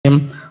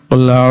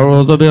قل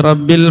أعوذ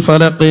برب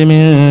الفلق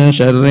من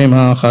شر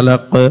ما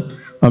خلق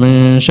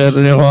ومن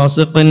شر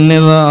غاسق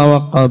إذا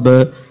وقب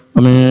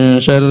ومن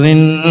شر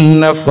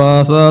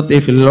النفاثات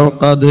في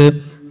العقد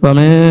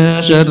ومن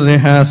شر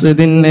حاسد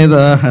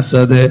إذا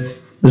حسد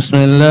بسم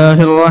الله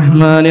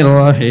الرحمن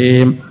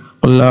الرحيم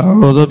قل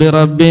أعوذ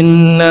برب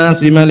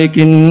الناس ملك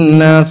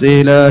الناس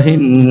إله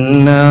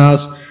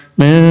الناس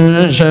من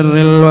شر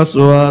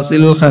الوسواس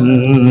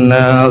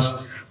الخناس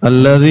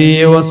الذي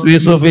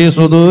يوسوس في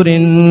صدور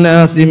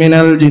الناس من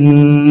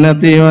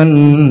الجنة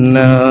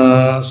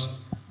والناس.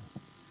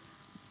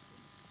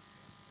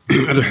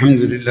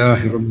 الحمد لله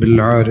رب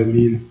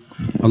العالمين.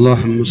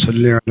 اللهم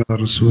صل على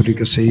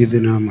رسولك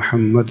سيدنا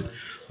محمد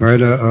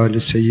وعلى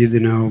آل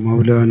سيدنا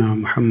ومولانا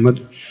محمد.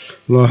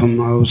 اللهم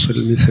أوصل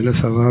مثل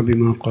ثواب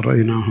ما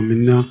قرأناه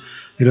منا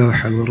إلى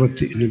حضرة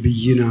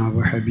نبينا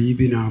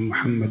وحبيبنا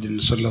محمد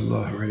صلى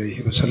الله عليه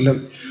وسلم.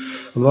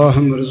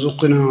 اللهم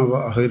ارزقنا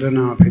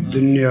وأهلنا في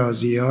الدنيا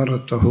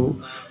زيارته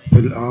وفي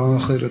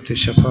الآخرة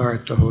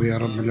شفاعته يا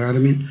رب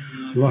العالمين.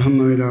 اللهم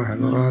إلى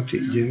حضرات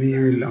جميع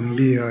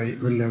الأنبياء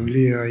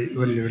والأولياء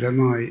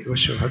والعلماء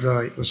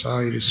والشهداء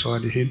وسائر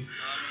الصالحين.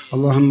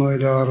 اللهم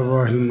إلى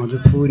أرواح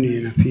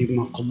المدفونين في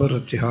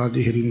مقبرة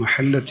هذه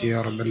المحلة يا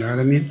رب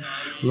العالمين.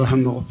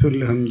 اللهم اغفر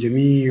لهم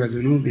جميع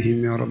ذنوبهم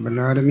يا رب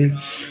العالمين.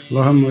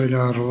 اللهم إلى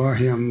أرواح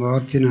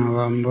أمواتنا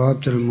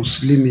وأموات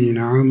المسلمين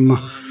عامة.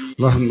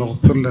 اللهم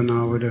اغفر لنا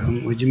ولهم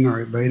واجمع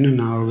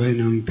بيننا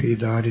وبينهم في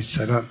دار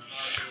السلام.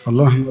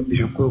 اللهم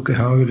بحقوق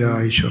هؤلاء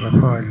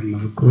الشرفاء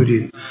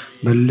المذكورين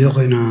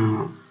بلغنا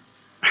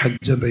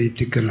حج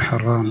بيتك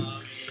الحرام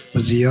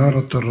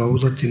وزيارة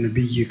روضة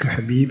نبيك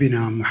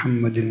حبيبنا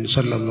محمد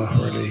صلى الله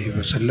عليه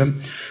وسلم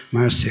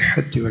مع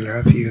الصحة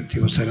والعافية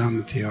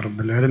والسلامة يا رب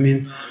العالمين.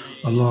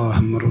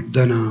 اللهم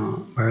ردنا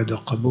بعد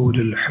قبول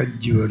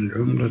الحج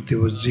والعمرة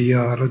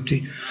والزيارة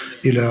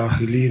إلى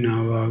أهلنا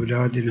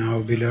وأولادنا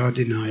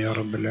وبلادنا يا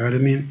رب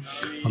العالمين.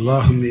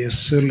 اللهم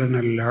يسر لنا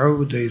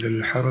العودة إلى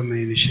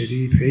الحرمين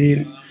الشريفين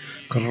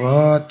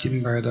كرات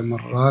بعد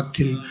مرات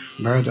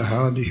بعد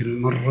هذه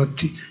المرة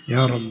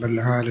يا رب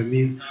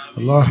العالمين.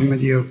 اللهم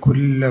اجعل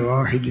كل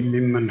واحد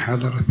ممن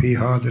حضر في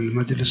هذا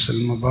المجلس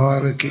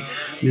المبارك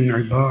من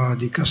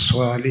عبادك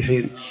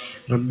الصالحين.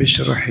 رب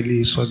اشرح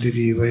لي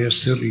صدري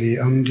ويسر لي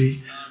أمري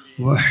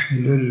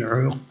واحلل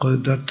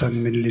عقدة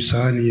من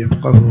لساني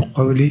يفقه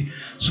قولي.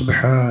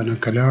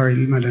 سبحانك لا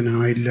علم لنا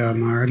إلا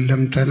ما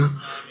علمتنا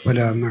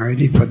ولا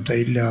معرفة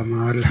إلا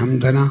ما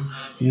ألهمتنا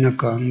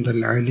إنك أنت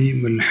العليم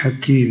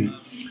الحكيم.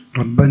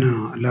 ربنا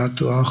لا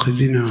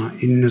تؤاخذنا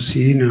إن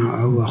نسينا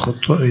أو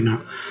أخطأنا.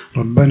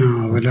 ربنا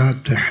ولا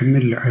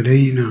تحمل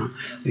علينا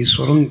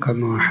إصرا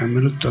كما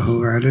حملته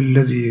على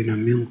الذين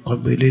من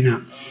قبلنا.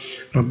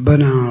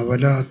 ربنا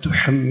ولا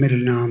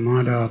تحملنا ما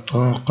لا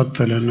طاقة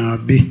لنا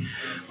به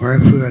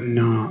واعف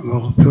عنا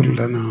واغفر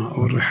لنا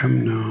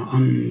وارحمنا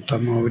أنت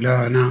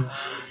مولانا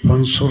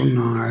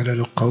وانصرنا على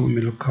القوم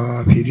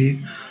الكافرين.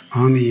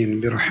 آمين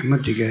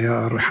برحمتك يا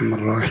أرحم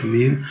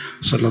الراحمين.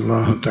 صلى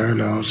الله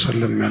تعالى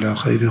وسلم على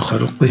خير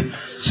خلقه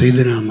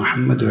سيدنا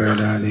محمد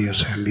وعلى آله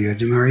وصحبه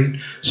أجمعين.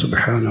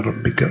 سبحان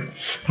ربك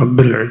رب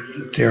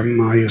العزة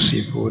عما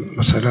يصفون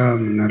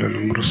وسلام على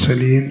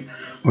المرسلين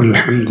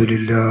والحمد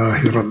لله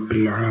رب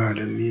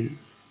العالمين.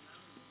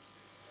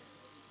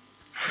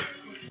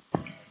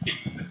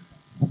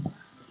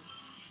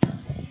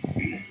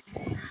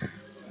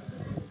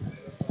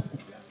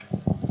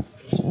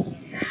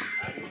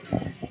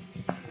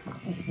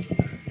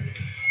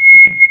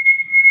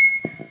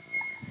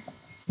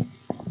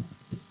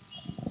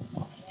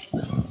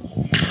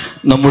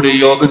 നമ്മുടെ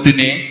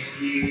യോഗത്തിന്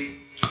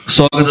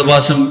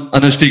സ്വാഗതഭാഷം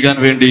അനുഷ്ഠിക്കാൻ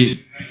വേണ്ടി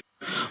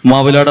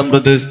മാവിലാടം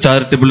ബ്രദേഴ്സ്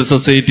ചാരിറ്റബിൾ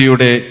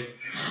സൊസൈറ്റിയുടെ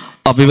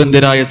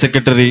അഭിവന്ദ്യരായ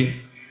സെക്രട്ടറി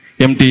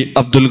MT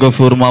അബ്ദുൽ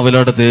ഗഫൂർ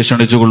മാവിലാടത്തെ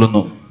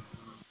ക്ഷണിച്ചുകൊള്ളുന്നു.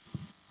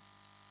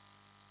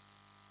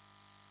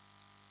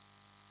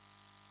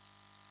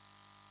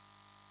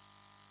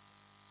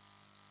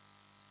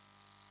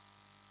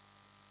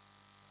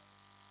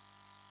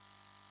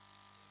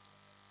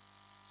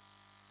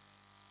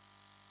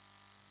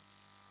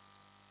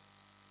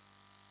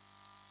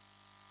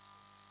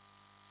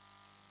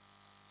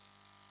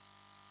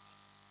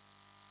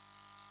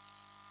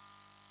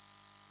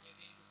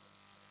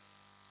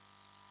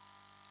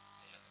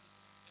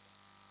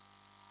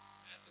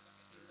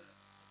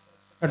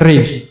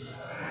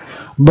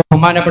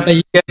 ബഹുമാനപ്പെട്ട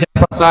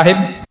ജാഫർ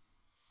സാഹിബ്,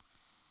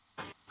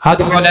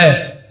 അതുപോലെ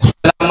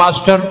സലാം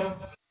master,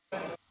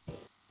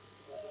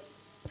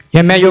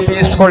 MAUP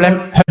school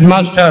head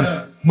master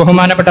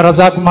ബഹുമാനപ്പെട്ട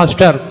റസാഖ്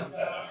മാസ്റ്റർ,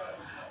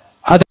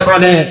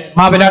 അതുപോലെ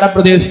മാവിലാട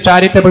പ്രദേശ്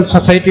ചാരിറ്റബിൾ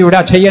സൊസൈറ്റിയുടെ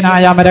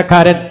അക്ഷയ്യനായ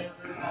അമരക്കാരൻ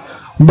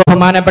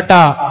ബഹുമാനപ്പെട്ട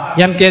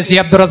MKC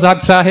അബ്ദുൾ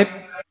റസാഖ് സാഹിബ്,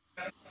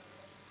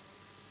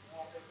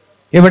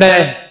 ഇവിടെ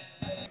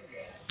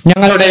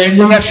ഞങ്ങളുടെ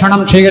എളിയ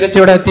ക്ഷണം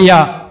സ്വീകരിച്ചിവിടെ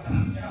എത്തിയ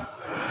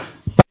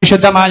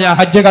പരിശുദ്ധമായ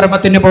ഹജ്ജ്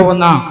കർമ്മത്തിന്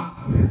പോകുന്ന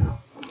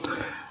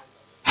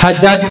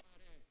ഹജ്ജാജ്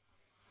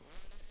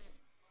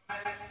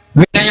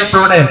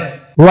വിനയത്തോടെ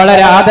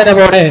വളരെ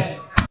ആദരവോടെ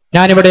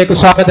ഞാനിവിടേക്ക്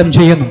സ്വാഗതം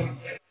ചെയ്യുന്നു.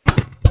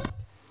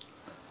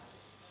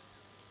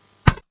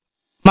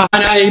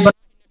 മഹാനായ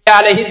ഇബ്രാഹിം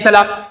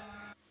അലൈഹിസ്സലാം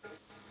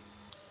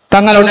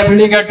തങ്ങളുടെ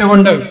വിളി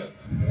കേട്ടുകൊണ്ട്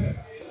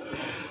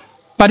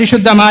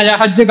പരിശുദ്ധമായ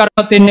ഹജ്ജ്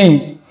കർമ്മത്തിന്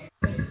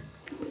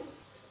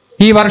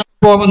ഈ വർഷം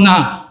പോകുന്ന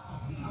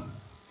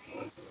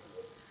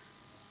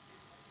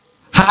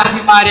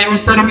ഹാജിമാരെ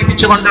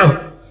ഒത്തൊരുമിപ്പിച്ചുകൊണ്ട്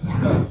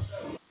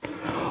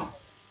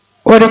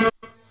ഒരു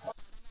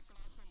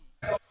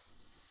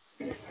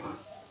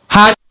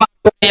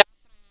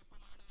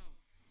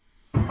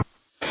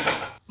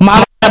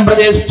മാവലം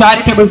പ്രദേശ്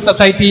ചാരിറ്റബിൾ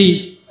സൊസൈറ്റി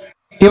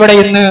ഇവിടെ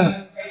ഇന്ന്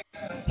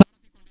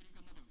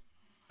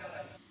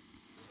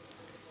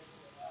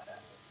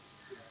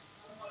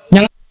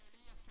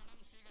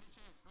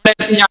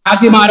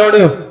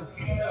ഹാജിമാരോട്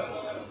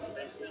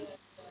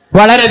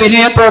വളരെ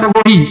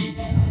വിനയത്തോടുകൂടി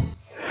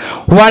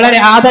വളരെ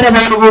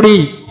ആദരവോടുകൂടി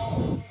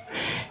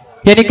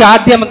എനിക്ക്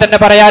ആദ്യം തന്നെ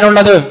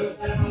പറയാനുള്ളത്,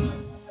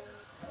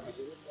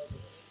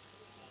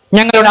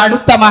 ഞങ്ങളുടെ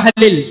അടുത്ത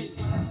മഹലിൽ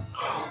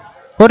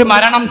ഒരു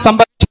മരണം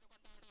സംഭവിച്ചു.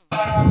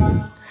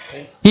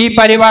 ഈ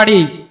പരിപാടി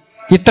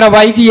ഇത്ര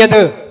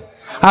വൈകിയത്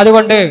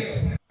അതുകൊണ്ട്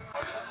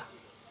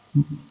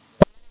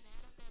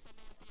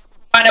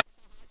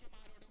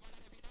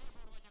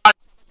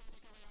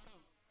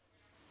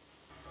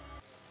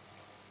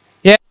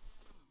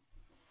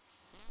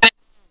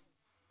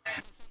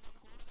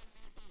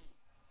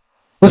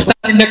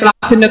ഉസ്താദിന്റെ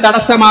ക്ലാസിന്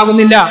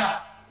തടസ്സമാകുന്നില്ല.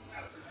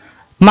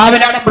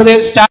 മാവലാട്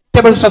പ്രദേശ്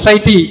ചാരിറ്റബിൾ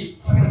സൊസൈറ്റി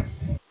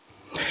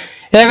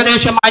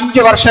ഏകദേശം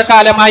 5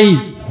 വർഷക്കാലമായി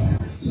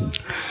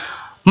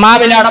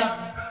മാവിലാടം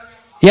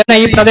എന്ന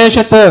ഈ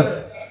പ്രദേശത്ത്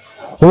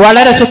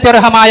വളരെ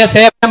സുത്യർഹമായ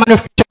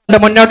സേവനമനുഷ്ഠിച്ചുകൊണ്ട്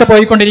മുന്നോട്ട്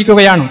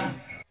പോയിക്കൊണ്ടിരിക്കുകയാണ്.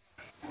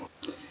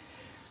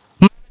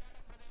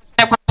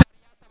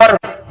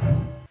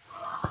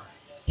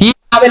 ഈ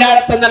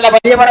മാവിലാടത്ത് നിന്നുള്ള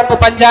വലിയപറമ്പ്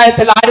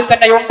പഞ്ചായത്തിൽ ആരും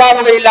തന്നെ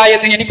ഉണ്ടാവുകയില്ല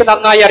എന്ന് എനിക്ക്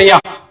നന്നായി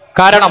അറിയാം.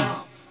 കാരണം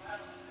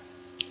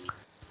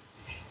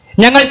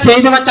ഞങ്ങൾ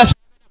ചെയ്തു വെച്ച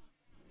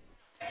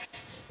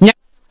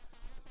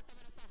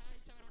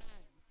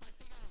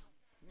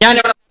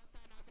ഞാനിവിടെ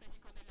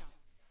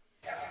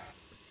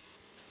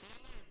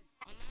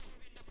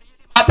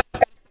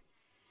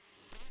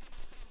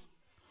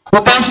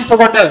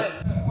ഉദ്ദേശിച്ചുകൊണ്ട്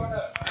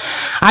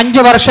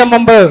 5 വർഷം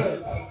മുമ്പ്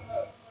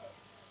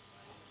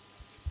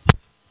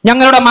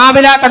ഞങ്ങളുടെ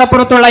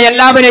മാവിലാക്കടപ്പുറത്തുള്ള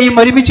എല്ലാവരെയും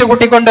ഒരുമിച്ച്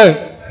കൂട്ടിക്കൊണ്ട്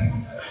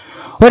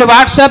ഒരു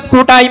വാട്സാപ്പ്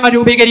കൂട്ടായ്മ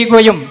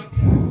രൂപീകരിക്കുകയും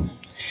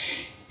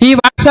ഈ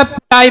വാട്സാപ്പ്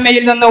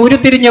കൂട്ടായ്മയിൽ നിന്ന്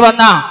ഉരുത്തിരിഞ്ഞു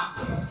വന്ന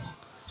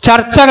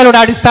ചർച്ചകളുടെ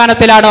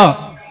അടിസ്ഥാനത്തിലാണ്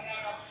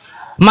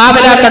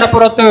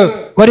മാവിലാക്കടപ്പുറത്ത്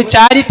ഒരു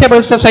ചാരിറ്റബിൾ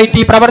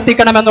സൊസൈറ്റി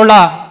പ്രവർത്തിക്കണമെന്നുള്ള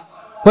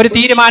ഒരു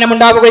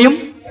തീരുമാനമുണ്ടാവുകയും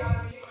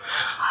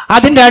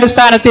അതിന്റെ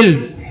അടിസ്ഥാനത്തിൽ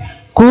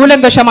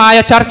കൂലങ്കഷമായ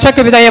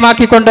ചർച്ചയ്ക്ക്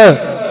വിധേയമാക്കിക്കൊണ്ട്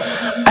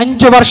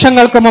 5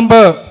 വർഷങ്ങൾക്ക്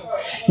മുമ്പ്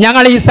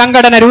ഞങ്ങൾ ഈ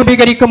സംഘടന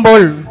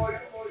രൂപീകരിക്കുമ്പോൾ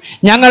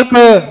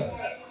ഞങ്ങൾക്ക്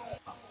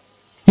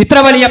ഇത്ര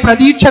വലിയ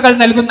പ്രതീക്ഷകൾ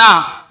നൽകുന്ന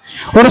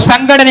ഒരു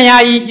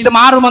സംഘടനയായി ഇത്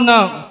മാറുമെന്ന്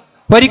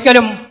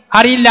ഒരിക്കലും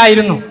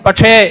അറിയില്ലായിരുന്നു.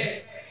 പക്ഷേ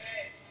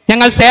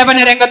ഞങ്ങൾ സേവന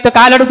രംഗത്ത്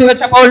കാലെടുത്തു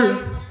വെച്ചപ്പോൾ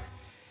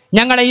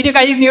ഞങ്ങളെ ഇരു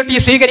കൈ നീട്ടി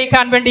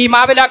സ്വീകരിക്കാൻ വേണ്ടി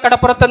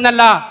മാവിലാക്കടപ്പുറത്തു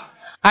നിന്നല്ല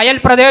അയൽ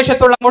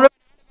പ്രദേശത്തുള്ള മുഴുവൻ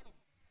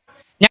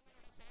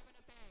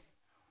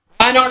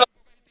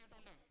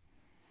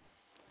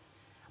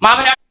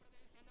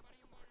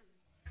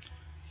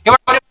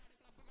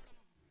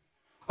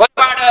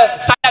ഒരുപാട്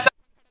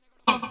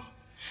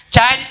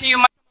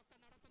ചാരിറ്റിയും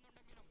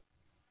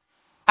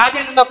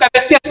അതിൽ നിന്നൊക്കെ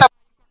വ്യത്യസ്ത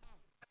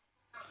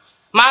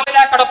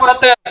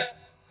മാവിലാക്കടപ്പുറത്ത്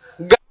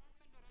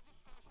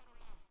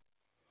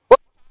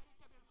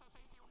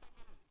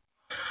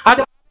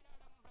അത്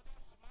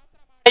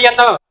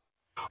എന്ന്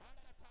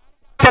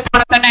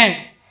തന്നെ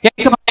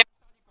എനിക്ക് പറയാം.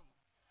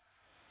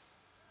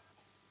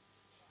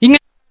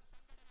 ഇങ്ങനെ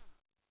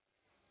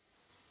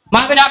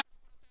മാവിലാക്ക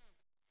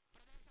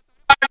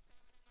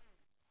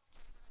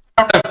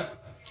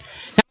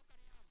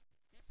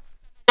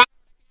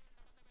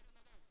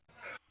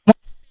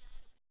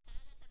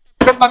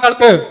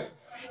കുടുംബങ്ങൾക്ക്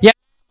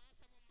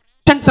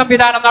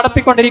സംവിധാനം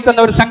നടത്തിക്കൊണ്ടിരിക്കുന്ന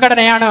ഒരു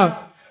സംഘടനയാണ്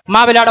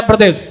മാവിലാടം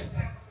പ്രദേശ്.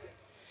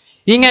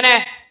 ഇങ്ങനെ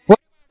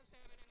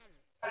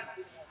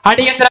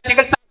അടിയന്തര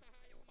ചികിത്സ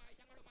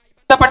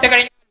ബന്ധപ്പെട്ട്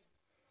കഴിഞ്ഞാൽ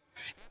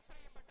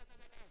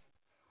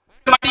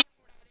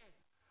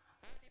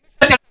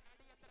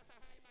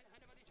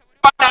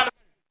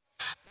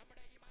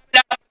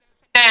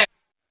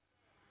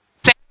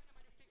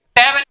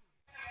സേവനം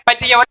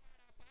പറ്റിയ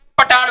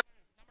കൂട്ടത്തിലുണ്ട്.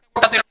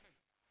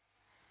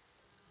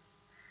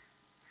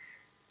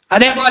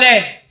 അതേപോലെ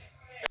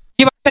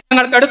ഈ വർഷം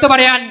ഞങ്ങൾക്ക് എടുത്തു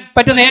പറയാൻ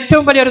പറ്റുന്ന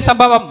ഏറ്റവും വലിയൊരു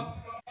സംഭവം,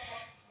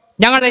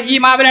 ഞങ്ങളുടെ ഈ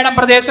മാവിലാടം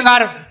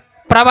പ്രദേശുകാർ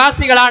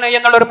പ്രവാസികളാണ്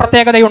എന്നുള്ളൊരു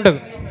പ്രത്യേകതയുണ്ട്.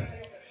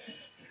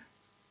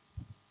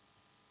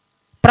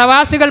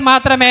 പ്രവാസികൾ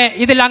മാത്രമേ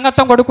ഇതിൽ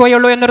അംഗത്വം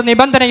കൊടുക്കുകയുള്ളൂ എന്നൊരു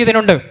നിബന്ധന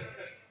ഇതിനുണ്ട്.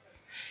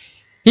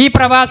 ഈ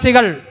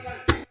പ്രവാസികൾ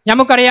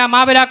നമുക്കറിയാം,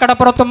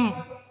 മാവിലാക്കടപ്പുറത്തും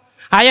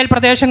അയൽ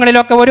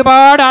പ്രദേശങ്ങളിലൊക്കെ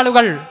ഒരുപാട്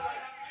ആളുകൾ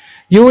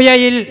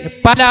UAE-യിൽ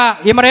പല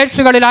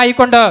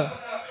എമിറേറ്റ്സുകളിലായിക്കൊണ്ട്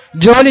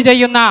ജോലി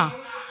ചെയ്യുന്ന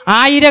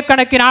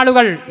ആയിരക്കണക്കിന്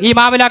ആളുകൾ ഈ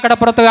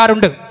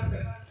മാവിലാക്കടപ്പുറത്തുകാരുണ്ട്.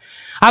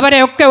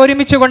 അവരെയൊക്കെ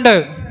ഒരുമിച്ചുകൊണ്ട്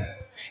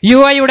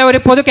UAE-യുടെ ഒരു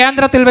പൊതു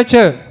കേന്ദ്രത്തിൽ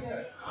വെച്ച്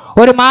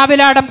ഒരു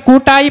മാവിലാടം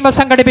കൂട്ടായ്മ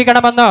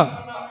സംഘടിപ്പിക്കണമെന്ന്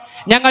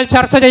ഞങ്ങൾ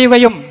ചർച്ച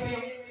ചെയ്യുകയും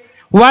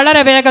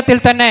വളരെ വേഗത്തിൽ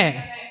തന്നെ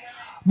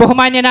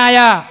ബഹുമാന്യനായ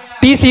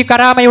TC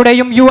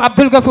കറാമയുടെയും U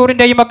അബ്ദുൽ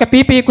ഗഫൂറിന്റെയും ഒക്കെ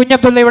PP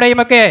കുഞ്ഞബ്ദുള്ളയുടെയും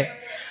ഒക്കെ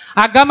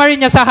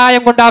അകമഴിഞ്ഞ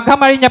സഹായം കൊണ്ട്,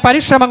 അകമഴിഞ്ഞ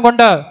പരിശ്രമം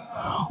കൊണ്ട്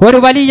ഒരു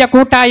വലിയ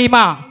കൂട്ടായ്മ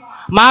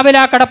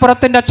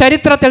മാവിലാക്കടപ്പുറത്തിന്റെ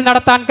ചരിത്രത്തിൽ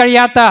നടത്താൻ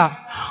കഴിയാത്ത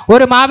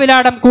ഒരു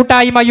മാവിലാടം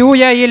കൂട്ടായ്മ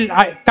UAE-യിൽ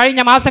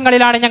കഴിഞ്ഞ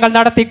മാസങ്ങളിലാണ് ഞങ്ങൾ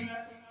നടത്തി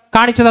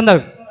കാണിച്ചു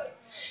തന്നത്.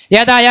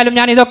 ഏതായാലും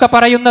ഞാൻ ഇതൊക്കെ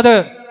പറയുന്നത്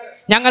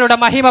ഞങ്ങളുടെ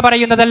മഹിമ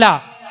പറയുന്നതല്ല.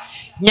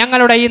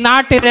 ഞങ്ങളുടെ ഈ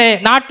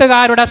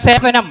നാട്ടുകാരുടെ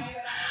സേവനം,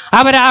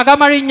 അവരെ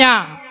അകമഴിഞ്ഞ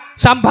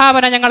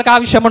സംഭാവന ഞങ്ങൾക്ക്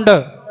ആവശ്യമുണ്ട്.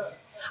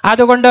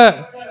 അതുകൊണ്ട്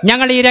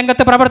ഞങ്ങൾ ഈ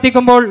രംഗത്ത്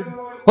പ്രവർത്തിക്കുമ്പോൾ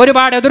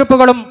ഒരുപാട്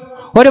എതിർപ്പുകളും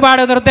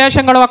ഒരുപാട്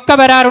നിർദ്ദേശങ്ങളും ഒക്കെ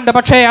വരാറുണ്ട്.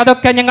 പക്ഷേ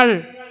അതൊക്കെ ഞങ്ങൾ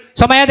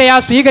സ്വമേധയാ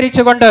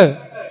സ്വീകരിച്ചുകൊണ്ട്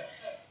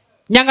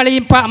ഞങ്ങൾ ഈ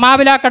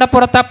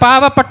മാവിലാക്കടപ്പുറത്തെ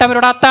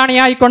പാവപ്പെട്ടവരുടെ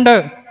അത്താണിയായിക്കൊണ്ട്,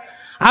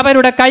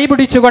 അവരുടെ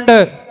കൈപിടിച്ചുകൊണ്ട്,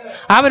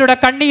 അവരുടെ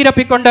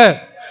കണ്ണീരൊപ്പിക്കൊണ്ട്,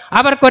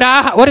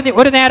 അവർക്കൊരു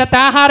ഒരു നേരത്തെ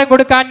ആഹാരം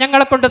കൊടുക്കാൻ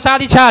ഞങ്ങളെ കൊണ്ട്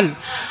സാധിച്ചാൽ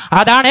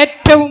അതാണ്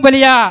ഏറ്റവും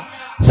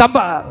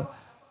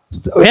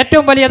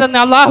വലിയതെന്ന്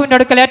അള്ളാഹുവിൻ്റെ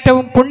അടുക്കൽ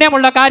ഏറ്റവും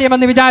പുണ്യമുള്ള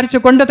കാര്യമെന്ന് വിചാരിച്ചു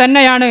കൊണ്ട്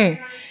തന്നെയാണ്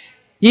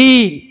ഈ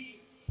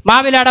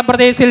മാവിലാടം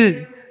പ്രദേശിൽ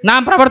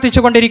നാം പ്രവർത്തിച്ചു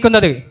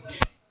കൊണ്ടിരിക്കുന്നത്.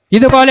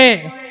 ഇതുപോലെ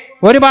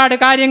ഒരുപാട്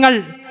കാര്യങ്ങൾ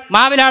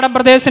മാവിലാടം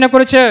പ്രദേശിനെ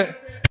കുറിച്ച്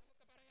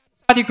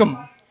സാധിക്കും.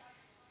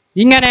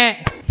 ഇങ്ങനെ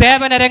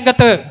സേവന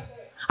രംഗത്ത്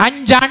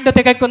 5 ആണ്ട്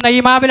തികയ്ക്കുന്ന ഈ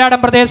മാവിലാടം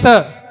പ്രദേശ്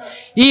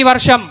ഈ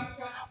വർഷം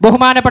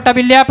ബഹുമാനപ്പെട്ട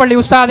വില്യാപ്പള്ളി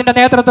ഉസ്താദിന്റെ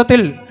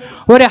നേതൃത്വത്തിൽ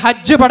ഒരു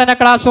ഹജ്ജ് പഠന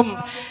ക്ലാസും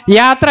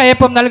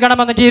യാത്രയപ്പും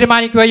നൽകണമെന്ന്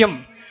തീരുമാനിക്കുകയും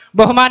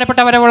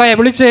ബഹുമാനപ്പെട്ടവരെ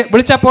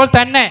വിളിച്ചപ്പോൾ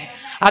തന്നെ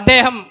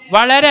അദ്ദേഹം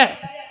വളരെ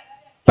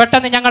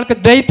പെട്ടെന്ന് ഞങ്ങൾക്ക്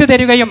ഡേറ്റ്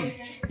തരികയും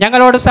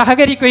ഞങ്ങളോട്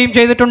സഹകരിക്കുകയും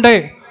ചെയ്തിട്ടുണ്ട്.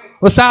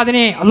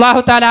 ഉസ്താദിനെ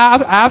അല്ലാഹു തആല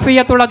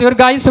ആഫിയത്തുള്ള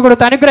ദീർഘായുസ്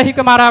കൊടുത്ത്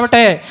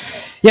അനുഗ്രഹിക്കുമാറാവട്ടെ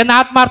എന്ന്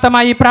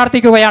ആത്മാർത്ഥമായി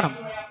പ്രാർത്ഥിക്കുകയാണ്.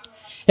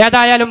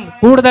 ഏതായാലും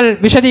കൂടുതൽ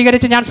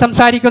വിശദീകരിച്ച് ഞാൻ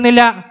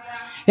സംസാരിക്കുന്നില്ല.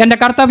 എൻ്റെ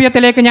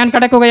കർത്തവ്യത്തിലേക്ക് ഞാൻ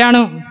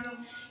കടക്കുകയാണ്.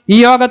 ഈ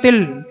യോഗത്തിൽ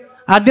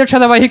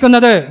അധ്യക്ഷത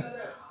വഹിക്കുന്നത്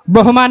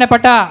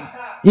ബഹുമാനപ്പെട്ട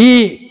ഈ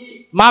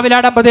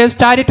മാവിലാടം പ്രദേശ്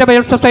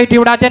ചാരിറ്റബിൾ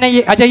സൊസൈറ്റിയുടെ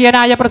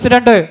അജയ്യനായ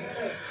പ്രസിഡന്റ്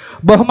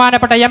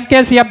ബഹുമാനപ്പെട്ട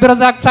MKC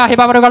അബ്ദുറസാഖ്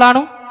സാഹിബ്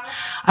അവറുകളാണ്.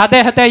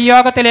 അദ്ദേഹത്തെ ഈ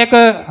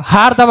യോഗത്തിലേക്ക്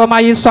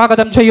ഹാർദവമായി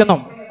സ്വാഗതം ചെയ്യുന്നു.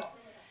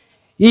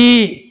 ഈ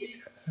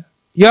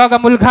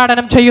യോഗം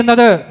ഉദ്ഘാടനം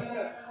ചെയ്യുന്നത്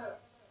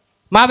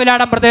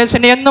മാവിലാടം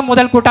പ്രദേശിന്റെ എന്നും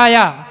മുതൽക്കൂട്ടായ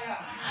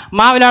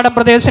മാവിലാടം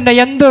പ്രദേശിന്റെ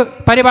എന്ത്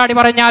പരിപാടി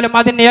പറഞ്ഞാലും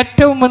അതിന്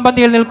ഏറ്റവും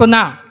മുൻപന്തിയിൽ നിൽക്കുന്ന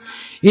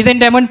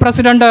ഇതിന്റെ മുൻ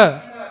പ്രസിഡന്റ്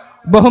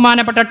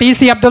ബഹുമാനപ്പെട്ട TC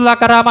അബ്ദുള്ള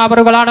കറാമ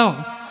അവറുകളാണ്.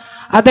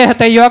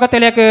 അദ്ദേഹത്തെ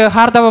യോഗത്തിലേക്ക്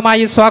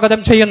ഹാർദവമായി സ്വാഗതം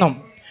ചെയ്യുന്നു.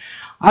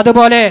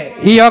 അതുപോലെ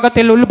ഈ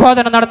യോഗത്തിൽ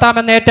ഉദ്ബോധനം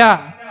നടത്താമെന്നേറ്റ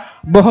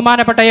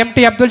ബഹുമാനപ്പെട്ട MT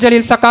അബ്ദുൽ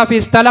ജലീൽ സഖാഫി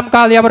സ്ഥലം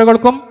ഖാദി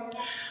അവറുകൾക്കും,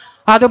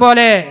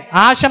 അതുപോലെ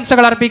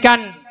ആശംസകൾ അർപ്പിക്കാൻ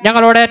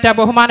ഞങ്ങളോടേറ്റ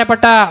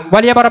ബഹുമാനപ്പെട്ട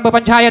വലിയ പറമ്പ്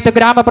പഞ്ചായത്ത്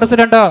ഗ്രാമ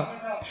പ്രസിഡന്റ്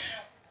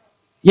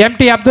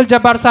MT അബ്ദുൽ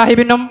ജബ്ബാർ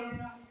സാഹിബിനും,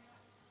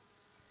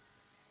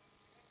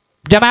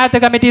 ജമാഅത്ത്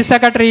committee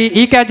secretary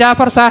EK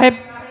Jafar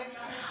Sahib,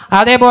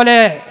 അതേപോലെ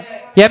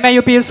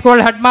MAUP school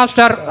head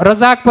master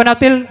Razak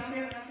Punathil,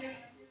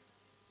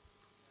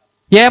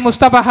 A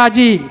Mustafa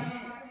Haji,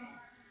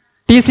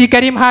 TC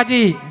Kareem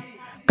Haji,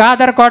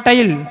 Khader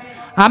കോട്ടയിൽ,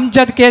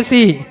 Amjad KC,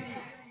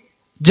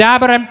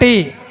 Jaber MT,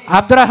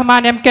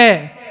 Abdurahman MK,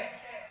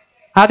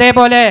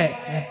 അതേപോലെ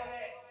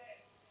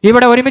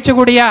ഇവിടെ ഒരുമിച്ച്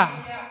കൂടിയ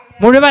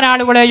മുഴുവൻ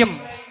ആളുകളെയും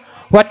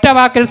ഒറ്റ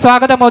വാക്കിൽ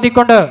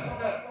സ്വാഗതമോദിക്കൊണ്ട്,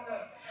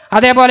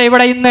 അതേപോലെ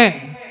ഇവിടെ ഇന്ന്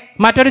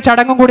മറ്റൊരു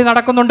ചടങ്ങും കൂടി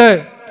നടക്കുന്നുണ്ട്.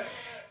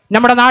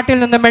 നമ്മുടെ നാട്ടിൽ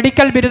നിന്ന്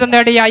മെഡിക്കൽ ബിരുദം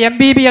നേടിയ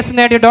MBBS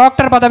നേടി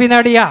ഡോക്ടർ പദവി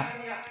നേടിയ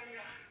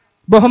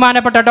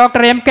ബഹുമാനപ്പെട്ട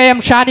ഡോക്ടർ MKM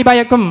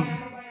ഷാനിബയക്കും,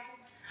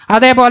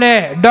 അതേപോലെ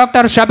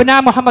ഡോക്ടർ ഷബ്ന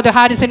മുഹമ്മദ്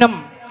ഹാരിസിനും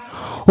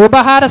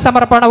ഉപഹാര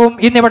സമർപ്പണവും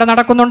ഇന്നിവിടെ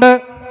നടക്കുന്നുണ്ട്.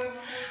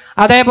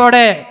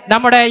 അതേപോലെ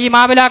നമ്മുടെ ഈ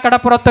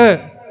മാവിലാക്കടപ്പുറത്ത്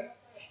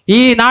ഈ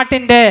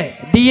നാട്ടിൻ്റെ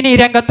ദീനി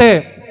രംഗത്ത്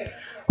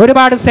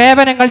ഒരുപാട്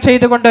സേവനങ്ങൾ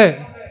ചെയ്തുകൊണ്ട്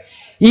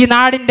ഈ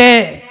നാടിൻ്റെ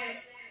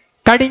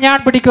കടിഞ്ഞാൺ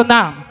പിടിക്കുന്ന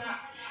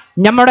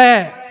നമ്മുടെ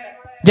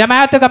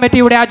ജമാഅത്ത്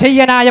കമ്മിറ്റിയുടെ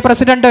അജയ്യനായ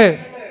പ്രസിഡന്റ്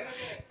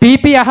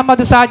PP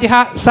അഹമ്മദ്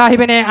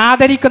സാഹിബിനെ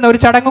ആദരിക്കുന്ന ഒരു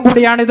ചടങ്ങ്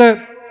കൂടിയാണിത്.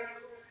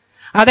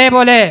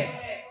 അതേപോലെ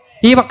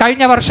ഈ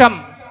കഴിഞ്ഞ വർഷം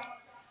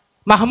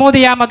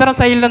മഹ്മൂദിയ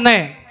മദ്രസയിൽ നിന്ന്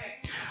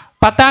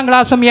 10ാം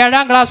ക്ലാസ്സും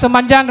 7ാം ക്ലാസ്സും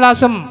 5ാം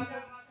ക്ലാസ്സും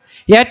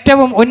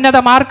ഏറ്റവും ഉന്നത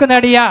മാർക്ക്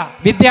നേടിയ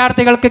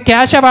വിദ്യാർത്ഥികൾക്ക്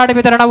ക്യാഷ് അവാർഡ്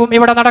വിതരണവും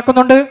ഇവിടെ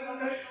നടക്കുന്നുണ്ട്.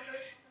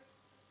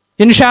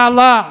 ഇൻഷാ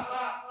അല്ലാഹ്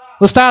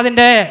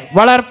ഉസ്താദിന്റെ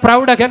വളരെ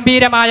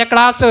പ്രൗഢഗംഭീരമായ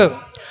ക്ലാസ്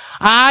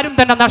ആരും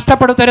തന്നെ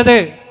നഷ്ടപ്പെടുത്തരുത്.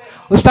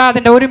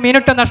 ഉസ്താദിന്റെ 1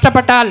 മിനിറ്റ്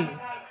നഷ്ടപ്പെട്ടാൽ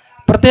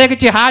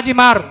പ്രത്യേകിച്ച്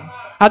ഹാജിമാർ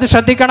അത്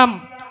ശ്രദ്ധിക്കണം.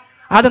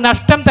 അത്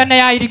നഷ്ടം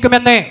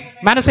തന്നെയായിരിക്കുമെന്ന്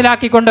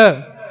മനസ്സിലാക്കിക്കൊണ്ട്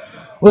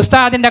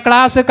ഉസ്താദിന്റെ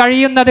ക്ലാസ്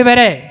കഴിയുന്നത്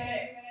വരെ,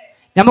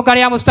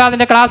 നമുക്കറിയാം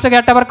ഉസ്താദിന്റെ ക്ലാസ്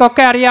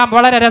കേട്ടവർക്കൊക്കെ അറിയാം,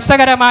 വളരെ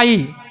രസകരമായി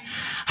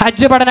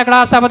ഹജ്ജ് പഠന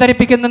ക്ലാസ്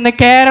അവതരിപ്പിക്കുന്ന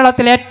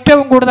കേരളത്തിൽ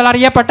ഏറ്റവും കൂടുതൽ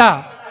അറിയപ്പെട്ട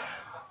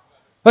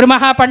ഒരു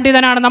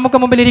മഹാപണ്ഡിതനാണ് നമുക്ക്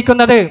മുമ്പിൽ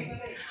ഇരിക്കുന്നത്.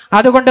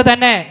 അതുകൊണ്ട്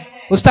തന്നെ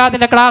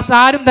ഉസ്താദിന്റെ ക്ലാസ്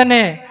ആരും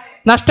തന്നെ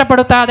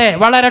നഷ്ടപ്പെടുത്താതെ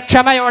വളരെ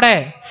ക്ഷമയോടെ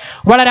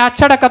വളരെ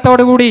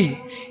അച്ചടക്കത്തോടുകൂടി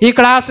ഈ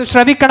ക്ലാസ്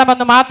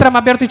ശ്രവിക്കണമെന്ന് മാത്രം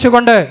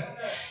അഭ്യർത്ഥിച്ചുകൊണ്ട്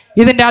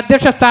ഇതിന്റെ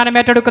അധ്യക്ഷ സ്ഥാനം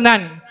ഏറ്റെടുക്കുന്ന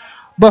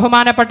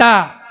ബഹുമാനപ്പെട്ട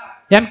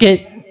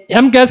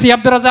M K C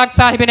Abdul Razak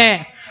സാഹിബിനെ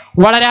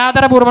വളരെ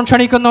ആദരപൂർവ്വം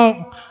ക്ഷണിക്കുന്നു.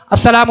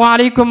 അസ്സലാമു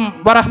അലൈക്കും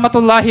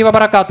വറഹ്മത്തുള്ളാഹി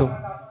വബറകാതുഹു.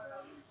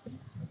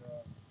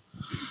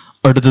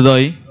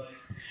 അടുത്തതായി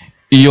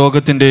ഈ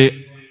യോഗത്തിന്റെ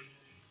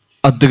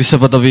അധ്യക്ഷ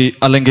പദവി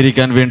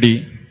അലങ്കരിക്കാൻ വേണ്ടി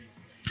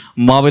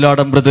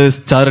മാവിലാടം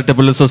ബ്രദേഴ്സ്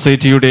ചാരിറ്റബിൾ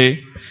സൊസൈറ്റിയുടെ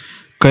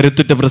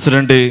കരുത്തുറ്റ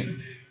പ്രസിഡന്റ്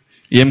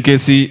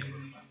MKC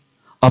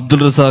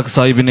അബ്ദുൾ റസാഖ്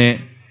സാഹിബിനെ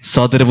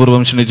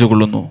സാദരപൂർവ്വം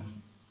ക്ഷണിച്ചുകൊള്ളുന്നു.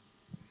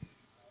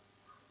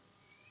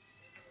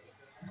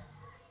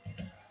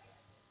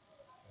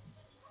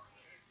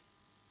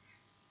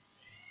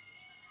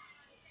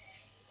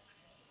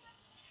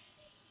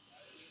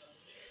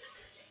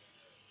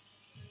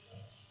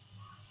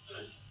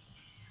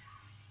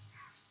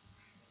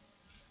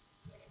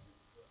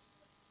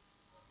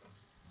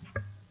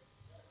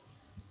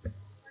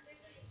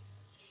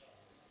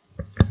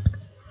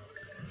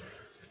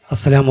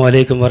 അസ്സലാമു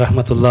അലൈക്കും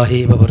വറഹ്മത്തുള്ളാഹി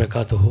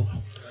വബറകാതുഹു.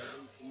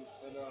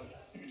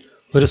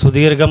 ഒരു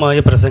സുദീർഘമായ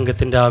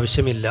പ്രസംഗത്തിൻ്റെ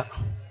ആവശ്യമില്ല.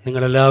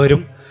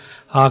 നിങ്ങളെല്ലാവരും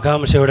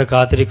ആകാംക്ഷയോടെ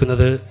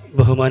കാത്തിരിക്കുന്നത്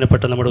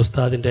ബഹുമാനപ്പെട്ട നമ്മുടെ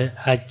ഉസ്താദിൻ്റെ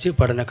ഹജ്ജ്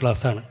പഠന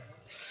ക്ലാസ്സാണ്.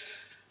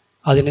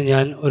 അതിന്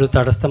ഞാൻ ഒരു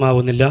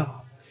തടസ്സമാവുന്നില്ല.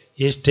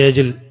 ഈ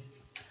സ്റ്റേജിൽ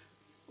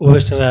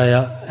ഉപവിഷ്ടരായ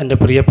എൻ്റെ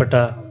പ്രിയപ്പെട്ട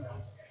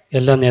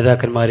എല്ലാ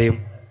നേതാക്കന്മാരെയും,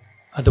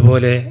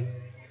 അതുപോലെ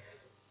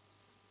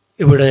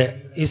ഇവിടെ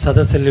ഈ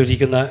സദസ്സിൽ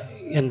ഇരിക്കുന്ന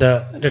എൻ്റെ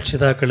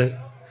രക്ഷിതാക്കൾ,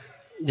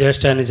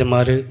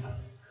 ജ്യേഷ്ഠാനുജന്മാർ,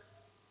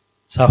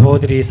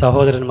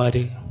 സഹോദരന്മാർ,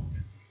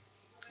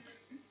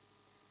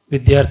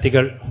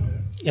 വിദ്യാർത്ഥികൾ,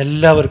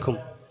 എല്ലാവർക്കും,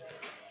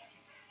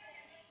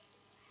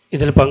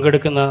 ഇതിൽ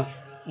പങ്കെടുക്കുന്ന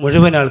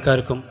മുഴുവൻ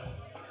ആൾക്കാർക്കും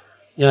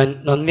ഞാൻ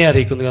നന്ദി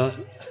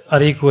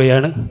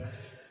അറിയിക്കുകയാണ്.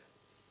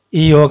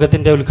 ഈ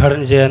യോഗത്തിൻ്റെ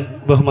ഉദ്ഘാടനം ചെയ്യാൻ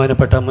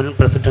ബഹുമാനപ്പെട്ട മുൻ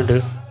പ്രസിഡന്റ്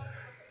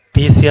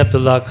TC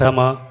അബ്ദുള്ള ഖാമ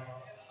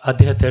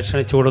അദ്ദേഹത്തെ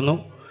ക്ഷണിച്ചുകൊള്ളുന്നു.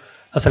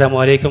 അസ്സലാമു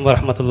അലൈക്കും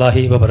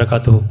വറഹ്മത്തുള്ളാഹി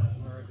വബറകാതുഹു.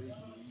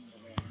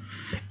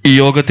 ഈ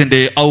യോഗത്തിന്റെ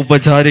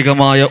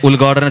ഔപചാരികമായ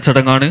ഉദ്ഘാടന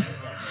ചടങ്ങാണ്.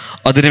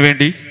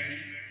 അതിനുവേണ്ടി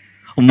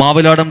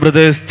മാവിലാടം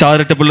ബ്രദേഴ്സ്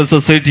ചാരിറ്റബിൾ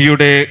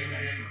സൊസൈറ്റിയുടെ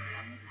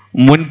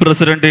മുൻ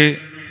പ്രസിഡന്റ്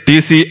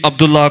TC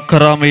അബ്ദുള്ള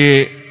ഖറാമയെ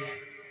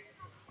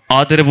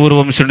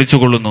ആദരപൂർവ്വം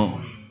ക്ഷണിച്ചുകൊള്ളുന്നു.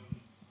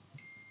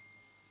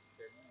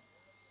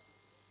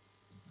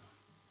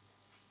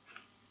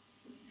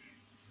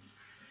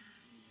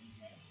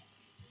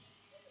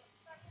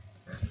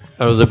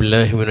 أعوذ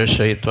بالله من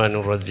الشيطان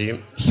الرجيم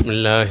بسم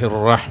الله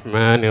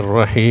الرحمن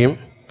الرحيم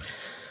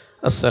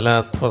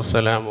الصلاة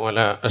والسلام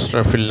على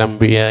أشرف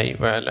الأنبياء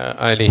وعلى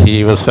آله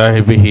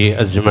وصحبه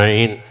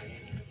أجمعين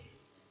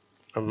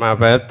أما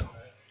بعد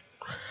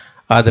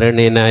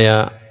ആദരണീയനായ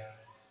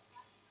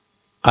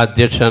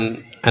അധ്യക്ഷൻ,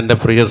 എൻ്റെ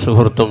പ്രിയ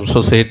സുഹൃത്തും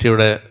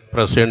സൊസൈറ്റിയുടെ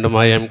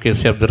പ്രസിഡന്റുമായ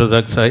MKC അബ്ദുൾ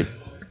റസാഖ് സാഹിബ്,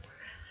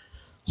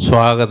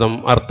 സ്വാഗതം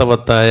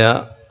അർത്ഥവത്തായ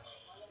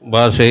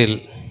ഭാഷയിൽ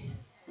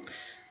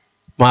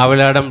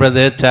മാവിലാടം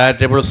ബ്രദേഴ്സ്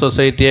ചാരിറ്റബിൾ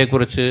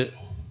സൊസൈറ്റിയെക്കുറിച്ച്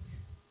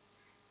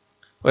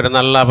ഒരു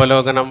നല്ല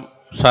അവലോകനം,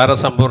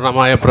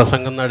 സാരസമ്പൂർണമായ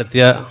പ്രസംഗം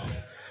നടത്തിയ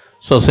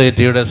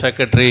സൊസൈറ്റിയുടെ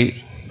സെക്രട്ടറി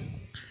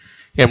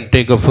MT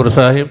ഗഫൂർ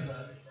സാഹിബ്,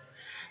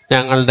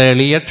 ഞങ്ങളുടെ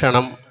എളിയ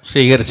ക്ഷണം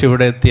സ്വീകരിച്ച്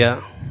ഇവിടെ എത്തിയ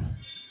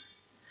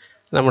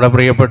നമ്മുടെ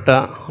പ്രിയപ്പെട്ട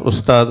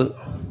ഉസ്താദ്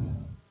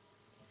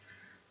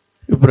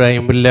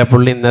ഇബ്രാഹിം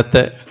ബില്ലാപ്പള്ളി,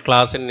 ഇന്നത്തെ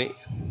ക്ലാസ്സിന്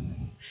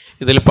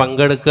ഇതിൽ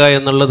പങ്കെടുക്കുക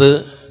എന്നുള്ളത്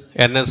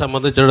എന്നെ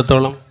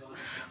സംബന്ധിച്ചിടത്തോളം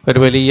ഒരു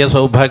വലിയ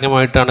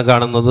സൗഭാഗ്യമായിട്ടാണ്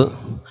കാണുന്നത്.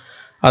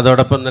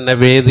 അതോടൊപ്പം തന്നെ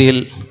വേദിയിൽ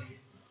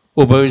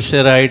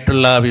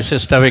ഉപവിഷ്ടരായിട്ടുള്ള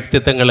വിശിഷ്ട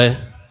വ്യക്തിത്വങ്ങളെ,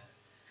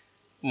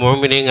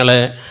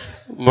 മോമിനീങ്ങളെ,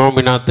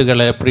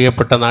 മോമിനാത്തുകളെ,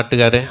 പ്രിയപ്പെട്ട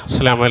നാട്ടുകാരെ,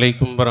 അസ്സലാമു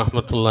അലൈക്കും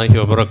വറഹ്മത്തുള്ളാഹി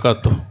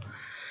വബറകാതുഹു.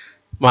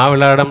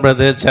 മാവിലാടം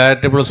ബ്രദേഴ്സ്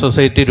ചാരിറ്റബിൾ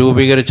സൊസൈറ്റി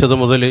രൂപീകരിച്ചത്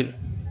മുതൽ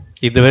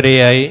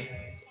ഇതുവരെയായി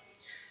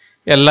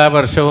എല്ലാ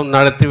വർഷവും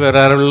നടത്തി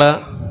വരാറുള്ള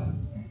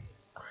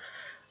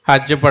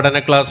ഹജ്ജ് പഠന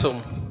ക്ലാസ്സും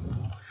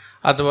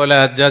അതുപോലെ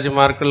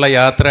ഹജ്ജാജിമാർക്കുള്ള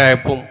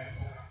യാത്രയയപ്പും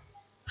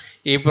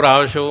ഈ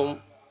പ്രാവശ്യവും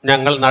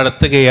ഞങ്ങൾ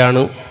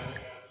നടത്തുകയാണ്.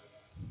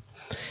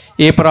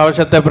 ഈ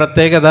പ്രാവശ്യത്തെ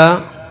പ്രത്യേകത,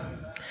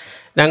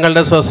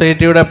 ഞങ്ങളുടെ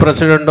സൊസൈറ്റിയുടെ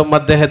പ്രസിഡൻറ്റും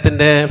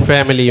അദ്ദേഹത്തിൻ്റെ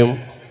ഫാമിലിയും,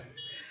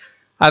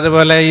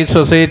 അതുപോലെ ഈ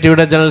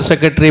സൊസൈറ്റിയുടെ general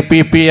secretary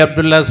PP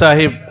Abdulla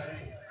Sahib,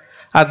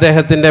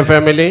 അദ്ദേഹത്തിൻ്റെ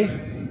ഫാമിലി,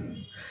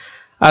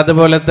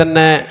 അതുപോലെ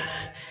തന്നെ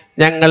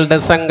ഞങ്ങളുടെ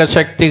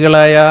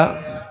സംഘശക്തികളായ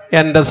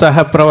എൻ്റെ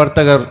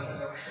സഹപ്രവർത്തകർ,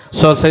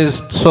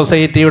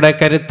 സൊസൈറ്റിയുടെ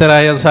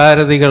കരുത്തരായ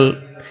സാരഥികൾ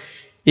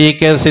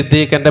EK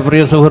സിദ്ദീഖ്, എൻ്റെ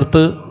പ്രിയ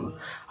സുഹൃത്ത്,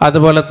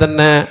 അതുപോലെ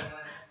തന്നെ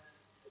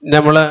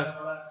നമ്മൾ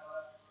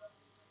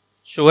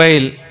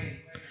ഷുഹൈൽ,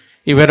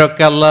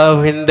 ഇവരൊക്കെ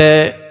അള്ളാഹുവിൻ്റെ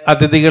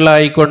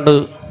അതിഥികളായിക്കൊണ്ട്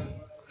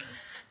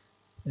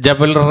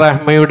ജബൽ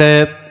റഹ്മയുടെ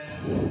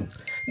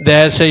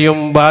ദേശയും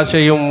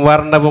ഭാഷയും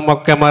വർണ്ണവും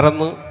ഒക്കെ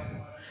മറന്ന്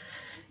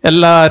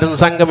എല്ലാവരും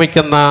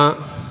സംഗമിക്കുന്ന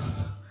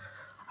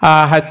ആ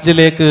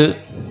ഹജ്ജിലേക്ക്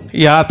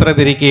യാത്ര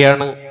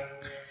തിരിക്കുകയാണ്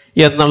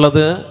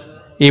എന്നുള്ളത്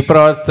ഈ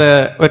പ്രാവശ്യത്തെ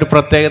ഒരു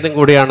പ്രത്യേകതയും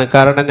കൂടിയാണ്.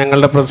 കാരണം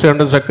ഞങ്ങളുടെ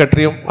പ്രസിഡന്റും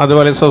സെക്രട്ടറിയും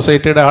അതുപോലെ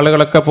സൊസൈറ്റിയുടെ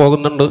ആളുകളൊക്കെ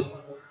പോകുന്നുണ്ട്.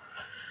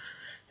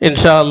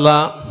 ഇൻഷാ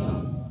അല്ലാഹ്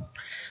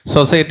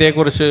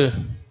സൊസൈറ്റിയെക്കുറിച്ച്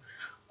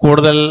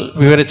കൂടുതൽ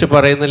വിവരിച്ച്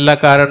പറയുന്നില്ല,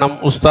 കാരണം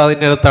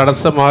ഉസ്താദിന് ഒരു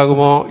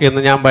തടസ്സമാകുമോ എന്ന്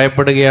ഞാൻ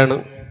ഭയപ്പെടുകയാണ്.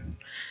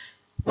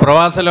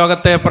 പ്രവാസ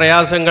ലോകത്തെ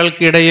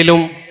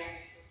പ്രയാസങ്ങൾക്കിടയിലും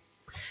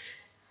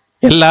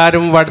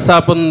എല്ലാവരും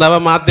വാട്സാപ്പും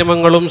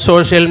നവമാധ്യമങ്ങളും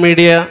സോഷ്യൽ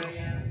മീഡിയ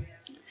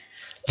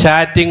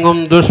ചാറ്റിങ്ങും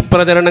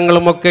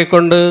ദുഷ്പ്രചരണങ്ങളുമൊക്കെ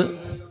കൊണ്ട്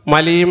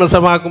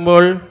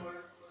മലീമസമാക്കുമ്പോൾ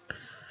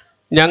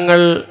ഞങ്ങൾ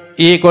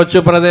ഈ കൊച്ചു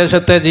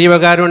പ്രദേശത്തെ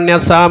ജീവകാരുണ്യ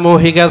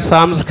സാമൂഹിക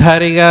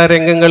സാംസ്കാരിക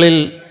രംഗങ്ങളിൽ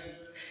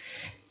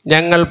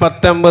ഞങ്ങൾ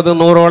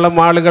 100-100ഓളം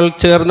ആളുകൾ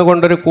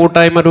ചേർന്നുകൊണ്ടൊരു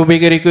കൂട്ടായ്മ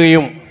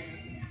രൂപീകരിക്കുകയും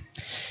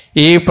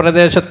ഈ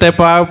പ്രദേശത്തെ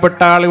പാവപ്പെട്ട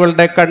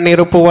ആളുകളുടെ കണ്ണീർ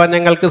പോവാൻ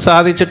ഞങ്ങൾക്ക്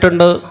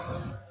സാധിച്ചിട്ടുണ്ട്.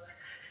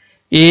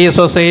 ഈ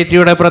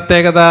സൊസൈറ്റിയുടെ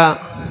പ്രത്യേകത,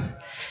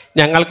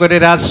 ഞങ്ങൾക്കൊരു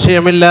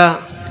രാഷ്ട്രീയമില്ല,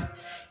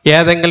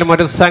 ഏതെങ്കിലും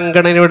ഒരു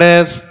സംഘടനയുടെ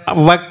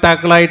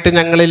വക്താക്കളായിട്ട്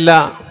ഞങ്ങളില്ല.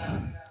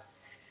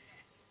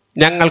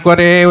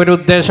 ഞങ്ങൾക്കൊരേ ഒരു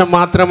ഉദ്ദേശം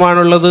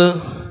മാത്രമാണുള്ളത്,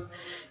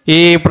 ഈ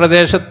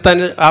പ്രദേശത്ത്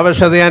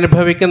അവശത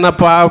അനുഭവിക്കുന്ന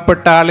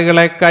പാവപ്പെട്ട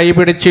ആളുകളെ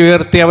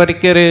കൈപിടിച്ചുയർത്തി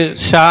അവർക്കൊരു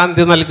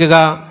ശാന്തി നൽകുക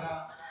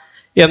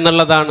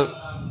എന്നുള്ളതാണ്.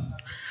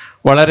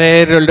 വളരെ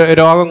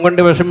രോഗം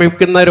കൊണ്ട്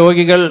വിഷമിക്കുന്ന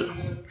രോഗികൾ,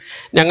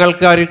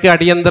 ഞങ്ങൾക്ക് അവർക്ക്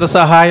അടിയന്തര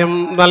സഹായം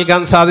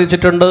നൽകാൻ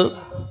സാധിച്ചിട്ടുണ്ട്.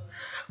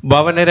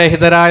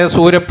 ഭവനരഹിതരായ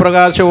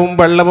സൂര്യപ്രകാശവും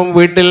വെള്ളവും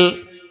വീട്ടിൽ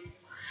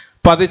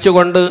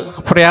പതിച്ചുകൊണ്ട്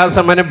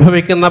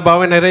പ്രയാസമനുഭവിക്കുന്ന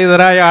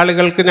ഭവനരഹിതരായ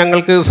ആളുകൾക്ക്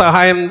ഞങ്ങൾക്ക്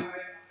സഹായം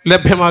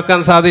ലഭ്യമാക്കാൻ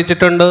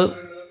സാധിച്ചിട്ടുണ്ട്.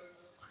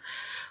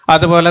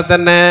 അതുപോലെ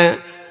തന്നെ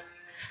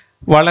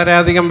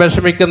വളരെയധികം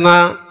വിഷമിക്കുന്ന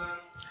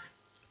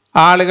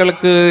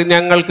ആളുകൾക്ക്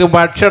ഞങ്ങൾക്ക്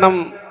ഭക്ഷണം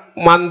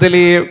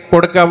മന്ത്ലി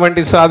കൊടുക്കാൻ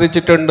വേണ്ടി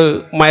സാധിച്ചിട്ടുണ്ട്,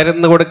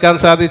 മരുന്ന് കൊടുക്കാൻ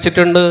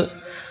സാധിച്ചിട്ടുണ്ട്.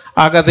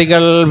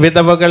 അഗതികൾ,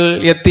 വിധവകൾ,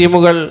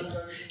 യത്തീമുകൾ,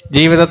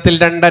 ജീവിതത്തിൽ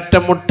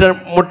രണ്ടറ്റം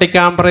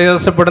മുട്ടിക്കാൻ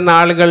പ്രയാസപ്പെടുന്ന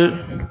ആളുകൾ,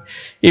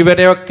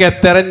 ഇവരെയൊക്കെ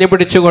തെരഞ്ഞു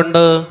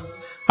പിടിച്ചുകൊണ്ട്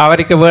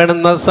അവർക്ക്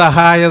വേണ്ടുന്ന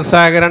സഹായ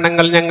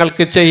സഹകരണങ്ങൾ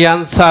ഞങ്ങൾക്ക് ചെയ്യാൻ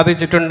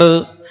സാധിച്ചിട്ടുണ്ട്.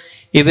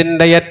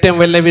 ഇതിൻ്റെ ഏറ്റവും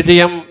വലിയ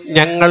വിജയം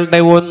ഞങ്ങളുടെ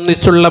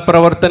ഒന്നിച്ചുള്ള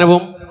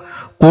പ്രവർത്തനവും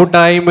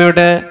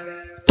കൂട്ടായ്മയുടെ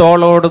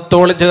തോളോട്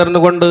തോൾ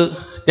ചേർന്നുകൊണ്ട്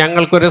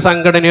ഞങ്ങൾക്കൊരു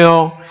സംഘടനയോ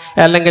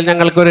അല്ലെങ്കിൽ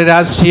ഞങ്ങൾക്കൊരു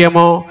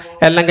രാഷ്ട്രീയമോ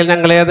അല്ലെങ്കിൽ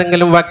ഞങ്ങൾ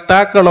ഏതെങ്കിലും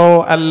വക്താക്കളോ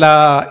അല്ല.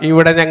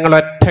 ഇവിടെ ഞങ്ങൾ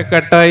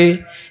ഒറ്റക്കെട്ടായി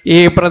ഈ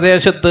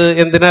പ്രദേശത്ത്,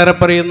 എന്തിനേറെ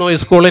പറയുന്നു, ഈ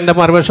സ്കൂളിൻ്റെ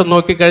മറുവശം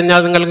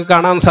നോക്കിക്കഴിഞ്ഞാൽ നിങ്ങൾക്ക്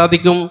കാണാൻ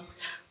സാധിക്കും,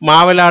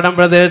 മാവലാടം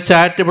പ്രദേശ്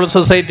ചാരിറ്റബിൾ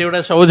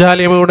സൊസൈറ്റിയുടെ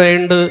ശൗചാലയം ഇവിടെ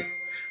ഉണ്ട്.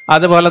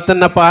 അതുപോലെ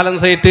തന്നെ പാലം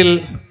സൈറ്റിൽ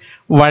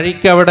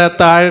വഴിക്ക് അവിടെ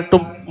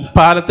താഴത്തും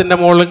പാലത്തിൻ്റെ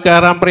മുകളിൽ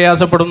കയറാൻ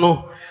പ്രയാസപ്പെടുന്നു,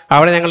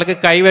 അവിടെ ഞങ്ങൾക്ക്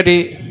കൈവരി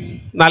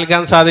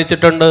നൽകാൻ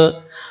സാധിച്ചിട്ടുണ്ട്.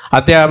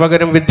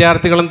 അധ്യാപകരും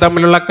വിദ്യാർത്ഥികളും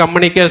തമ്മിലുള്ള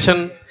കമ്മ്യൂണിക്കേഷൻ,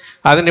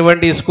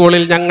 അതിനുവേണ്ടി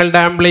സ്കൂളിൽ ഞങ്ങളുടെ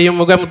ആംബ്ലിയും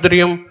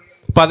മുഖമുദ്രയും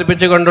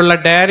പതിപ്പിച്ചുകൊണ്ടുള്ള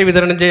ഡയറി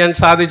വിതരണം ചെയ്യാൻ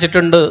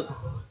സാധിച്ചിട്ടുണ്ട്.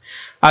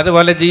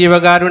 അതുപോലെ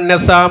ജീവകാരുണ്യ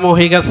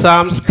സാമൂഹിക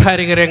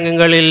സാംസ്കാരിക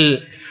രംഗങ്ങളിൽ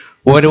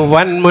ഒരു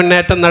വൻ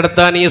മുന്നേറ്റം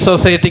നടത്താൻ ഈ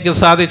സൊസൈറ്റിക്ക്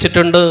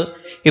സാധിച്ചിട്ടുണ്ട്.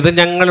 ഇത്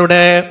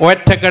ഞങ്ങളുടെ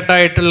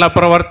ഒറ്റക്കെട്ടായിട്ടുള്ള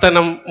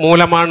പ്രവർത്തനം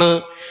മൂലമാണ്.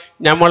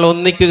 നമ്മൾ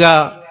ഒന്നിക്കുക,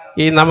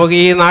 നമുക്ക്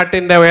ഈ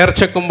നാട്ടിൻ്റെ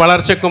ഉയർച്ചയ്ക്കും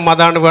വളർച്ചയ്ക്കും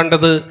അതാണ്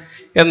വേണ്ടത്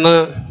എന്ന്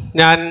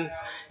ഞാൻ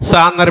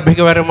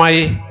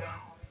സാന്ദർഭികപരമായി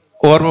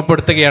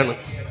ഓർമ്മപ്പെടുത്തുകയാണ്.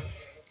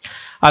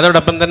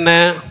 അതോടൊപ്പം തന്നെ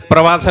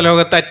പ്രവാസ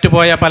ലോകത്ത്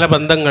അറ്റുപോയ പല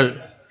ബന്ധങ്ങൾ,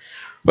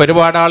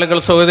 ഒരുപാട് ആളുകൾ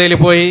സൗദിയിൽ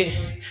പോയി,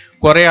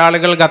 കുറേ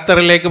ആളുകൾ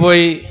ഖത്തറിലേക്ക്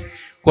പോയി,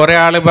 കുറേ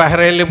ആൾ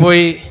ബഹ്റൈനിൽ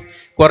പോയി,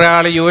 കുറേ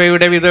ആൾ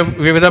UAE-യുടെ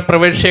വിവിധ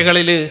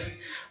പ്രവിശ്യകളിൽ,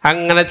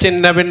 അങ്ങനെ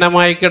ചിന്ന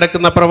ഭിന്നമായി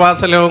കിടക്കുന്ന പ്രവാസ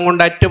ലോകം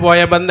കൊണ്ട് അറ്റുപോയ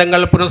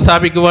ബന്ധങ്ങൾ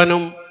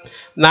പുനഃസ്ഥാപിക്കുവാനും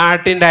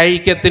നാട്ടിൻ്റെ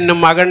ഐക്യത്തിനും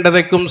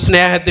അഖണ്ഡതയ്ക്കും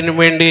സ്നേഹത്തിനും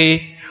വേണ്ടി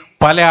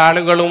പല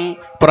ആളുകളും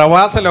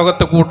പ്രവാസ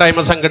ലോകത്ത്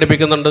കൂട്ടായ്മ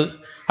സംഘടിപ്പിക്കുന്നുണ്ട്.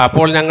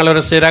 അപ്പോൾ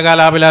ഞങ്ങളൊരു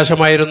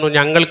സ്ഥിരകാലാഭിലാഷമായിരുന്നു,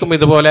 ഞങ്ങൾക്കും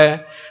ഇതുപോലെ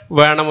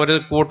വേണം, ഒരു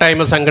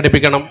കൂട്ടായ്മ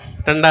സംഘടിപ്പിക്കണം.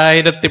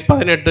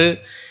 2018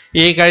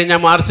 ഈ കഴിഞ്ഞ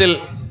മാർച്ചിൽ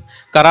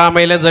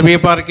കറാമയിലെ ജബീ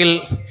പാർക്കിൽ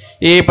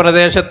ഈ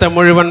പ്രദേശത്തെ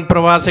മുഴുവൻ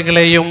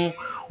പ്രവാസികളെയും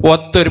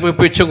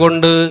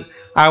ഒത്തൊരുമിപ്പിച്ചുകൊണ്ട്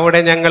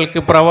അവിടെ ഞങ്ങൾക്ക്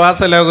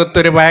പ്രവാസ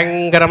ലോകത്തൊരു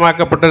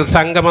ഭയങ്കരമാക്കപ്പെട്ടൊരു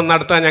സംഗമം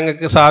നടത്താൻ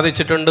ഞങ്ങൾക്ക്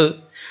സാധിച്ചിട്ടുണ്ട്.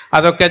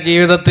 അതൊക്കെ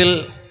ജീവിതത്തിൽ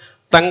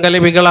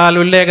തങ്കലിപികളാൽ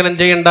ഉല്ലേഖനം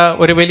ചെയ്യേണ്ട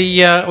ഒരു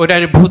വലിയ ഒരു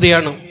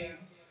അനുഭൂതിയാണ്.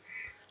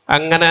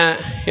 അങ്ങനെ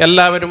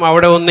എല്ലാവരും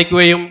അവിടെ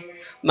ഒന്നിക്കുകയും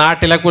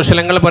നാട്ടിലെ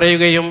കുശലങ്ങൾ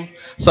പറയുകയും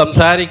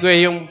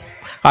സംസാരിക്കുകയും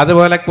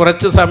അതുപോലെ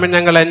കുറച്ച് സമയം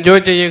ഞങ്ങൾ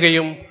എൻജോയ്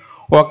ചെയ്യുകയും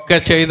ഒക്കെ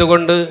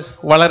ചെയ്തുകൊണ്ട്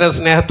വളരെ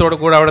സ്നേഹത്തോടു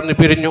കൂടെ അവിടെ നിന്ന്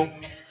പിരിഞ്ഞു.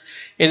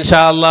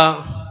 ഇൻഷാ അല്ലാഹ്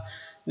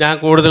ഞാൻ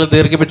കൂടുതൽ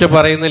ദീർഘിപ്പിച്ച്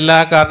പറയുന്നില്ല,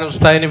 കാരണം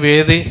ഉസ്താദിന്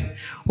വേദി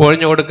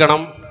ഒഴിഞ്ഞു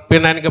കൊടുക്കണം.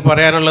 പിന്നെ എനിക്ക്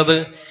പറയാനുള്ളത്,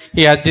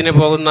 ഈ ഹജ്ജിന്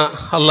പോകുന്ന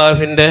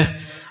അള്ളാഹുവിൻ്റെ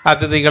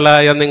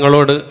അതിഥികളായ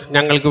നിങ്ങളോട്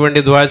ഞങ്ങൾക്ക് വേണ്ടി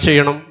ദുആ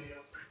ചെയ്യണം.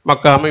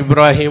 മക്കാം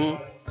ഇബ്രാഹിം,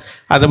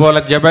 അതുപോലെ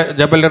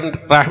ജബൽ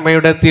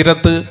റഹ്മയുടെ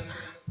തീരത്ത്,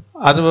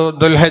 അത്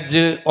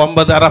ദുൽഹജ്ജ്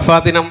 9 അറഫാ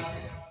ദിനം,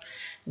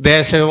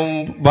 ദേശവും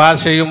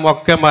ഭാഷയും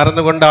ഒക്കെ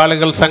മറന്നുകൊണ്ട്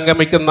ആളുകൾ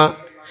സംഗമിക്കുന്ന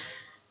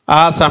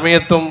ആ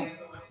സമയത്തും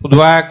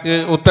ദുആക്ക്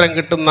ഉത്തരം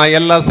കിട്ടുന്ന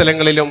എല്ലാ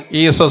സ്ഥലങ്ങളിലും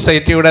ഈ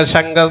സൊസൈറ്റിയുടെ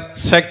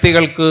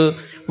ശക്തികൾക്ക്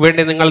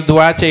വേണ്ടി നിങ്ങൾ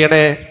ദുആ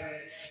ചെയ്യണേ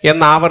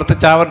എന്ന്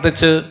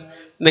ആവർത്തിച്ച്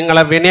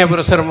നിങ്ങളെ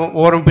വിനയപുരസരം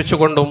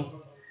ഓർമ്മിപ്പിച്ചുകൊണ്ടും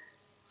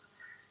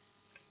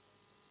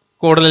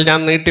കൂടുതൽ ഞാൻ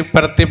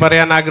നീട്ടിപ്പരത്തി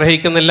പറയാൻ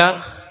ആഗ്രഹിക്കുന്നില്ല.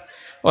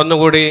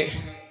 ഒന്നുകൂടി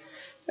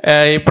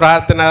ഈ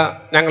പ്രാർത്ഥന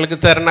ഞങ്ങൾക്ക്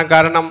തരണം.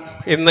 കാരണം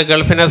ഇന്ന്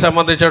ഗൾഫിനെ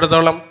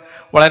സംബന്ധിച്ചിടത്തോളം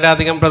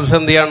വളരെയധികം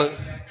പ്രതിസന്ധിയാണ്.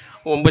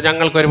 മുമ്പ്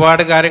ഞങ്ങൾക്ക്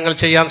ഒരുപാട് കാര്യങ്ങൾ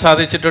ചെയ്യാൻ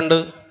സാധിച്ചിട്ടുണ്ട്.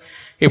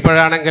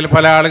 ഇപ്പോഴാണെങ്കിൽ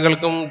പല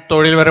ആളുകൾക്കും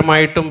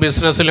തൊഴിൽപരമായിട്ടും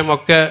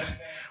ബിസിനസ്സിലുമൊക്കെ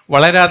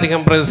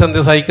വളരെയധികം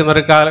പ്രതിസന്ധി സഹിക്കുന്ന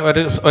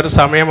ഒരു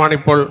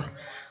സമയമാണിപ്പോൾ.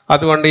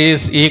 അതുകൊണ്ട്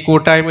ഈ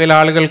കൂട്ടായ്മയിലെ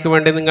ആളുകൾക്ക്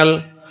വേണ്ടി നിങ്ങൾ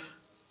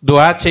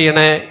ദുആ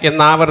ചെയ്യണേ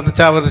എന്ന്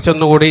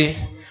ആവർത്തിച്ചൊന്നുകൂടി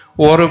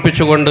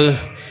ഓർമ്മിപ്പിച്ചുകൊണ്ട്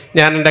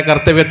ഞാൻ എൻ്റെ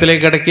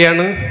കർത്തവ്യത്തിലേക്ക്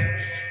കിടക്കുകയാണ്.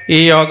 ഈ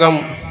യോഗം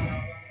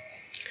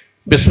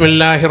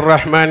ബിസ്മില്ലാഹിർ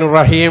റഹ്മാനിർ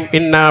റഹീം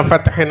ഇന്നാ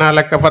ഫതഹ്നാ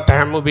ലക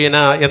ഫതഹൻ മുബീന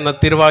എന്ന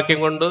തിരുവാക്യം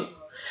കൊണ്ട്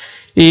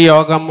ഈ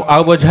യോഗം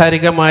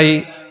ഔപചാരികമായി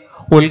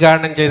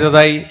ഉദ്ഘാടനം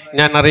ചെയ്തതായി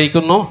ഞാൻ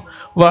അറിയിക്കുന്നു.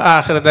 വ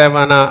ആഖിറു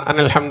ദഅവാന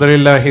അനിൽ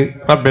ഹംദുലില്ലാഹി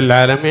റബ്ബിൽ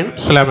ആലമീൻ.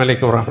 അസ്സലാമു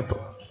അലൈക്കും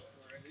വറഹ്മത്തുള്ളാഹി.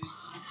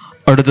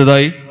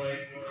 അടുത്തതായി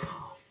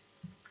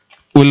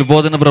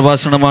ഉത്ബോധന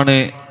പ്രഭാഷണമാണ്.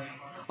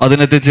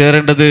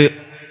 അതിനെത്തിച്ചേരേണ്ടത്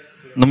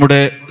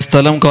നമ്മുടെ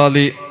സ്ഥലം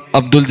ഖാദി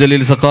അബ്ദുൽ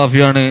ജലീൽ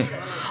സഖാഫിയാണ്.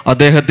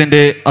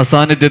 അദ്ദേഹത്തിന്റെ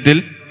അസാന്നിധ്യത്തിൽ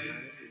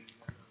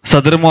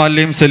സദർ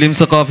മുഅല്ലിം സലീം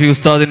സഖാഫി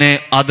ഉസ്താദിനെ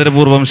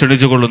ആദരപൂർവ്വം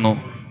ക്ഷണിച്ചുകൊള്ളുന്നു.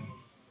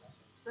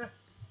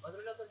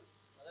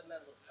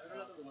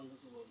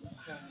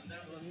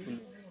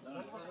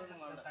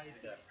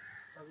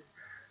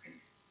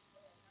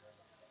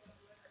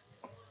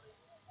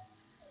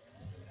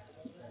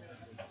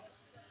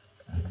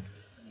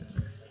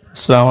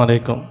 അസ്സലാമു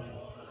അലൈക്കും.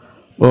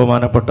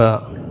 ബഹുമാനപ്പെട്ട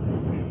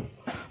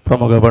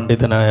പ്രമുഖ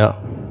പണ്ഡിതനായ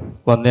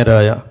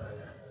വന്ദ്യരായ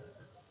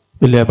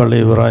വില്യാപ്പള്ളി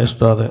ഇബ്രാഹിം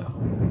ഉസ്താദ്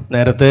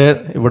നേരത്തെ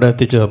ഇവിടെ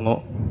എത്തിച്ചേർന്നു.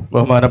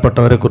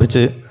 ബഹുമാനപ്പെട്ടവരെ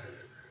കുറിച്ച്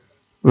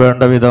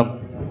വേണ്ട വിധം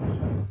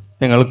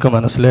നിങ്ങൾക്ക്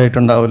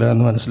മനസ്സിലായിട്ടുണ്ടാവില്ല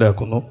എന്ന്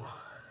മനസ്സിലാക്കുന്നു.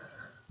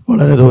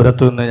 വളരെ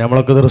ദൂരത്ത് നിന്ന്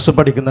നമ്മളൊക്കെ ദർസ്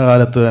പഠിക്കുന്ന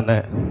കാലത്ത് തന്നെ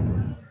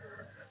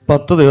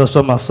 10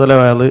 ദിവസം മസല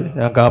വയൽ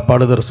ഞാൻ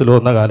കാപ്പാട് ദർസിൽ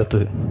വന്ന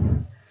കാലത്ത്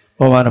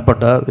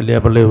ബഹുമാനപ്പെട്ട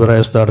വില്യാപ്പള്ളി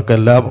ഇബ്രാഹിം ഉസ്താദ്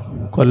എല്ലാ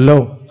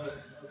കൊല്ലവും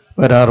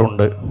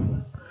വരാറുണ്ട്.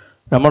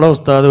 നമ്മളെ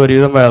ഉസ്താദ്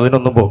ഒരുവിധം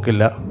വേദനൊന്നും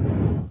പോക്കില്ല.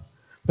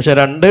 പക്ഷെ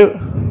 2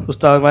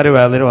 ഉസ്താദ്മാർ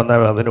വേദന വന്നാൽ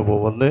വേദന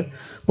പോകും. ഒന്ന്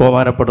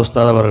ബഹുമാനപ്പെട്ട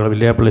ഉസ്താദ് അവർകൾ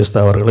വില്യാപ്പള്ളി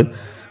ഉസ്താദ് അവർകൾ,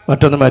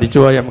 മറ്റൊന്ന്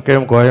മരിച്ചുപോയ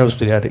MKM കോയ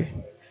ഉസ്താദ്.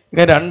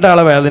 ഇങ്ങനെ 2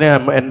 ആളെ വേദന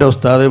എൻ്റെ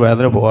ഉസ്താദ്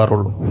വേദന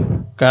പോകാറുള്ളൂ.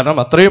 കാരണം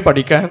അത്രയും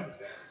പഠിക്കാൻ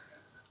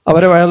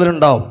അവരെ വേദന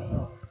ഉണ്ടാവും.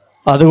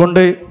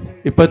 അതുകൊണ്ട്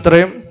ഇപ്പം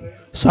ഇത്രയും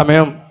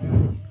സമയം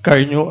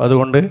കഴിഞ്ഞു.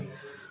 അതുകൊണ്ട്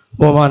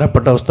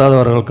ബഹുമാനപ്പെട്ട ഉസ്താദ്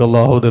അവർക്ക്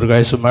അല്ലാഹു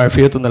ദീർഘായുസ്സും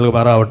ആഫിയത്തും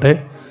നൽകുമാറാവട്ടെ.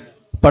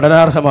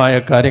 പഠനാർഹമായ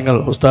കാര്യങ്ങൾ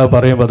ഉസ്താദ്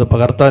പറയുമ്പോൾ അത്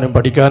പകർത്താനും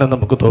പഠിക്കാനും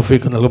നമുക്ക്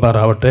തൗഫീഖ്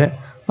നൽകുമാറാവട്ടെ.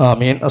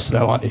 ആമീൻ.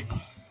 അസ്സലാമു അലൈക്കും.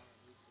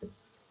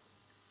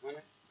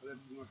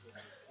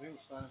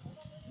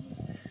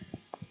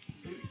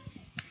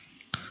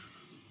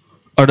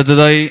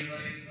 അടുത്തതായി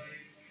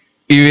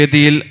ഈ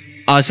വേദിയിൽ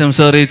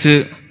ആശംസ അറിയിച്ച്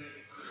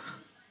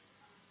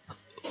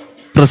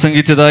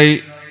പ്രസംഗിച്ചതായി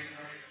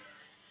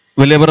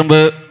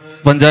വലിയപറമ്പ്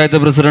പഞ്ചായത്ത്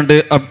പ്രസിഡന്റ്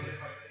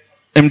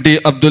MT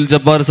അബ്ദുൽ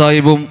ജബ്ബാർ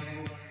സാഹിബും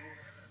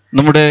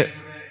നമ്മുടെ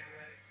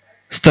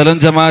സ്ഥലം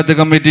ജമാഅത്ത്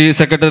committee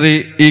secretary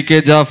EK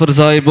Jafar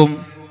സാഹിബും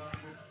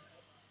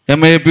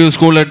MAP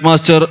school head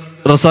master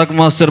Razak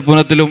master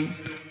പുനത്തിലും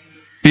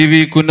PV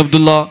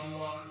Kunhabdulla,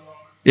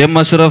 M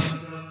Ashraf,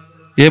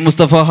 A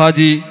Mustafa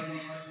Haji,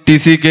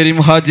 TC Kareem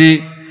Haji,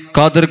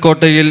 Khader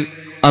കോട്ടയിൽ,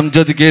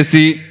 Amjad KC,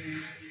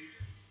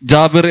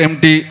 Jabir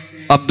MT,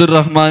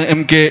 Abdurahman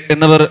MK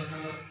എന്നിവർ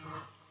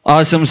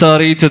ആശംസ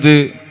അറിയിച്ചത്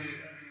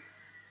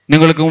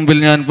നിങ്ങൾക്ക് മുമ്പിൽ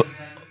ഞാൻ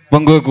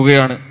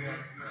പങ്കുവെക്കുകയാണ്.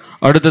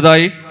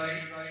 അടുത്തതായി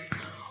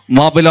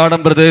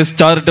മാബിലാടം ബ്രദേഴ്സ്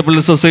ചാരിറ്റബിൾ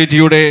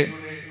സൊസൈറ്റിയുടെ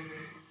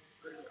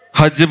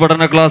ഹജ്ജ്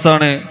പഠന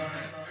ക്ലാസ്സാണ്.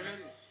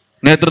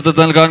 നേതൃത്വം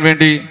നൽകാൻ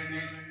വേണ്ടി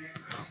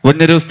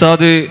വന്യരു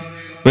ഉസ്താദ്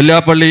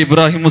വെല്ലാപ്പള്ളി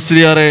ഇബ്രാഹിം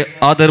മുസ്ലിയാറെ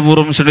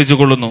ആദരപൂർവ്വം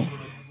ക്ഷണിച്ചുകൊള്ളുന്നു.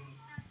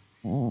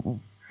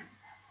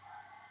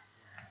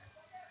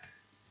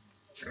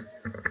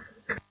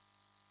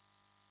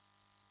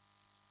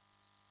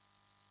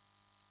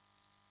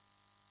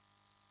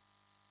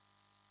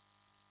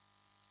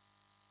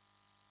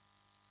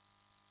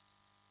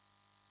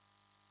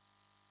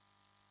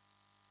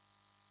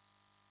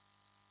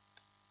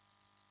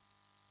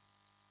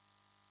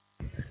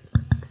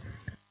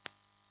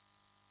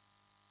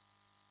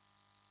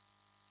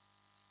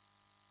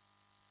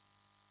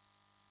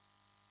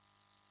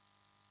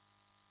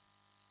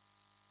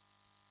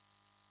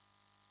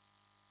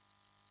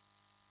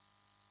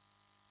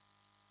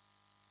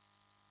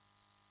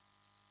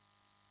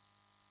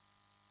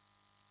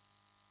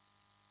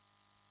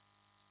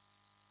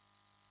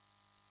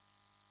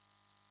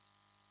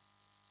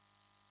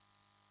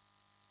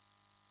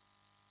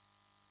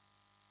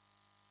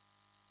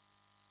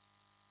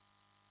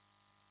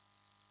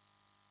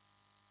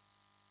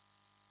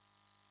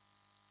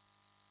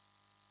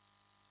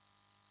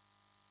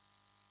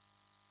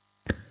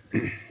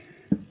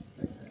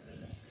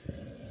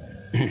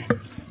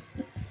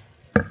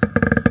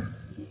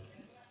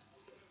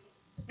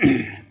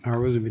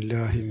 أعوذ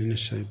بالله من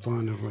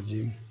الشيطان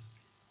الرجيم.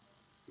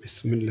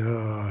 بسم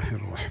الله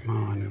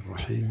الرحمن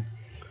الرحيم.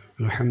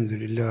 الحمد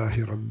لله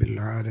رب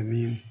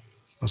العالمين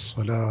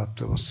والصلاة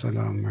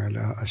والسلام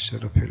على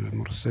أشرف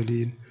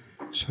المرسلين.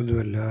 أشهد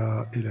أن لا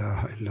إله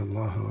إلا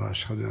الله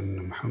وأشهد أن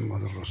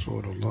محمد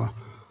رسول الله.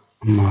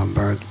 أما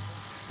بعد.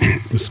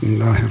 بسم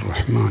الله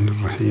الرحمن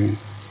الرحيم.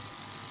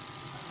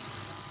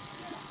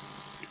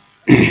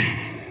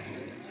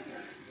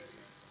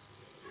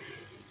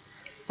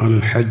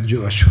 الحج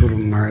أشهر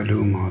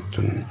معلومات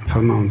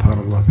فمن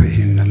فرض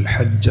فيهن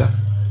الحج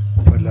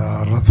فلا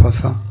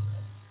رفث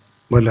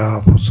ولا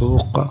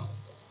فسوق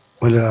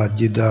ولا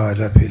جدال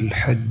في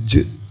الحج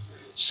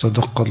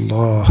صدق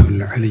الله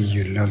العلي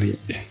العظيم.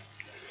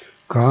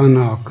 كان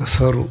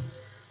أكثر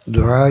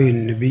دعاء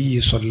النبي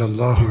صلى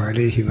الله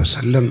عليه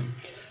وسلم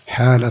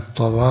حال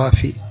الطواف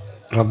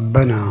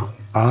ربنا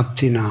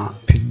آتنا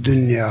في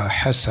الدنيا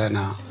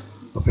حسنة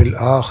وفي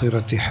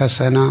الآخرة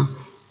حسنة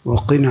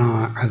وقنا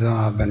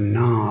عذاب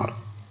النار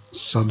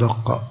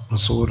صدق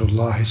رسول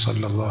الله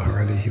صلى الله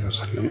عليه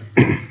وسلم.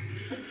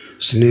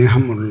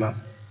 സ്നേഹമുള്ള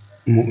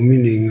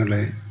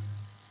മുഅ്മിനീങ്ങളെ,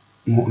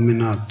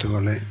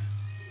 മുഅ്മിനാത്തുകളെ,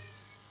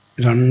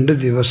 2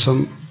 ദിവസം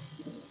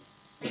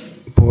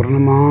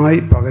പൂർണ്ണമായി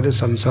പകല്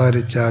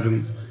സംസാരിച്ചാലും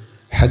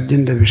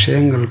ഹജ്ജിൻ്റെ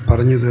വിഷയങ്ങൾ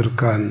പറഞ്ഞു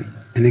തീർക്കാൻ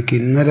എനിക്ക്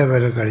ഇന്നലെ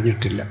വരെ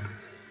കഴിഞ്ഞിട്ടില്ല.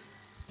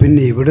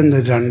 പിന്നെ ഇവിടുന്ന്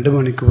 2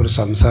 മണിക്കൂർ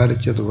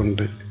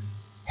സംസാരിച്ചതുകൊണ്ട്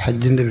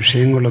ഹജ്ജിൻ്റെ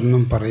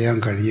വിഷയങ്ങളൊന്നും പറയാൻ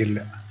കഴിയില്ല.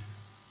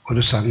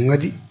 ഒരു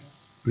സംഗതി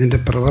ഇതിൻ്റെ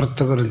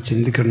പ്രവർത്തകരും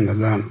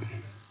ചിന്തിക്കുന്നതാണ്.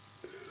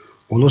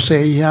 ഒളു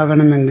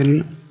സഹിയാകണമെങ്കിൽ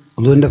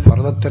ഒളുവിൻ്റെ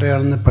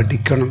ഫർദ്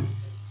പഠിക്കണം.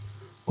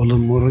 ഒളു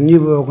മുറിഞ്ഞു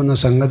പോകുന്ന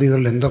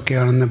സംഗതികൾ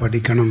എന്തൊക്കെയാണെന്ന്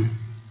പഠിക്കണം.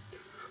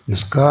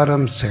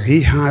 നിസ്കാരം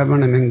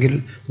സഹീഹാവണമെങ്കിൽ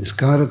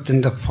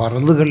നിസ്കാരത്തിൻ്റെ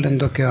ഫർളുകൾ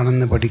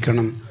എന്തൊക്കെയാണെന്ന്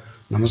പഠിക്കണം.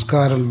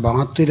 നമസ്കാരം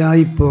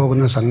ബാത്തിലായി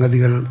പോകുന്ന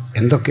സംഗതികൾ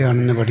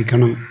എന്തൊക്കെയാണെന്ന്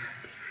പഠിക്കണം.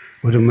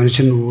 ഒരു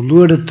മനുഷ്യൻ ഉളു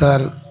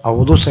എടുത്താൽ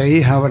ഉളു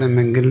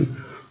സഹീഹാവണമെങ്കിൽ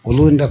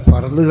ഉളുവിൻ്റെ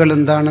ഫർളുകൾ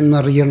എന്താണെന്ന്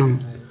അറിയണം.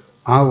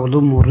 ആ ഉളു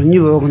മുറിഞ്ഞു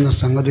പോകുന്ന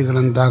സംഗതികൾ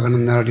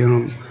എന്താകണമെന്ന്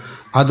അറിയണം.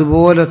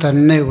 അതുപോലെ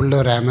തന്നെ ഉള്ള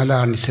ഒരു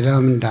അമലാണ്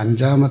ഇസ്ലാമിൻ്റെ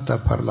 5ാമത്തെ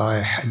ഫർളായ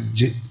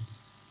ഹജ്ജ്.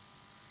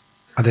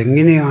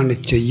 അതെങ്ങനെയാണ്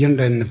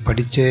ചെയ്യേണ്ടതെന്ന്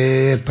പഠിച്ചേ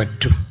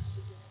പറ്റൂ.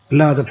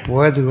 അല്ലാതെ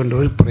പോയത് കൊണ്ട്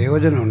ഒരു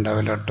പ്രയോജനം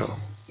ഉണ്ടാവില്ല കേട്ടോ,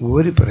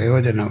 ഒരു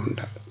പ്രയോജനം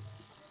ഉണ്ടാവില്ല.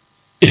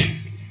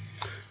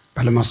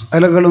 പല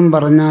മസ്അലകളും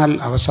പറഞ്ഞാൽ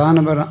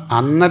അവസാനം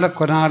അന്നലെ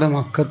കൊനാട്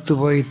മക്കത്ത്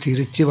പോയി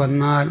തിരിച്ചു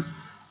വന്നാൽ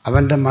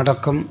അവൻ്റെ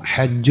മടക്കം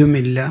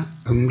ഹജ്ജുമില്ല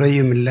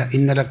ഉംറയുമില്ല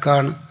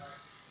ഇന്നലക്കാണ്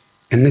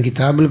എന്ന്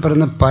കിതാബിൽ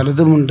പറഞ്ഞ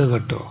പലതുമുണ്ട്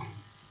കേട്ടോ.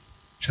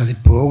 പക്ഷെ അതിൽ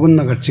പോകുന്ന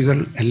കക്ഷികൾ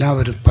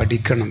എല്ലാവരും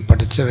പഠിക്കണം.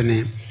 പഠിച്ചവനെ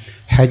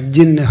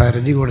ഹജ്ജിന്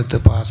ഹർജി കൊടുത്ത്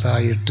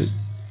പാസ്സായിട്ട്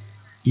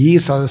ഈ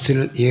സദസ്സിൽ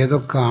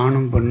ഏതൊക്കെ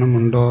ആണും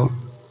പെണ്ണുമുണ്ടോ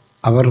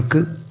അവർക്ക്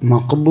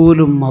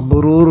മഖ്ബൂലും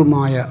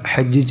മബ്റൂറുമായ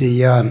ഹജ്ജ്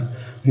ചെയ്യാൻ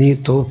നീ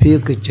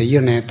തൗഫീഖ്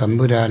ചെയ്യണേ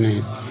തമ്പുരാനെ.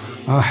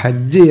 ആ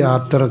ഹജ്ജ്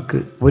യാത്രക്ക്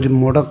ഒരു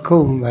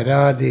മുടക്കവും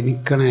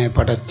വരാതിരിക്കണേ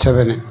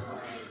പടച്ചവനെ.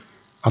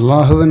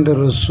 അള്ളാഹുവിൻ്റെ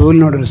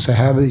റസൂലിനോടൊരു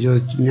സഹാബി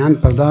ചോദിച്ചു, ഞാൻ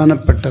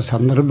പ്രധാനപ്പെട്ട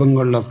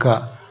സന്ദർഭങ്ങളിലൊക്കെ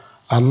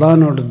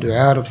അള്ളാഹിനോട്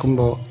ദുആ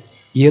ഇറക്കുമ്പോൾ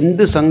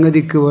എന്ത്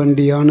സംഗതിക്ക്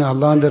വേണ്ടിയാണ്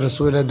അള്ളാഹിൻ്റെ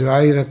റസൂലെ ദുആ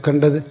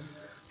ഇറക്കേണ്ടത്?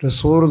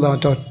 റസൂൽ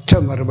ഒറ്റ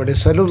മറുപടി,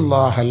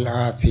 സലുല്ലാഹൽ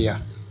ആഫിയ.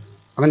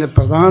 അവൻ്റെ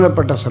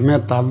പ്രധാനപ്പെട്ട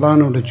സമയത്ത്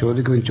അള്ളാഹിനോട്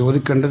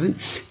ചോദിക്കേണ്ടത്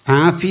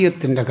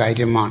ആഫിയത്തിൻ്റെ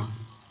കാര്യമാണ്.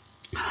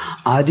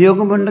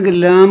 ആരോഗ്യമുണ്ടെങ്കിൽ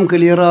എല്ലാം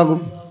ക്ലിയറാകും.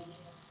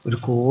 ഒരു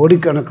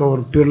കോടിക്കണക്ക്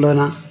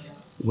ഉറുപ്പിയുള്ളവനാ,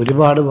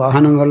 ഒരുപാട്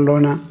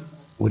വാഹനങ്ങളുള്ളവനാ,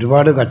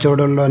 ഒരുപാട്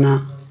കച്ചവടമുള്ളവനാ,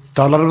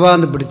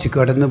 തളർവാന്ന് പിടിച്ച്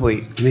കിടന്നുപോയി,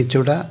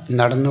 എണീച്ചൂടാ,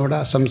 നടന്നൂടാ,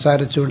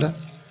 സംസാരിച്ചൂടാ,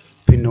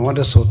 പിന്നെ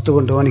ഓൻ്റെ സ്വത്ത്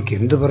കൊണ്ട് ഓനിക്ക്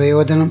എന്ത്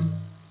പ്രയോജനം?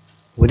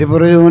 ഒരു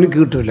പ്രയോജനം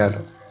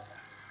കിട്ടൂലല്ലോ.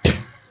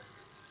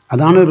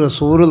 അതാണ്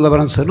റസൂലുള്ള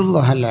പറഞ്ഞ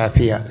സലുല്ലാഹൽ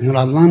ആഫിയ. നിങ്ങൾ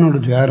അള്ളാഹിനോട്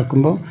ദുആ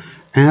ഇറക്കുമ്പോൾ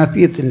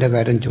ആഫിയത്തിൻ്റെ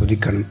കാര്യം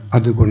ചോദിക്കണം.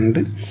 അതുകൊണ്ട്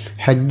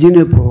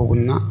ഹജ്ജിന്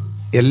പോകുന്ന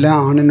എല്ലാ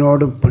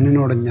ആണിനോടും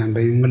പെണ്ണിനോടും ഞാൻ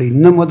നിങ്ങൾ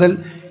ഇന്ന് മുതൽ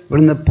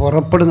ഇവിടുന്ന്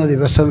പുറപ്പെടുന്ന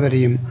ദിവസം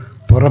വരെയും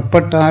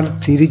പുറപ്പെട്ടാൽ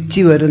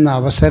തിരിച്ചു വരുന്ന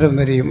അവസരം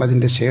വരെയും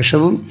അതിൻ്റെ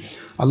ശേഷവും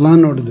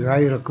അള്ളാഹിനോട് ദുആ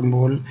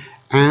ഇറക്കുമ്പോൾ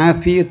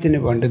ആഫിയത്തിന്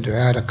വേണ്ടി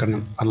ദുആ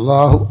ഇറക്കണം.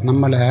 അള്ളാഹു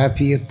നമ്മളെ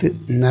ആഫിയത്ത്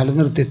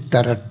നിലനിർത്തി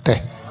തരട്ടെ.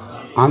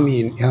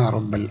 ആമീൻ യാ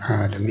റബ്ബൽ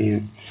ആലമീൻ.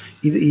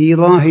 ഇത്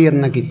ഈലാഹി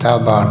എന്ന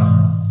കിതാബാണ്.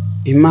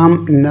 ഇമാം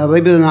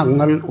നവവി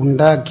തങ്ങൾ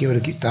ഉണ്ടാക്കിയ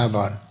ഒരു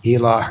കിതാബാണ്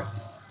ഈലാഹ്.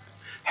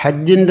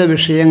 ഹജ്ജിൻ്റെ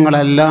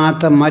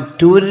വിഷയങ്ങളല്ലാത്ത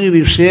മറ്റൊരു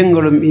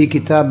വിഷയങ്ങളും ഈ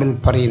കിതാബിൽ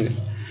പറയുന്നു.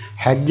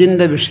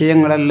 ഹജ്ജിൻ്റെ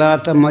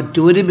വിഷയങ്ങളല്ലാത്ത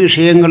മറ്റൊരു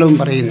വിഷയങ്ങളും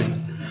പറയുന്നു.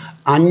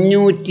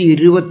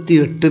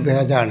 528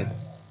 പേജാണ്.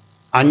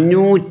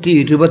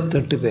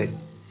 528 പേജ്.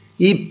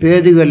 ഈ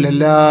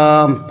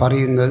പേജുകളിലെല്ലാം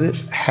പറയുന്നത്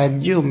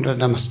ഹജ്ജ്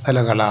ഉംറയുടെ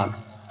മസ്അലകളാണ്.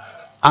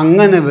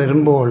 അങ്ങനെ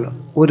വരുമ്പോൾ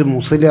ഒരു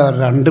മുസ്ലിയാർ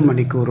 2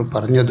 മണിക്കൂർ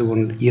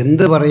പറഞ്ഞതുകൊണ്ട്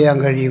എന്ത് പറയാൻ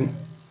കഴിയും?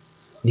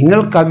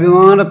 നിങ്ങൾക്ക്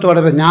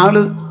അഭിമാനത്തോടെ ഞങ്ങൾ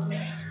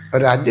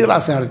ഒരു ഹജ്ജ്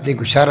ക്ലാസ് നടത്തി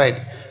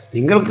ഉഷാറായിട്ട്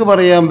നിങ്ങൾക്ക്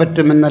പറയാൻ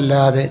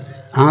പറ്റുമെന്നല്ലാതെ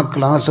ആ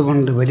ക്ലാസ്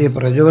കൊണ്ട് വലിയ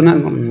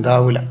പ്രയോജനം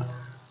ഉണ്ടാവില്ല.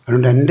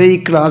 അതുകൊണ്ട് എൻ്റെ ഈ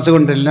ക്ലാസ്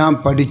കൊണ്ടെല്ലാം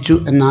പഠിച്ചു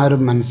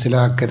എന്നാരും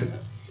മനസ്സിലാക്കരുത്.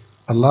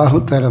 അള്ളാഹു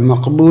തആല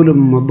മഖ്ബൂലും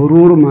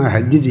മബ്റൂറുമായ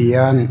ഹജ്ജ്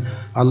ചെയ്യാൻ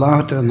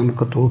അള്ളാഹു തആല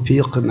നമുക്ക്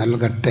തൗഫീഖ്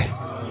നൽകട്ടെ.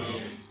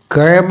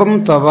 കഅബം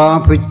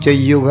തവാഫ്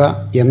ചെയ്യുക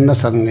എന്ന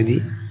സംഗതി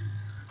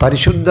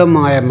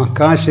പരിശുദ്ധമായ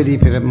മക്കാ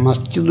ശരീഫിലെ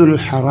മസ്ജിദുൽ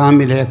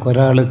ഹറാമിലേക്ക്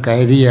ഒരാൾ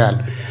കയറിയാൽ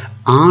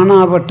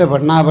ആണാവട്ടെ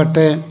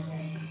പെണ്ണാവട്ടെ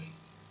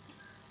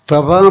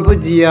തവാഫ്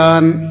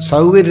ചെയ്യാൻ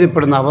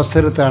സൗകര്യപ്പെടുന്ന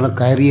അവസരത്താണ്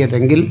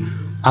കയറിയതെങ്കിൽ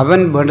അവൻ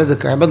വേണ്ടത്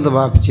കഅബ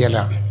തവാഫ്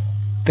ചെയ്യലാണ്.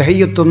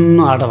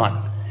 തഹിയ്യത്തൊന്നും അടവാണ്.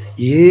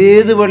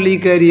 ഏത് പള്ളി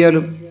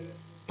കയറിയാലും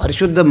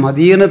പരിശുദ്ധ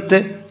മദീനത്തെ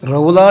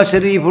റൗള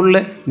ഷരീഫുള്ള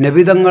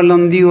നബിതങ്ങൾ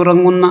നന്ദി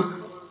ഉറങ്ങുന്ന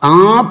ആ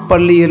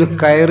പള്ളിയിൽ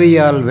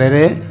കയറിയാൽ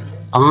വരെ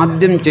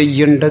ആദ്യം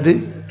ചെയ്യേണ്ടത്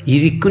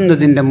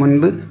ഇരിക്കുന്നതിൻ്റെ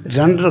മുൻപ്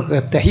 2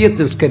 റക്അത്ത്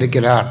തഹിയ്യത്ത്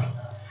നിസ്കരിക്കലാണ്.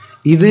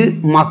 ഇത്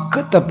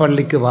മക്കത്തെ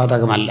പള്ളിക്ക്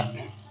ബാധകമല്ല.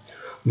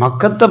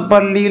 മക്കത്തെ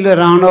പള്ളിയിൽ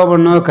ഒരാണോ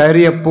പെണ്ണോ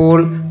കയറിയപ്പോൾ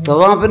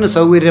തവാഫിന്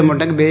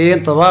സൗകര്യമുണ്ടെങ്കിൽ വേഗം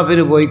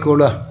തവാഫിന്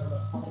പോയിക്കോളുക.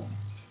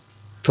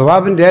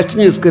 തവാഫിന് രേഷ്ഠ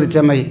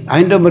നിസ്കരിച്ചാൽ മതി,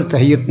 അതിൻ്റെ മുമ്പ്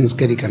തഹിയ്യത്ത്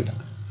നിസ്കരിക്കേണ്ട.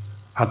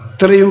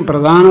 അത്രയും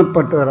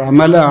പ്രധാനപ്പെട്ട ഒരു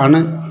അമലാണ്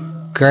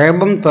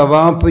കഅബം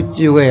തവാഫ്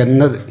ചെയ്യുക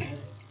എന്നത്.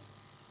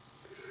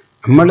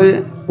 നമ്മൾ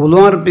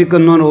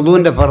ഉളുവർപ്പിക്കുന്നവൻ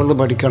ഉളുവിൻ്റെ ഫർള്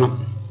പഠിക്കണം.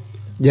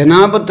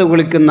 ജനാബത്ത്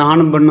കുളിക്കുന്ന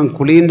ആണും പെണ്ണും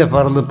കുളീൻ്റെ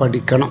ഫർള്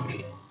പഠിക്കണം.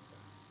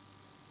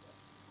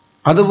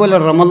 അതുപോലെ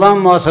റമദാൻ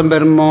മാസം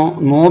വരുമ്പോൾ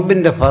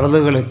നോമ്പിൻ്റെ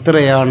ഫർളുകൾ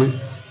എത്രയാണ്,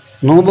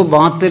 നോമ്പ്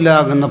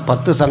ബാത്തിലാകുന്ന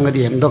 10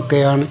 സംഗതി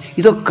എന്തൊക്കെയാണ്,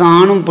 ഇതൊക്കെ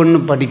ആണും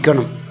പെണ്ണും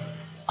പഠിക്കണം.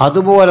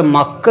 അതുപോലെ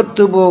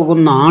മക്കത്ത്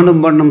പോകുന്ന ആണും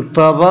പെണ്ണും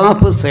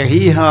തവാഫ്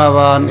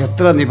സഹീഹാവാൻ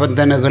എത്ര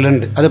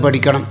നിബന്ധനകളുണ്ട് അത്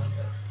പഠിക്കണം.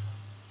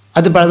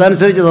 അത്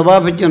അതനുസരിച്ച്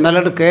തവാഫ് ചെയ്യണം.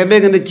 അല്ലാണ്ട്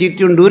കഅബയുടെ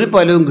ചീറ്റുകൊണ്ട് ഒരു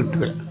ഫലവും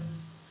കിട്ടുക.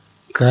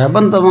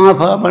 കഅബം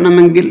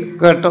തവാഫാവണമെങ്കിൽ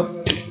കേട്ടോ,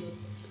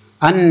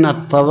 അന്ന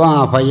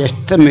തവാഫ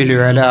യസ്തമിലു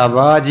അലാ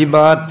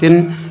വാജിബാത്തിൻ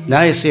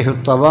ലാ യസിഹു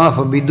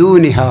തവാഫ്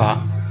ബിദൂനിഹാ.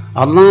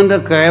 അള്ളാൻ്റെ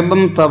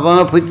കഅബം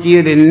തവാഫ്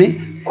ചെയ്യലിന്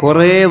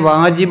കുറേ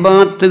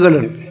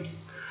വാജിബാത്തുകളുണ്ട്.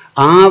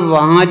 ആ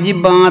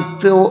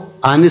വാജിബാത്ത്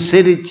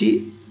അനുസരിച്ച്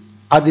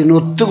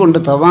അതിനൊത്തുകൊണ്ട്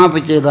തവാഫ്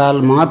ചെയ്താൽ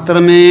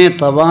മാത്രമേ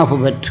തവാഫ്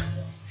പറ്റൂ.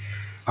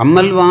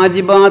 അമ്മൽ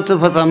വാജിബാത്ത്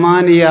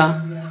ഫസമാനിയ,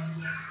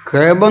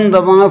 കഅബം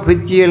തവാഫ്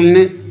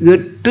ചെയ്യലിന്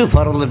 8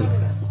 ഫർളുണ്ട്.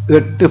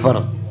 8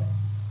 ഫർള്.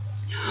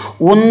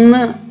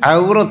 ഒന്ന്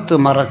ഔറത്ത്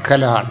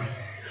മറക്കലാണ്,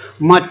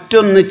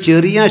 മറ്റൊന്ന്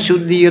ചെറിയ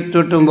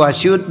ശുദ്ധിയത്തോട്ടും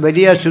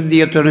വലിയ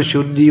ശുദ്ധിയത്തോടും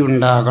ശുദ്ധി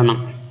ഉണ്ടാകണം,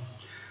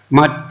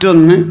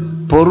 മറ്റൊന്ന്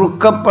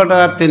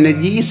പൊറുക്കപ്പെടാത്ത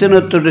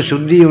നജീസിനത്തോട്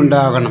ശുദ്ധി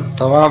ഉണ്ടാകണം.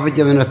 തവാഫ്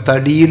ചെയ്തവൻ്റെ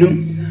തടിയിലും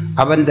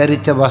അവൻ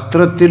ധരിച്ച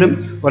വസ്ത്രത്തിലും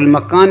വൽ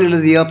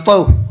മക്കാനിലെത്തി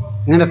എത്തവും.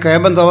 ഇങ്ങനെ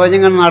കഅബം തവാഫ്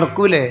ഇങ്ങനെ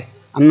നടക്കൂലേ,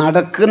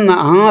 നടക്കുന്ന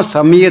ആ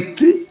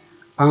സമയത്ത്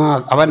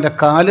അവൻ്റെ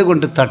കാല്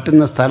കൊണ്ട്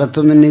തട്ടുന്ന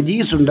സ്ഥലത്തൊന്നും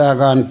നജീസ്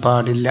ഉണ്ടാകാൻ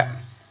പാടില്ല.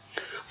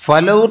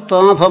 ഫലൗ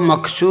താഫ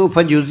മക്ശൂഫ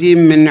ജുസീം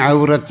മിൻ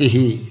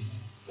ഔറത്തിഹി,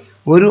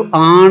 ഒരു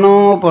ആണോ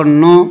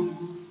പെണ്ണോ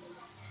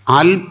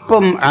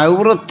അല്പം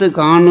ഔറത്ത്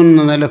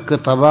കാണുന്ന നിലക്ക്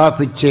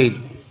തവാഫ്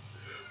ചെയ്തു.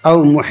 ഔ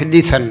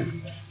മുഹ്ദിസൻ,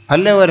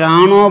 അല്ല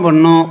ഒരാണോ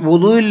പെണ്ണോ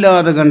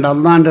വുദൂഇല്ലാതെ കണ്ട്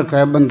അള്ളാൻ്റെ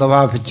കഅബം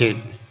തവാഫ്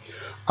ചെയ്തു.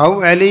 ഔ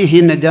അലൈഹി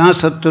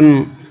നജാസത്തുൻ,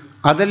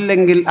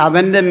 അതല്ലെങ്കിൽ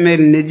അവൻ്റെ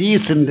മേൽ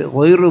നജീസുണ്ട്.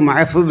 ഗൈറു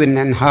മഅഫൂബിൻ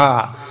അൻഹാ,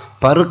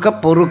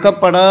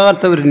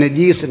 പൊറുക്കപ്പെടാത്ത ഒരു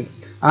നജീസുണ്ട്.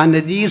 ആ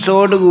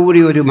നജീസോടുകൂടി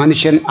ഒരു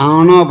മനുഷ്യൻ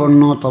ആണോ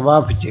പെണ്ണോ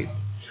തവാഫ് ചെയ്തു.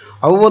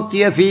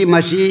 ഔവത്തിയ ഫി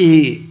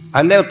മഷീഹി,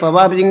 അല്ലെ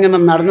തവാഫ് ഇങ്ങനെ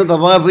നടന്ന്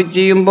തവാഫ്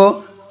ചെയ്യുമ്പോൾ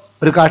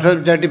ഒരു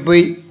കാഷ്ടം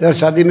ചാട്ടിപ്പോയി,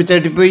 ഛർദി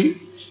ചാട്ടിപ്പോയി.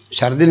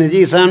 ഛർദി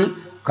നജീസാണ്,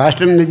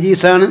 കാഷ്ടം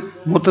നജീസാണ്,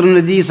 മൂത്രം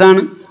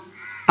നജീസാണ്.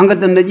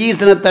 അങ്ങനത്തെ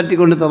നജീസിനെ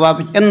തട്ടിക്കൊണ്ട്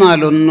തവാഫ്,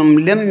 എന്നാലൊന്നും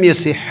ലം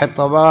യസിഹ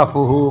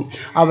തവാഫുഹു,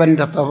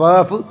 അവൻ്റെ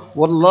തവാഫ്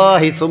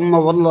വല്ലാഹി സുമ്മ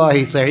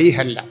വല്ലാഹി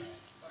സഹീഹല്ല.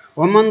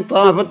 ഒമൻ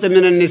താഫത്ത്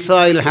മിനൻ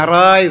നിസായിൽ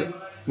ഹറായിദ്,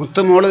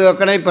 മുത്തുമോള്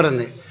കേൾക്കണേ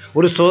പറഞ്ഞ്,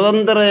 ഒരു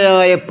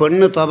സ്വതന്ത്രയായ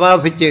പെണ്ണ്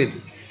തവാഫ് ചെയ്ത്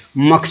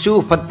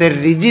മക്ശൂഫത്തെ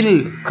റിജിൽ,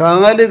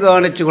 കാല്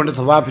കാണിച്ചു കൊണ്ട്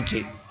തവാഫ്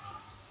ചെയ്യും.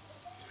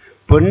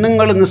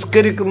 പെണ്ണുങ്ങൾ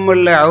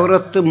നിസ്കരിക്കുമ്പോഴുള്ള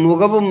ഔറത്ത്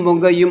മുഖവും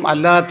മുഖയും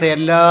അല്ലാത്ത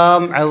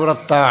എല്ലാം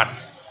ഔറത്താണ്.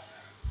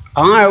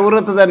 ആ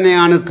ഔറത്ത്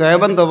തന്നെയാണ്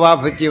കഅബം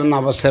തവാഫ് ചെയ്യുന്ന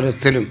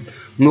അവസരത്തിലും.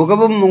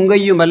 മുഖവും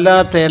മുഖയും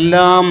അല്ലാത്ത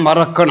എല്ലാം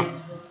മറക്കണം.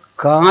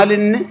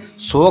 കാലിന്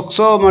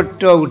സോക്സോ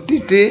മറ്റോ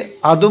ഇട്ടിട്ട്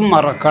അതും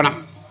മറക്കണം.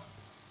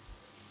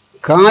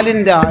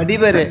 കാലിൻ്റെ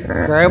അടിവരെ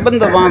കഅബം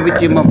തവാഫ്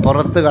ചെയ്യുമ്പോൾ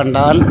പുറത്ത്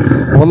കണ്ടാൽ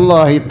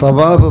വല്ലാഹി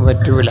തവാഫ്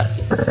പറ്റൂല.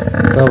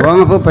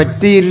 തവാഫ്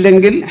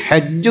പറ്റിയില്ലെങ്കിൽ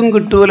ഹജ്ജും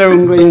കിട്ടൂല,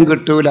 ഉംറയും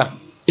കിട്ടൂല.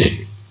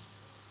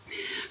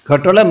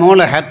 കേട്ടോളെ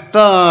മോളെ,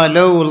 ഹത്താ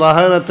ലൗ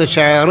ലഹറത്ത്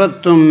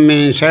ശഅറത്തും മിൻ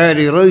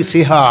ശഅരി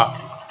റഅസിഹാ,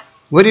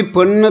 ഒരു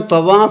പെണ്ണ്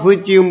തവാഫ്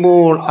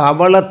ചെയ്യുമ്പോൾ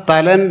അവളെ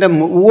തലൻ്റെ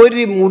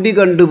ഒരു മുടി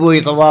കണ്ടുപോയി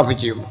തവാഫ്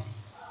ചെയ്യുമ്പോൾ.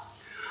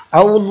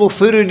 ഔ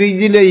ളുഫ്റു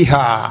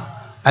റിജ്ലൈഹാ,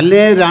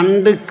 അല്ലേ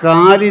 2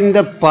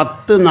 കാലിൻ്റെ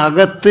 10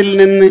 നഖത്തിൽ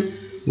നിന്ന്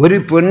ഒരു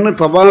പെണ്ണ്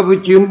തവാഫ്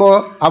ചെയ്യുമ്പോൾ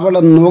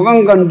അവളെ മുഖം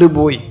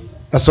കണ്ടുപോയി.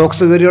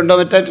 സോക്സ് കയറിയുണ്ടോ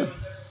പറ്റാറ്റ്?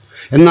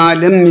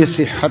 എന്നാലും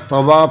യസിഹ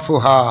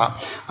തവാഫുഹ,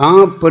 ആ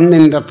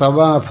പെണ്ണിൻ്റെ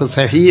തവാഫ്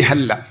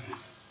സഹീഹല്ല.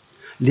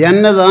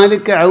 ലിഅന്ന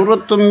ദാലിക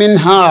ഔറത്തും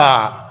മിൻഹാ,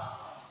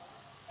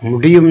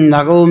 മുടിയും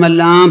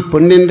നഖവുമെല്ലാം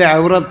പെണ്ണിൻ്റെ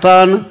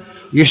ഔറത്താണ്.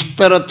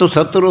 ഇഷ്തറത്തു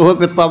സത്റുഹു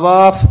ബി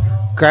തവാഫ്,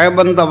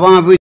 കഅബം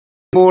തവാഫ്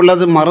ചെയ്യുമ്പോൾ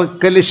അത്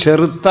മറക്കൽ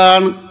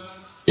ഷെറുത്താണ്.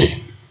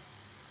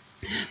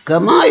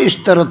 കമാ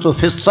ഇഷ്തറത്തു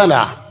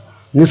ഫിസ്സലാ,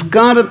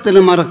 നിസ്കാരത്തിൽ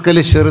മറക്കൽ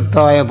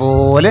ഷെറുത്തായ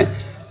പോലെ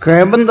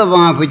കഅബം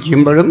തവാഫ്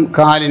ചെയ്യുമ്പോഴും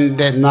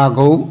കാലിൻ്റെ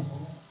നഖവും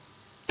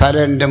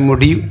തലൻ്റെ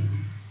മുടിയും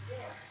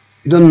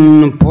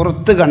ഇതൊന്നും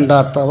പുറത്ത്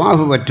കണ്ടാൽ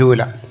തവാഫ്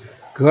പറ്റൂല.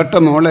 കേട്ട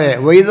മോളെ,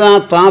 വൈദാ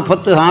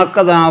താഫത്ത്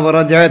ഹാക്കദാ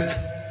വറജഅത്ത്,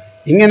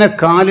 ഇങ്ങനെ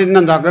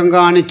കാലിൻ്റെ നഖം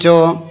കാണിച്ചോ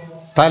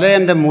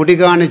തലേൻ്റെ മുടി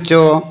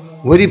കാണിച്ചോ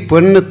ഒരു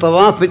പെണ്ണ്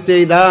തവാഫ്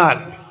ചെയ്താൽ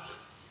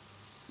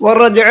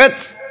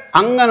വറജഅത്ത്,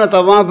 അങ്ങനെ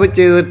തവാഫ്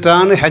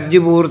ചെയ്തിട്ടാണ്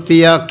ഹജ്ജ്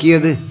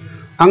പൂർത്തിയാക്കിയത്,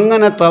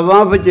 അങ്ങനെ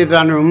തവാഫ്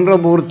ചെയ്തിട്ടാണ് ഉംറ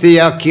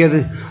പൂർത്തിയാക്കിയത്,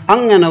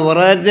 അങ്ങനെ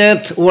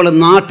വറജത്ത് ഓള്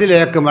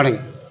നാട്ടിലേക്ക്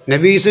മടങ്ങി.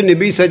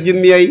 നബീസ്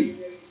അജ്മിയായി,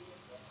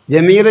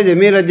 ജമീർ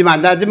അജ്മ.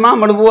 അത് അജ്മ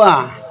നമ്മൾ പോവാ,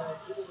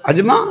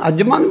 അജ്മ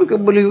നമുക്ക്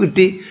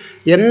കിട്ടി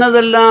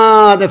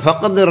എന്നതല്ലാതെ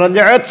ഫഖദ്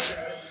റജഅത്ത്,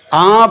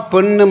 ആ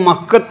പെണ്ണ്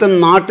മക്കത്ത്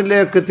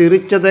നാട്ടിലേക്ക്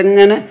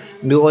തിരിച്ചതെങ്ങനെ?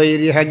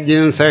 ബിഗൈരി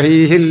ഹജ്ജിൻ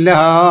സഹീഹിൻ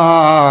ലഹാ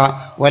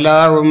വലാ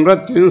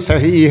ഉംറത്തിൻ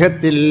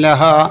സഹീഹത്തിൻ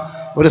ലഹാ.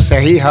 ഒരു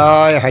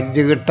സഹീഹായ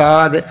ഹജ്ജ്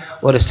കിട്ടാതെ,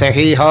 ഒരു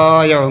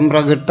സഹീഹായ ഉംറ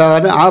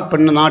കിട്ടാതെ ആ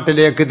പെണ്ണ്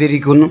നാട്ടിലേക്ക്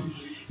തിരിക്കുന്നു.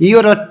 ഈ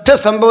ഒരൊറ്റ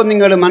സംഭവം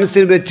നിങ്ങൾ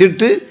മനസ്സിൽ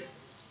വെച്ചിട്ട്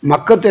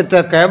മക്കത്തെത്ത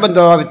കഅബ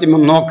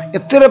തവാഫിക്കുമ്പോൾ നോക്ക്,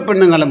 എത്ര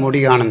പെണ്ണുങ്ങളെ മുടി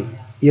കാണുന്നു,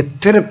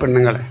 എത്ര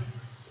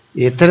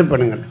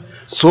പെണ്ണുങ്ങൾ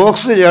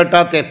സോക്സ്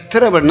ചേട്ടാത്ത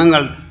എത്ര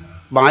പെണ്ണുങ്ങൾ.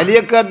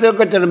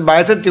 ബാല്യക്കാലത്തൊക്കെ ചില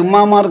വയസ്സത്തി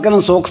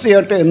ഉമ്മാമാർക്കെല്ലാം സോക്സ്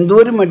ചേട്ട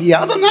എന്തോരം മടിയാ.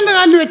 അതൊന്നും എൻ്റെ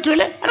കാലിൽ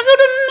പറ്റൂലേ,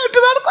 ഇട്ട്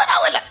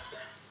നടക്കാനാവില്ല.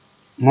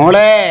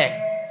 മോളെ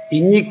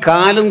ഇനി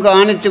കാലും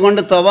കാണിച്ചു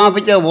കൊണ്ട്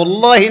തവാഫിച്ച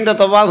വല്ലാഹിൻ്റെ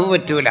തവാഫ്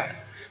പറ്റൂല.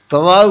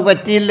 തവാഫ്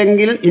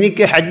പറ്റിയില്ലെങ്കിൽ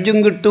എനിക്ക് ഹജ്ജും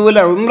കിട്ടൂല,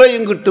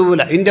 ഉംറയും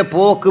കിട്ടൂല. ഇതിൻ്റെ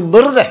പോക്ക്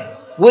വെറുതെ,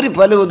 ഒരു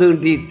ഫലവും ഇത്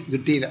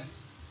കിട്ടിയില്ല.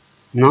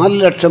 4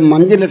 ലക്ഷം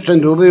 5 ലക്ഷം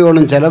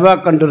രൂപയോളം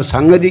ചിലവാക്കേണ്ട ഒരു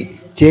സംഗതി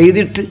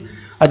ചെയ്തിട്ട്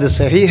അത്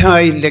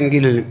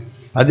സഹീഹായില്ലെങ്കിൽ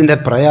അതിൻ്റെ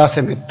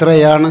പ്രയാസം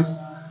എത്രയാണ്.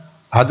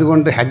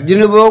 അതുകൊണ്ട്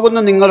ഹജ്ജിന് പോകുന്ന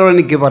നിങ്ങളോട്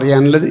എനിക്ക്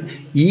പറയാനുള്ളത്,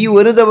 ഈ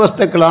ഒരു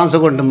ദിവസത്തെ ക്ലാസ്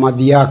കൊണ്ട്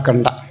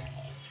മതിയാക്കണ്ട.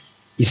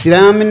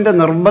 ഇസ്ലാമിൻ്റെ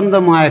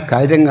നിർബന്ധമായ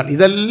കാര്യങ്ങൾ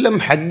ഇതെല്ലാം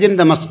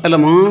ഹജ്ജിൻ്റെ മസ്അല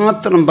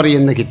മാത്രം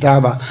പറയുന്ന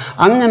കിതാബാണ്.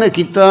 അങ്ങനെ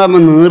കിതാബ്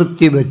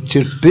നിർത്തി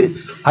വച്ചിട്ട്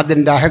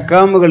അതിൻ്റെ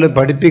അഹ്കാമുകൾ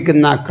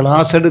പഠിപ്പിക്കുന്ന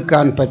ക്ലാസ്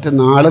എടുക്കാൻ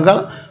പറ്റുന്ന ആളുകൾ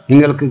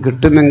നിങ്ങൾക്ക്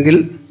കിട്ടുമെങ്കിൽ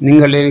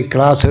നിങ്ങൾ എനിക്ക്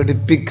ക്ലാസ്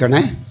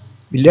എടുപ്പിക്കണേ.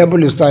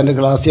 വില്യാപ്പള്ളി ഉസ്താദിൻ്റെ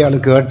ക്ലാസ് ഇയാൾ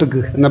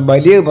കേട്ടുക്ക് എന്നാൽ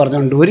വലിയ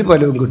പറഞ്ഞുകൊണ്ട് ഒരു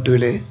ഫലവും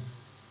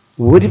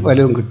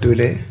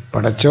കിട്ടൂലേ.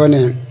 പടച്ചോനെ,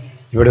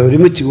 ഇവിടെ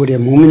ഒരുമിച്ച് കൂടിയ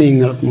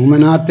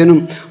മുഅ്മിനാത്തിനും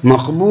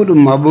മഖ്ബൂലും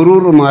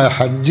മബ്റൂറുമായ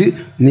ഹജ്ജ്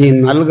നീ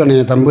നൽകണേ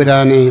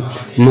തമ്പുരാനെ.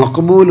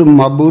 മഖ്ബൂലും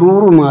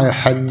മബ്റൂറുമായ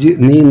ഹജ്ജ്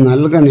നീ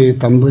നൽകണേ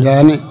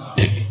തമ്പുരാനെ.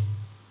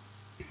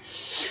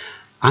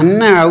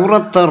 അന്ന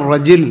ഔറത്ത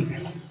റജുൽ,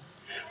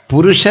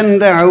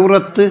 പുരുഷൻ്റെ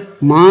ഔറത്ത്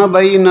മാ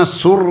ബൈന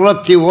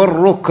സുറത്തി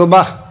വറുക്ബ,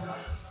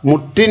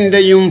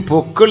 മുട്ടിൻ്റെയും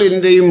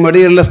പൊക്കിളിൻ്റെയും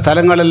ഇടയിലുള്ള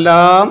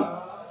സ്ഥലങ്ങളെല്ലാം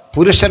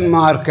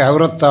പുരുഷന്മാർക്ക്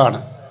ഔറത്താണ്.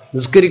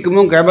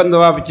 നിസ്കരിക്കുമ്പോൾ കഅബ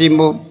തവാഫ്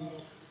ചെയ്യുമ്പോൾ,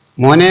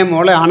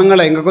 മോളെ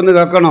ആണുങ്ങളെ എങ്ങക്കൊന്ന്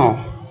കേൾക്കണോ,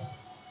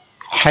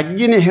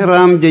 ഹജ്ജിന്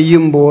ഇഹ്റാം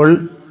ചെയ്യുമ്പോൾ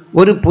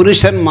ഒരു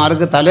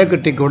പുരുഷന്മാർക്ക് തല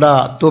കെട്ടിക്കൂടാ,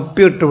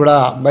 തൊപ്പി ഇട്ടുവിടാ,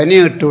 ബനി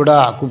ഇട്ടുവിടാ,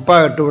 കുപ്പ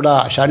ഇട്ടുവിടാ,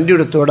 ഷണ്ടി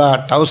എടുത്തുവിടാ,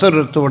 ടൗസർ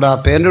എടുത്തുവിടാ,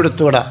 പേൻ്റ്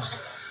എടുത്തുവിടാ.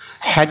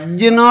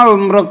 ഹജ്ജിനോ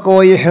ഉംറക്കോ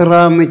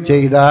ഇഹ്റാം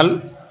ചെയ്താൽ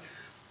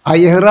ആ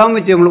ഇഹ്റാം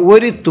ചെയ്യുമ്പോൾ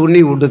ഒരു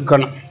തുണി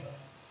ഉടുക്കണം,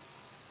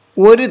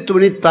 ഒരു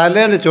തുണി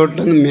തലേൻ്റെ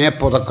ചോട്ടിൽ നിന്ന്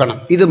മേപ്പുതക്കണം.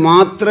 ഇത്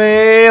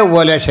മാത്രമേ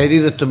പോലെ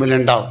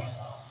ശരീരത്തുമ്പിലുണ്ടാവും.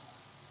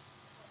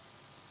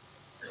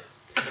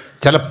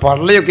 ചില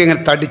പള്ളിയൊക്കെ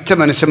ഇങ്ങനെ തടിച്ച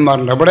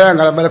മനുഷ്യന്മാരുണ്ട്. എവിടെ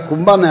വല്ല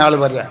കുമ്പാന്ന് അയാൾ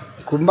പറയാം,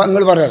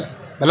 കുംഭങ്ങൾ പറയാം,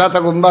 വല്ലാത്ത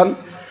കുമ്പാന്ന്.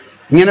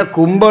 ഇങ്ങനെ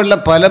കുംഭമുള്ള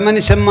പല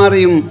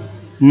മനുഷ്യന്മാരെയും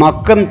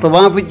മക്കൻ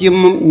തവാഫ്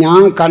ചെയ്യുമ്പം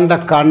ഞാൻ കണ്ട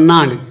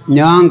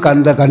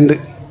കണ്ണ്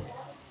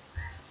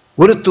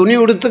ഒരു തുണി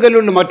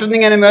ഉടുത്തുകല്ലുള്ളൂ,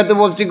 മറ്റൊന്നിങ്ങനെ മേത്ത്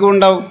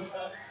പൊത്തിക്കുണ്ടാവും.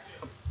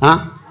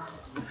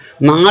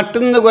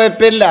 നാട്ടിൽ നിന്ന്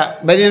കുഴപ്പമില്ല,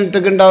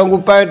 ബനിയനിട്ടൊക്കെ ഉണ്ടാവും,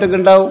 കുപ്പായിട്ടൊക്കെ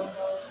ഉണ്ടാവും.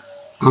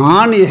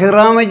 ആണ്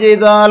ഇഹ്റാം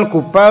ചെയ്താൽ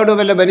കുപ്പായിടും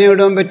വല്ല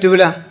ബനിയിടാൻ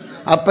പറ്റൂല.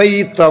 അപ്പം ഈ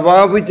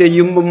തവാഫ്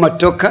ചെയ്യുമ്പം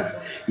മറ്റൊക്കെ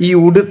ഈ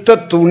ഉടുത്ത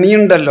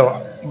തുണിയുണ്ടല്ലോ,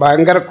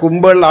 ഭയങ്കര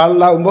കുമ്പുള്ള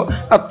ആളിലാവുമ്പോൾ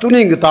ആ തുണി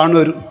ഇങ്ങ് താണു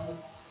വരും.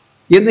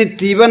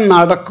 എന്നിട്ട് ഇവൻ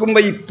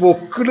നടക്കുമ്പോൾ ഈ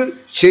പൊക്കിള്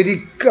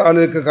ശരിക്കും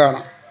ആളുകൾക്ക്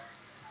കാണാം.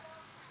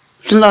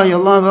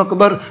 അല്ലാഹു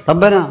അക്ബർ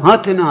റബ്ബന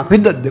ആതിനാ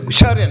ഫിദ്ദുനിയ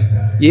ഉഷാരൻ.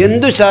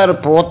 എന്തു ഷാറ്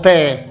പോത്തേ,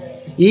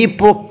 ഈ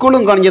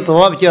പൊക്കിളും കാണിച്ച്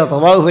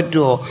തവാഫ്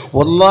പറ്റുമോ?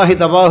 വല്ലാഹി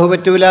തവാഫ്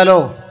പറ്റൂലാലോ.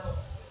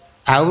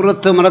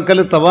 ഔറത്ത് മറക്കൽ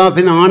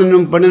തവാഫിന്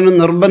ആണിനും പെണ്ണിനും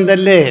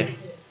നിർബന്ധമല്ലേ?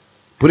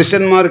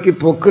 പുരുഷന്മാർക്ക്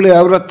പൊക്കിള്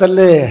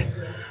ഔറത്തല്ലേ?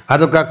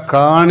 അതൊക്കെ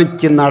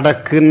കാണിച്ച്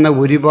നടക്കുന്ന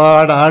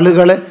ഒരുപാട്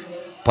ആളുകളെ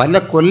പല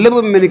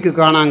കൊല്ലവും എനിക്ക്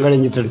കാണാൻ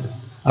കഴിഞ്ഞിട്ടുണ്ട്.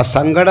 ആ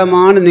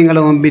സങ്കടമാണ്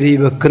നിങ്ങളുടെ മുമ്പിൽ ഈ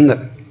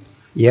വെക്കുന്നത്.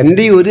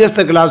 എൻ്റെ ഈ ഒരു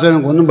ദിവസത്തെ ക്ലാസ്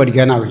എനിക്കൊന്നും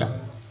പഠിക്കാനാവില്ല.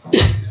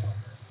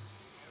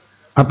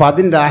 അപ്പം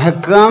അതിൻ്റെ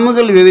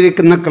അഹ്കാമുകൾ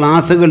വിവരിക്കുന്ന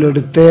ക്ലാസ്സുകൾ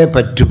എടുത്തേ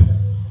പറ്റൂ.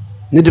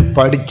 എന്നിട്ട്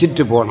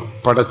പഠിച്ചിട്ട് പോകണം.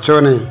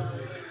 പടച്ചോനെ,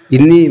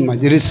 ഇന്നീ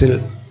മജ്ലിസിൽ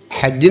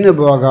ഹജ്ജിന്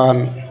പോകാൻ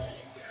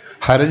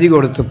ഹർജി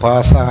കൊടുത്ത്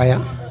പാസ്സായ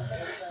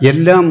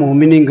എല്ലാ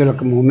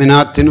മുഅ്മിനീങ്ങൾക്കും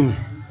മുഅ്മിനാത്തിനും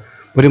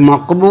ഒരു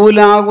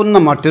മഖ്ബൂലാകുന്ന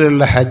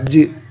മട്ടിലുള്ള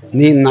ഹജ്ജ്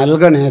നീ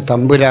നൽകണേ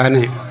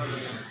തമ്പുരാനെ.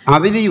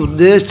 അവർ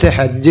ഉദ്ദേശിച്ച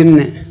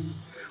ഹജ്ജിന്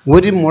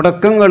ഒരു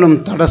മുടക്കങ്ങളും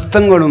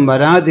തടസ്സങ്ങളും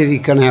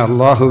വരാതിരിക്കണേ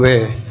അല്ലാഹുവേ.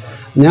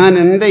 ഞാൻ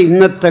എൻ്റെ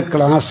ഇന്നത്തെ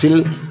ക്ലാസ്സിൽ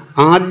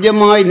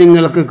ആദ്യമായി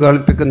നിങ്ങൾക്ക്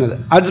കേൾപ്പിക്കുന്നത്,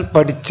 അത്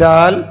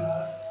പഠിച്ചാൽ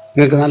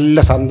നിങ്ങൾക്ക്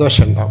നല്ല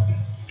സന്തോഷം ഉണ്ടാവും,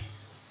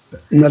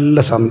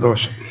 നല്ല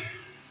സന്തോഷം.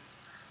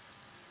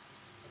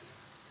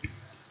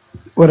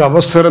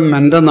 ഒരവസരം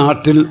എൻ്റെ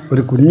നാട്ടിൽ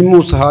ഒരു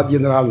കുഞ്ഞുമൂസഹാജി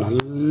എന്ന ആൾ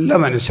നല്ല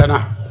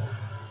മനുഷ്യനാണ്.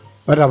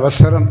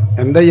 ഒരവസരം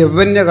എൻ്റെ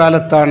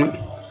യൗവന്യകാലത്താണ്.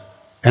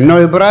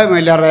 എന്നോട് ഇബ്രാഹിം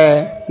അല്ലാറേ,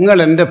 നിങ്ങൾ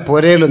എൻ്റെ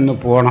പുരയിലൊന്ന്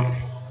പോകണം,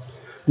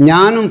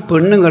 ഞാനും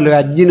പെണ്ണുങ്ങൾ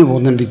ഹജ്ജിന്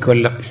പോകുന്നുണ്ട്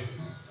ഇക്കൊല്ലം.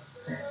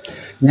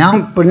 ഞാൻ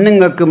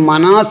പെണ്ണുങ്ങൾക്ക്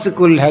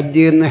മനാസിക്കുൽ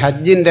ഹജ്ജ് എന്ന്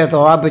ഹജ്ജിൻ്റെ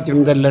തവാഫ്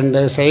ചുന്തലുണ്ട്,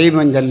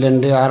 സൈമൻ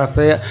ചൊല്ലുണ്ട്, അറഫ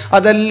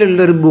അതെല്ലാം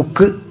ഉള്ളൊരു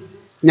ബുക്ക്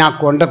ഞാൻ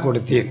കൊണ്ട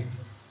കൊടുത്തി.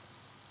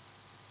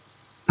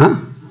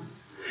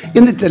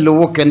 എന്നിട്ടല്ലോ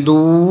ഓക്കെ എന്തോ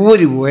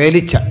ഒരു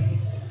വേലിച്ച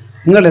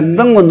നിങ്ങൾ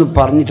എന്തെങ്കിലും ഒന്ന്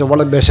പറഞ്ഞിട്ട്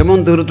അവളെ വിഷമം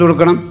തീർത്തു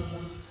കൊടുക്കണം.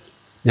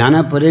 ഞാനാ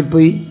പുരയിൽ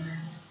പോയി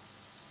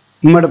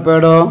ഉമ്മയുടെ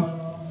പേടോ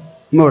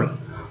ഉമ്മയോട്.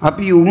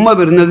 അപ്പം ഈ ഉമ്മ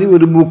വരുന്നത്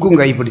ഒരു ബുക്കും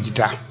കൈ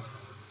പിടിച്ചിട്ടാണ്.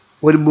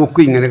 ഒരു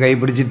ബുക്കും ഇങ്ങനെ കൈ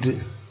പിടിച്ചിട്ട്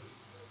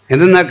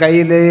എന്തെന്നാ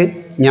കയ്യിൽ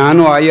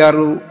ഞാനും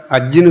ആയാറും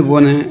ഹജ്ജിന്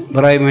പോന്ന്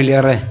ഇബ്രാഹിം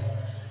അലിയാറെ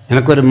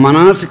എനിക്കൊരു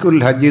മനാസിക്കുൽ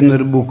ഹജ്ജ്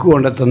എന്നൊരു ബുക്ക്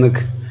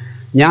കൊണ്ടെത്തന്നിക്ക്.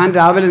 ഞാൻ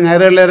രാവിലെ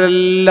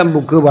നേരെയുള്ളവരെല്ലാം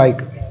ബുക്ക്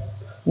വായിക്കും.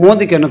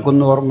 മോദിക്ക്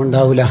എനിക്കൊന്നും ഓർമ്മ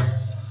ഉണ്ടാവില്ല.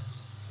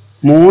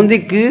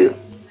 മോദിക്ക്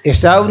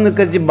യശാവ്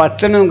നിൽക്കി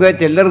ഭക്ഷണം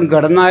കഴിച്ച് എല്ലാവരും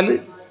കിടന്നാൽ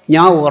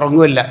ഞാൻ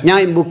ഉറങ്ങില്ല. ഞാൻ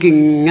ഈ ബുക്ക്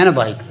ഇങ്ങനെ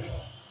വായിക്കും.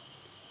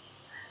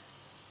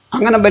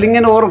 അങ്ങനെ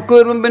ബലിങ്ങനെ ഉറക്കം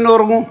വരുമ്പം പിന്നെ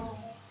ഉറങ്ങും.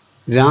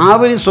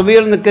 രാവിലെ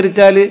സുബഹിയിൽ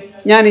നിസ്കരിച്ചാൽ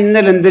ഞാൻ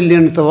ഇന്നലെ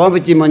എന്തെല്ലാണ്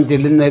തവാബച്ചി മൻ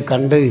ചെല്ലുന്നത്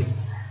കണ്ട്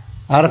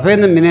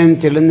അറഫേന്ന് മിനെ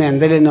ചെല്ലുന്ന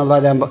എന്തെല്ലാം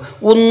അള്ളാഹുമ്പോൾ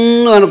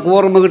ഒന്നും എനിക്ക്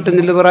ഓർമ്മ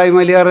കിട്ടുന്നില്ല ഇബ്രാഹിം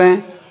അലിയാറെ.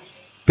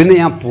 പിന്നെ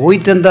ഞാൻ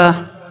പോയിട്ടെന്താ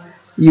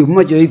ഈ ഉമ്മ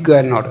ചോദിക്കുക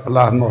എന്നോട്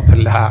അല്ലാഹുമ്മ.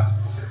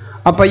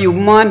 അപ്പം ഈ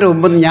ഉമ്മാൻ്റെ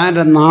മുമ്പ് ഞാൻ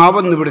എൻ്റെ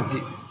നാവെന്ന് പിടിച്ച്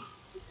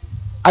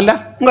അല്ല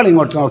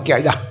നിങ്ങളിങ്ങോട്ട് നോക്കിയാ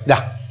ഇതാ ഇതാ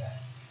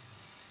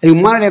ഈ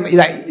ഉമ്മാരുടെ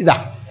ഇതാ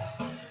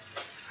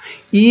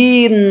ഈ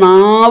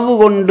നാവ്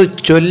കൊണ്ട്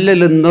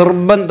ചൊല്ലൽ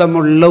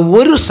നിർബന്ധമുള്ള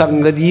ഒരു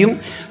സംഗതിയും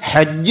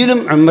ഹജ്ജിലും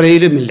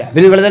ഉംറയിലുമില്ല.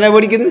 പിന്നെ നിങ്ങൾ തന്നെ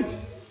പഠിക്കുന്നത്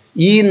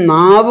ഈ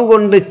നാവ്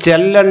കൊണ്ട്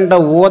ചെല്ലണ്ട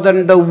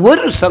ഓതണ്ട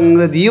ഒരു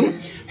സംഗതിയും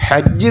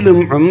ഹജ്ജിലും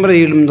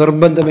ഉംറയിലും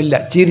നിർബന്ധമില്ല.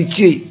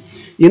 ചിരിച്ച്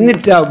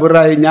എന്നിട്ടാ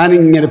ഇബ്രാഹിം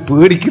ഞാനിങ്ങനെ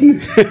പേടിക്കുന്നു.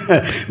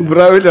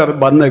 ഇബ്രാഹിം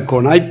വന്ന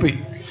കൊണായിപ്പോയി,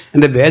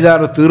 എൻ്റെ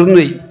ബേജാറ്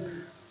തീർന്നുപോയി.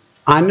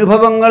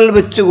 അനുഭവങ്ങൾ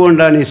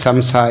വെച്ചുകൊണ്ടാണ് ഈ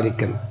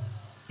സംസാരിക്കുന്നത്.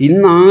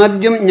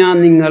 ഇന്നാദ്യം ഞാൻ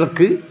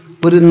നിങ്ങൾക്ക്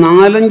ഒരു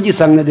 4-5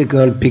 സംഗതി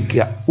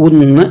കേൾപ്പിക്കുക.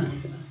 ഒന്ന്,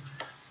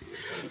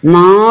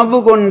 നാവ്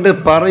കൊണ്ട്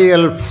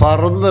പറയൽ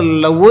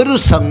ഫർദുള്ള ഒരു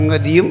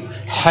സംഗതിയും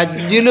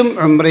ഹജ്ജിലും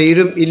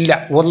ഉംറയിലും ഇല്ല,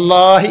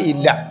 വല്ലാഹി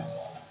ഇല്ല.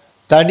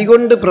 തടി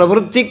കൊണ്ട്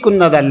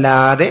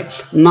പ്രവർത്തിക്കുന്നതല്ലാതെ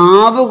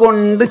നാവ്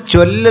കൊണ്ട്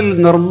ചൊല്ലൽ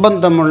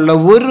നിർബന്ധമുള്ള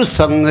ഒരു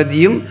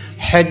സംഗതിയും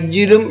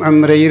ഹജ്ജിലും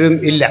ഉംറയിലും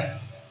ഇല്ല.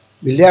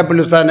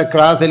 വില്യാപ്പള്ളി ഉസ്താദിൻ്റെ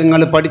ക്ലാസ്സിൽ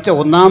നിങ്ങൾ പഠിച്ച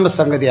ഒന്നാമത്തെ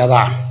സംഗതി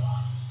അതാണ്.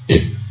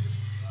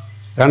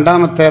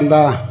 രണ്ടാമത്തെ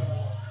എന്താ?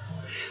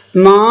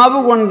 നാവ്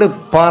കൊണ്ട്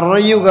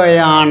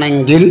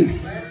പറയുകയാണെങ്കിൽ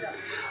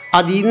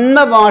അത് ഇന്ന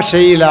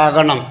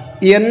ഭാഷയിലാകണം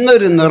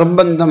എന്നൊരു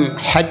നിർബന്ധം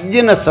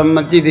ഹജ്ജിനെ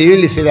സംബന്ധിച്ച്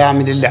ദീനുൽ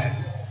ഇസ്ലാമിലില്ല.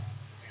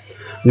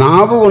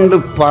 നാവ് കൊണ്ട്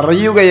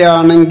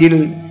പറയുകയാണെങ്കിൽ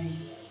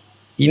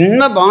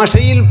ഇന്ന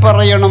ഭാഷയിൽ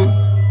പറയണം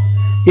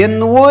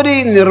എന്നൊരു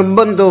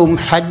നിർബന്ധവും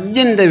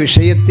ഹജ്ജിൻ്റെ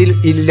വിഷയത്തിൽ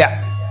ഇല്ല.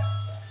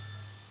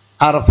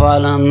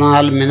 അറഫാൽ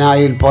എന്നാൽ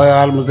മിനായിൽ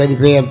പോയാൽ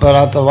മുസ്ദലിഫയിൽ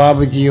പോയാൽ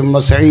തവാഫ്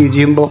ചെയ്യുമ്പോൾ സഈ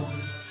ചെയ്യുമ്പോൾ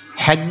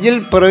ഹജ്ജിൽ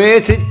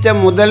പ്രവേശിച്ച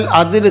മുതൽ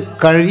അതിൽ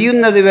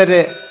കഴിയുന്നത്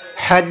വരെ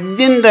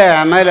ഹജ്ജിൻ്റെ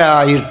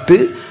അമലായിട്ട്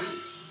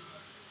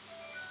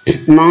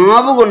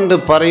നാവ് കൊണ്ട്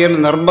പറയൽ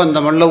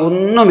നിർബന്ധമുള്ള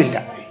ഒന്നുമില്ല.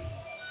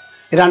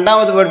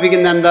 രണ്ടാമത്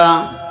പഠിപ്പിക്കുന്ന എന്താ?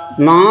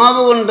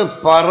 നാവ് കൊണ്ട്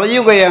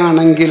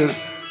പറയുകയാണെങ്കിൽ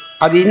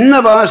അത് ഇന്ന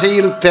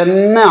ഭാഷയിൽ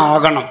തന്നെ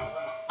ആകണം.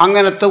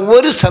 അങ്ങനത്തെ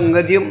ഒരു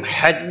സംഗതിയും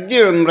ഹജ്ജ്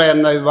ഉംറ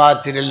എന്ന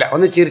വിഭാഗത്തിലില്ല.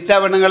 ഒന്ന് ചിരിച്ചാ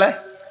പെണ്ണുങ്ങളെ,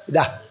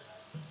 ഇതാ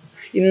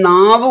ഈ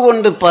നാവ്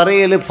കൊണ്ട്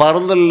പറയൽ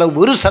ഫർദുള്ള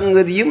ഒരു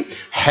സംഗതിയും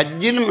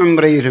ഹജ്ജിലും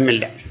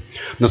ഉംറയിലുമില്ല.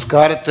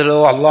 നിസ്കാരത്തിലോ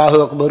അല്ലാഹു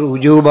അക്ബർ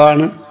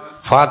ഉജൂബാണ്,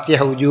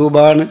 ഫാത്തിഹ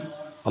ഉജൂബാണ്,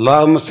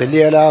 അല്ലാഹുമ്മ സല്ലി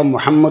അലാ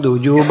മുഹമ്മദ്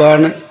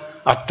ഉജൂബാണ്,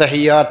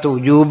 അത്തഹിയാത്ത്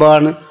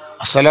ഉജൂബാണ്,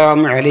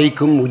 അസ്സലാമു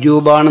അലൈക്കും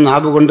ഉജൂബാണ്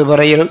നാവ് കൊണ്ട്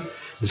പറയൽ.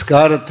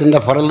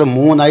 നിസ്കാരത്തിൻ്റെ ഫർദ്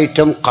 3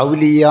 ഐറ്റം: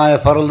 ഖൗലിയായ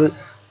ഫർദ്,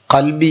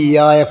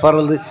 ഖൽബിയായ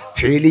ഫർദ്,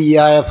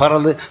 ഫീലിയായ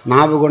ഫർദ്.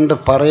 നാവ് കൊണ്ട്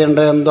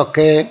പറയേണ്ടത്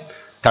എന്തൊക്കെ,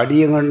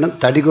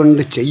 തടി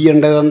കൊണ്ട്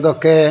ചെയ്യേണ്ടത്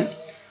എന്തൊക്കെ,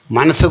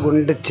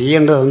 മനസ്സുകൊണ്ട്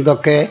ചെയ്യേണ്ടത്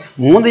എന്തൊക്കെ.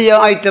 3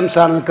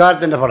 ഐറ്റംസാണ്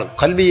നിസ്കാരത്തിൻ്റെ ഫർദ്: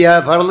 ഖൽബിയായ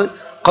ഫർദ്,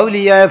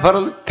 ഖൗലിയായ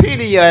ഫർദ്,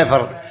 ഫീലിയായ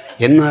ഫർദ്.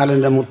 എന്നാൽ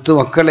എൻ്റെ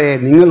മുത്തുമക്കളെ,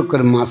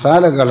 നിങ്ങൾക്കൊരു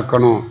മസാല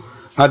കേൾക്കണോ?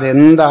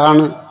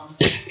 അതെന്താണ്?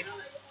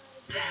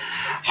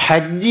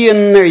 ഹജ്ജ്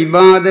എന്ന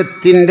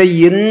ഇബാദത്തിൻ്റെ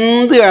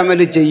എന്ത്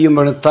അമല്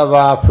ചെയ്യുമ്പോഴും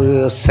തവാഫ്,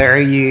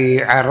 സഅയ്,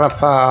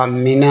 അറഫ,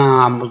 മിന,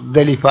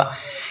 മുസ്ദലിഫ,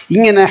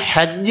 ഇങ്ങനെ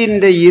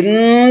ഹജ്ജിൻ്റെ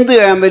എന്ത്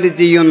അമല്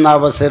ചെയ്യുന്ന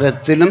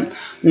അവസരത്തിലും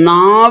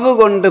നാവ്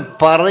കൊണ്ട്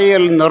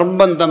പറയൽ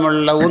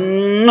നിർബന്ധമുള്ള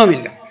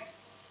ഒന്നുമില്ല.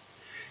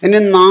 ഇനി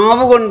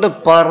നാവ് കൊണ്ട്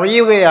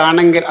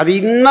പറയുകയാണെങ്കിൽ അത്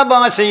ഇന്ന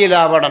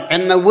ഭാഷയിലാവണം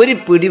എന്ന ഒരു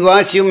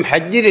പിടിവാശിയും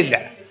ഹജ്ജിലില്ല.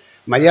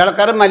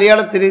 മലയാളക്കാരൻ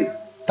മലയാളത്തിൽ,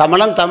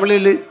 തമിഴൻ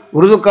തമിഴിൽ,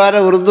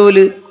 ഉറുദുക്കാരൻ ഉറുദുവിൽ,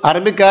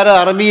 അറബിക്കാരൻ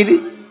അറബിയിൽ.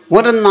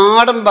 ഒരു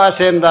നാടൻ ഭാഷ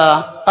എന്താ?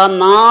 ആ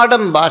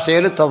നാടൻ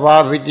ഭാഷയിൽ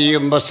തവാഫ്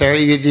ചെയ്യുമ്പോൾ,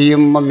 സഅയ്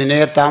ചെയ്യുമ്പോൾ,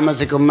 മിനയെ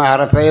താമസിക്കുമ്പോൾ,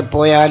 അറഫയിൽ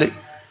പോയാൽ,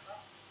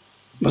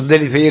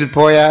 മുസ്ദലിഫയിൽ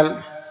പോയാൽ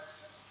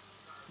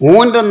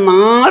ഓൻ്റെ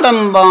നാടൻ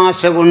ഭാഷ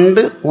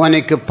കൊണ്ട്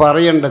ഓനക്ക്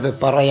പറയേണ്ടത്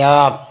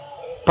പറയാം.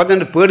 ഇപ്പം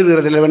തന്നെ പേടി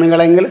തീർന്നില്ല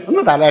പെണ്ണുങ്ങളെങ്കിൽ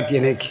ഒന്ന്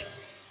തലാട്ടിയനേക്ക്.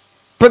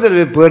 ഇപ്പം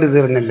തന്നെ പേടി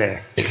തീർന്നില്ലേ?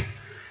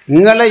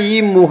 നിങ്ങളെ ഈ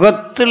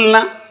മുഖത്തുള്ള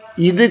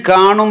ഇത്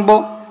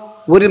കാണുമ്പോൾ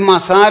ഒരു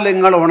മസാല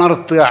നിങ്ങൾ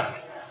ഉണർത്തുക.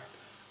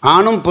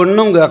 ആണും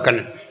പെണ്ണും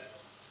കേൾക്കണം.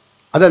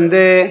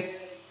 അതെന്തേ?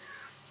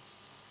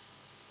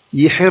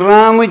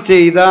 ഇഹ്റാം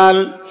ചെയ്താൽ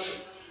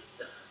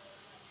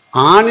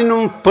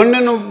ആണിനും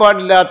പെണ്ണിനും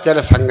പാടില്ലാത്ത ചില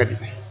സംഗതി,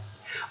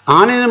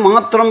 ആണിന്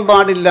മാത്രം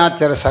പാടില്ലാത്ത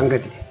ചില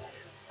സംഗതി,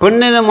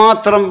 പെണ്ണിന്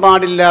മാത്രം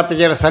പാടില്ലാത്ത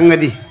ചില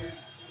സംഗതി,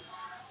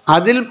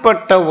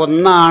 അതിൽപ്പെട്ട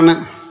ഒന്നാണ്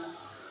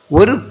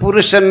ഒരു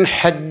പുരുഷൻ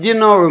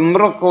ഹജ്ജിനോ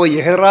ഉംറക്കോ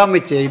ഇഹ്റാം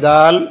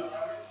ചെയ്താൽ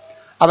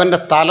അവൻ്റെ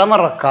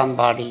തലമറക്കാൻ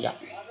പാടില്ല.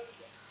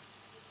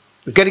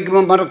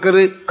 നിസ്കരിക്കുമ്പോൾ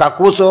മറക്കറ്,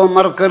 കക്കൂസോ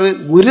മറക്കറ്,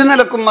 ഒരു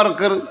നിലക്കും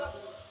മറക്കറ്.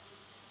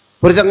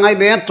 ഒരു ചങ്ങായി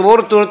വേഗം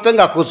തോർത്തെടുത്തും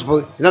കക്കൂസ്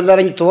പോയി. ഇതെന്താ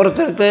പറഞ്ഞ്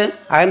തോർത്തെടുത്ത്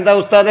അതെന്താ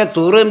ഉസ്താദെ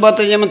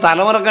തൂറുമ്പോഴത്തെ ചെയ്യുമ്പോൾ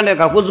തലമറക്കണ്ടേ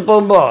കക്കൂസ്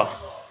പോകുമ്പോൾ?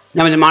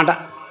 ഞാൻ പറഞ്ഞു മാണ്ട,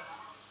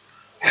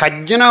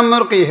 ഹജ്ജിനോ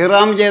ഉംറക്കോ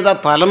ഇഹ്റാം ചെയ്താൽ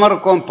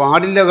തലമറക്കാൻ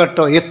പാടില്ല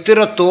കേട്ടോ.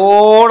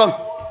 എത്രത്തോളം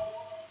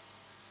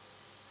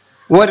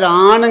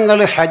ഒരാണുങ്ങൾ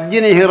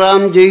ഹജ്ജിന്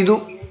ഇഹ്റാം ചെയ്തു,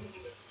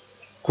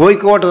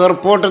 കോഴിക്കോട്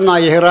എയർപോർട്ടിൽ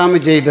നിന്നാണ് ഇഹ്റാം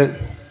ചെയ്ത്.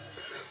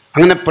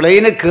 അങ്ങനെ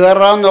പ്ലെയിന്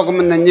കയറാൻ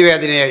നോക്കുമ്പോൾ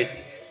നെഞ്ഞുവേദനയായി.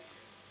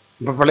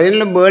 ഇപ്പോൾ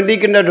പ്ലെയിനിൽ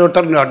വേണ്ടിക്കേണ്ട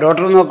ഡോക്ടർ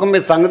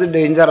നോക്കുമ്പോൾ സംഗതി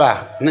ഡേഞ്ചറാ,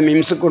 ഇന്ന്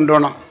മിംസ്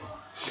കൊണ്ടുപോകണം,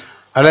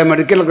 അല്ലെ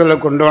മെഡിക്കൽ കോളേജിൽ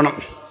കൊണ്ടുപോകണം.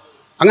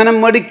 അങ്ങനെ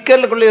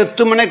മെഡിക്കൽ കോളേജിൽ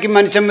 8 മണിക്ക്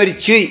മനുഷ്യൻ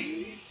മരിച്ചു.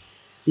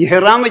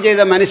 ഇഹ്റാം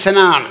ചെയ്ത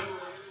മനുഷ്യനാണ്.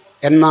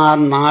 എന്നാൽ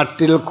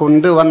നാട്ടിൽ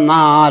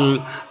കൊണ്ടുവന്നാൽ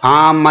ആ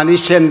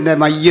മനുഷ്യൻ്റെ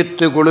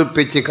മയ്യത്ത്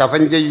കുളിപ്പിച്ച്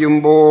കഫൻ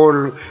ചെയ്യുമ്പോൾ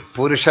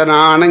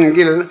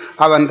പുരുഷനാണെങ്കിൽ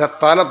അവൻ്റെ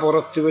തല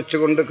പുറത്ത്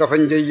വെച്ചുകൊണ്ട്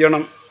കഫൻ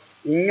ചെയ്യണം,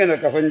 ഇങ്ങനെ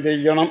കഫൻ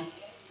ചെയ്യണം.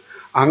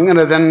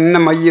 അങ്ങനെ തന്നെ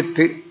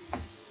മയ്യത്ത്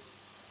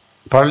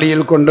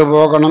പള്ളിയിൽ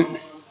കൊണ്ടുപോകണം,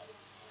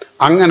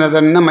 അങ്ങനെ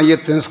തന്നെ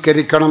മയ്യത്ത്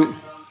നിസ്കരിക്കണം.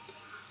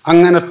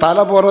 അങ്ങനെ തല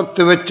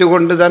പുറത്ത്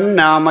വെച്ചുകൊണ്ട്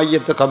തന്നെ ആ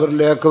മയ്യത്ത്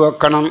ഖബറിലേക്ക്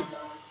വെക്കണം.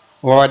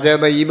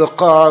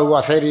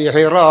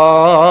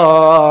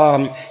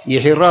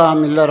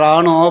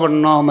 ഇഹ്റാമില്ലൊരാണോ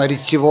പെണ്ണോ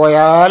മരിച്ചു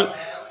പോയാൽ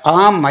ആ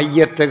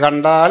മയ്യത്ത്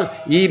കണ്ടാൽ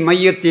ഈ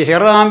മയ്യത്ത്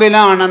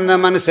ഇഹ്റാമിലാണെന്ന്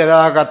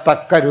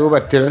മനസ്സിലാകത്തക്ക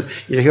രൂപത്തിൽ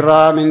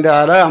ഇഹ്റാമിൻ്റെ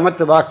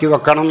അലാമത്ത് ബാക്കി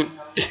വെക്കണം.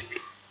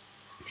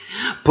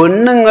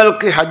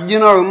 പെണ്ണുങ്ങൾക്ക്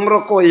ഹജ്ജിനോ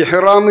ഉംറക്കോ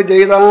ഇഹ്റാം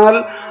ചെയ്താൽ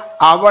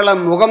അവളെ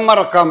മുഖം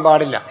മറക്കാൻ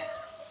പാടില്ല.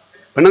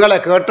 പെണ്ണുങ്ങളെ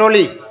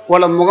കേട്ടോളി,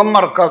 അവളെ മുഖം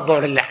മറക്കാൻ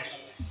പാടില്ല.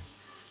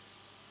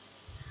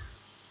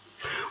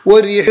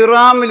 ഒരു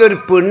ഇഹ്റാമിൽ ഒരു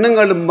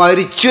പെണ്ണുങ്ങൾ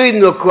മരിച്ചു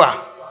എന്ന് വെക്കുക,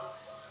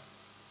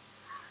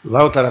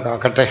 അല്ലാഹു തആല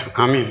കാക്കട്ടെ,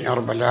 ആമീൻ യാ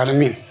റബ്ബൽ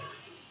ആലമീൻ.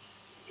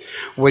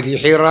 ഒരു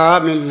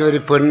ഇഹ്റാമിൽ ഒരു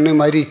പെണ്ണ്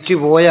മരിച്ചു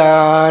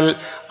പോയാൽ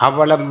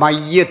അവളെ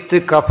മയ്യത്ത്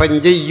കഫൻ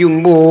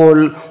ചെയ്യുമ്പോൾ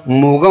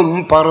മുഖം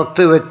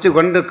പുറത്ത്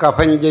വെച്ചുകൊണ്ട്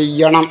കഫൻ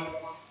ചെയ്യണം.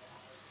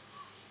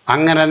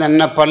 അങ്ങനെ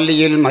തന്നെ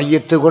പള്ളിയിൽ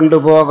മയ്യത്ത്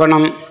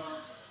കൊണ്ടുപോകണം.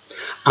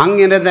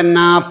 അങ്ങനെ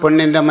തന്നെ ആ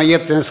പെണ്ണിൻ്റെ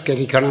മയ്യത്ത്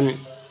നിസ്കരിക്കണം.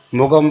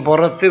 മുഖം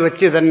പുറത്ത്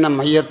വെച്ച് തന്നെ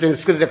മയ്യത്ത്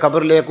നിസ്കരിച്ച്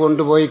ഖബറിലേക്ക്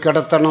കൊണ്ടുപോയി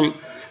കിടത്തണം.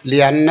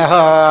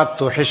 ലിഅന്നഹാ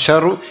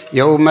തുഹ്ശറു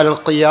യൗമൽ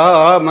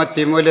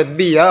ഖിയാമത്തി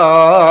മുലബ്ബിയാ.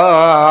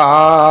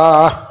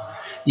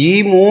 ഈ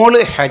മോള്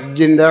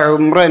ഹജ്ജിൻ്റെ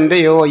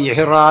ഉംറൻ്റെയോ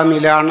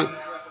ഇഹ്റാമിലാണ്,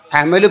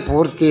 അമൽ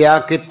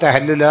പൂർത്തിയാക്കി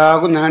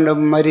തഹല്ലുലാകുന്ന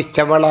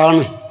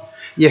മരിച്ചവളാണ്.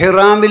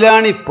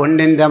 ഇഹ്റാമിലാണ് ഈ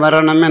പെണ്ണിൻ്റെ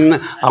മരണമെന്ന്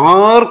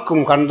ആർക്കും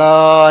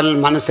കണ്ടാൽ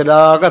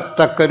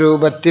മനസ്സിലാകത്തക്ക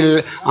രൂപത്തിൽ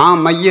ആ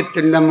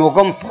മയ്യത്തിൻ്റെ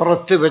മുഖം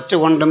പുറത്ത്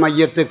വെച്ചുകൊണ്ട്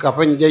മയ്യത്ത്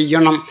കഫൻ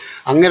ചെയ്യണം.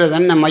 അങ്ങനെ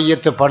തന്നെ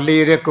മയ്യത്ത്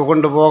പള്ളിയിലേക്ക്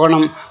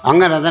കൊണ്ടുപോകണം.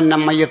 അങ്ങനെ തന്നെ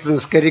മയ്യത്ത്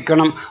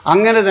നിസ്കരിക്കണം.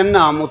 അങ്ങനെ തന്നെ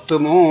ആ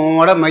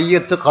മുത്തുമോളെ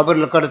മയ്യത്ത്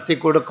ഖബറിൽ കടത്തി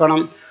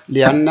കൊടുക്കണം.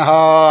 ലിഅന്നഹാ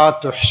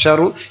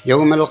തുഹ്ശറു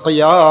യൗമൽ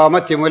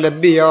ഖിയാമത്തി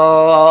മുലബ്ബിയാ.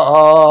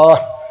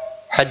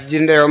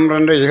 ഹജ്ജിൻ്റെ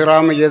ഉംറൻ്റെ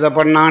ഇഹ്റാം ചെയ്ത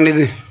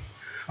പെണ്ണാണിത്.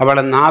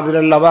 അവളെ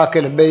നാവിലുള്ള വാക്ക്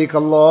ലബ്ബൈക്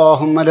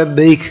അല്ലാഹുമ്മ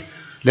ലബ്ബൈക്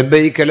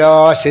ലബ്ബൈക ലാ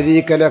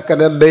ശരീക ലക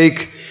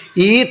ലബ്ബൈക്.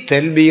 ഈ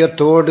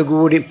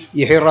തൽബിയത്തോടുകൂടി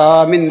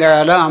ഇഹ്റാമിൻ്റെ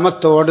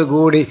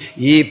അലാമത്തോടുകൂടി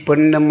ഈ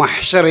പെണ്ണ്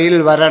മഹ്ശറിൽ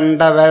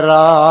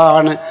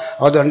വരേണ്ടവരാണ്.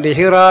 അതുകൊണ്ട്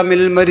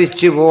ഇഹ്റാമിൽ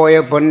മരിച്ചുപോയ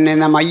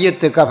പെണ്ണിനെ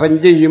മയ്യത്ത് കഫൻ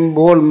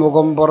ചെയ്യുമ്പോൾ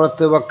മുഖം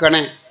പുറത്ത്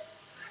വെക്കണേ.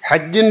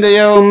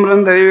 ഹജ്ജിൻ്റെയോ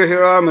ഉംറൻ്റെയോ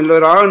ഇഹ്റാമിൽ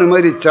ഒരാണ്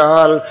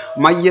മരിച്ചാൽ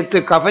മയ്യത്ത്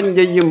കഫൻ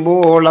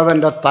ചെയ്യുമ്പോൾ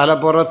അവൻ്റെ തല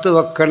പുറത്ത്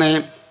വെക്കണേ.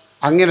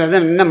 അങ്ങനെ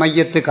തന്നെ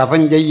മയ്യത്ത്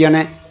കഫൻ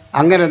ചെയ്യണേ.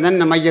 അങ്ങനെ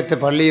തന്നെ മയ്യത്ത്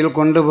പള്ളിയിൽ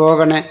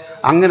കൊണ്ടുപോകണേ.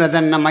 അങ്ങനെ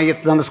തന്നെ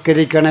മയ്യത്ത്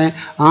നമസ്കരിക്കണേ.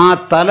 ആ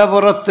തല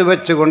പുറത്ത്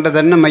വെച്ചുകൊണ്ട്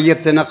തന്നെ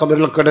മയ്യത്തിനെ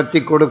ഖബറിൽ കിടത്തി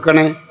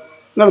കൊടുക്കണേ.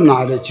 നിങ്ങളൊന്ന്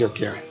ആലോചിച്ച്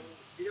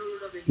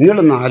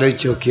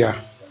നോക്കിയാൽ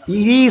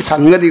ഈ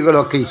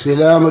സംഗതികളൊക്കെ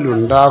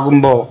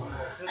ഇസ്ലാമിലുണ്ടാകുമ്പോൾ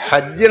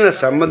ഹജ്ജിനെ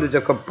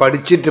സംബന്ധിച്ചൊക്കെ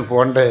പഠിച്ചിട്ട്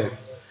പോണ്ടേ.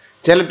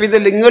 ചിലപ്പോൾ ഇത്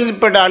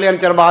നിങ്ങളിൽപ്പെട്ട ആളെയാണ്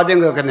ചിലപ്പോൾ ആദ്യം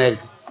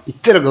കേൾക്കുന്നതായിരിക്കും.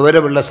 ഇത്ര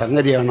ഗൗരവമുള്ള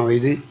സംഗതിയാണോ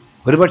ഇത്?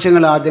 ഒരുപക്ഷെ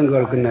നിങ്ങൾ ആദ്യം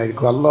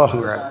കേൾക്കുന്നതായിരിക്കും. അല്ലാഹു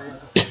അക്ബർ.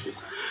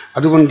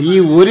 അതുകൊണ്ട് ഈ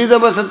ഒരു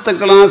ദിവസത്തെ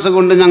ക്ലാസ്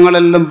കൊണ്ട്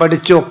ഞങ്ങളെല്ലാം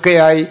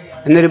പഠിച്ചൊക്കെയായി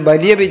എന്നൊരു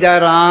വലിയ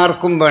വിചാരം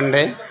ആർക്കും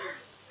വേണ്ടേ.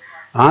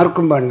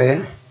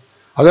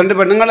 അതുകൊണ്ട്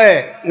പെണ്ണുങ്ങളെ,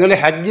 നിങ്ങൾ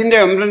ഹജ്ജിൻ്റെ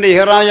ഉംറൻ്റെ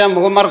ഇഹ്റാം ചെയ്യാൻ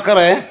മുഖം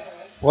മറക്കറേ,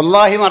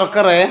 വല്ലാഹി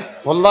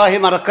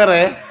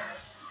മറക്കറേ.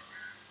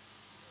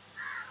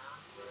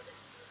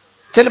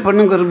 ചില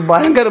പെണ്ണുങ്ങൾ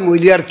ഭയങ്കര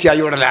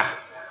മൂല്യാർച്ചയായി വിടല.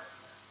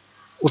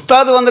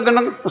 ഉസ്താദ്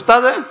വന്നിട്ടുണ്ടെങ്കിൽ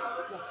ഉസ്താദ്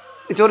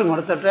ചോറും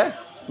കൊടുത്തിട്ട്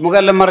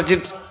മുഖമെല്ലാം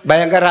മറച്ചിട്ട്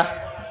ഭയങ്കര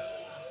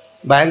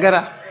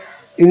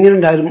ഇങ്ങനെ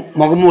ഉണ്ടായിരുന്നു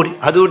മുഖം മൂടി.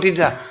 അത്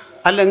കൂട്ടിയിട്ടാ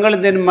അല്ല നിങ്ങൾ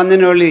എന്തേലും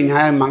വന്നതിന് വേണ്ടി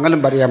ഞാൻ മംഗലം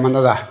പറയാൻ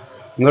വന്നതാ,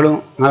 നിങ്ങളും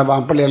നിങ്ങളെ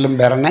മാപ്പിളയെല്ലാം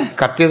വരണേ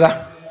കത്തിയതാ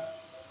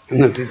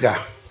എന്നിട്ടാ.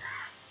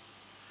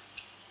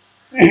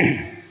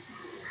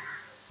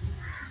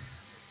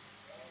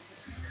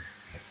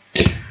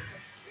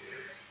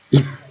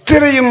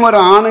 ഇത്രയും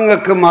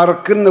ഒരാണുങ്ങൾക്ക്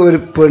മറക്കുന്ന ഒരു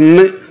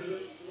പെണ്ണ്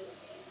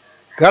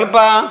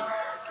കേൾപ്പാ,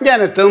 ഞാൻ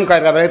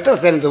തൂങ്കാര എത്ര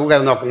സ്ഥലം തൂങ്കാര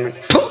നോക്കുന്നു,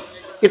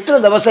 ഇത്ര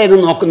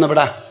ദിവസമായിരുന്നു നോക്കുന്നു.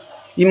 ഇവിടെ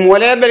ഈ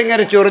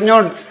മുലയമ്പലിങ്ങനെ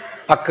ചൊറിഞ്ഞോണ്ട്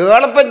ആ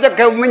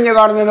കേളപ്പഞ്ചൊക്കെ ഉമ്മിഞ്ഞ്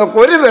കാണുന്നതിനൊക്കെ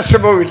ഒരു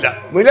വിഷമവും ഇല്ല.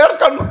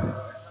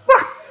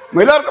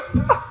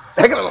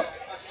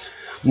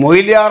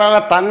 മൊയ്ലിയാറാണ്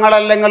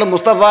തങ്ങളല്ലെങ്കിൽ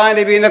മുസ്തഫ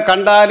നബീനെ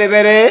കണ്ടാൽ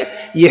വരെ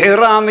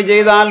ഇഹ്റാം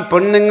ചെയ്താൽ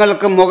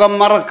പെണ്ണുങ്ങൾക്ക് മുഖം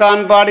മറക്കാൻ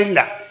പാടില്ല.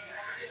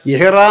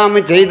 ഇഹ്റാം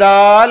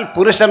ചെയ്താൽ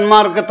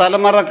പുരുഷന്മാർക്ക്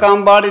തലമറക്കാൻ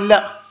പാടില്ല.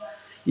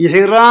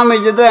 ഇഹ്റാം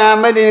ചെയ്ത്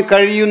അമലിന്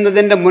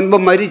കഴിയുന്നതിൻ്റെ മുൻപ്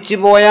മരിച്ചു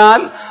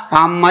പോയാൽ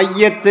ആ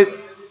മയ്യത്ത്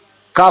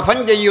കഫൻ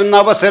ചെയ്യുന്ന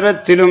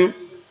അവസരത്തിലും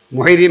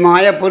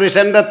മുഹരിമായ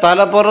പുരുഷന്റെ തല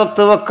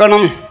പുറത്ത്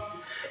വെക്കണം.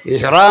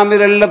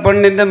 ഇഹ്റാമിലുള്ള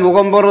പെണ്ണിൻ്റെ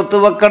മുഖം പുറത്ത്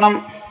വെക്കണം.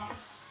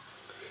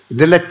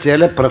 ഇതിലെ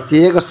ചില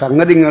പ്രത്യേക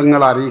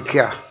സംഗതികൾ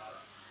അറിയിക്കുക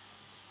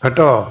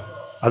കേട്ടോ.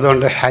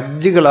 അതുകൊണ്ട്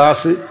ഹജ്ജ്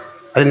ക്ലാസ്,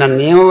 അതിൻ്റെ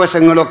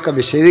നിയമവശങ്ങളൊക്കെ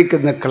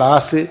വിശദീകരിക്കുന്ന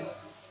ക്ലാസ്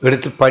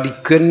എടുത്ത്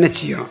പഠിക്കുക തന്നെ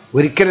ചെയ്യണം.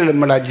 ഒരിക്കലും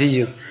നമ്മൾ ഹജ്ജ്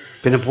ചെയ്യും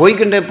പിന്നെ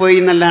പോയി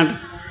എന്നല്ലാണ്ട്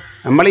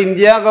നമ്മൾ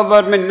ഇന്ത്യ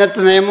ഗവൺമെൻറ്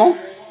ഇന്നത്തെ നിയമം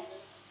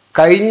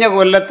കഴിഞ്ഞ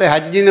കൊല്ലത്തെ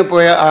ഹജ്ജിന്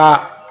പോയ ആ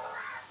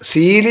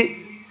സീല്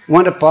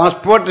മോൻ്റെ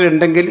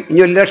പാസ്പോർട്ടിലുണ്ടെങ്കിൽ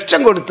ഇനി 1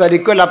 ലക്ഷം കൊടുത്താൽ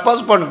ഇക്കൊല്ലം ആ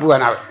പാസ്പോർട്ട്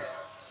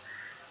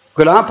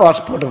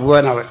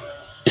പോകാനാവൻ.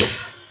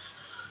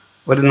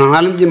 ഒരു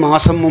 4-5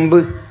 മാസം മുമ്പ്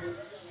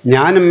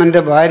ഞാനും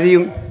എൻ്റെ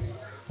ഭാര്യയും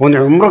ഒന്ന്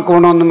ഉംറക്ക്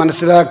പോകണമെന്ന്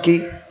മനസ്സിലാക്കി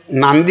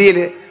നന്ദിയിൽ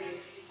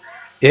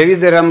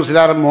ഏവിതര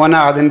മുസ്ലാർ മോന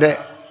അതിൻ്റെ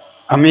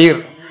അമീർ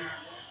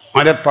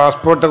അവരെ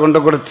പാസ്പോർട്ട്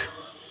കൊടുത്ത്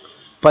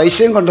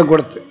പൈസയും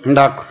കൊടുത്ത്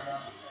ഉണ്ടാക്കും.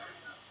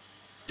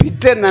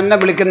 പിറ്റേന്ന് എന്നെ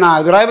വിളിക്കുന്ന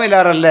ഇബ്രാഹിം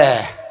ഇലാറല്ലേ,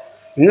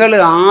 നിങ്ങൾ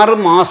 6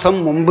 മാസം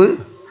മുമ്പ്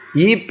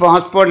ഈ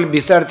പാസ്പോർട്ടിൽ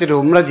വിസ അടിച്ചിട്ട്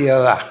ഉംറ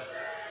ചെയ്തതാ.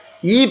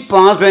 ഈ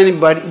പാസ്പോർട്ടിന്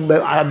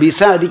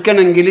വിസ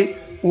അടിക്കണമെങ്കിൽ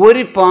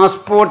ഒരു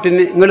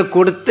പാസ്പോർട്ടിന് നിങ്ങൾ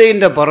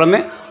കൊടുത്തതിൻ്റെ പുറമെ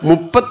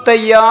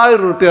 35,000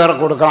 രൂപ വേറെ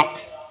കൊടുക്കണം.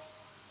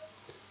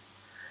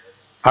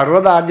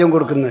 60 ആദ്യം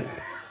കൊടുക്കുന്നത്,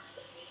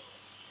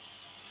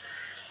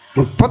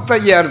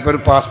 35,000 രൂപ ഒരു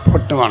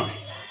പാസ്പോർട്ടിന് വേണം.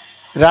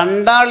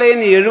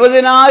 രണ്ടാളേന്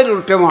 70,000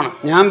 രൂപ വേണം.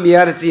 ഞാൻ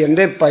വിചാരിച്ച്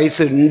എൻ്റെ പൈസ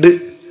ഉണ്ട്,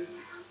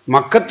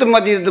 മക്കത്തും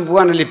മദീനത്ത്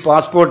പോകാനല്ലേ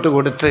പാസ്പോർട്ട്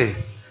കൊടുത്ത്,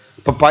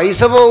 ഇപ്പം പൈസ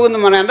പോകുമെന്ന്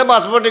പറഞ്ഞാൽ എൻ്റെ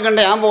പാസ്പോർട്ട്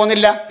കണ്ട് ഞാൻ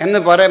പോകുന്നില്ല എന്ന്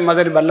പറയുമ്പോൾ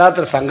അതൊരു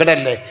വല്ലാത്തൊരു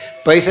സങ്കടമല്ലേ.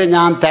 പൈസ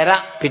ഞാൻ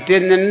തരാം.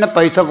 പിറ്റേന്ന് തന്നെ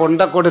പൈസ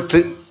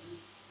കൊടുത്ത്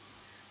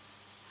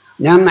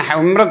ഞാൻ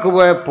ഉംറക്ക്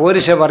പോയ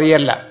പോരിശ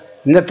പറയല്ല.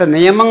 ഇന്നത്തെ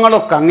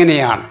നിയമങ്ങളൊക്കെ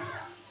അങ്ങനെയാണ്.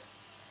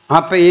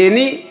 അപ്പം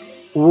ഇനി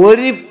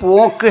ഒരു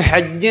പോക്ക്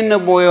ഹജ്ജിന്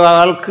പോയ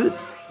ആൾക്ക്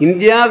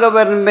ഇന്ത്യ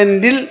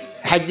ഗവൺമെൻറ്റിൽ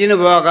ഹജ്ജിന്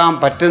പോകാൻ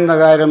പറ്റുന്ന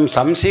കാര്യം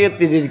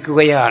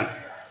സംശയത്തിലിരിക്കുകയാണ്.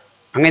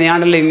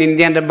 അങ്ങനെയാണല്ലോ ഇന്ന്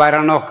ഇന്ത്യൻ്റെ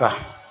ഭരണമൊക്കെ.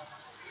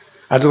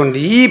 അതുകൊണ്ട്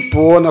ഈ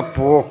പോകുന്ന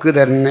പോക്ക്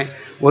തന്നെ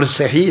ഒരു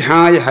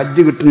സഹീഹായ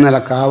ഹജ്ജ്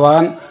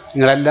കിട്ടുന്നതിലൊക്കാവാൻ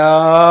നിങ്ങളെല്ലാ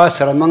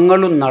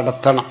ശ്രമങ്ങളും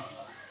നടത്തണം.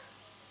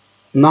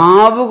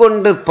 നാവ്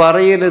കൊണ്ട്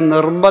പറയൽ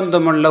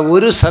നിർബന്ധമുള്ള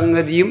ഒരു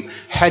സംഗതിയും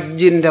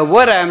ഹജ്ജിൻ്റെ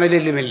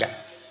ഒരമലിലുമില്ല.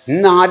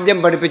 ഇന്ന് ആദ്യം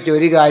പഠിപ്പിച്ച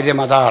ഒരു കാര്യം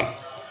അതാണ്.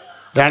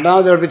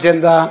 രണ്ടാമത് പഠിപ്പിച്ച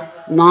എന്താ,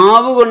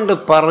 നാവ് കൊണ്ട്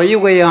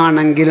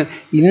പറയുകയാണെങ്കിൽ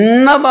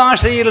ഇന്ന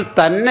ഭാഷയിൽ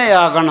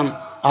തന്നെയാകണം.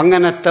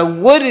 അങ്ങനത്തെ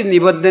ഒരു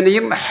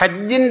നിബന്ധനയും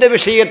ഹജ്ജിൻ്റെ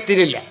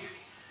വിഷയത്തിലില്ല.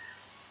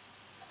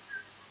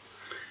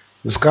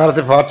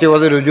 നിസ്കാരത്തിൽ ഫാത്തിഹ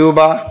ഓതി രുജൂബ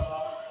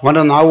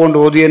അവൻ്റെ നാവ് കൊണ്ട്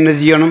ഓതി തന്നെ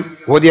ചെയ്യണം.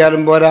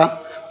 ഓതിയാലും പോരാ,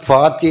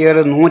 ഫാത്തിഹയിൽ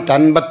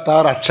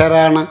 156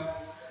 അക്ഷരാണ്.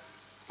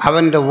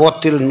 അവൻ്റെ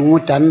ഓത്തിൽ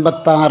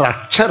 156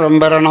 അക്ഷരം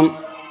വരണം.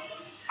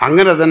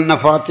 അങ്ങനെ തന്നെ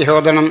ഫാത്തിഹ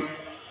ഓതണം.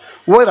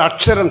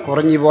 ഒരക്ഷരം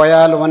കുറഞ്ഞു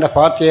പോയാൽ അവൻ്റെ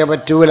ഫാത്തിഹ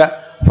പറ്റൂല.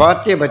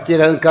 ഫാത്തിഹ പറ്റിയ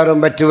നിസ്കാരവും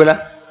പറ്റൂല.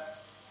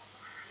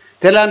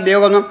 ചില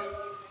വേഗമൊന്നും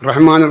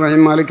റഹ്മാൻ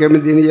റഹീം മാലിക്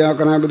യൗമിദ്ദീൻ ഇയ്യാക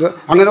നഅ്ബുദു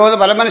അങ്ങനെ ഓരോ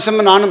പല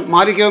മനുഷ്യന്മാരാണ്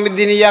മാലിക്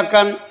യൗമിദ്ദീൻ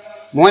ഇയ്യാക്കാൻ.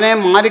 മോനെ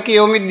മാലിക്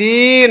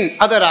യൗമിദ്ദീൻ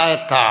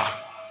അതൊരായത്താ.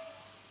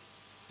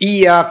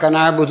 ഇയ്യാക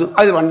നഅ്ബുദു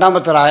അത്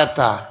 2ാമത്തെ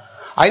ആയത്താ.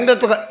 അതിൻ്റെ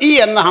അകത്ത് ഈ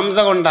എന്ന ഹംസ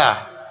കൊണ്ടാ.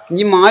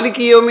 ഇനി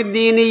മാലിക്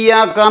യൗമിദ്ദീൻ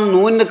ഇയ്യാക്കാൻ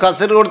നൂന്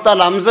കസർ കൊടുത്താൽ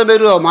ഹംസ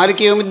വരുമോ?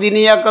 മാലിക് യൗമിദ്ദീൻ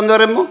ഇയ്യാക്കാൻ എന്ന്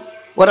പറയുമ്പോൾ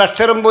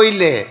ഒരക്ഷരം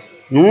പോയില്ലേ?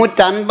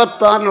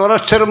 156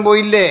 ഒരക്ഷരം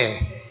പോയില്ലേ?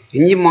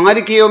 ഇനി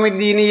മാലിക്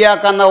യൗമിദ്ദീൻ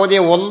ഇയ്യാക്കാൻ ഓതിയ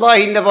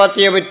വല്ലാഹിൻ്റെ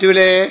ഫാത്തിഹ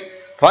പറ്റൂലേ?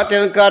 ഫാത്തിഹ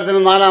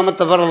നിസ്കാരത്തിന്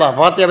 4ാമത്തെ ഫർളാ.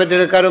 ഫാത്തിഹ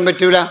പറ്റിയെടുക്കാനും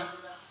പറ്റൂല.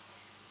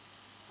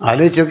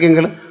 ആലോചിച്ച്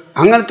നോക്കിയെങ്കിൽ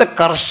അങ്ങനത്തെ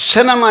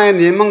കർശനമായ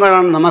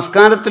നിയമങ്ങളാണ്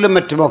നമസ്കാരത്തിലും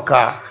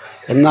മറ്റുമൊക്കെ.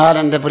 എന്നാൽ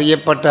എൻ്റെ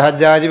പ്രിയപ്പെട്ട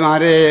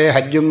ഹജ്ജാജിമാരെ,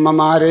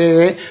 ഹജ്ജുമ്മമാരെ,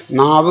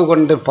 നാവ്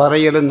കൊണ്ട്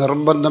പറയൽ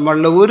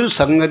നിർബന്ധമുള്ള ഒരു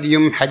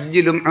സംഗതിയും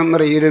ഹജ്ജിലും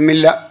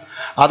ഉംറയിലുമില്ല.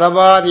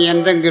 അഥവാ നീ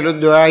എന്തെങ്കിലും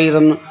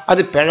ദുആയിരുന്നു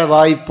അത്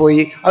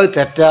പിഴവായിപ്പോയി, അത്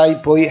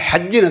തെറ്റായിപ്പോയി,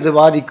 ഹജ്ജിനത്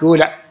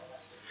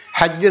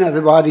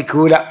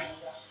ബാധിക്കൂല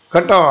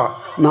കേട്ടോ.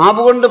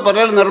 നാവ് കൊണ്ട്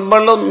പറയൽ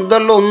നിർബന്ധം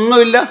ഇതെല്ലാം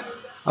ഒന്നുമില്ല.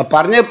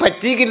 പറഞ്ഞ്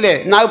പറ്റിക്കില്ലേ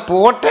എന്നാൽ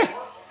പോട്ടെ.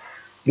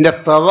 എൻ്റെ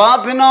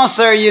തവാഫിനോ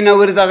സഈനോ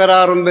ഒരു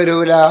തകരാറും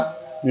വരൂല.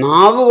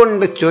 നാവ്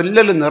കൊണ്ട്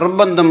ചൊല്ലൽ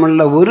നിർബന്ധമുള്ള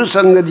ഒരു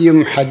സംഗതിയും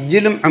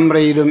ഹജ്ജിലും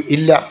ഉംറയിലും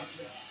ഇല്ല.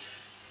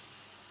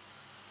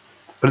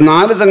 ഒരു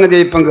 4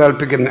 സംഗതിയാണ് ഇപ്പം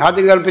കേൾപ്പിക്കുന്നത്.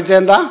 ആദ്യം കേൾപ്പിച്ച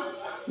എന്താ?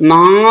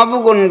 നാവ്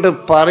കൊണ്ട്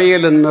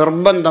പറയൽ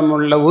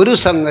നിർബന്ധമുള്ള ഒരു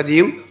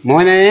സംഗതിയും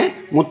മോനെ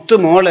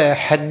മുത്തുമോളെ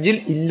ഹജ്ജിൽ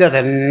ഇല്ല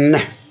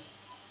തന്നെ.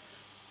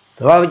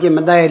 തവാഫിക്കും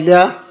എന്താ ഇല്ല,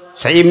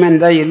 സൈമ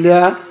എന്താ ഇല്ല,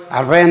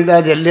 അർഫ എന്താ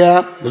ചെല്ലുക,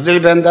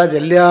 മുസ്ദലിഫ എന്താ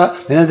ചെല്ലുക,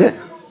 പിന്നെ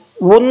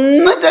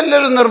ഒന്നും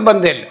ചെല്ലൽ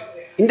നിർബന്ധമില്ല.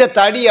 ഇതിൻ്റെ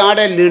തടി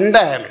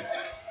ആടെല്ലുണ്ടായാൽ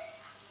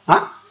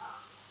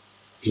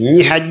ഇനി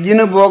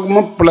ഹജ്ജിന്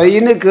പോകുമ്പോൾ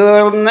പ്ലെയിന്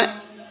കയറുന്ന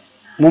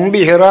മുമ്പ്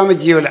ഇഹ്റാമ്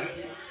ചെയ്യൂല,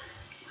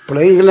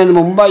 പ്ലെയിനിൽ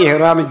മുമ്പായി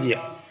ഇഹ്റാമ്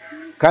ചെയ്യാം.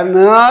 കാരണം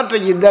നേരത്തെ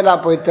ജിദ്ദയിലാ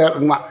പോയിട്ട്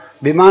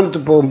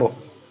വിമാനത്തിൽ പോകുമ്പോൾ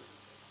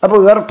അപ്പോൾ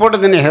എയർപോർട്ടിൽ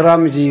തന്നെ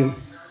ഇഹ്റാമ് ചെയ്യും.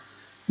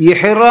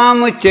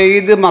 ഇഹ്റാമ്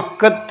ചെയ്ത്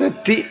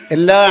മക്കത്തെത്തി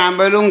എല്ലാ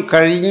അമലും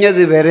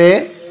കഴിഞ്ഞത് വരെ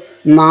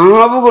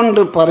നാവ്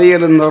കൊണ്ട്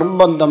പറയൽ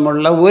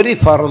നിർബന്ധമുള്ള ഒരു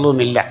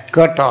ഫർളുമില്ല.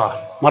 കേട്ടോ,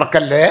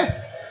 മറക്കല്ലേ.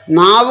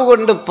 നാവ്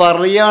കൊണ്ട്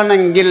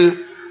പറയുകയാണെങ്കിൽ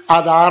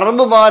അത്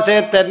അറബ്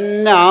ഭാഷയെ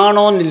തന്നെ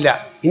ആണോന്നില്ല,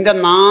 ഇതിൻ്റെ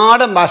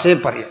നാടൻ ഭാഷയിൽ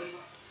പറയാം.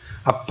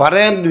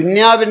 പറയാൻ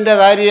ദുന്യാവിൻ്റെ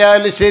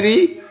കാര്യമായാലും ശരി,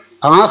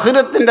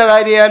 ആഖിറത്തിൻ്റെ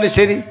കാര്യമായാലും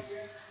ശരി.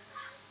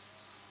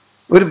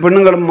 ഒരു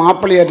പെണ്ണുങ്ങളും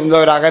മാപ്പിളിയായിട്ടുണ്ടോ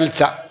ഒരു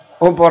അകൽച്ച,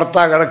 ഓ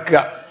പുറത്താ കിടക്കുക,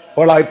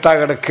 ഓളകത്താ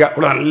കിടക്കുക,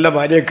 ഓൾ നല്ല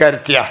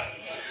ഭാര്യക്കാരത്തിയ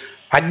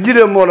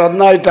ഹജ്ജിനുമ്പോൾ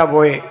ഒന്നായിട്ടാണ്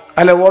പോയെ,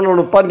 അല്ല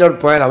ഓളോട് ഉപ്പാൻ്റെ അവിടെ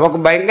പോയാൽ അവൾക്ക്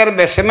ഭയങ്കര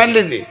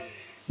വിഷമല്ലേ.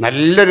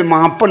 നല്ലൊരു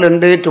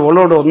മാപ്പിളുണ്ടായിട്ട്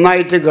ഓളോട്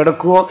ഒന്നായിട്ട്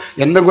കിടക്കുവോ,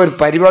 എന്തെങ്കിലും ഒരു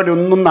പരിപാടി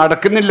ഒന്നും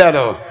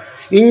നടക്കുന്നില്ലല്ലോ.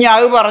 ഇനി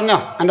അത് പറഞ്ഞോ,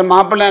 എൻ്റെ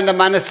മാപ്പിള എൻ്റെ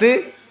മനസ്സ്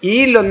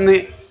ഈലൊന്ന്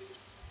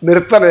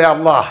നിർത്തലേ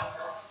അള്ളാ.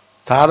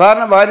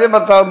 സാധാരണ ഭാര്യ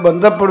ഭർത്താവും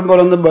ബന്ധപ്പെടുമ്പോൾ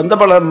ഒന്ന്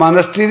ബന്ധപ്പെടുന്ന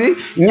മനസ്ഥിതി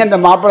ഇങ്ങനെ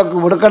മാപ്പിളക്ക്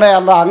കൊടുക്കണേ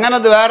അല്ല. അങ്ങനെ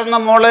അത് വേറൊന്ന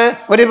മോളെ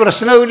ഒരു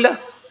പ്രശ്നവുമില്ല,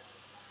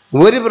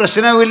 ഒരു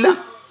പ്രശ്നവുമില്ല.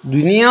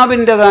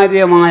 ദുനിയാവിൻ്റെ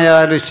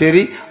കാര്യമായാലും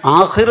ശരി,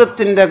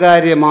 ആഖിറത്തിൻ്റെ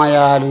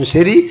കാര്യമായാലും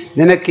ശരി,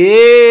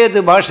 നിനക്കേത്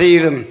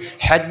ഭാഷയിലും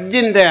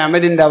ഹജ്ജിൻ്റെ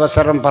അമലിൻ്റെ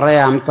അവസരം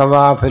പറയാം.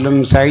 തവാഫിലും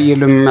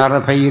സയ്യിലും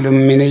അറഫയിലും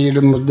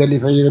മിനയിലും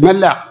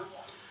മുസ്ദലിഫയിലുമല്ല.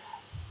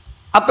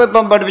 അപ്പം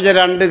ഇപ്പം പഠിപ്പിച്ച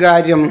രണ്ട്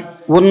കാര്യം,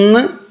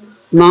 ഒന്ന്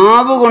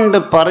നാവ് കൊണ്ട്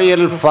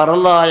പറയൽ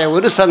ഫറലായ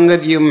ഒരു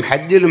സംഗതിയും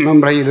ഹജ്ജിലും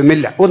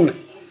ഉംറയിലുമില്ല, ഒന്ന്.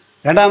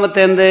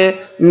 രണ്ടാമത്തെ എന്ത്,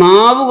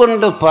 നാവ്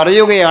കൊണ്ട്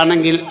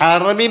പറയുകയാണെങ്കിൽ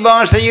അറബി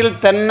ഭാഷയിൽ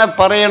തന്നെ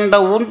പറയേണ്ട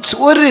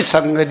ഒരു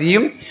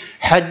സംഗതിയും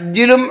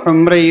ഹജ്ജിലും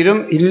ഉംറയിലും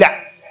ഇല്ല.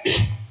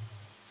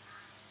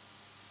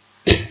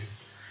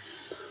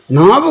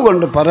 നാവ്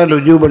കൊണ്ട് പറയൽ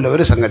ഉജൂബുള്ള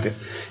ഒരു സംഗതി.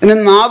 ഇനി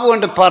നാവ്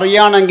കൊണ്ട്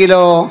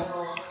പറയുകയാണെങ്കിലോ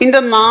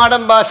ഇതിൻ്റെ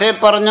നാടൻ ഭാഷയെ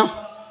പറഞ്ഞു.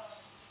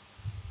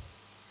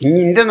 ഇനി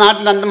എൻ്റെ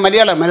നാട്ടിൽ എന്ത്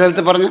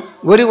മലയാളത്തിൽ പറഞ്ഞു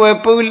ഒരു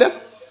കുഴപ്പമില്ല.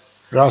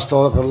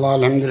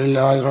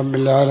 അൽഹംദുലില്ലാഹി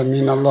റബ്ബിൽ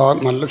ആലമീൻ,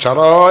 അല്ലാഹ് നല്ല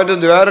ഷറായിട്ട്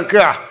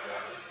ദ്വാരക്കുക.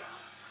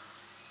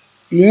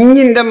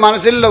 ഇഞ്ഞിൻ്റെ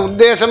മനസ്സിലുള്ള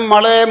ഉദ്ദേശം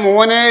മളെ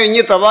മോനെ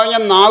ഇഞ്ഞി തവാഞ്ഞ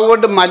നാവ്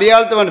കൊണ്ട്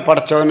മലയാളത്തിൽ വേണ്ടി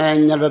പടച്ചവനെ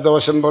ഇഞ്ഞൻ്റെ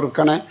ദോഷം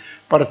പൊറുക്കണേ,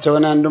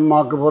 പടച്ചവനെ എൻ്റെ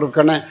ഉമ്മാക്ക്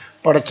പൊറുക്കണേ,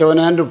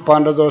 പടച്ചവനെ എൻ്റെ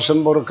ഉപ്പാൻ്റെ ദോഷം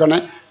പൊറുക്കണേ,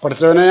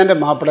 പടച്ചവനെ എൻ്റെ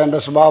മാപ്പിളേൻ്റെ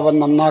സ്വഭാവം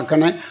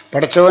നന്നാക്കണേ,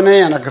 പടച്ചവനെ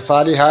എനിക്ക്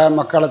സാലിഹായ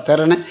മക്കളെ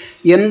തരണേ.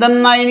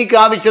 എന്തെന്നാ എനിക്ക്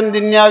ആവശ്യം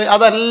ദുന്യാവി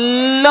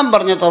അതെല്ലാം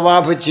പറഞ്ഞ്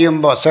തവാഫ്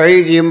ചെയ്യുമ്പോൾ സഹി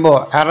ചെയ്യുമ്പോൾ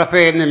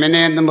അറഫയെന്ന്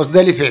മിനയെന്ന്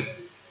മുസ്ദലിഫയിൽ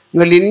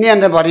നിങ്ങൾ ഇനി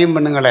എൻ്റെ പറയും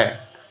പെണ്ണുങ്ങളെ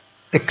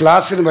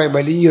ക്ലാസ്സിന് പോയി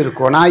വലിയൊരു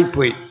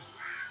കൊണായിപ്പോയി.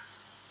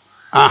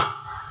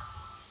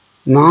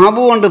 നാവ്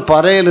കൊണ്ട്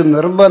പറയൽ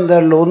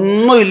നിർബന്ധമുള്ള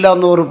ഒന്നുമില്ല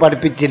എന്നോറ്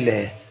പഠിപ്പിച്ചില്ലേ.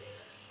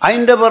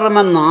 അതിൻ്റെ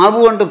പുറമെ നാവ്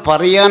കൊണ്ട്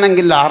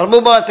പറയുകയാണെങ്കിൽ അറബ്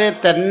ഭാഷയെ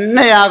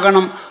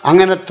തന്നെയാകണം.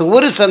 അങ്ങനത്തെ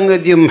ഒരു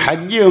സംഗതിയും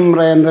ഹജ്ജ് ഉംറ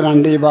എന്ന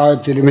രണ്ട്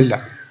വിഭാഗത്തിലുമില്ല.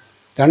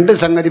 രണ്ട്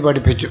സംഗതി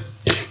പഠിപ്പിച്ചു.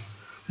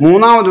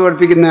 മൂന്നാമത്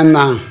പഠിപ്പിക്കുന്ന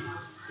എന്നാ,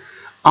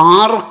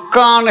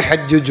 ആർക്കാണ്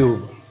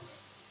ഹജ്ജുജൂബ്?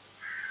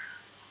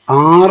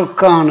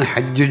 ആർക്കാണ്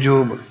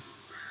ഹജ്ജുജൂബ്?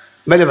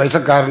 വലിയ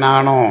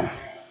പൈസക്കാരനാണോ,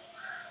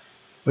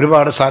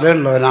 ഒരുപാട്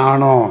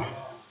സ്ഥലമുള്ളവനാണോ,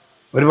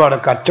 ഒരുപാട്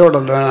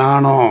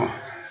കച്ചവടമുള്ളവനാണോ?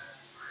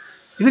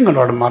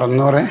 ഇതുങ്ങളോട്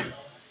മറന്നോറേ,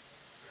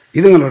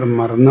 ഇതുങ്ങളോട്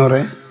മറന്നോറേ.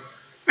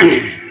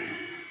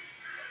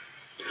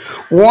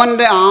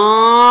 ഓൻ്റെ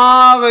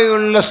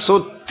ആകെയുള്ള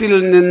സ്വത്തിൽ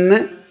നിന്ന്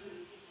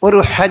ഒരു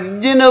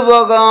ഹജ്ജിന്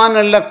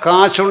പോകാനുള്ള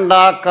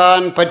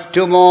കാശുണ്ടാക്കാൻ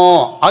പറ്റുമോ?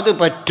 അത്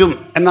പറ്റും.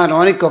 എന്നാൽ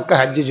ഓനിക്കൊക്കെ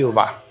ഹജ്ജ് രൂപ.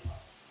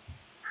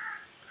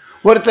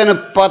 ഒരുത്തന്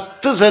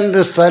 10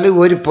 സെൻറ്റ് സ്ഥലം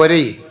ഒരു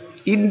പുരയും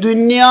ഈ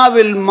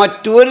ദുന്യാവിൽ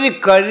മറ്റൊരു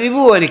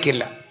കഴിവും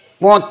ഒരിക്കില്ല.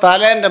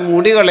 തലേൻ്റെ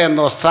മുടികളെ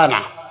ഒസ്ഥാനാ,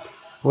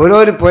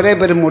 ഓരോരു പുരയെ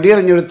പേര്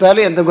മുടിയെറിഞ്ഞെടുത്താൽ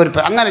എന്തെങ്കിലും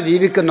ഒരു അങ്ങനെ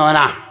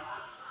ജീവിക്കുന്നവനാ.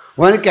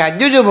 ഓനിക്ക്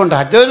ഹജ്ജ് രൂപുണ്ട്.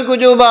 ഹജ്ജോനിക്ക്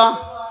രൂപ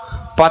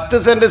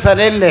 10 സെൻറ്റ്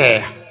സ്ഥലമില്ലേ,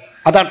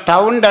 അതാ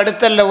ടൗണിൻ്റെ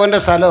അടുത്തല്ല ഓൻ്റെ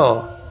സ്ഥലമോ.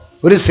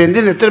 ഒരു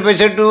സെൻറ്റിന് എത്ര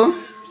പൈസ കിട്ടു?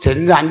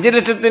 സെൻറ്റിന് 5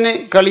 ലക്ഷത്തിന്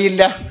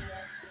കളിയില്ല.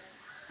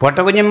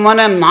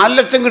 പൊട്ടക്കുഞ്ഞുമോനെ 4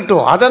 ലക്ഷം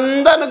കിട്ടുമോ?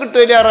 അതെന്താണ്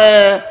കിട്ടൂലാറേ.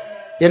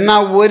 എന്നാൽ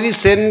 1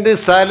 സെൻറ്റ്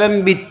സ്ഥലം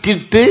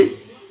വിറ്റിട്ട്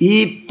ഈ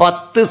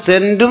 10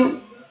 സെൻറ്റും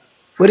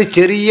ഒരു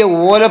ചെറിയ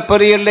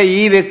ഓലപ്പറിയുള്ള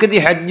ഈ വ്യക്തി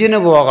ഹജ്ജിന്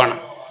പോകണം.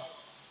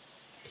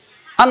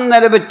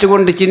 അന്നേരം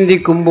വെച്ചുകൊണ്ട്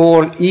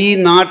ചിന്തിക്കുമ്പോൾ ഈ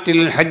നാട്ടിൽ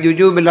ഹജ്ജ്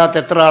ഉജൂബില്ലാത്ത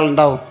എത്ര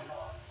ആളുണ്ടാവും?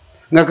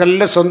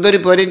 നിങ്ങൾക്കെല്ലാം സ്വന്തം ഒരു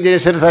പൊരയും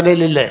ജയിച്ചൊരു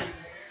സ്ഥലമില്ലേ?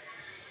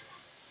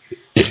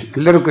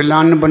 എല്ലാവർക്കും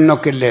ഇല്ലാണ്ടും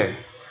പെണ്ണൊക്കെ ഇല്ലേ?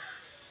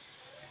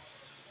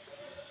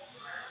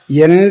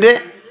 എൻ്റെ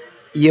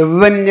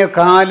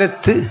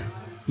യൗവന്യകാലത്ത്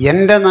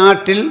എൻ്റെ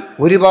നാട്ടിൽ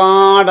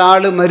ഒരുപാട്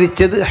ആൾ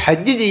മരിച്ചത്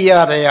ഹജ്ജ്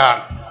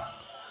ചെയ്യാതെയാണ്.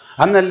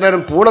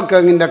 അന്നെല്ലാവരും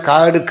പൂളക്കിഴങ്ങിൻ്റെ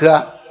കായെടുക്കുക,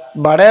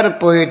 ബടേറിൽ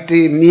പോയിട്ട്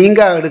മീൻക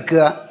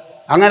എടുക്കുക,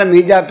 അങ്ങനെ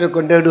മീൻചാപ്പയെ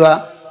കൊണ്ടിടുക,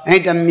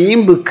 എന്നിട്ട് മീൻ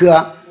വിൽക്കുക,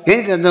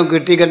 എന്നിട്ട് എന്തോ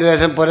കിട്ടിക്കേണ്ട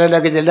ശേഷം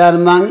പുരയിലേക്ക്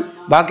ചെല്ലാനും വാങ്ങി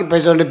ബാക്കി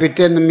പൈസ കൊണ്ട്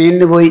പിറ്റേന്ന്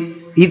മീനിന് പോയി.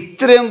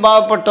 ഇത്രയും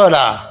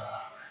പാവപ്പെട്ടോലാ.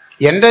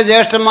 എൻ്റെ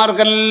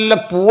ജ്യേഷ്ഠന്മാർക്കെല്ലാം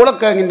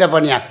പൂളക്കിഴങ്ങിൻ്റെ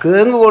പണിയാണ്.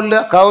 കേങ്ങ്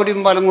കൊള്ളുക, കവടിയും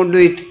പാലം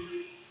കൊണ്ടുപോയിട്ട്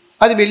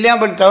അത്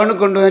വില്യാമ്പള്ളി ടൗണിൽ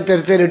കൊണ്ടുപോയി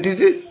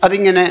തെരത്തിലിട്ടിട്ട്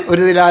അതിങ്ങനെ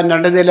 1 നിലാവും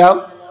 2 നിലാവും,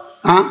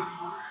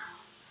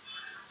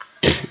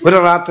 ഒരു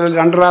റാത്തിൽ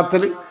 2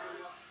 റാത്തിൽ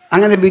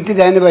അങ്ങനെ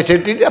വിറ്റിട്ട് അതിന് പൈസ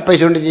ഇട്ടിട്ട് ആ പൈസ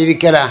കൊണ്ട്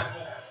ജീവിക്കലാ.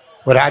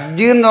 ഒരു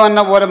ഹജ്ജ് എന്ന്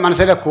പറഞ്ഞ പോലെ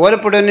മനസ്സിലെ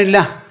കോലപ്പെടുന്നില്ല.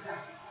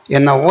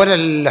 എന്നാൽ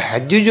ഓരെല്ലാം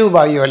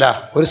ഹജ്ജുജൂബായോല,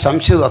 ഒരു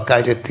സംശയവും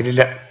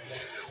അക്കാര്യത്തിലില്ല.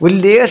 ഒരു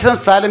ലേശം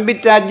സ്ഥലം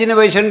വിറ്റ് ഹജ്ജിന്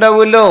പൈസ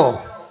ഉണ്ടാവുമല്ലോ.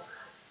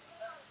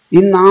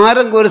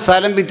 ഇന്നാരെങ്കിലും ഒരു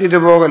സ്ഥലം വിറ്റിട്ട്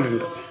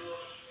പോകലുണ്ട്?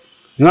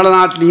 നിങ്ങളുടെ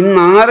നാട്ടിൽ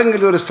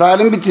ഇന്നാരെങ്കിലും ഒരു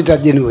സ്ഥലം വിറ്റിട്ട്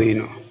ഹജ്ജിന്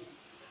പോയിനോ?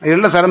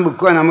 ഉള്ള സ്ഥലം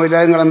വിൽക്കുവാൻ നമ്മളില്ല.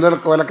 നിങ്ങൾ എന്തോ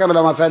കൊലക്കബല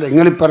മസാല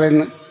നിങ്ങളീ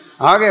പറയുന്നത്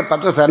ആകെ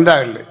 10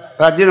 സെൻറ്റായുണ്ട്.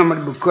 ഹജ്ജിന് നമ്മൾ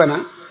വിൽക്കുവാനാ?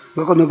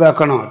 നിങ്ങൾക്കൊന്ന്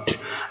കേൾക്കണോ?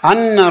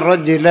 അന്ന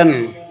റജുലൻ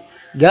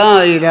ജാ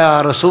ഇലാ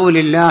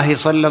റസൂലില്ലാഹി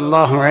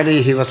സ്വല്ലല്ലാഹു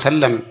അലൈഹി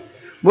വസല്ലം,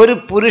 ഒരു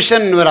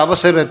പുരുഷൻ ഒരു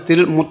അവസരത്തിൽ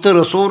മുത്ത്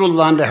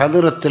റസൂലുള്ളാഹിന്റെ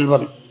ഹദറത്തിൽ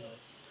വന്നു.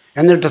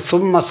 എന്നിട്ട്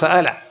സുമ്മ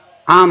സഅല,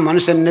 ആ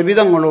മനുഷ്യൻ നബി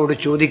തങ്ങളോട്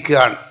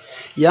ചോദിക്കുകയാണ്,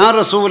 യാ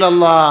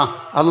റസൂലല്ലാഹ്,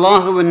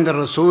 അള്ളാഹുവിൻ്റെ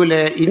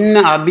റസൂലെ, ഇന്ന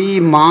അബീ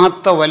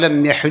മാത്ത വലം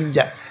യഹുജ്ജ,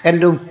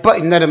 എൻ്റെ ഉപ്പ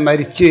ഇന്നലെ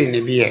മരിച്ചു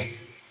നബിയെ.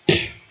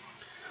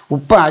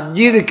 ഉപ്പ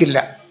ഹജ്ജ് ചെയ്തിട്ടില്ല.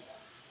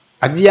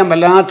 ഹജ്ജ് ചെയ്യാൻ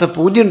വല്ലാത്ത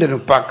പൂജയുണ്ട്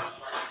ഉപ്പാക്ക്.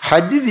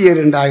 ഹജ്ജ്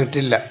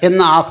ചെയ്യലുണ്ടായിട്ടില്ല.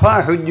 എന്ന അഫാ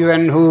ഹുജ്ജു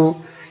അൻഹു,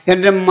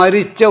 എൻ്റെ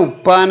മരിച്ച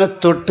ഉപ്പാനെ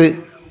തൊട്ട്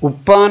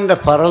ഉപ്പാൻ്റെ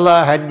ഫറള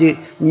ഹജ്ജ്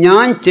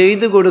ഞാൻ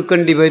ചെയ്തു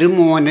കൊടുക്കേണ്ടി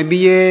വരുമോ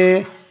നബിയേ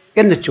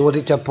എന്ന്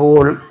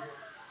ചോദിച്ചപ്പോൾ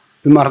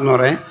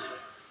മറന്നുറേ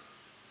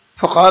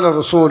ഫഖാല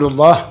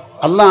റസൂലുള്ളാഹ്,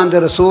 അള്ളാഹിൻ്റെ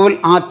റസൂൽ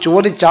ആ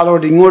ചോദിച്ച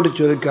ആളോട് ഇങ്ങോട്ട്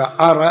ചോദിക്കുക,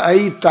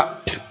 അറഅയ്ത,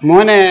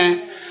 മോനെ,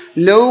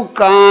 ലൗ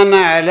കാന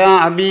അലാ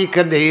അബീക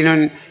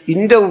ദൈനുൻ,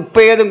 ഇൻ്റെ ഉപ്പ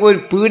ഏതെങ്കിലും ഒരു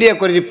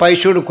പീടിയെക്കുറിച്ച്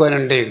പൈസ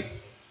കൊടുക്കുവാനുണ്ടേ,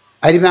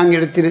 അരി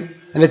വാങ്ങിയെടുത്തിൽ,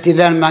 അല്ല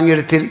ചില്ലാൻ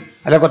വാങ്ങിയെടുത്തിൽ,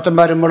 അല്ല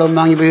കൊത്തമ്പാരമ്പളവും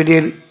വാങ്ങി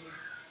പീടിയൽ,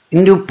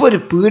 എൻ്റെ ഉപ്പ ഒരു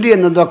പീടി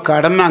എന്നതോ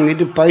കടം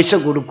വാങ്ങിയിട്ട് പൈസ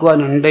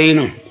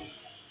കൊടുക്കുവാനുണ്ടേനും,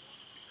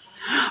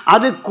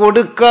 അത്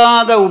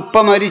കൊടുക്കാതെ ഉപ്പ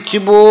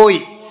മരിച്ചുപോയി.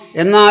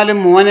 എന്നാലും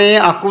മോനെ,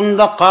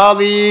 അകുന്ത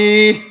ഖാദി,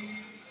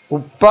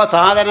 ഉപ്പ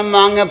സാധനം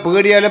വാങ്ങിയ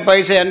പീടിയാലെ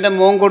പൈസ എൻ്റെ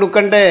മോൻ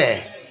കൊടുക്കണ്ടേ?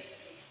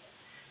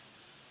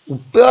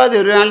 ഉപ്പ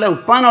തരുവാനുള്ള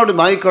ഉപ്പാനോട്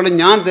വാങ്ങിക്കോളും,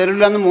 ഞാൻ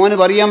തരില്ല എന്ന് മോന്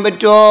പറയാൻ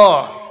പറ്റുമോ?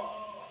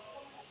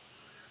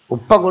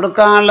 ഉപ്പ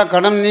കൊടുക്കാനുള്ള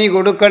കടം നീ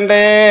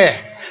കൊടുക്കണ്ടേ?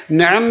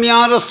 നഅം യാ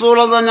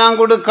റസൂലല്ലാഹ്, ഞാൻ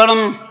കൊടുക്കണം.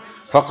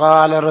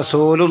 ഫഖാല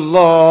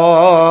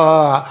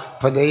റസൂലുള്ളാഹ്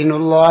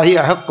ഫദൈനുല്ലാഹി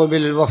അഹഖു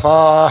ബിൽ വഫാ,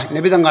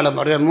 നബി തങ്ങൾ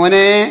പറയാം,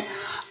 മോനെ,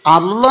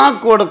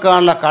 അള്ളാഹ്ക്ക്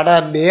കൊടുക്കാനുള്ള കട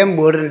വേം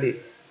വീടുണ്ട്,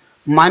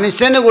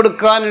 മനുഷ്യന്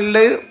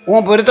കൊടുക്കാനുള്ളത് ഓ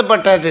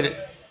പൊരുത്തപ്പെട്ടതിൽ.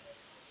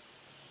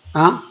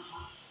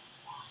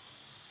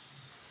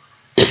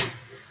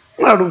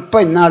 നിങ്ങളുടെ ഉപ്പ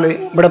ഇന്നാൾ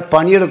ഇവിടെ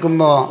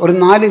പണിയെടുക്കുമ്പോൾ ഒരു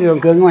 4 രൂപ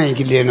കേങ്ങ്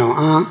വാങ്ങിക്കില്ലേനോ?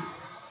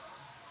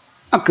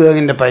 ആ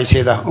കേങ്ങിൻ്റെ പൈസ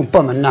ഇതാ, ഉപ്പ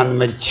മെന്നാന്ന്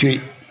മരിച്ചുപോയി,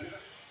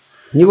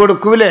 നീ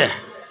കൊടുക്കൂലേ?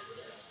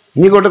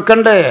 നീ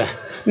കൊടുക്കണ്ടേ?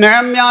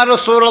 നഅം യാ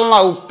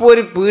റസൂലല്ലാഹ്, ഉപ്പ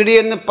ഒരു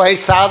പീടിയെന്ന്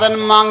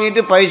സാധനം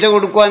വാങ്ങിയിട്ട് പൈസ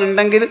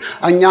കൊടുക്കുവാനുണ്ടെങ്കിൽ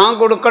അത് ഞാൻ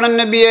കൊടുക്കണം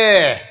നബിയേ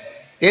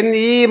എന്ന്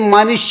ഈ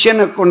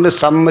മനുഷ്യനെ കൊണ്ട്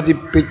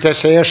സമ്മതിപ്പിച്ച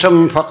ശേഷം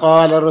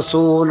ഫഖാല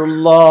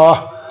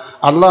റസൂലുള്ളാഹ്,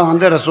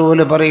 അള്ളാഹുവിൻ്റെ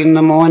റസൂല് പറയുന്ന,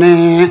 മോനെ,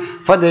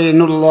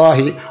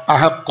 ഫദൈനുല്ലാഹി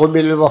അഹഖു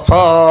ബിൽ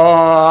വഫാ,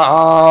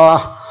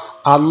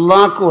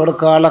 അള്ളാഹ്ക്ക്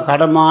കൊടുക്കാനുള്ള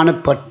കടമാണ്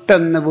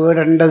പെട്ടെന്ന്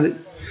വീടേണ്ടത്.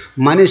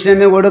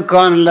 മനുഷ്യന്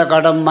കൊടുക്കാനുള്ള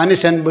കടം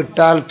മനുഷ്യൻ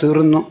വിട്ടാൽ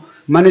തീർന്നു,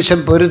 മനുഷ്യൻ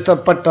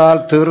പൊരുത്തപ്പെട്ടാൽ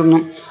തീർന്നു.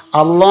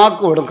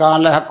 അള്ളാഹ്ക്ക്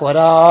കൊടുക്കാനുള്ള ഹക്ക്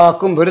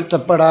ഒരാൾക്കും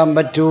പൊരുത്തപ്പെടാൻ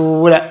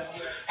പറ്റൂല.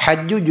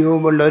 ഹജ്ജ്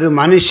ജൂബുള്ള ഒരു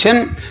മനുഷ്യൻ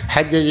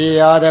ഹജ്ജ്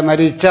ചെയ്യാതെ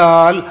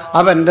മരിച്ചാൽ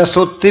അവൻ്റെ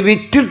സ്വത്ത്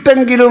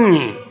വിറ്റിട്ടെങ്കിലും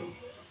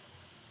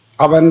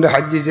അവൻ്റെ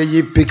ഹജ്ജ്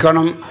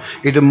ചെയ്യിപ്പിക്കണം.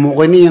 ഇത്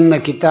മുഗ്നി എന്ന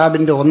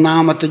കിതാബിൻ്റെ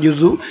 1-ാമത്തെ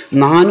ജുസു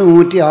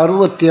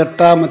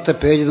 468-ാമത്തെ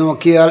പേജ്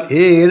നോക്കിയാൽ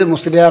ഏത്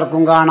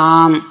മുസ്ലിയാർക്കും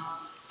കാണാം.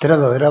 ഇത്ര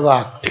ഗൗരവാ.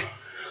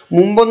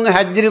 മുമ്പൊന്ന്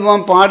ഹജ്ജിന്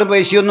പോകാൻ പാട്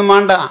പൈസയൊന്നും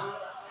വേണ്ട.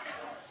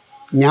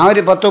 ഞാൻ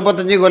ഒരു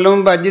 10-15 കൊല്ലം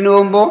മുമ്പ് ഹജ്ജിന്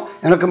പോകുമ്പോൾ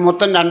എനിക്ക്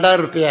മൊത്തം 2000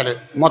 റുപ്യ,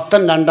 മൊത്തം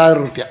 2000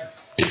 റുപ്യ,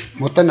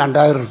 മൊത്തം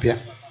 2000 റുപ്യ.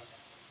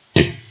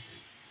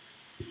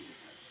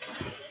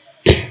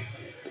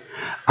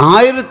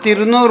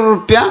 1200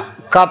 റുപ്യ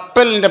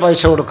കപ്പലിൻ്റെ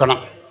പൈസ കൊടുക്കണം.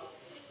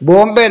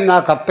 ബോംബെ എന്നാ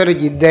കപ്പൽ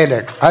ജിദ്ദയിൽ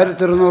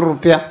 1200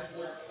 റുപ്യ.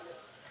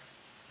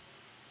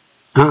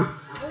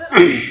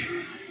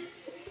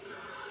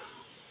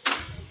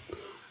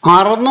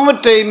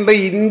 650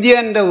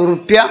 ഇന്ത്യൻ്റെ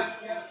ഉറുപ്യ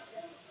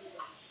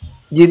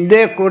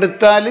ജിദ്ദയെ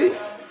കൊടുത്താൽ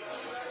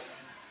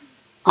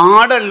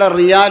ആടുള്ള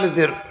റിയാൽ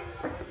തരും.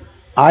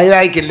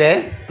 ആയിരായിക്കില്ലേ?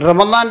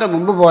 റമദാൻ്റെ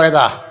മുമ്പ്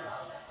പോയതാ.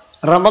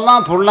 റമദാൻ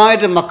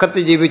ഫുള്ളായിട്ട് മക്കത്ത്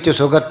ജീവിച്ച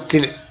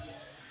സുഖത്തിൽ.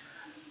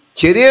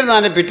 ചെറിയൊരു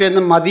നാളെ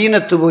പിറ്റേന്ന്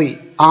മദീനത്ത് പോയി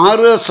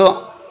 6 ദിവസം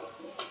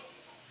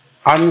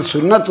അന്ന്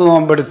സുന്നത്ത്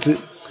നോമ്പെടുത്ത്,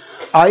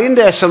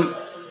 അതിൻ്റെ ശേഷം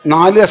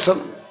 4 ദിവസം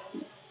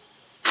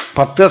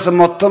 10 ദിവസം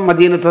മൊത്തം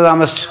മദീനത്ത്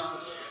താമസിച്ചു.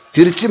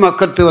 തിരിച്ച്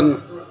മക്കത്ത് വന്നു.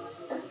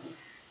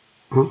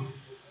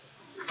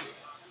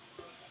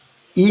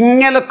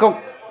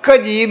 ഇങ്ങനൊക്കെ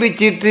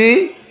ജീവിച്ചിട്ട്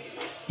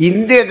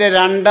ഇന്ത്യയുടെ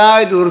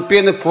 2000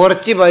 ഉറുപ്പ്യന്ന്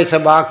കുറച്ച് പൈസ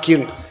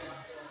ബാക്കിയുണ്ട്.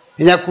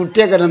 ഞാൻ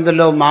കുട്ടിയൊക്കെ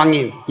എന്തെല്ലോ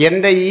വാങ്ങി.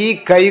 എൻ്റെ ഈ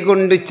കൈ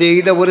കൊണ്ട്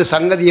ചെയ്ത ഒരു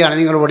സംഗതിയാണ്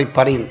നിങ്ങളോട്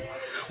പറയുന്നത്.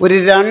 ഒരു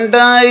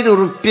 2000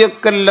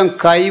 ഉറുപ്പ്യക്കെല്ലാം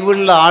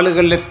കഴിവുള്ള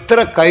ആളുകൾ എത്ര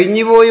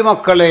കഴിഞ്ഞുപോയി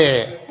മക്കളെ.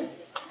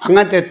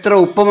 അങ്ങനത്തെ എത്ര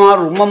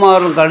ഉപ്പമാറും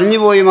ഉമ്മമാറും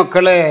കഴിഞ്ഞുപോയി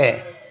മക്കളെ.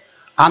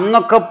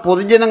 അന്നൊക്കെ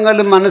പൊതുജനങ്ങൾ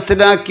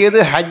മനസ്സിലാക്കിയത്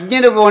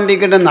ഹജ്ജിന്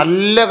പോകേണ്ടിക്കേണ്ട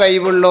നല്ല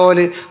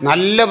കഴിവുള്ളവര്,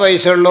 നല്ല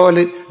പൈസ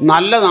ഉള്ളവര്,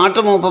 നല്ല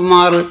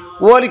നാട്ടുമൂപ്പന്മാർ,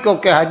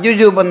 ഓലിക്കൊക്കെ ഹജ്ജ്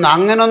ജൂബെന്ന്.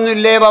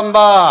 അങ്ങനൊന്നുമില്ലേ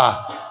പമ്പാ.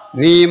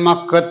 നീ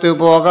മക്കത്ത്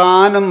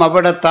പോകാനും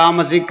അവിടെ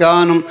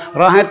താമസിക്കാനും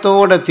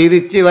റാഹത്തോടെ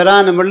തിരിച്ചു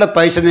വരാനുമുള്ള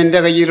പൈസ നിന്റെ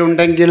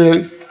കയ്യിലുണ്ടെങ്കിൽ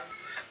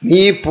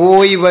നീ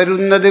പോയി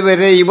വരുന്നത്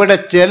വരെ ഇവിടെ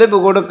ചെലവ്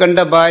കൊടുക്കേണ്ട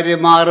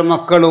ഭാര്യമാർ,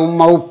 മക്കളും,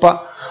 ഉമ്മ, ഉപ്പ,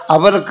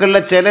 അവർക്കുള്ള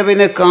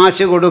ചെലവിന്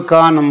കാശ്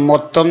കൊടുക്കാനും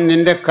മൊത്തം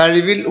നിന്റെ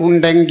കഴിവിൽ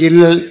ഉണ്ടെങ്കിൽ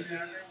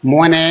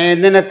മോനെ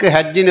നിനക്ക്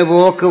ഹജ്ജിന്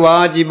പോക്ക്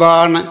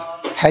വാജിബാണ്,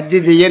 ഹജ്ജ്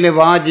ചെയ്യൽ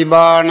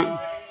വാജിബാണ്.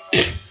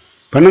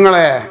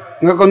 പെണ്ണുങ്ങളെ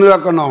നിങ്ങൾക്കൊന്ന്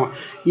കേൾക്കണോ?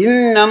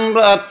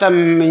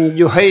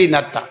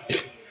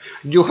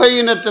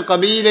 ജുഹൈനത്ത്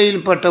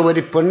കബീലയിൽപ്പെട്ട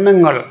ഒരു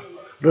പെണ്ണുങ്ങൾ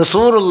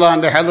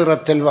റസൂലുള്ളാഹിന്റെ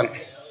ഹദറത്തിൽ വന്നു.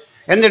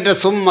 എന്നിട്ട്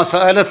സുമ്മ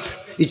സഅലത്ത്,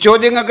 ഈ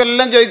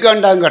ചോദ്യങ്ങൾക്കെല്ലാം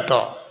ചോദിക്കാണ്ടാകും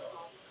കേട്ടോ.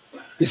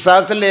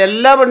 ഇസ്ലാത്തിലെ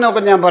എല്ലാ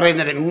പെണ്ണുമൊക്കെ ഞാൻ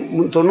പറയുന്നില്ല,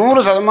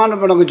 90%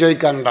 പെണ്ണൊക്കെ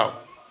ചോദിക്കാനുണ്ടാവും.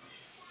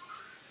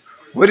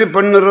 ഒരു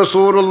പെണ്ണ്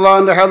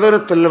റസൂലുള്ളാഹിന്റെ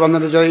ഹദറത്തിൽ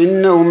വന്നിട്ട്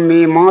ഇന്ന ഉമ്മി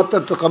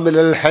മാത്തത്ത്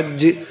ഖബലൽ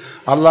ഹജ്ജ്,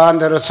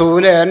 അള്ളാഹിൻ്റെ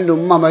റസൂലെ എൻ്റെ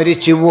ഉമ്മ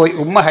മരിച്ചുപോയി,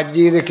 ഉമ്മ ഹജ്ജ്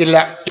ചെയ്തിട്ടില്ല.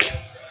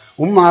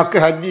 ഉമ്മാക്ക്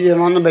ഹജ്ജ്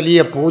ചെയ്യണമെന്ന് വലിയ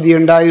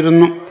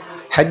പൂതിയുണ്ടായിരുന്നു,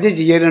 ഹജ്ജ്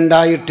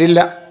ചെയ്യലുണ്ടായിട്ടില്ല.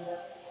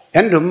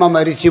 എൻ്റെ ഉമ്മ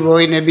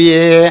മരിച്ചുപോയി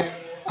നബിയേ,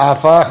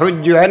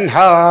 അഫഹുജ്ജു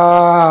അൻഹാ,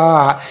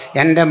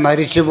 എൻ്റെ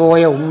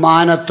മരിച്ചുപോയ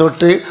ഉമ്മാനെ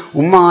തൊട്ട്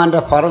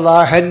ഉമ്മാൻ്റെ ഫർദാ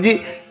ഹജ്ജ്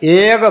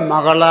ഏക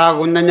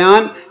മകളാകുന്ന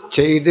ഞാൻ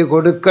ചെയ്തു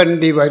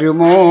കൊടുക്കേണ്ടി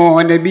വരുമോ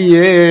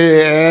നബിയേ?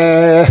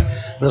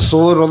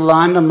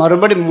 റസൂലുള്ളാഹിന്റെ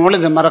മറുപടി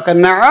മോളിത്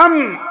മറക്കന്നാം,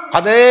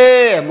 അതേ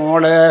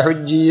മോളെ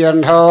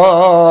ഹജ്ജിയൻഹോ,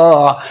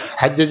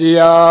 ഹജ്ജ്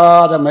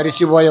ചെയ്യാതെ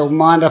മരിച്ചുപോയ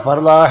ഉമ്മാൻ്റെ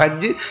ഫർദാ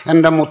ഹജ്ജ്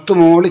എൻ്റെ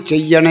മുത്തുമോള്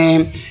ചെയ്യണേ.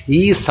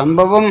 ഈ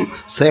സംഭവം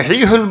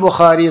സഹീഹുൽ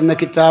ബുഖാരി എന്ന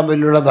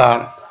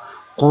കിതാബിലുള്ളതാണ്.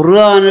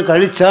 ഖുർആൻ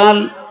കഴിച്ചാൽ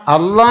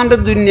അള്ളാൻ്റെ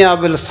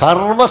ദുന്യാവിൽ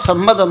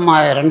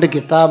സർവസമ്മതമായ 2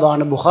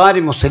 കിതാബാണ്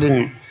ബുഖാരി, മുസ്ലിം.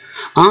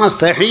 ആ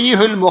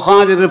സഹീഹുൽ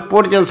ബുഖാരി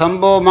റിപ്പോർട്ട് ചെയ്ത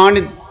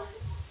സംഭവമാണ്.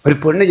 ഒരു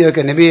പെണ്ണ്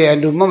ചോദിക്കുക, നബിയെ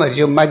എൻ്റെ ഉമ്മ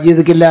മരിച്ചു, ഉമ്മ ഹജ്ജ്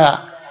ചെയ്തിട്ടില്ല,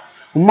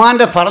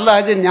 ഉമ്മാൻ്റെ ഫർദാ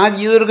ഹജ്ജ് ഞാൻ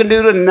ചെയ്തു കൊടുക്കേണ്ടി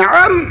വരും.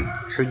 നഅം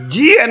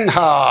ഹജ്ജി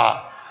അൻഹാ,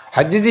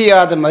 ഹജ്ജ്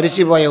ചെയ്യാതെ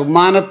മരിച്ചുപോയ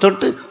ഉമ്മാനെ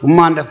തൊട്ട്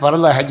ഉമ്മാൻ്റെ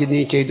ഫർദാ ഹജ്ജ് നീ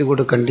ചെയ്തു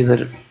കൊടുക്കേണ്ടി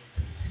വരും.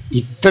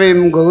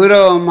 ഇത്രയും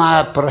ഗൗരവമായ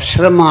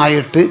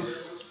പ്രശ്നമായിട്ട്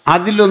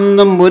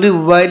അതിലൊന്നും ഒരു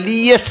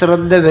വലിയ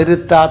ശ്രദ്ധ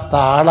വരുത്താത്ത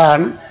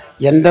ആളാണ്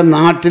എൻ്റെ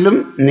നാട്ടിലും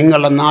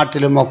നിങ്ങളുടെ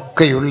നാട്ടിലും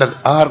ഒക്കെയുള്ളത്.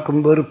 ആർക്കും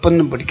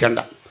വെറുപ്പൊന്നും പിടിക്കണ്ട.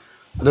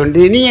 അതുകൊണ്ട്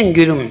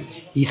ഇനിയെങ്കിലും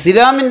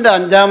ഇസ്ലാമിൻ്റെ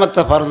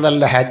 5ാമത്തെ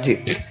ഫർദല്ല ഹജ്ജ്.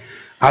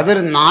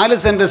 അതൊരു 4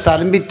 സെൻറ്റ്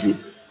സ്ഥലം വിറ്റ്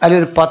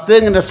അതിലൊരു 10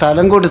 സെൻറ്റ്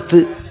സ്ഥലം കൊടുത്ത്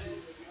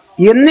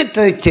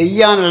എന്നിട്ട്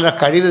ചെയ്യാനുള്ള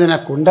കഴിവ്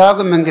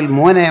നിനക്കുണ്ടാകുമെങ്കിൽ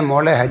മോനെ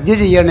മോളെ ഹജ്ജ്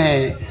ചെയ്യണേ.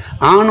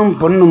 ആണും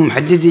പെണ്ണും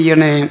ഹജ്ജ്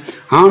ചെയ്യണേ,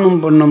 ആണും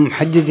പെണ്ണും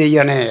ഹജ്ജ്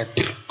ചെയ്യണേ.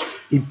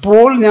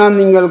 ഇപ്പോൾ ഞാൻ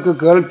നിങ്ങൾക്ക്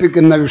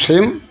കേൾപ്പിക്കുന്ന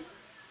വിഷയം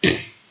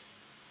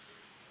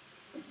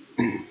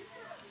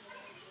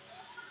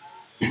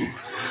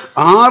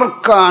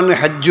ആർക്കാണ്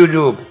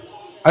ഹജ്ജുജൂബ്?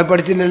 അത്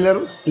പഠിച്ചില്ലല്ലോ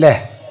അല്ലേ?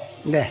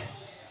 അല്ലേ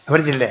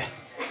പഠിച്ചില്ലേ?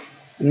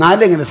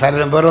 4 ഇങ്ങനെ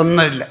സ്ഥലം വേറെ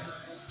ഒന്നുമില്ല.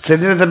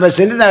 സെൻറ്റിന്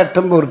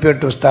 80 ഉറുപ്പ്യ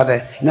കിട്ടും ഉസ്താദെ.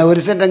 എന്നാൽ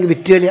 1 സെൻറ്റ് അങ്ങ്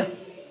വിറ്റ് കളിയാ.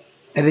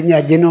 ഇനി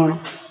അജ്ജിന് വേണം,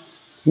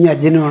 ഇനി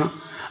അജ്ജിന് വേണം.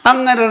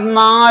 അങ്ങനെ ഒരു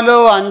 4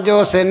 or 5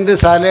 സെൻറ്റ്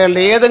സ്ഥലമുള്ള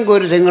ഏതെങ്കിലും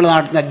ഒരു നിങ്ങളുടെ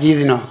നാട്ടിൽ ഹജ്ജ്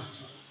ചെയ്തിനോ?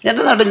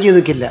 എൻ്റെ നാട്ടിൽ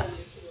ചെയ്തിട്ടില്ല.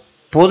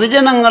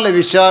 പൊതുജനങ്ങളുടെ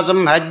വിശ്വാസം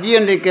ഹജ്ജ്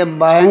ചെയ്യേണ്ടിക്ക്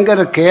ഭയങ്കര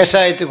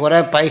കേസായിട്ട് കുറേ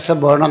പൈസ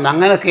വേണമെന്ന്.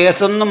 അങ്ങനെ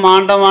കേസൊന്നും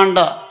വേണ്ട,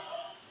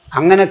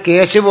 അങ്ങനെ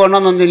കേസ്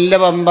വേണമെന്നൊന്നും ഇല്ല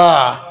പമ്പ.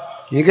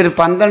 എനിക്കൊരു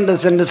 12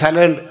 സെൻറ്റ്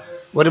സ്ഥലമുണ്ട്.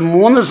 ഒരു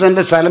 3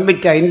 സെൻറ്റ് സ്ഥലം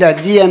വിറ്റ് അതിൻ്റെ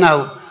ഹജ്ജ്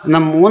ചെയ്യാനാവും.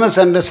 എന്നാൽ 3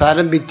 സെൻറ്റ്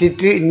സ്ഥലം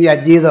വിറ്റിട്ട് ഇനി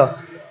ഹജ്ജ് ചെയ്തോ?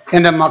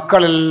 എൻ്റെ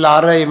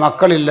മക്കളെല്ലാം 6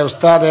 മക്കളില്ല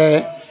ഉസ്താദെ,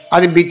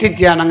 അത്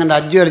വിറ്റിട്ട് ഞാൻ അങ്ങനെ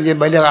ഹജ്ജ് കഴിഞ്ഞ്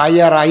വലിയ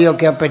 1000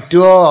 ഒക്കെ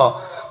പറ്റുമോ?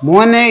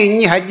 മോനെ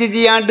ഇനി ഹജ്ജ്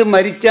ചെയ്യാണ്ട്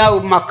മരിച്ച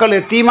മക്കൾ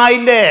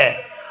യതീമായില്ലേ?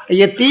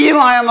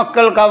 യതീമായ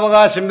മക്കൾക്ക്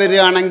അവകാശം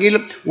വരികയാണെങ്കിൽ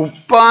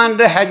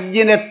ഉപ്പാൻ്റെ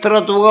ഹജ്ജിന് എത്ര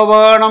തുക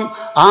വേണം,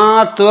 ആ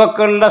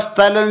തുകക്കുള്ള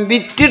സ്ഥലം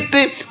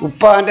വിറ്റിട്ട്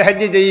ഉപ്പാൻ്റെ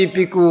ഹജ്ജ്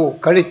ചെയ്യിപ്പിക്കൂ.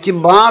 കഴിച്ച്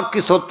ബാക്കി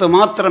സ്വത്ത്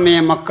മാത്രമേ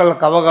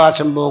മക്കൾക്ക്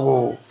അവകാശം പോകൂ,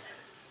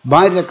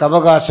 ഭാര്യക്ക്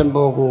അവകാശം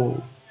പോകൂ.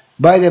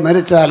 ഭാര്യ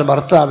മരിച്ചാൽ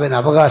ഭർത്താവിന്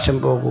അവകാശം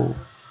പോകൂ.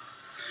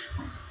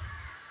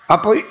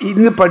 അപ്പോൾ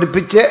ഇന്ന്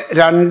പഠിപ്പിച്ച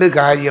 2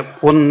 കാര്യം.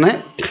 ഒന്ന്,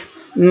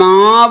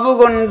 നാവ്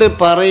കൊണ്ട്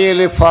പറയൽ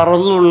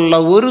ഫർളുള്ള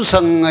ഒരു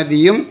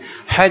സംഗതിയും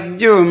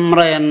ഹജ്ജ് ഉംറ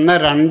എന്ന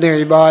 2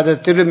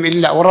 ഇബാദത്തിലും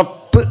ഇല്ല,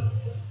 ഉറപ്പ്.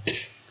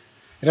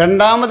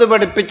 2ാമത്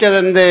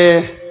പഠിപ്പിച്ചതെന്ത്?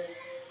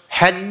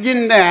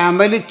 ഹജ്ജിൻ്റെ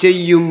അമല്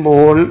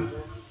ചെയ്യുമ്പോൾ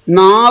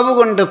നാവ്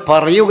കൊണ്ട്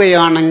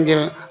പറയുകയാണെങ്കിൽ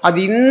അത്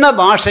ഇന്ന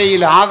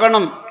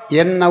ഭാഷയിലാകണം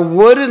എന്ന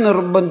ഒരു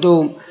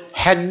നിർബന്ധവും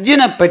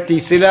ഹജ്ജിനെ പറ്റി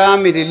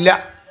ഇസ്ലാമിലില്ല.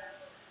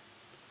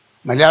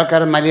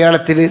 മലയാളക്കാരൻ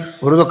മലയാളത്തിൽ,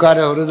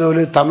 ഉറുദുക്കാരൻ ഉറുദുവിൽ,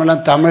 തമിഴൻ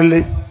തമിഴിൽ.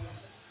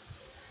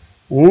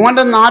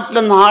 ഓൻ്റെ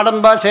നാട്ടിലെ നാടൻ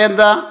ഭാഷ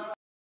എന്താ?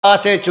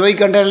 ആശയെ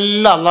ചോദിക്കേണ്ട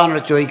എല്ലാം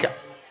അള്ളാഹിനോട് ചോദിക്കാം.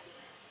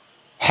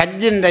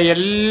 ഹജ്ജിൻ്റെ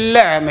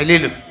എല്ലാ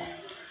അമലിലും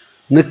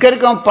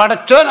നിക്കരിക്കാൻ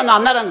പടച്ചോനെന്ന്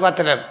അന്നേരം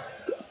കോത്തില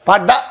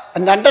പട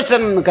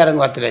രണ്ടക്ഷരം നിക്കാരം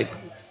കോത്തിലായി.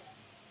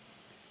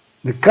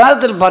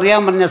 നിസ്കാരത്തിൽ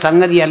പറയാൻ പറഞ്ഞ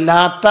സംഗതി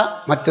അല്ലാത്ത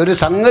മറ്റൊരു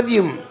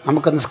സംഗതിയും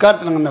നമുക്ക്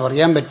നിസ്കാരത്തിൽ അങ്ങനെ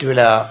പറയാൻ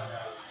പറ്റൂല.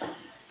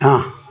 ആ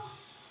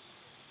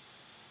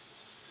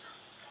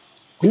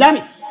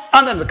കുഞ്ഞാമി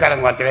അന്നേരം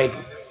നിസ്കാരം കോത്തിലായി.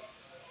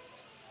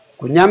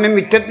 കുഞ്ഞാമി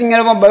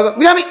മുറ്റത്തിങ്ങനെ പോകുമ്പോൾ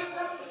കുഞ്ഞാമി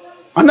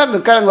അന്നേരം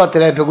നിസ്കാരം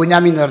കോത്തിലായിപ്പോ.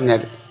 കുഞ്ഞാമി എന്ന്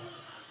പറഞ്ഞാൽ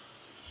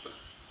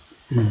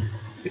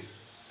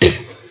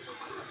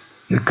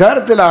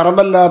നിസ്കാരത്തിൽ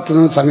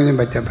അറബല്ലാത്തൊന്നും സംഗതിയും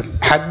പറ്റാൻ പറ്റില്ല.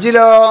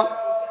 ഹജ്ജിലോ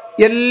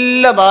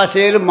എല്ലാ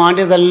ഭാഷയിലും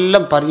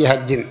മാണ്ടിയതെല്ലാം പറയും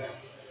ഹജ്ജിന്.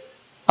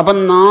 അപ്പം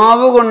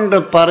നാവ് കൊണ്ട്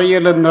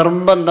പറയൽ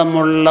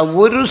നിർബന്ധമുള്ള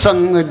ഒരു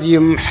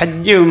സംഗതിയും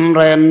ഹജ്ജ് ഉംറ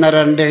എന്ന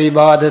രണ്ട്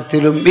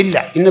ഇബാദത്തിലും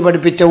ഇല്ല. ഇന്ന്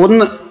പഠിപ്പിച്ച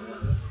ഒന്ന്.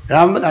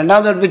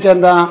 രണ്ടാമത് പഠിപ്പിച്ച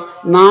എന്താ?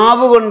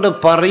 നാവ് കൊണ്ട്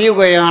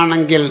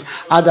പറയുകയാണെങ്കിൽ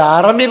അത്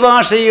അറബി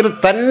ഭാഷയിൽ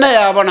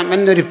തന്നെയാവണം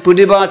എന്നൊരു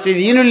പിടിഭാഷ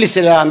ദീനുൽ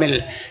ഇസ്ലാമിൽ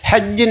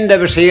ഹജ്ജിൻ്റെ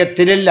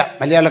വിഷയത്തിലില്ല.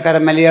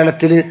 മലയാളക്കാരൻ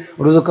മലയാളത്തിൽ,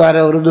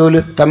 ഉറുദുക്കാരൻ ഉറുദുവിൽ,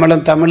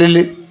 തമിഴിൽ.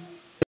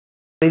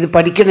 ഇത്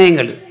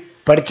പഠിക്കണമെങ്കിൽ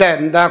പഠിച്ചാൽ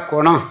എന്താ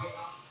ഗുണം?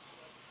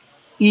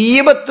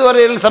 ഈബത്ത്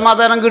പറയൽ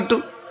സമാധാനം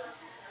കിട്ടും.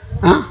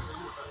 ആ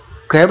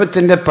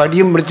കേബത്തിൻ്റെ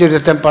പടിയും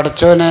പിടിച്ചൊരുത്തൻ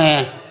പടച്ചോനെ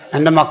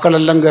എൻ്റെ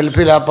മക്കളെല്ലാം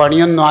ഗൾഫിൽ, ആ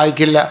പണിയൊന്നും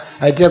ആയിക്കില്ല,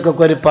 അതിൻ്റെയൊക്കെ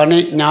ഒരു പണി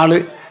ഞാള്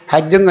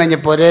ഹജ്ജും കഴിഞ്ഞ്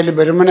പുരയിൽ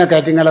ബെരുമനെ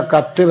കയറ്റിങ്ങളെ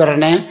കത്ത്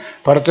വരണേ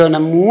പടച്ചോനെ,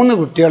 3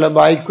 കുട്ടികളെ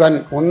വായിക്കാൻ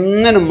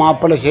ഒന്നിനും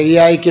മാപ്പിള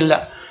ശരിയായിക്കില്ല,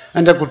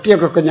 എൻ്റെ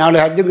കുട്ടിയൊക്കെ ഞാൾ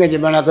ഹജ്ജും കഴിഞ്ഞ്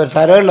വേണമൊക്കെ ഒരു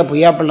തരമുള്ള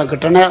പുയ്യാപ്പിള്ള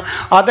കിട്ടണേ.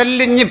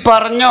 അതെല്ലാം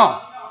പറഞ്ഞോ.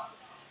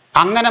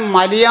 അങ്ങനെ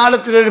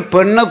മലയാളത്തിലൊരു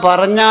പെണ്ണ്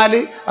പറഞ്ഞാൽ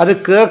അത്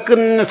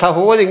കേൾക്കുന്ന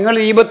സഹോദരി നിങ്ങൾ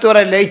ഈബത്ത്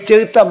പറയാൻ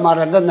ലയിച്ചെഴുത്തന്മാർ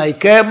എന്തെന്നായി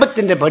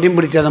കേബത്തിൻ്റെ പടിയും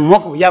പിടിച്ചത്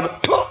മോക്ക്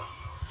പുയ്യാപ്പോ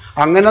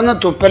അങ്ങനൊന്നും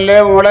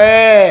തുപ്പല്ലേ മോളെ.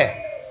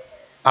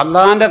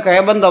 അള്ളാഹിൻ്റെ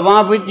കേബം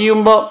തവാഫ്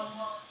ചെയ്യുമ്പോൾ,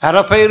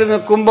 അറഫയിൽ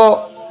നിൽക്കുമ്പോൾ,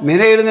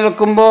 മിനയിൽ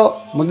നിൽക്കുമ്പോൾ,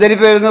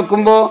 മുദ്ദലിഫയിൽ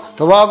നിൽക്കുമ്പോൾ,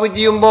 തവാഫ്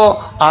ചെയ്യുമ്പോൾ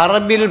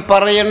അറബിൽ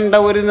പറയേണ്ട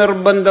ഒരു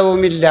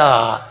നിർബന്ധവുമില്ല.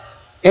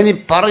 ഇനി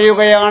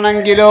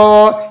പറയുകയാണെങ്കിലോ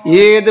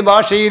ഏത്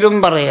ഭാഷയിലും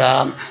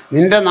പറയാം.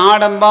 നിന്റെ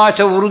നാടൻ ഭാഷ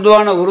ഉറുദു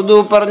ആണോ ഉറുദു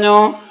പറഞ്ഞോ,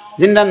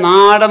 നിന്റെ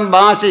നാടൻ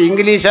ഭാഷ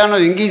ഇംഗ്ലീഷാണോ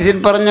ഇംഗ്ലീഷിൽ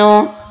പറഞ്ഞോ,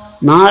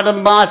 നാടൻ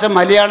ഭാഷ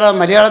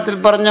മലയാളത്തിൽ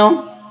പറഞ്ഞോ.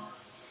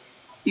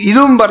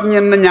 ഇതും പറഞ്ഞ്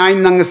തന്നെ ഞാൻ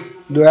ഇന്നങ്ങ്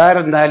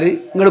ദ്വാരെന്നാൽ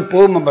നിങ്ങൾ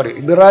പോകുമ്പോൾ പറയും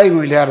ഇബ്രാഹിം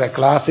ഇല്ലാതെ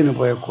ക്ലാസ്സിന്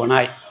പോയ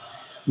കൊണായി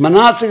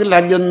മനാസികൾ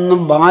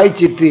ഹജ്ജൊന്നും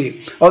വായിച്ചിട്ട്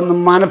അതൊന്നും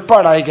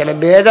മനപ്പാടായിക്കല്ല,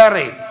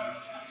 ബേജാറായി.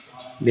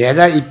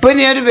 ഇപ്പം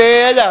ഇനി ഒരു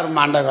ബേജാറ്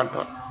വേണ്ട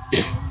കേട്ടോ.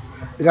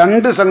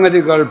 2 സംഗതി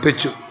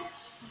കൽപ്പിച്ചു.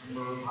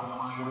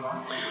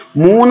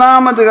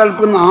 3ാമത്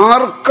കൽക്കുന്ന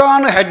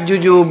ആർക്കാണ് ഹജ്ജ്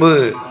ജൂബ്?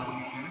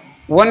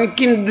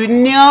 ഒൻകിൻ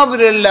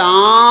ദുന്യാവിലുള്ള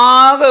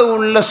ആകെ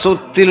ഉള്ള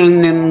സ്വത്തിൽ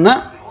നിന്ന്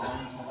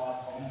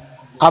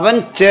അവൻ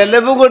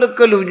ചെലവ്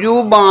കൊടുക്കൽ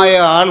ഉജൂബായ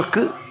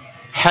ആൾക്ക്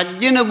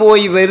ഹജ്ജിന്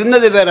പോയി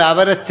വരുന്നത് വരെ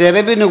അവരെ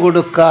ചെലവിന്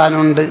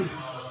കൊടുക്കാനുണ്ട്.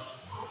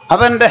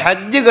 അവൻ്റെ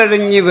ഹജ്ജ്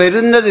കഴിഞ്ഞ്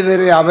വരുന്നത്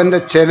വരെ അവൻ്റെ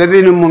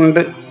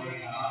ചെലവിനുമുണ്ട്.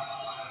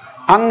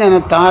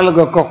 അങ്ങനത്തെ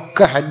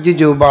ആളുകൾക്കൊക്കെ ഹജ്ജ്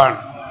ജൂബാണ്.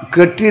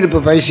 കെട്ടിയിരിപ്പ്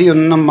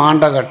പൈസയൊന്നും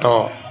വേണ്ട കേട്ടോ.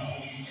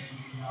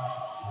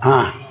 ആ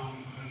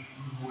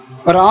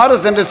ഒരു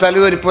 6 സെൻറ്റ്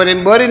സ്ഥലം ഒരു പോരെയും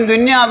വേറെയും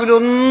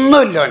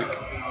ദുന്യാവിലൊന്നുമില്ല എനിക്ക്.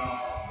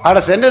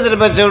 അവിടെ സെൻറ്റ്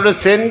പൈസയോട്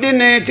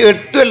സെൻറ്റിന്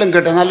 8 എല്ലാം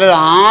കിട്ടും. നല്ലൊരു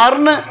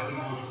 6-ന്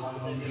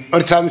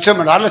ഒരു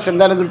സംശയമുണ്ട്, 6 ലക്ഷം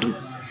എന്തായാലും കിട്ടും.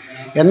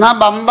 എന്നാൽ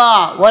ബമ്പ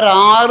ഒരു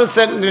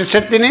 6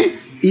 ലക്ഷത്തിന്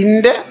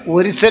ഇൻ്റെ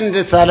 1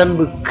 സെൻറ്റ് സ്ഥലം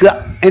വിൽക്കുക.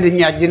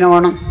 ഇനി ഹജ്ജിന്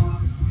വേണം.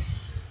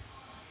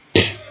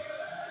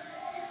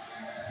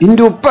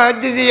 ഇൻ്റെ ഉപ്പ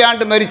ഹജ്ജ്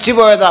ചെയ്യാണ്ട് മരിച്ചു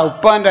പോയതാ,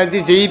 ഉപ്പാൻ്റെ ഹജ്ജ്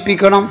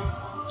ചെയ്യിപ്പിക്കണം.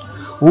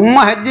 ഉമ്മ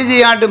ഹജ്ജ്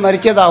ചെയ്യാണ്ട്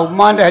മരിച്ചതാ,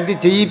 ഉമ്മാൻ്റെ ഹജ്ജ്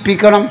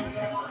ചെയ്യിപ്പിക്കണം.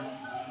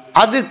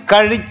 അത്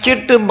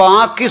കഴിച്ചിട്ട്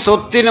ബാക്കി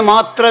സ്വത്തിന്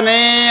മാത്രമേ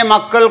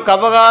മക്കൾക്ക്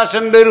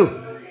അവകാശം വരൂ.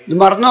 ഇത്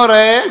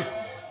മറന്നോറേ.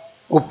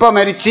 ഉപ്പ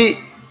മരിച്ച്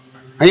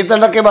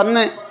അയ്യത്തള്ളൊക്കെ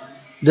വന്ന്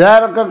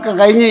ദ്വാരക്കൊക്കെ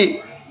കഴിഞ്ഞ്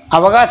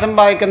അവകാശം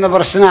വായിക്കുന്ന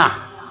പ്രശ്നമാണ്.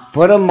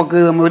 പുരം നമുക്ക്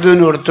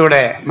മുരുവിന്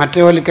കൊടുത്തൂടെ, മറ്റേ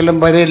പോലിക്കെല്ലാം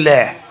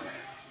വരില്ലേ?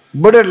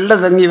 ഇവിടെ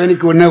ഉള്ളതെങ്കിൽ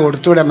ഇവനിക്ക് ഉണ്ണെ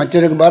കൊടുത്തൂടെ,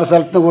 മറ്റൊരു വേറെ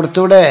സ്ഥലത്ത്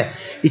കൊടുത്തൂടെ?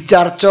 ഈ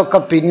ചർച്ചയൊക്കെ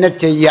പിന്നെ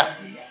ചെയ്യാം.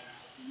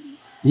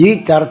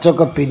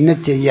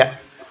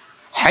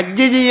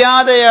 ഹജ്ജ്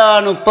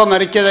ചെയ്യാതെയാണ് ഉപ്പ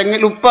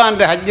മരിച്ചതെങ്കിൽ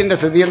ഉപ്പാൻ്റെ ഹജ്ജിൻ്റെ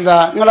സ്ഥിതി എന്താ?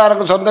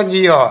 നിങ്ങളാർക്കും സ്വന്തം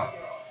ചെയ്യോ?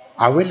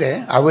 ആവില്ലേ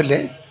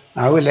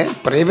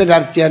പ്രൈവറ്റ്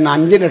ഹജ്ജ് ചെയ്യാൻ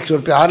 5 ലക്ഷം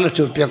റുപ്യ 6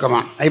 ലക്ഷം റുപ്യൊക്കെ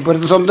വേണം.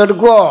 അതിപ്പൊരുത്ത് സ്വന്തം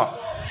എടുക്കുമോ?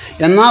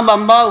 എന്നാൽ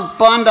ബമ്പ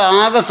ഉപ്പാൻ്റെ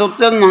ആകെ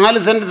സ്വത്ത്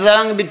 4 സെൻറ്റ്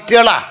സ്ഥലം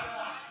വിറ്റുകളാ.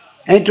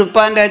 എന്നിട്ട്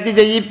ഉപ്പാൻ്റെ ഹജ്ജ്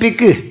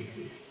ചെയ്യിപ്പിക്ക്.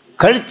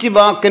 കഴിച്ച്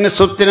ബാക്കിന്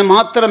സ്വത്തിന്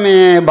മാത്രമേ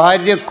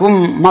ഭാര്യക്കും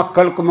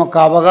മക്കൾക്കുമൊക്കെ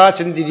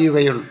അവകാശം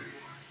തിരിയുകയുള്ളൂ.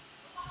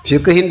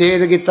 ഫിഖ്ഹിൻ്റെ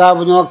ഏത്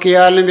കിതാബ്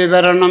നോക്കിയാലും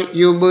വിവരണം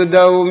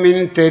യുബ്ദഉ മിൻ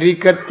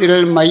തരിഖത്തിൽ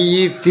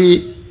മയ്യിത്തി.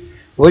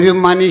 ഒരു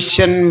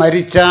മനുഷ്യൻ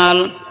മരിച്ചാൽ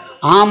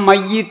ആ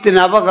മയ്യിത്തിന്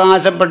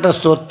അവകാശപ്പെട്ട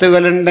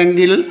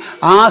സ്വത്തുകളുണ്ടെങ്കിൽ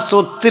ആ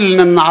സ്വത്തിൽ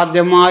നിന്ന്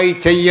ആദ്യമായി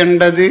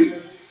ചെയ്യേണ്ടത്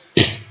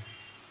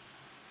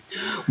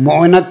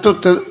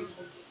മോനത്വത്ത്.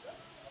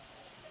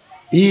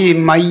 ഈ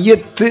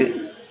മയ്യത്ത്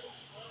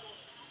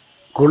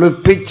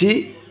കുളിപ്പിച്ച്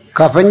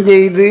കഫൻ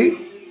ചെയ്ത്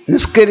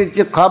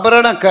നിസ്കരിച്ച്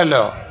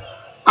ഖബറടക്കല്ലോ,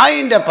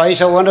 അതിൻ്റെ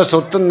പൈസ ഓൻ്റെ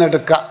സ്വത്തുനിന്ന്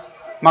എടുക്കുക.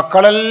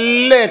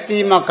 മക്കളെല്ലാം എത്തി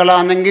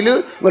മക്കളാണെങ്കിൽ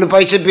ഒരു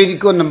പൈസ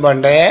പിരിക്കൊന്നും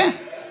വേണ്ടേ.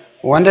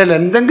 ഓൻ്റെ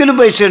എന്തെങ്കിലും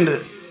പൈസ ഉണ്ട്.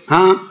 ആ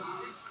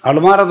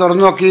അളുമാറ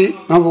തുറന്നു നോക്കി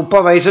നമുക്ക് ഉപ്പ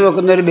പൈസ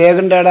വെക്കുന്ന ഒരു ബാഗ്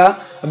ഉണ്ടാടാ.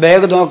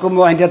 ബാഗ്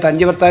നോക്കുമ്പോൾ അതിൻ്റെ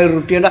 5,000-10,000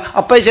 റുപ്യ ഉണ്ട്. ആ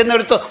പൈസ എന്ന്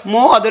എടുത്തോ.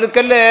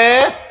 അതെടുക്കല്ലേ.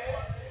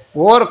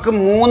 ഓർക്ക്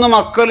 3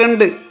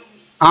 മക്കളുണ്ട്.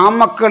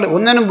 ആമക്കൾ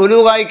ഒന്നിനും ബുലു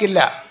കായ്ക്കില്ല.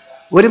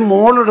 ഒരു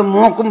മോളുടെ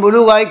മോക്കും ബുലു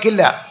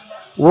കായ്ക്കില്ല.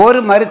 ഓര്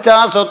മരിച്ച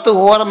ആ സ്വത്ത്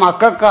ഓരോ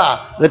മക്കൾക്കാ.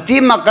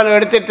 എത്തിയും മക്കൾ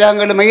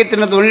എടുത്തിട്ടാങ്കൾ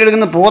മയ്യത്തിൻ്റെ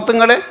തുണിയെടുക്കുന്ന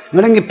പോത്തുങ്ങൾ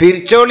നിങ്ങളെങ്കിൽ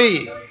പിരിച്ചോളി.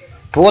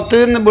 പോത്ത്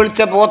നിന്ന്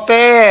വിളിച്ച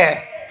പോത്തേ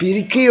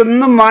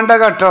പിരിക്കൊന്നും വേണ്ട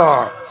കേട്ടോ.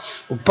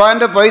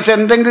 ഉപ്പാൻ്റെ പൈസ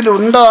എന്തെങ്കിലും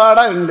ഉണ്ടോ?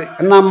 ആടെ ഉണ്ട്.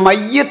 എന്നാൽ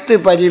മയ്യത്ത്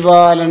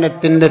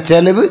പരിപാലനത്തിൻ്റെ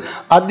ചെലവ്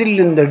അതിൽ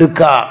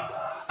നിന്നെടുക്കാം.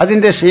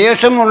 അതിൻ്റെ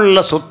ശേഷമുള്ള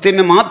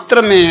സ്വത്തിന്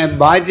മാത്രമേ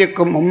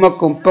ഭാര്യക്കും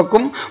ഉമ്മക്കും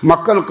ഉപ്പക്കും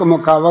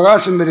മക്കൾക്കുമൊക്കെ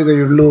അവകാശം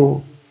വരികയുള്ളൂ.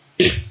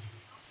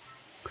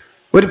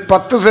 ഒരു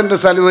 10 സെൻറ്റ്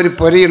സ്ഥലം ഒരു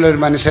പൊരയുള്ള ഒരു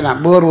മനുഷ്യനാണ്.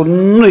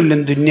 വേറൊന്നുമില്ല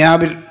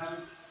ദുന്യാവിൽ.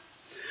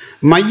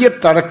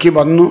 മയ്യത്തടക്കി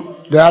വന്നു.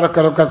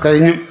 ദ്വാരക്കലൊക്കെ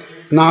കഴിഞ്ഞു.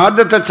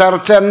 ആദ്യത്തെ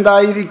ചർച്ച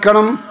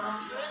എന്തായിരിക്കണം?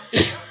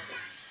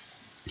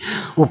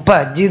 ഉപ്പ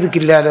ഹജ്ജ്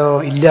ചെയ്തിട്ടില്ലാലോ.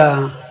 ഇല്ല,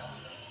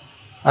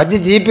 ഹജ്ജ്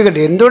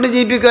ജീവിപ്പിക്കട്ടെ. എന്തുകൊണ്ട്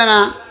ജീവിപ്പിക്കാനാ?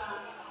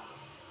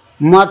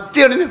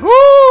 മത്തി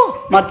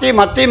മത്തി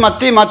മത്തി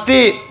മത്തി മത്തി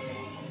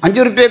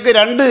 5 റുപ്യക്ക്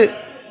 2.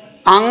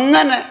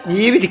 അങ്ങനെ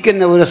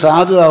ജീവിക്കുന്ന ഒരു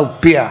സാധു ആ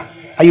ഉപ്പിയ.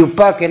 ഈ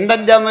ഉപ്പാക്ക്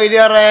എന്തെല്ലാം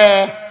വരികയാറേ?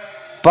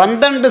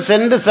 12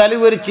 സെൻറ്റ്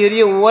സ്ഥലം ഒരു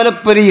ചെറിയ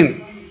ഓലപ്പൊരിയും.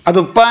 അത്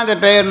ഉപ്പാൻ്റെ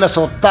പേരിലുള്ള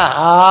സ്വത്താ.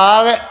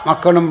 ആകെ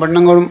മക്കളും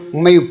പെണ്ണുങ്ങളും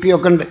ഉമ്മയും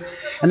ഉപ്പിയൊക്കെ ഉണ്ട്.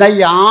 എന്നാൽ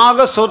ഈ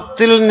ആകെ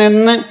സ്വത്തിൽ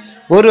നിന്ന്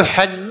ഒരു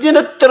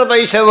ഹജ്ജിനെത്ര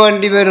പൈസ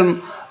വേണ്ടി വരും?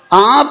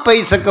 ആ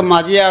പൈസക്ക്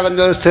മതിയാകുന്ന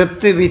ഒരു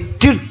സ്വത്ത്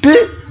വിറ്റിട്ട്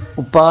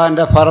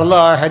ഉപ്പാൻ്റെ ഫർള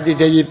ഹജ്ജ്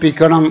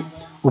ചെയ്യിപ്പിക്കണം.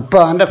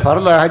 ഉപ്പാൻ്റെ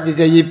ഫർള ഹജ്ജ്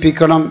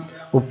ചെയ്യിപ്പിക്കണം.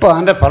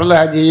 ഉപ്പാൻ്റെ ഫർള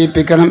ഹജ്ജ്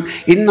ചെയ്യിപ്പിക്കണം.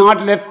 ഈ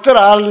നാട്ടിൽ എത്ര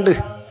ആളുണ്ട്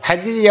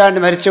ഹജ്ജ് ചെയ്യാണ്ട്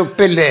മരിച്ച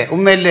ഉപ്പല്ലേ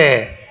ഉമ്മയല്ലേ?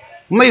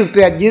 ഉമ്മയും ഉപ്പ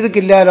ഹജ്ജ്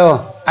ചെയ്തിട്ടില്ലാലോ.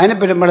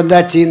 അതിനെപ്പറ്റി നമ്മൾ എന്താ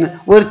ചെയ്യുന്നത്?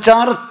 ഒരു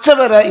ചർച്ച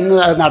വരെ ഇന്ന്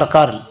അത്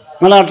നടക്കാറില്ല.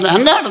 നിങ്ങളുടെ നാട്ടിൽ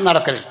എൻ്റെ നാട്ടിൽ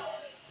നടക്കരുത്.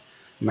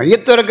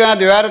 മയ്യത്തിറക്കാൻ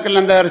ദ്വാരക്കൽ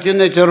എന്താ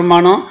ഇറച്ചിന്ന്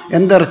ചെറുമാണോ?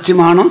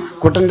 എന്തിറച്ചിമാണോ?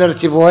 കുട്ടൻ്റെ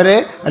ഇറച്ചി പോരെ,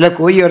 അല്ലെ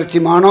കോഴി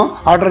ഇറച്ചിമാണോ?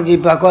 ഓർഡർ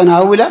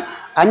ജീപ്പാക്കാനാവൂല.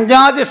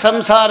 5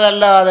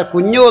 സംസാരമല്ലാതെ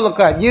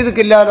കുഞ്ഞോളൊക്കെ ഹജ്ജ്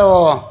ചെയ്തിട്ടില്ലാലോ.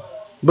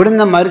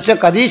 ഇവിടുന്ന് മരിച്ച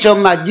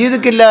കദീശമ്മ ഹജ്ജ്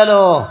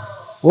ചെയ്തിട്ടില്ലാലോ.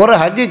 ഒരു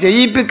ഹജ്ജ്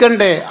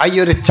ചെയ്യിപ്പിക്കണ്ടേ?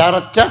 ഒരു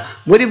ചർച്ച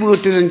ഒരു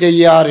വീട്ടിലും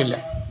ചെയ്യാറില്ല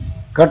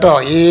കേട്ടോ.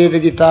 ഏത്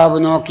കിതാബ്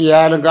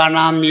നോക്കിയാലും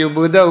കാണാം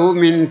യുബ്ദഉ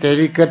മിൻ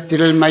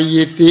തരിക്കത്തിൽ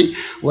മയ്യിത്തി.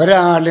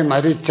 ഒരാൾ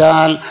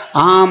മരിച്ചാൽ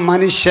ആ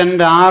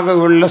മനുഷ്യൻ്റെ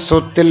ആകെയുള്ള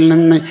സ്വത്തിൽ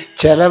നിന്ന്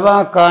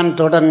ചെലവാക്കാൻ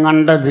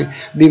തുടങ്ങേണ്ടത്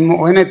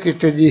ബിമുഅനത്തി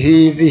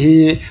തജ്ഹീസിഹി,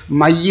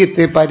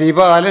 മയ്യിത്ത്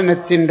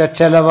പരിപാലനത്തിൻ്റെ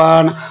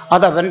ചെലവാണ്.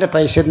 അതവൻ്റെ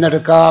പൈസ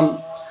എടുക്കാം.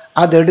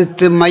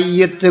 അതെടുത്ത്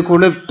മയ്യത്ത്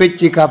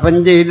കുളിപ്പിച്ച് കഫൻ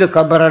ചെയ്ത്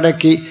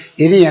ഖബറടക്കി.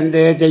 ഇനി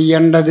എന്തേ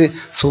ചെയ്യേണ്ടത്?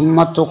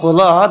 സുമ്മത്തു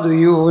ഖുളാ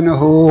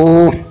ദുയൂനുഹു.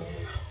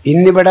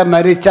 ഇന്നിവിടെ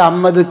മരിച്ച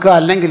അമ്മദ്ക്ക്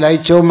അല്ലെങ്കിൽ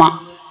അയച്ചോമ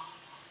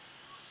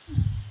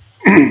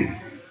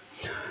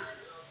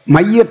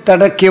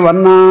മയ്യത്തടക്കി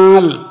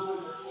വന്നാൽ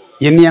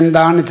ഇനി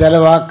എന്താണ്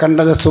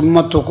ചെലവാക്കേണ്ടത്?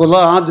 സുമ്മത്തു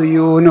ഖുളാ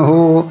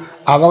ദുയൂനുഹു.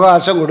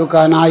 അവകാശം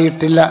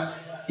കൊടുക്കാനായിട്ടില്ല.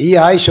 ഈ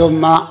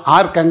ആയിഷോമ്മ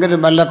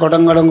ആർക്കെങ്കിലും വല്ല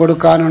കുടങ്ങളും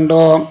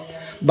കൊടുക്കാനുണ്ടോ?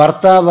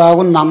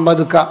 ഭർത്താവാകും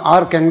നമ്മതുക്ക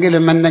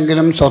ആർക്കെങ്കിലും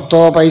എന്തെങ്കിലും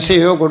സ്വത്തോ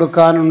പൈസയോ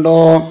കൊടുക്കാനുണ്ടോ?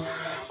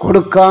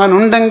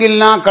 കൊടുക്കാനുണ്ടെങ്കിൽ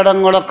ആ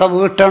കടങ്ങളൊക്കെ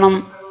വീട്ടണം.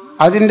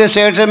 അതിൻ്റെ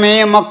ശേഷമേ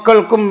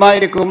മക്കൾക്കും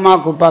ഭാര്യക്കും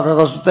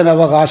ഉമ്മാക്കുപ്പാക്കൊക്കെ സ്വത്തിന്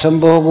അവകാശം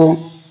പോകൂ.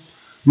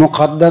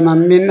 മുഖദ്ദമൻ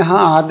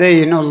മിൻഹാ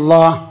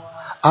ദൈനുല്ലാഹ്.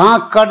 ആ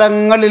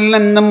കടങ്ങളിൽ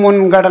നിന്നും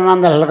മുൻഗണന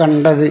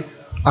നൽകേണ്ടത്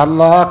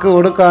അള്ളാഹ്ക്ക്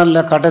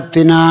കൊടുക്കാനുള്ള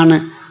കടത്തിനാണ്.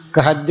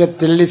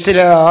 ഹജ്ജത്തിൽ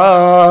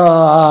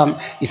ഇസ്ലാം,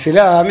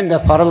 ഇസ്ലാമിൻ്റെ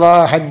ഫർള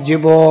ഹജ്ജ്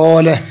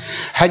പോലെ.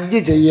 ഹജ്ജ്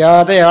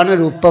ചെയ്യാതെയാണ്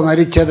ഒരു ഉപ്പ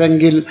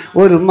മരിച്ചതെങ്കിൽ,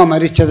 ഒരു ഉമ്മ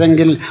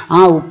മരിച്ചതെങ്കിൽ, ആ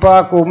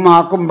ഉപ്പാക്കും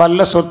ഉമ്മാക്കും വല്ല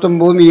സ്വത്തും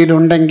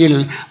ഭൂമിയിലുണ്ടെങ്കിൽ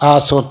ആ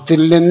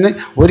സ്വത്തിൽ നിന്ന്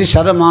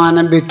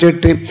 1%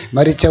 വിറ്റിട്ട്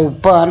മരിച്ച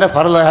ഉപ്പാൻ്റെ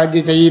ഫർള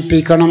ഹജ്ജ്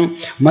ചെയ്യിപ്പിക്കണം.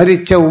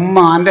 മരിച്ച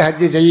ഉമ്മാൻ്റെ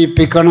ഹജ്ജ്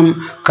ചെയ്യിപ്പിക്കണം.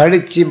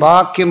 കഴിച്ച്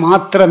ബാക്കി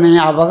മാത്രമേ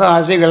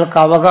അവകാശികൾക്ക്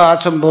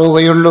അവകാശം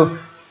പോവുകയുള്ളൂ.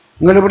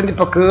 നിങ്ങൾ ഇവിടുന്ന്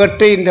ഇപ്പോൾ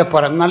കേട്ടതിൻ്റെ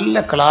പുറം നല്ല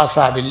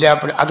ക്ലാസ്സാവില്ല.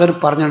 അതൊരു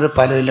പറഞ്ഞൊരു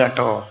പലയില്ല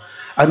കേട്ടോ.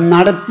 അത്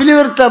നടപ്പിൽ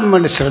വരുത്താൻ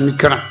വേണ്ടി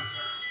ശ്രമിക്കണം.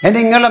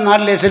 നിങ്ങളുടെ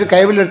നാട്ടിലെ ഒരു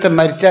കൈവിലെടുത്ത്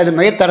മരിച്ചാലും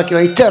മയ്യത്തടക്കി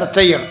വൈച്ചർച്ച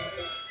ചെയ്യണം.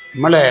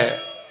 നമ്മളെ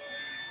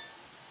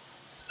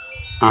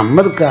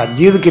അമ്മക്ക്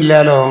ഹജ്ജ്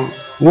ചെയ്തിട്ടില്ലാലോ.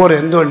 ഓർ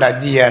എന്തുകൊണ്ട്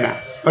ഹജ്ജ് ചെയ്യാനാ?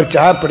 ഒരു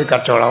ചായപ്പൊടി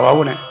കച്ചവടം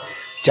അവന്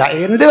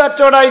എന്ത്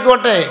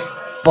കച്ചവടമായിക്കോട്ടെ.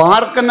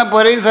 പാർക്കെന്ന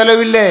പുരയും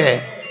സ്ഥലമില്ലേ?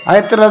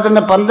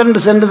 ആയത്തിൻ്റെ 12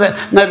 സെൻറ്റ്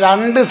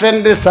 2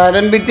 സെൻറ്റ്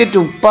സ്ഥലം വിറ്റിട്ട്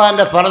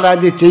ഉപ്പാൻ്റെ ഫർള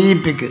ഹജ്ജ്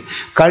ചെയ്യിപ്പിക്ക്.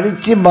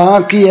 കഴിച്ച്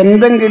ബാക്കി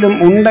എന്തെങ്കിലും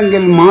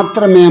ഉണ്ടെങ്കിൽ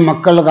മാത്രമേ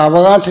മക്കൾക്ക്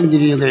അവകാശം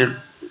ചെയ്യുകയുള്ളൂ.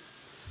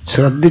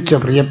 ശ്രദ്ധിച്ച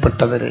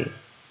പ്രിയപ്പെട്ടവരെ,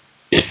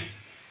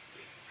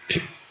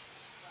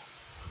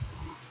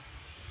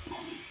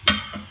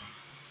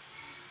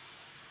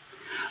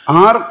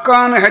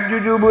 ആർക്കാണ് ഹജ്ജ്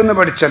ജൂബ് എന്ന്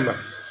പഠിച്ചല്ലോ.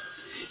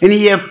 ഇനി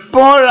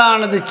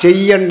എപ്പോഴാണിത്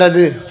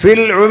ചെയ്യേണ്ടത്?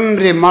 ഫിൽ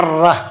ഉംരി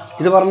മറ.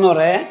 ഇത്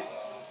പറഞ്ഞോറേ,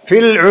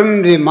 ഫിൽ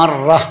ഉംരി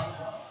മറ.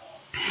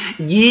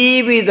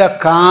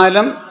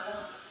 ജീവിതകാലം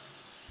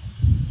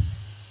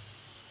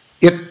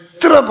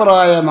എത്ര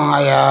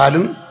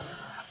പ്രായമായാലും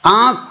ആ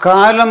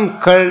കാലം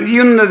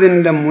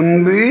കഴിയുന്നതിൻ്റെ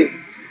മുൻപ്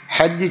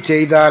ഹജ്ജ്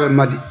ചെയ്താൽ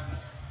മതി.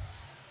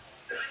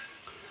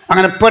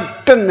 അങ്ങനെ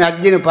പെട്ടെന്ന്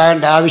ഹജ്ജിന്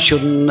പോകേണ്ട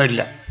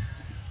ആവശ്യമൊന്നുമില്ല.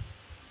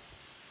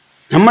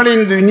 നമ്മൾ ഈ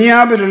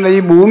ദുനിയാവിലുള്ള ഈ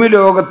ഭൂമി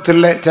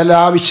ലോകത്തുള്ള ചില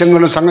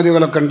ആവശ്യങ്ങളും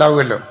സംഗതികളൊക്കെ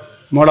ഉണ്ടാവുമല്ലോ.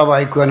 മോളെ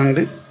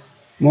വായിക്കുവാനുണ്ട്,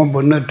 മോൻ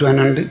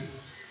പെണ്ണെറ്റുവാനുണ്ട്,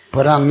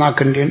 പുര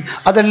നന്നാക്കേണ്ടിയുണ്ട്,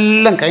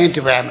 അതെല്ലാം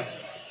കഴിഞ്ഞിട്ട് പോയാണ്.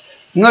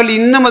 നിങ്ങൾ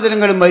ഇന്ന് മുതൽ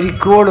നിങ്ങൾ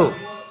മരിക്കോളൂ.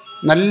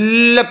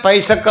 നല്ല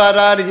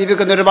പൈസക്കാരാർ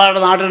ജീവിക്കുന്ന ഒരുപാട്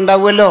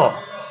നാടുണ്ടാവുമല്ലോ.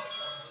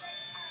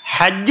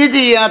 ഹജ്ജ്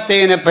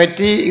ചെയ്യാത്തതിനെ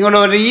പറ്റി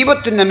നിങ്ങളൊരു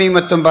ഈപത്തും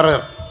നമീമത്തും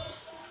പറയും.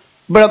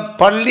 ഇവിടെ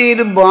പള്ളിയിൽ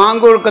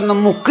ബാങ്ക് കൊടുക്കുന്ന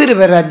മുക്കര്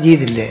വരെ ഹജ്ജ്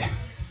ചെയ്തില്ലേ?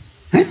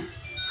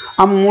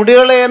 ആ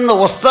മുടികളെ എന്ന്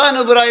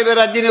ഒസ്താനുപരായി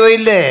വരെ ഹജ്ജിന്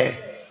പോയില്ലേ?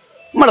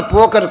 നമ്മളെ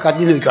പോക്കർക്ക്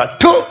ഹജ്ജിന്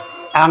പോയിക്കാട്ടു.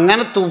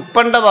 അങ്ങനെ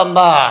തുപ്പണ്ട പമ്പ.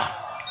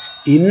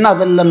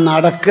 ഇന്നതെല്ലാം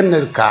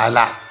നടക്കുന്നൊരു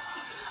കാലമാണ്.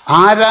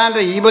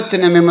 ആരാൻ്റെ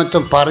ഈപത്തിന്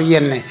നിമിത്തം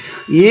പറയന്നെ.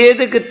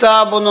 ഏത്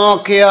കിതാബ്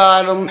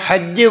നോക്കിയാലും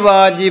ഹജ്ജ്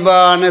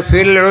വാജിബാണ്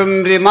ഫിൽ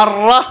ഉംരി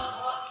മറ,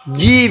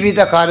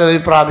 ജീവിതകാലം ഒരു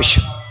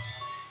പ്രാവശ്യം.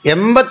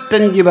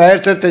 85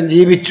 വയസ്സത്തും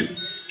ജീവിച്ചു,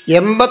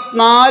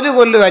 84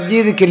 കൊല്ലം ഹജ്ജ്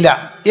ചെയ്തിക്കില്ല,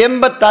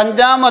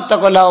 85ാമത്തെ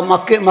കൊല്ലാവും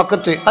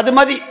മക്കത്ത്. അത്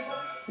മതി.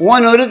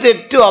 ഓൻ ഒരു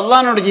തെറ്റും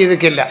അള്ളാഹിനോട്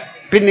ചെയ്തിക്കില്ല.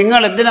 പിന്നെ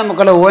നിങ്ങൾ എന്തിനാ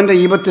മക്കളെ ഓൻ്റെ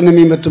ഈപത്തിനും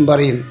മീമ്പത്തും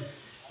പറയുന്നു?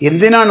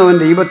 എന്തിനാണ്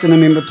ഓൻ്റെ ഈപത്തിനും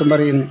മീമ്പത്തും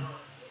പറയുന്നത്?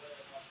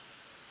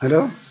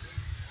 ഹലോ,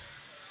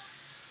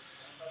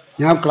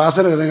 ഞാൻ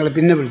ക്ലാസ്സിൽ നിങ്ങൾ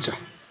പിന്നെ വിളിച്ചോ.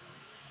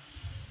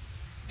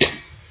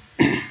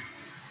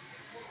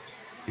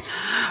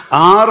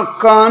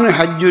 ആർക്കാണ്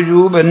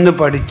ഹജ്ജുജൂബ് എന്ന്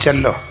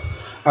പഠിച്ചല്ലോ.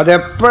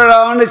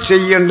 അതെപ്പോഴാണ്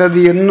ചെയ്യേണ്ടത്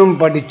എന്നും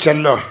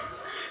പഠിച്ചല്ലോ.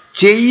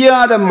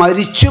 ചെയ്യാതെ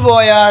മരിച്ചു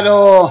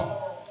പോയാലോ?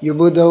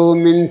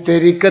 യുബുദൗമിൻ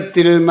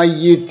തെരിക്കത്തിൽ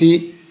മയ്യിത്തി,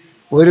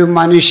 ഒരു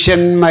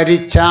മനുഷ്യൻ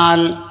മരിച്ചാൽ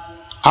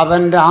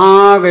അവൻ്റെ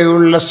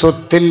ആകെയുള്ള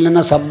സ്വത്തിൽ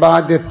നിന്ന്,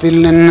 സമ്പാദ്യത്തിൽ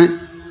നിന്ന്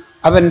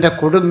അവൻ്റെ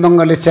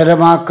കുടുംബങ്ങൾ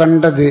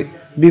ചെലവാക്കേണ്ടത്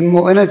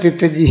ബിമുഅനതി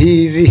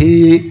ജിഹീസിഹി,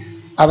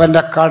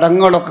 അവൻ്റെ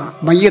കടങ്ങളൊക്കെ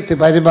മയ്യത്ത്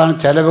പരിപാലന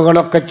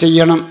ചെലവുകളൊക്കെ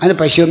ചെയ്യണം. അതിന്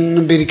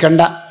പൈസയൊന്നും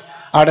പിരിക്കണ്ട.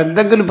 അവിടെ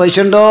എന്തെങ്കിലും പൈസ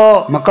ഉണ്ടോ?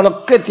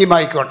 മക്കളൊക്കെ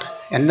എത്തിയുമായിക്കോട്ടെ,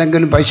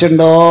 എന്തെങ്കിലും പൈസ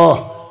ഉണ്ടോ?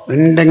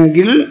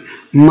 ഉണ്ടെങ്കിൽ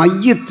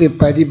മയ്യത്ത്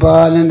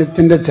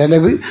പരിപാലനത്തിൻ്റെ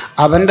ചെലവ്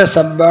അവൻ്റെ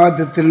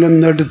സമ്പാദ്യത്തിൽ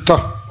നിന്നെടുത്തോ.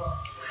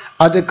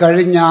 അത്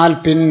കഴിഞ്ഞാൽ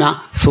പിന്നെ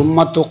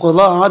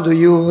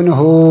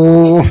സുമ്മത്തുഖുദാദുയൂനുഹു,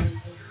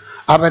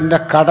 അവൻ്റെ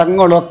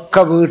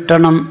കടങ്ങളൊക്കെ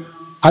വീട്ടണം.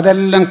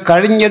 അതെല്ലാം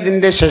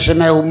കഴിഞ്ഞതിൻ്റെ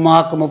ശേഷമേ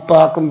ഉമ്മാക്കും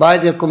ഉപ്പാക്കും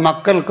ഭാര്യക്കും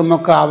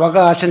മക്കൾക്കുമൊക്കെ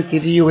അവകാശം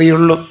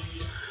തിരിയുകയുള്ളൂ.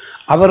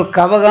 അവർക്ക്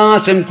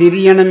അവകാശം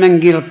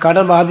തിരിയണമെങ്കിൽ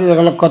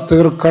കടബാധ്യതകളൊക്കെ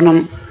തീർക്കണം.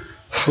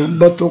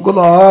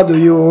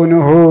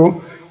 സുബ്ബത്തുഖുദാദുയൂനുഹു,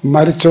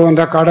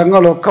 മരിച്ചവൻ്റെ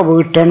കടങ്ങളൊക്കെ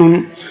വീട്ടണം.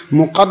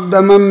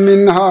 മുഖദ്ദമം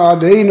മിൻഹാ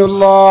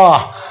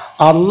ദൈനുല്ലാഹ്,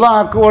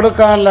 അള്ളാഹ്ക്ക്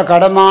കൊടുക്കാനുള്ള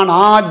കടമാണ്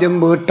ആദ്യം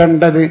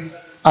വീട്ടേണ്ടത്.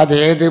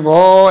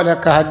 അതേതുപോലെ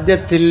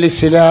ഹജ്ജത്തിൽ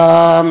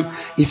ഇസ്ലാം,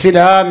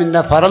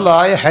 ഇസ്ലാമിൻ്റെ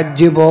ഫറലായ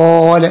ഹജ്ജ്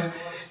പോലെ,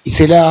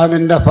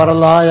 ഇസ്ലാമിൻ്റെ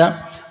ഫറലായ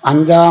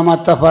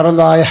 5ാമത്തെ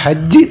ഫറലായ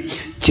ഹജ്ജ്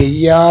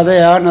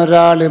ചെയ്യാതെയാണ്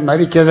ഒരാൾ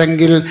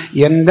മരിച്ചതെങ്കിൽ,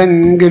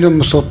 എന്തെങ്കിലും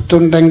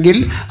സ്വത്തുണ്ടെങ്കിൽ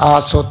ആ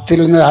സ്വത്തിൽ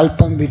നിന്ന്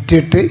അല്പം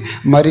വിറ്റിട്ട്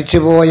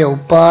മരിച്ചുപോയ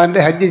ഉപ്പാൻ്റെ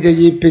ഹജ്ജ്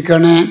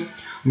ചെയ്യിപ്പിക്കണേ,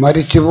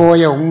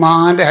 മരിച്ചുപോയ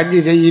ഉമ്മാൻ്റെ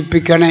ഹജ്ജ്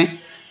ചെയ്യിപ്പിക്കണേ.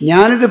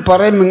 ഞാനിത്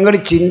പറയും, നിങ്ങൾ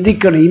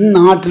ചിന്തിക്കണം. ഈ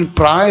നാട്ടിൽ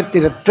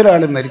പ്രായത്തിൽ എത്ര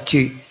ആൾ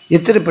മരിച്ചു,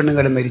 എത്ര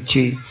പെണ്ണുങ്ങൾ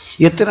മരിച്ചു,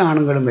 എത്ര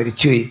ആണുങ്ങൾ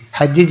മരിച്ചു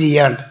ഹജ്ജ്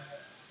ചെയ്യാണ്ട്?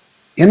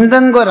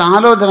 എന്തെങ്കിലും ഒരു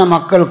ആലോചന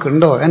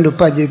മക്കൾക്കുണ്ടോ? എൻ്റെ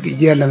ഉപ്പ ഹജ്ജ്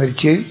ചെയ്യാണ്ട്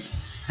മരിച്ച്,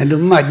 എൻ്റെ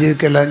ഉമ്മ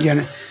ഹജ്ജിക്കല്ല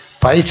ഹജ്ജാണ്.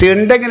 പൈസ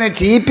ഉണ്ടെങ്കിൽ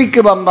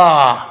ചീപ്പിക്ക് പമ്പാ.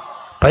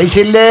 പൈസ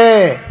ഇല്ലേ?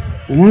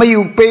 ഉമ്മയും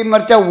ഉപ്പയും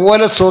മരിച്ച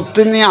ഓല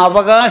സ്വത്തിന്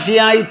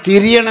അവകാശിയായി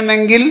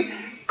തിരിയണമെങ്കിൽ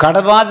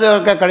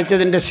കടബാധ്യതകളൊക്കെ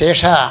കളിച്ചതിൻ്റെ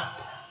ശേഷം.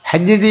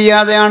 ഹജ്ജ്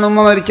ചെയ്യാതെയാണ് ഉമ്മ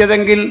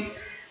മരിച്ചതെങ്കിൽ,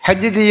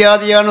 ഹജ്ജ്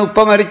ചെയ്യാതെയാണ് ഉപ്പ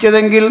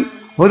മരിച്ചതെങ്കിൽ,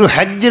 ഒരു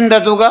ഹജ്ജിൻ്റെ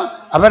തുക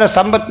അവരെ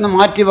സമ്പത്തിന്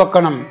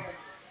മാറ്റിവെക്കണം.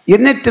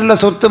 എന്നിട്ടുള്ള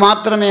സ്വത്ത്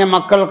മാത്രമേ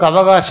മക്കൾക്ക്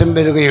അവകാശം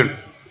വരികയുള്ളൂ.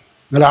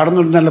 നിങ്ങൾ അവിടെ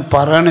നിന്നല്ല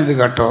പറയണിത്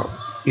കേട്ടോ.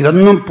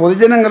 ഇതൊന്നും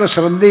പൊതുജനങ്ങളുടെ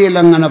ശ്രദ്ധയിൽ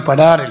അങ്ങനെ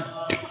പെടാറില്ല.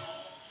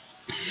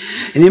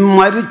 ഇനി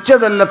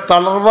മരിച്ചതല്ല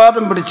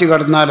തളർവാദം പിടിച്ച്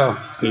കിടന്നാലോ?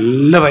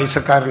 നല്ല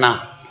പൈസക്കാരനാ,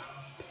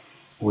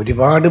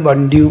 ഒരുപാട്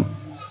വണ്ടിയും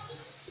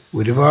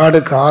ഒരുപാട്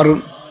കാറും,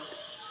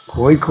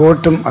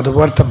 കോഴിക്കോട്ടും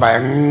അതുപോലത്തെ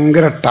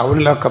ഭയങ്കര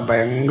ടൗണിലൊക്കെ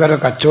ഭയങ്കര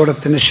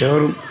കച്ചവടത്തിന്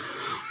ഷെയറും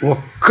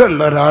ഒക്കെ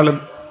ഉള്ള ഒരാൾ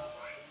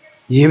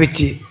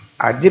ജീവിച്ച്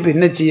ഹജ്ജ്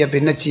പിന്നെ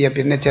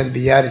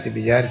ചെയ്യുക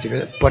വിചാരിച്ച്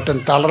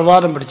പെട്ടെന്ന്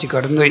തളർവാദം പിടിച്ച്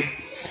കിടന്നുപോയി.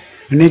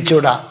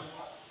 എണീച്ചൂടാ,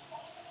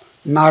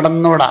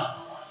 നടന്നൂടാ,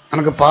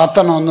 എനിക്ക്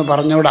പാത്തണമെന്ന്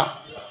പറഞ്ഞൂടാ,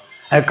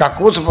 അത്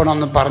കക്കൂസ്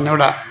പോകണമെന്ന്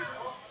പറഞ്ഞൂടാ.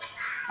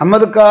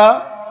 അമ്മദ്ക്കാ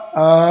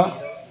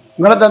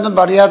നിങ്ങളതൊന്നും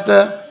പറയാത്ത,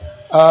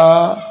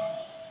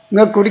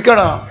 നിങ്ങൾക്ക്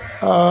കുടിക്കണോ,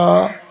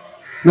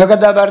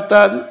 നിങ്ങൾക്കെന്താ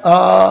ഭർത്താവ്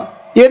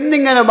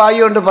എന്നിങ്ങനെ വായി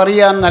കൊണ്ട്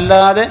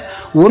പറയാന്നല്ലാതെ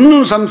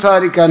ഒന്നും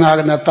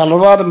സംസാരിക്കാനാകുന്ന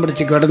തളർവാദം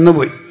പിടിച്ച്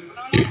കിടന്നുപോയി.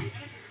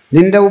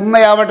 നിന്റെ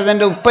ഉമ്മയാവട്ടെ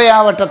നിന്റെ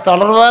ഉപ്പയാവട്ടെ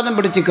തളർവാദം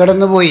പിടിച്ച്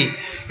കിടന്നുപോയി.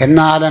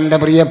 എന്നാൽ എൻ്റെ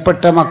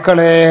പ്രിയപ്പെട്ട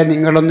മക്കളെ,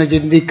 നിങ്ങളൊന്ന്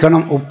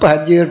ചിന്തിക്കണം. ഉപ്പ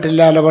ഹജ്ജ്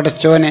കേട്ടില്ലാലോ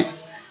പടച്ചോനെ,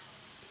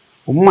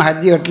 ഉമ്മ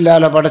ഹജ്ജ്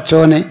കേട്ടില്ലാലോ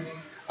പടച്ചോനെ.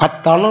 ആ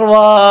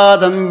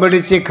തളർവാദം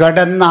പിടിച്ച്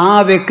കിടന്ന ആ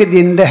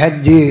വ്യക്തിൻ്റെ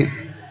ഹജ്ജ്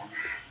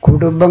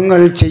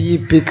കുടുംബങ്ങൾ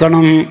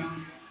ചെയ്യിപ്പിക്കണം.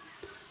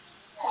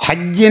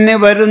 ഹജ്ജിന്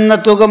വരുന്ന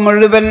തുക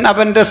മുഴുവൻ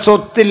അവൻ്റെ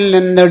സ്വത്തിൽ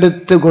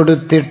നിന്നെടുത്ത്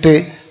കൊടുത്തിട്ട്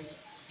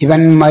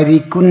ഇവൻ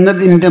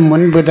മരിക്കുന്നതിൻ്റെ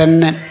മുൻപ്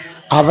തന്നെ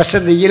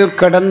അവശതയിൽ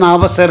കിടന്ന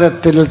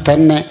അവസരത്തിൽ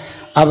തന്നെ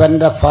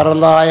അവൻ്റെ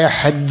ഫർളായ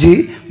ഹജ്ജ്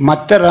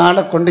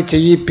മറ്റൊരാളെ കൊണ്ട്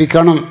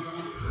ചെയ്യിപ്പിക്കണം.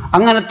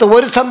 അങ്ങനത്തെ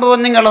ഒരു സംഭവം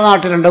നിങ്ങളുടെ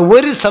നാട്ടിലുണ്ട്?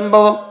 ഒരു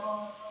സംഭവം?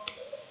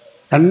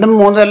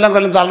 2-3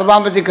 കൊല്ലം തളർവാൻ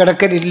പറ്റി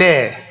കിടക്കലില്ലേ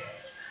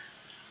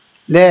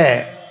അല്ലേ?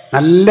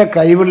 നല്ല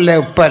കഴിവുള്ള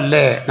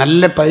ഉപ്പല്ലേ,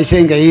 നല്ല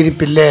പൈസയും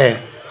കയ്യിരിപ്പില്ലേ?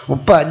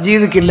 ഉപ്പ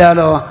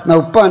അജീതിക്കില്ലാലോ, എന്നാൽ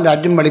ഉപ്പ എൻ്റെ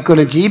അജ്ജും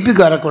മണിക്കൂറും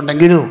ചീപ്പിക്കാരൊക്കെ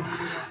ഉണ്ടെങ്കിലും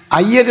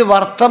അയ്യൊരു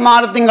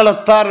വർത്തമാനത്തിൽ നിങ്ങൾ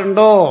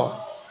എത്താറുണ്ടോ?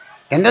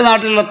 എൻ്റെ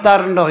നാട്ടിൽ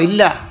എത്താറുണ്ടോ?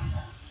 ഇല്ല.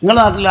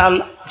 നിങ്ങളുടെ നാട്ടിൽ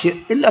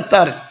ഇല്ല,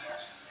 എത്താറില്ല.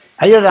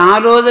 അയ്യൊരു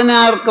ആലോചന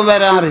ആർക്കും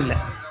വരാറില്ല.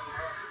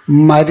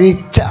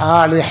 മരിച്ച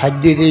ആൾ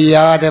ഹജ്ജ്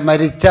ചെയ്യാതെ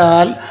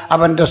മരിച്ചാൽ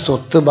അവൻ്റെ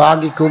സ്വത്ത്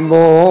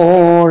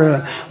ഭാഗിക്കുമ്പോൾ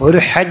ഒരു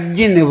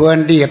ഹജ്ജിന്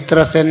വേണ്ടി എത്ര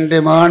സെൻറ്റ്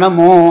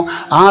വേണമോ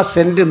ആ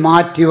സെൻറ്റ്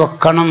മാറ്റി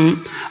വെക്കണം.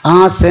 ആ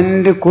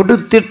സെൻറ്റ്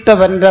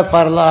കൊടുത്തിട്ടവൻ്റെ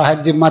ഫർളാ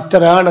ഹജ്ജ്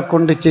മറ്റൊരാളെ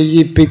കൊണ്ട്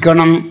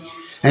ചെയ്യിപ്പിക്കണം.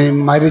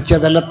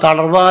 മരിച്ചതല്ല,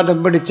 തളർവാദം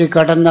പിടിച്ച്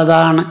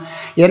കിടന്നതാണ്.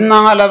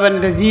 എന്നാൽ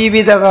അവൻ്റെ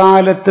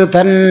ജീവിതകാലത്ത്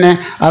തന്നെ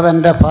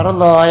അവൻ്റെ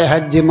ഫർളായ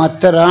ഹജ്ജ്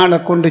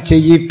മറ്റൊരാളെ കൊണ്ട്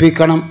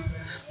ചെയ്യിപ്പിക്കണം.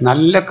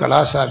 നല്ല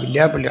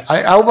ക്ലാസ്സാവില്ല പള്ളി.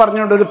 അത്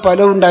പറഞ്ഞുകൊണ്ട് ഒരു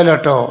ഫലം ഉണ്ടായില്ല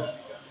കേട്ടോ.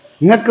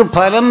 നിങ്ങൾക്ക്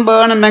ഫലം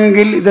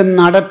വേണമെങ്കിൽ ഇത്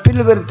നടപ്പിൽ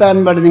വരുത്താൻ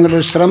വേണ്ടി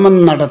നിങ്ങളൊരു ശ്രമം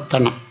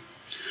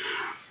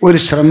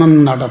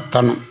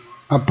നടത്തണം.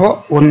 അപ്പോൾ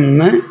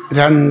 1,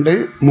 2,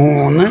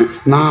 3,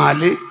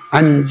 4,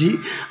 5,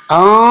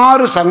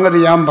 6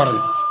 സംഗതി ഞാൻ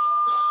പറഞ്ഞു.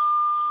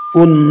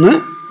 1,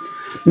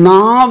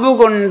 നാവ്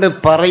കൊണ്ട്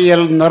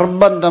പറയൽ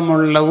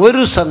നിർബന്ധമുള്ള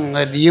ഒരു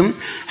സംഗതിയും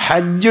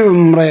ഹജ്ജ്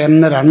ഉംറ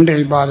എന്ന 2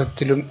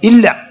 ഇബാദത്തിലും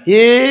ഇല്ല.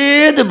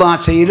 ഏത്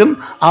ഭാഷയിലും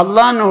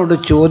അള്ളാഹിനോട്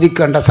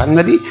ചോദിക്കേണ്ട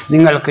സംഗതി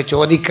നിങ്ങൾക്ക്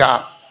ചോദിക്കാം.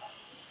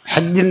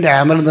 ഹജ്ജിൻ്റെ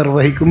അമൽ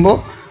നിർവഹിക്കുമ്പോൾ,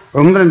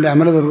 ഉംറൻ്റെ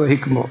അമൽ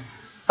നിർവഹിക്കുമ്പോൾ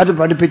അത്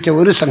പഠിപ്പിച്ച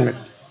ഒരു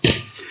സംഗതി.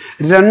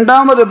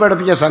 2ാമത്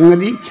പഠിപ്പിച്ച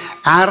സംഗതി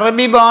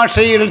അറബി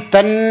ഭാഷയിൽ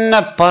തന്നെ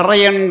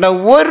പറയേണ്ട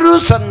ഒരു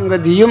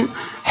സംഗതിയും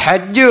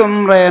ഹജ്ജ്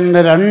ഉംറ എന്ന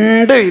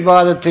 2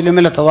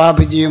 ഇബാദത്തിലുമില്ല.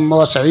 തവാഫ്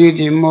ചെയ്യുമ്പോൾ, സഈ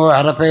ചെയ്യുമ്പോൾ,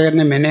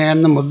 അറഫേന്ന്,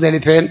 മിനേന്ന്,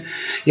 മുസ്ദലിഫേന്ന്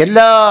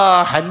എല്ലാ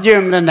ഹജ്ജ്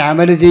ഉംറൻ്റെ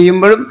അമൽ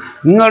ചെയ്യുമ്പോഴും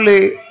നിങ്ങൾ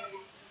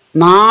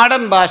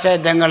നാടൻ ഭാഷ,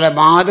 ഞങ്ങളുടെ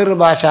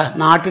മാതൃഭാഷ,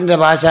 നാട്ടിൻ്റെ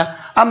ഭാഷ,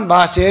 ആ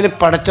ഭാഷയിൽ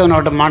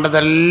പടച്ചവനോട്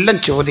വേണ്ടതെല്ലാം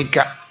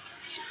ചോദിക്കാം.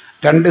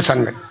 2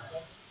 സംഗതി.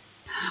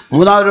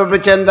 3ാമത്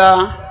പഠിപ്പിച്ചത് എന്താ?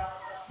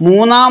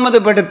 3ാമത്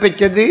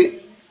പഠിപ്പിച്ചത്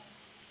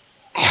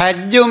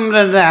ഹജ്ജ്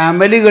ഉംറയുടെ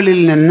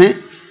അമലുകളിൽ നിന്ന്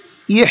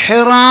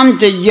ഇഹ്റാം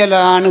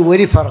ചെയ്യലാണ്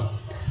ഒരു ഫർള്.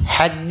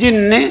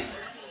 ഹജ്ജിന്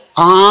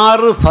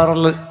 6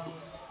 ഫർള്,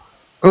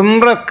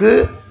 ഉംറക്ക്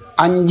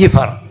 5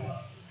 ഫർള്.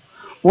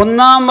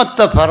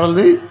 1ാമത്തെ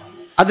ഫർള്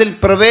അതിൽ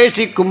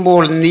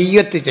പ്രവേശിക്കുമ്പോൾ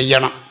നിയ്യത്ത്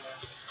ചെയ്യണം.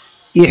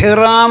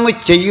 ഇഹ്റാം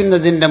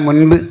ചെയ്യുന്നതിൻ്റെ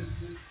മുൻപ്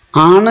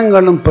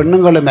ആണുങ്ങളും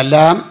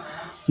പെണ്ണുങ്ങളുമെല്ലാം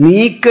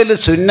നീക്കൽ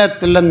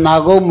സുന്നത്തുള്ള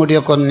നഖവും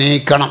മുടിയൊക്കെ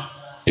നീക്കണം.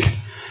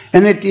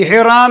 എന്നിട്ട്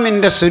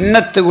ഇഹ്റാമിൻ്റെ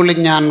സുന്നത്ത് കുളി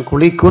ഞാൻ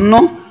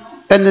കുളിക്കുന്നു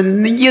എൻ്റെ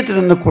നിയ്യത്തിൽ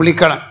നിന്ന്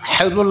കുളിക്കണം.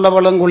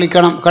 ഹൈദുള്ളവളും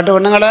കുളിക്കണം കേട്ടോ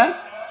പെണ്ണുങ്ങളെ,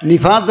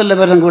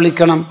 നിഫാത്തുള്ളവരും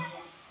കുളിക്കണം.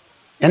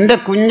 എൻ്റെ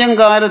കുഞ്ഞൻ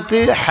കാലത്ത്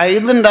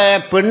ഹൈദുണ്ടായ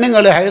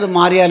പെണ്ണുങ്ങൾ ഹൈദ്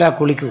മാറിയാലാ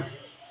കുളിക്കൂ.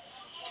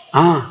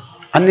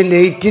 അന്ന്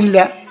ലൈറ്റില്ല,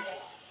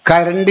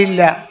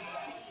 കറണ്ടില്ല,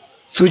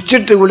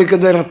 സ്വിച്ചിട്ട്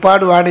കുളിക്കുന്ന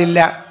ഏർപ്പാട് പാടില്ല.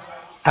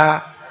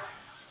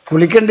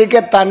 കുളിക്കണ്ടിക്ക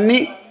തണ്ണി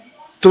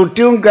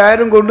തൊട്ടിയും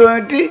കയറും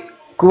കൊണ്ടുപോയിട്ട്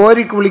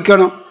കോരി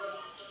കുളിക്കണം.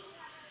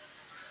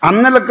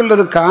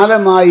 അന്നലൊക്കെയുള്ളൊരു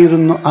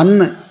കാലമായിരുന്നു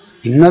അന്ന്.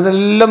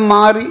 ഇന്നതെല്ലാം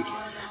മാറി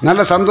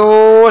നല്ല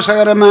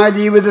സന്തോഷകരമായ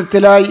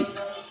ജീവിതത്തിലായി.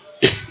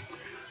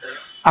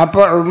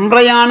 അപ്പോൾ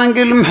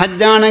ഉംറയാണെങ്കിലും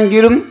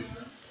ഹജ്ജാണെങ്കിലും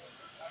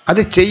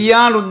അത്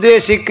ചെയ്യാൻ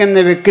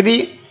ഉദ്ദേശിക്കുന്ന വ്യക്തി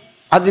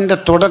അതിൻ്റെ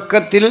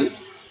തുടക്കത്തിൽ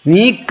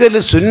നീക്കൽ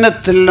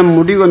സുന്നത്തെല്ലാം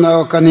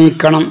മുടിവൊക്കെ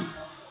നീക്കണം.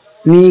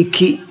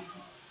 നീക്കി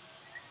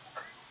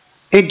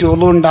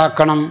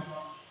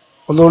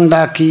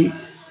ഒളുണ്ടാക്കി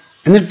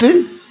എന്നിട്ട്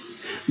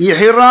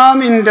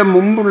ഇഹ്റാമിൻ്റെ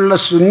മുമ്പുള്ള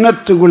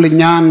സുന്നത്തുകൾ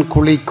ഞാൻ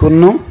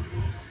കുളിക്കുന്നു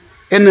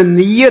എന്ന്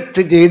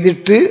നിയ്യത്ത്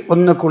ചെയ്തിട്ട്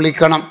ഒന്ന്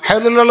കുളിക്കണം.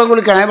 ഹൈദുള്ള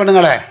കുളിക്കണേ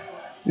പെണ്ണുങ്ങളെ,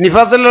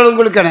 നിഫാസുള്ള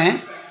കുളിക്കണേ.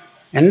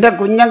 എൻ്റെ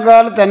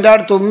കുഞ്ഞക്കാലത്ത് എൻ്റെ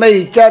അടുത്ത് ഉമ്മ,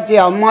 ഇച്ചാച്ചി,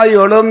 അമ്മായി,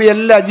 ഒളോമി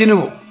എല്ലാം അജിനു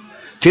പോവും.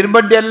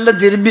 തിരുമ്പട്ടി എല്ലാം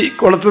തിരുമ്പി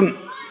കൊളുത്തുന്നു.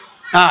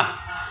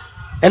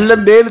 എല്ലാം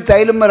വേല്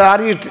തൈലും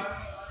ആറിയിട്ട്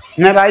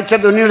ഞായറാഴ്ച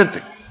തുണിയെടുത്ത്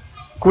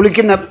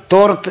കുളിക്കുന്ന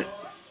തോർത്ത്,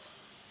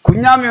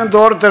 കുഞ്ഞാമിയും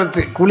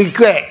തോർത്തെടുത്ത്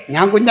കുളിക്കുക.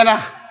 ഞാൻ കുഞ്ഞനാ,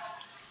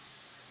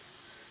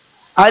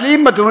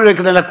 അലിയുമ്പ തുണി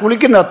എടുക്കുന്നില്ല,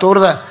 കുളിക്കുന്ന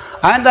തോർത്ത്.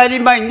 അതെന്താ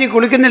അലിയുമ്പ ഇഞ്ചി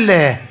കുളിക്കുന്നില്ലേ?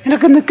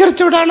 നിനക്ക്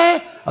നിക്കറിച്ചൂടാളെ.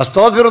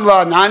 അസ്തോഫിറുല്ലാ,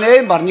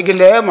 ഞാനേയും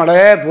പറഞ്ഞിക്കില്ലേ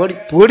മോളെ,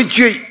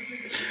 പേടിച്ചു പോയി.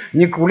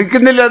 നീ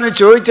കുളിക്കുന്നില്ല എന്ന്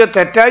ചോദിച്ച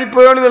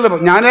തെറ്റായിപ്പോയാണെന്നല്ല,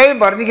 ഞാനേയും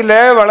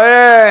പറഞ്ഞിക്കില്ലേ വളേ.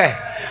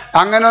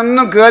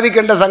 അങ്ങനൊന്നും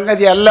കേദിക്കേണ്ട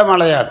സംഗതി അല്ല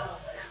മളയാൽ.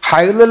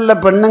 ഹൈലുള്ള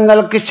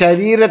പെണ്ണുങ്ങൾക്ക്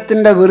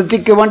ശരീരത്തിൻ്റെ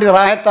വൃത്തിക്ക് വേണ്ടി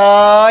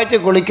റാഹത്തായിട്ട്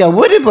കുളിക്കാം,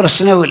 ഒരു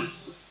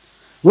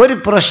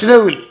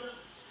പ്രശ്നവും.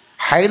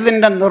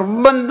 ഹൈദിൻ്റെ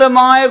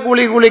നിർബന്ധമായ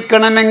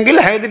കുളിക്കണമെങ്കിൽ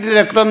ഹൈദിൻ്റെ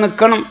രക്തം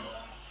നിൽക്കണം.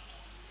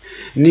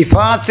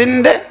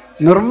 നിഫാസിൻ്റെ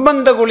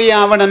നിർബന്ധ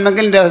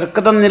കുളിയാവണമെങ്കിൽ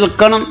രക്തം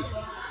നിൽക്കണം.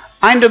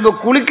 അതിൻ്റെ മുമ്പ്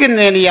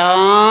കുളിക്കുന്നതിന്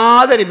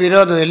യാതൊരു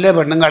വിരോധവും ഇല്ലേ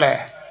പെണ്ണുങ്ങളെ?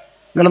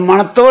 നിങ്ങൾ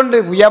മണത്തോണ്ട്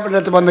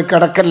പുയ്യാപ്പിനടുത്ത് വന്ന്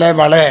കിടക്കല്ലേ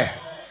വളെ?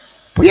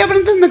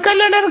 പുയ്യാപ്പിനടുത്ത്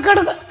നിൽക്കല്ലാണ്ട്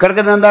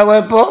കിടക്കുന്നത് എന്താ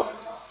കുഴപ്പമോ?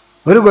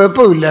 ഒരു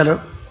കുഴപ്പവും ഇല്ലല്ലോ.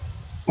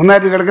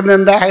 ഒന്നായിട്ട് കിടക്കുന്നത്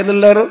എന്താ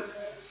ഹൈലുള്ളവരും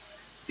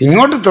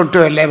ഇങ്ങോട്ട്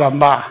തൊട്ടുമല്ലേ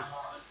പമ്പ.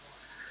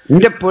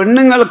 എൻ്റെ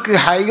പെണ്ണുങ്ങൾക്ക്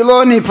ഹൈലോ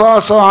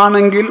നിഫാസോ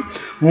ആണെങ്കിൽ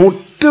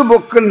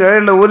മുട്ടുപൊക്കിൻ്റെ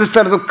ഇടയിലുള്ള ഒരു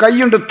സ്ഥലത്ത് കൈ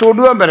കൊണ്ട്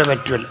തൊടുവാൻ വരെ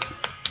പറ്റുമല്ലോ.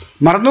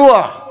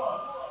 മറന്നുപോവാ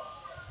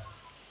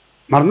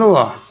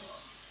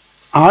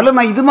ആളുമ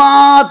ഇത്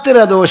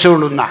മാത്രമേ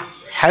ദോഷമുള്ളൂ എന്നാ.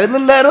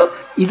 ഹൈലുള്ളവരും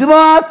ഇത്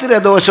മാത്രമേ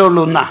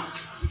ദോഷമുള്ളൂ എന്നാ.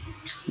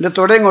 എൻ്റെ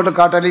തുടയിങ്ങോട്ട്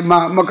കാട്ടാലി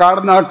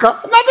കാണുന്നാക്കാം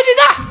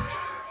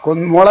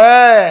മോളെ.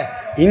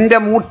 ഇൻ്റെ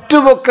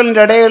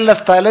മുട്ടുപൊക്കലിൻ്റെ ഇടയിലുള്ള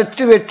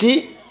സ്ഥലത്ത് വെച്ച്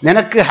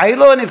നിനക്ക്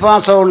ഹൈലോ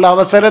നിഫാസോ ഉള്ള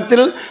അവസരത്തിൽ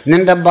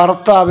നിന്റെ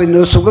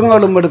ഭർത്താവിന്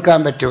സുഖങ്ങളും എടുക്കാൻ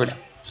പറ്റൂല.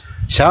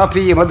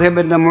 ഷാഫി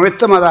മദ്ഹബിൻ്റെ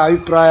മുഴുത്തമത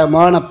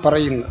അഭിപ്രായമാണ്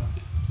പറയുന്നത്.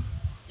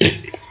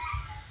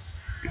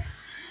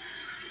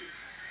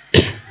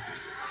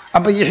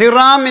 അപ്പൊ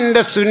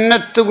ഇഹ്റാമിൻ്റെ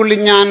സുന്നത്ത് കുളി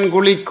ഞാൻ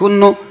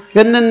കുളിക്കുന്നു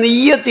എന്ന്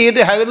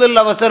നിയ്യത്തിയിട്ട് ഹൈലുള്ള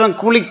അവസരം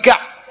കുളിക്ക,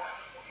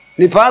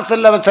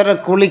 നിഫാസുള്ള അവസരം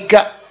കുളിക്ക,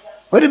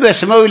 ഒരു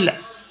വിഷമവുമില്ല.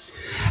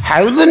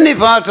 ഹൈദുൻ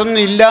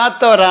നിഫാസൊന്നും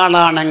ഇല്ലാത്ത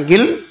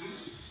ഒരാളാണെങ്കിൽ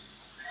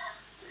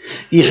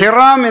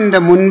ഇഹ്റാമിൻ്റെ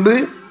മുൻപ്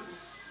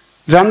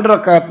 2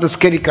 റക്അത്ത്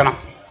നിസ്കരിക്കണം.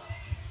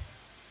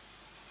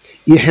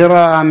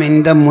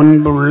 ഇഹ്റാമിൻ്റെ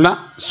മുൻപുള്ള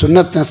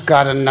സുന്നത്ത്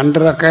നിസ്കാരം 2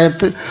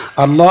 റക്അത്ത്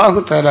അല്ലാഹു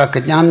തആലാക്ക്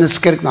ഞാൻ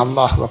നിസ്കരിക്കുന്ന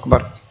അല്ലാഹു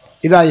അക്ബർ.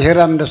 ഇതാ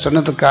ഇഹ്റാമിൻ്റെ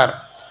സുന്നത്തുകാരൻ.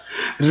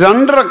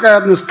 2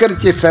 റക്അത്ത്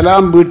നിസ്കരിച്ച്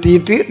സലാം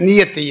വീട്ടിയിട്ട്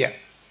നിയ്യത്ത് ചെയ്യുക.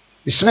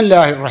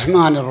 ബിസ്മില്ലാഹിർ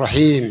റഹ്മാനിർ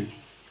റഹീം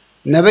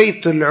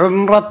നബൈത്തുൽ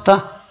ഉംറത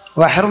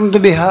വഹറംതു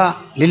ബിഹാ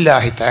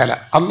ലില്ലാഹി തആല.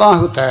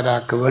 അല്ലാഹു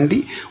തആലാക്ക് വേണ്ടി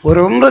ഒരു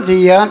ഉംറ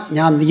ചെയ്യാൻ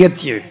ഞാൻ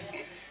നിയ്യത്ത് ചെയ്തു.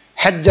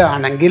 ഹജ്ജ്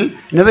ആണെങ്കിൽ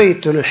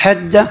നബൈത്തുൽ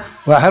ഹജ്ജ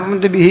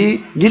വഹറംതു ബിഹി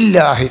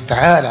ലില്ലാഹി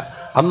തആല.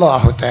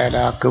 അല്ലാഹു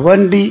തആലാക്ക്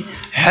വേണ്ടി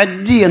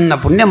ഹജ്ജ് എന്ന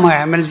പുണ്യമായ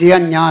അമൽ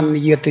ചെയ്യാൻ ഞാൻ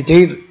നിയ്യത്ത്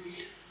ചെയ്തു.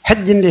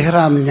 ഹജ്ജിൻ്റെ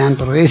ഇഹ്റാമിൽ ഞാൻ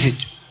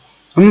പ്രവേശിച്ചു.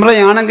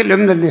 ഉംറയാണെങ്കിൽ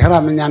ഉംറയുടെ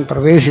ഇഹ്റാമിൽ ഞാൻ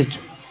പ്രവേശിച്ചു.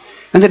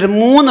 എന്നിട്ട്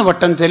 3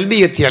 വട്ടം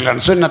തൽബിയത്ത്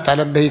ചെയ്യലാണ് സുന്നത്ത്.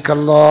 ലബ്ബൈക്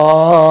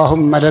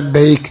അല്ലാഹുമ്മ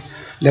ലബ്ബൈക്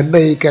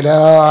ലബ്ബൈക ലാ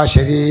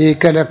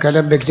ശരീക ലക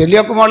ലബ്ബൈക്.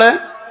 ചൊല്ലിയോക്ക് മോളെ.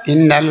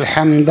 ഇന്നൽ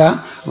ഹംദ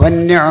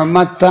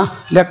വന്നിഅമത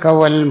ലക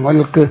വൽ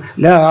മുൽക്ക്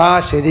ലാ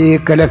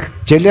ശരീക ലക.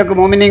 ചൊല്ലിയോക്ക്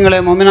മോമിനീങ്ങളെ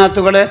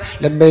മോമിനാത്തുകളെ.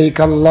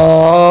 ലബ്ബൈക്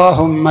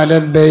അല്ലാഹുമ്മ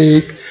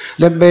ലബ്ബൈക്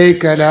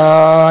ലബ്ബൈക ലാ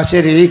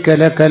ശരീക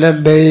ലക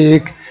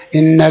ലബ്ബൈക്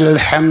ഇന്നൽ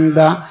ഹംദ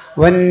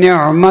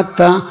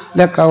വന്നിഅമത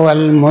ലക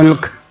വൽ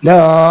മുൽക്ക് ലാ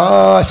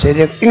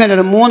ശരീക.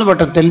 ഇങ്ങനെ 3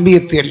 വട്ടം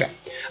തൽബിയത്ത് ചെല്ല.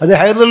 അത്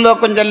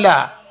ഹൈദുല്ലോക്കും ചെല്ല,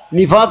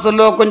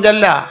 നിഫാസുല്ലോക്കും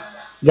ചെല്ല,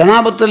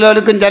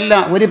 ജനാബത്തുല്ലോക്കും ചെല്ല,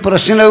 ഒരു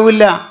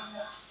പ്രശ്നവുമില്ല.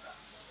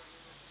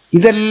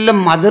 ഇതെല്ലാം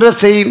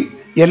മദ്രസയും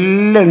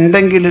എല്ലാം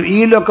ഉണ്ടെങ്കിലും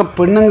ഇതിലൊക്കെ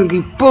പെണ്ണുങ്ങൾക്ക്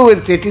ഇപ്പോൾ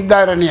ഒരു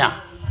തെറ്റിദ്ധാരണയാണ്.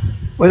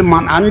 ഒരു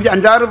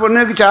 5-6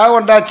 പെണ്ണുങ്ങൾക്ക് ചായ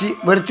കൊണ്ടാച്ചി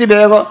വെറുത്തി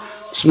വേഗം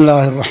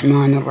ബിസ്മില്ലാഹിർ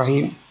റഹ്മാനിർ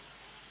റഹീം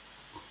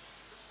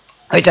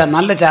അയച്ചാ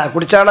നല്ല ചായ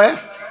കുടിച്ചാളെ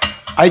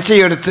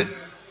അയച്ചെടുത്ത്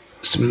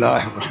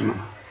ബിസ്മില്ലാഹിർ റഹ്മാൻ.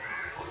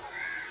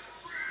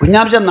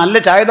 കുഞ്ഞാമിച്ച നല്ല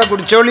ചായത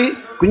കുടിച്ചോളി.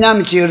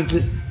 കുഞ്ഞാമിച്ചി എടുത്ത്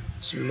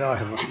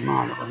ബിസ്മില്ലാഹിർ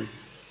റഹ്മാനിർ റഹീം.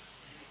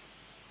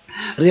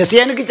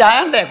 റസിയാനിക്ക് ചായ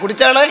ഉണ്ടേ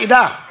കുടിച്ചാളെ.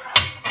 ഇതാ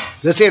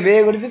റസിയ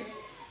വേഗം കുടിച്ച്.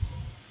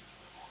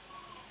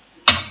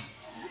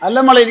 അല്ല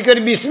മോളെ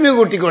എനിക്കൊരു ബിസ്മി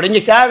കൂട്ടിക്കോട്ടെ.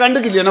 ഇനി ചായ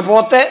കണ്ടിക്കില്ല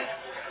പോത്തെ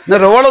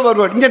റോള്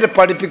വരുവാണ്. ഇങ്ങനെ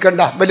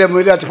പഠിപ്പിക്കണ്ട വലിയ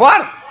മുരാച്ച്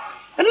പാട്.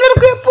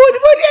 എല്ലാവർക്കും എപ്പോൾ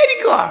ഒരുപോലെ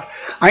ആയിരിക്കുക.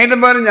 അതിൻ്റെ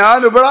മേലെ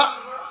ഞാനിവിടെ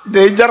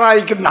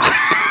ഡേഞ്ചറായിക്കുന്ന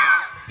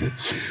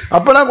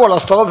അപ്പോഴാ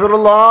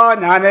കൊളസ്തോഫിറുള്ള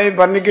ഞാനേ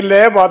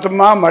പറഞ്ഞിക്കില്ലേ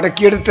പാത്തുമ്മ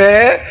മടക്കിയെടുത്തേ.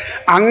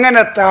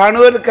 അങ്ങനെ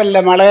താണൂർക്കല്ല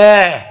മളെ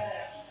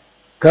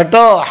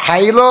കേട്ടോ.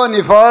 ഹൈലോ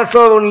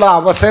നിഫാസോ ഉള്ള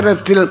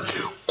അവസരത്തിൽ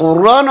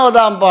ഖുർആൻ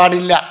ഓതാൻ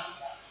പാടില്ല.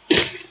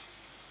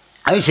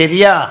 അത്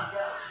ശരിയാ.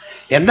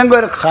 എന്തെങ്കിലും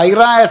ഒരു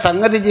ഖൈറായ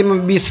സംഗതി ചെയ്യുമ്പോൾ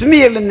ബിസ്മി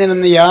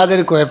എല്ലുന്നതിനൊന്നും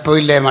യാതൊരു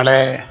കുഴപ്പമില്ലേ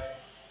മളെ.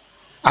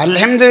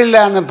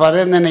 അൽഹംദുലില്ലാ എന്ന്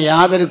പറയുന്നതിന്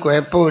യാതൊരു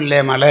കുഴപ്പമില്ലേ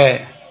മളെ.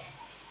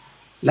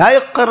 ലാ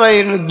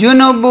യഖറഉൽ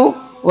ജുനുബു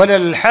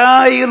വലൽ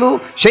ഹായിദു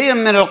ശൈഅൻ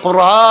മിനൽ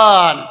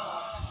ഖുർആൻ.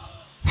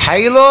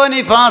 ഹൈലോ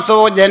നിഫാസോ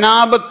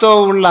ജനാബത്തോ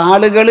ഉള്ള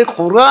ആളുകൾ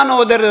ഖുർആൻ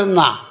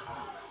ഓതരുതെന്ന.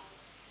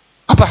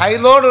 അപ്പൊ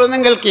ഹൈലോട്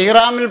നിങ്ങൾക്ക്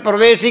ഇഹ്റാമിൽ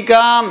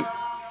പ്രവേശിക്കാം.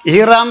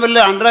 ഇഹ്റാമിൽ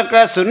 2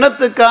 റക്അത്ത്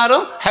സുന്നത്തുകാരോ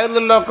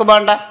ഹൈലുള്ളൊക്കെ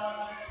വേണ്ട.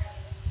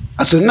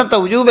 ആ സുന്നത്തെ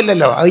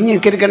ഉജൂബല്ലല്ലോ. അതിഞ്ഞ്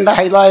നിൽക്കരിക്കേണ്ട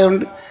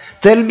ഹൈലായോണ്ട്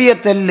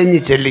തെൽബിയത്തെല്ലിഞ്ഞ്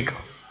ചെല്ലിക്കോ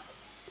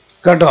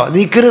കേട്ടോ.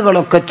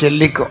 ദിക്റുകളൊക്കെ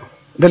ചെല്ലിക്കോ.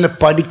 ഇതെല്ലാം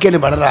പഠിക്കൽ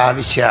വളരെ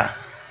ആവശ്യമാണ്.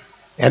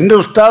 എൻ്റെ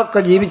ഉസ്താദൊക്കെ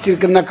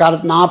ജീവിച്ചിരിക്കുന്ന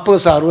കാലത്ത്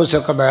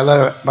 40-60 വേല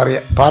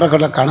പറയാം.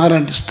 പാറക്കട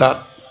കാണാറുണ്ട്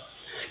ഉസ്താദ്.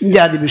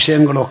 ഇജാതി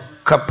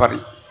വിഷയങ്ങളൊക്കെ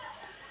പറയും.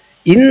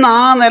 ഇന്ന്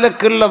ആ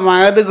നിലക്കുള്ള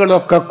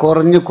മഴതുകളൊക്കെ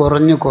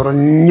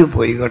കുറഞ്ഞു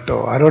പോയി കേട്ടോ.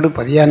 ആരോട്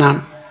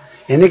പറയാനാണ്?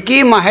 എനിക്ക്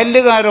ഈ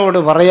മഹല്ലുകാരോട്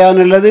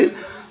പറയാനുള്ളത്,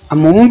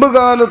 മുമ്പ്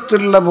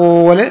കാലത്തുള്ള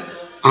പോലെ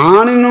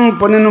ആണിനും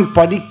പെണ്ണിനും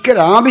പഠിക്കൽ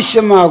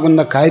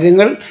ആവശ്യമാകുന്ന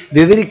കാര്യങ്ങൾ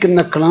വിവരിക്കുന്ന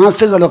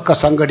ക്ലാസ്സുകളൊക്കെ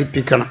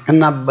സംഘടിപ്പിക്കണം.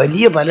 എന്നാൽ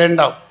വലിയ ഫലം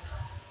ഉണ്ടാവും.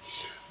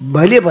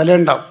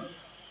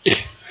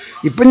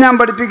 ഇപ്പം ഞാൻ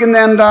പഠിപ്പിക്കുന്ന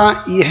എന്താ,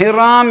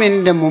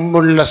 ഇഹ്റാമിൻ്റെ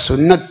മുമ്പുള്ള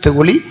സുന്നത്ത്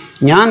കുളി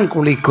ഞാൻ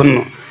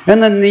കുളിക്കുന്നു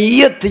എന്ന്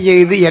നിയ്യത്ത്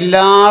ചെയ്ത്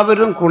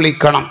എല്ലാവരും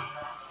കുളിക്കണം.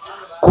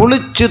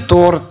 കുളിച്ച്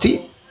തോർത്തി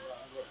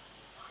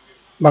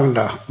വേണ്ട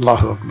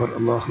അല്ലാഹു അക്ബർ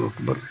അല്ലാഹു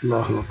അക്ബർ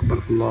അല്ലാഹു അക്ബർ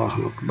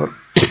അല്ലാഹു അക്ബർ.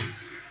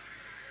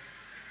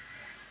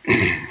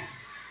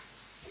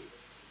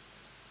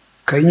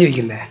 കഴിഞ്ഞു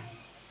വയ്ക്കില്ലേ?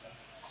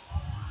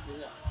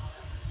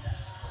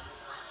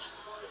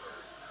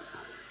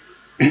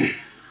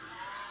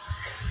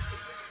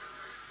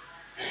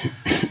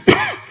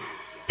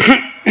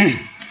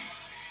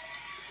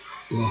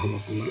 അല്ലാഹു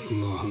അക്ബർ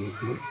അല്ലാഹു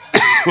അക്ബർ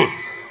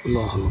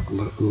അല്ലാഹു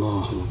അക്ബർ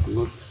അല്ലാഹു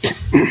അക്ബർ.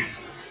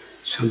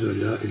 അശ്ഹദു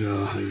അല്ലാ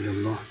ഇലാഹ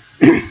ഇല്ലല്ലാഹ്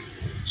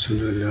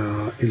അശ്ഹദു അല്ലാ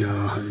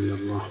ഇലാഹ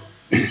ഇല്ലല്ലാഹ്.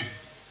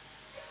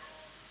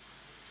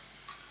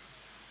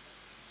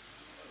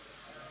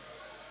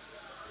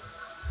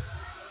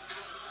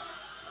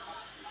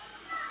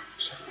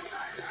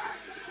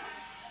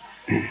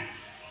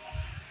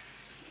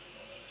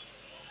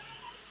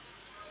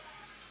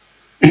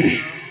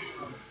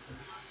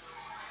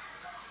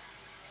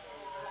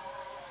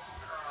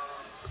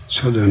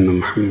 أشهد أن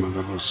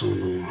محمدا رسول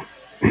الله.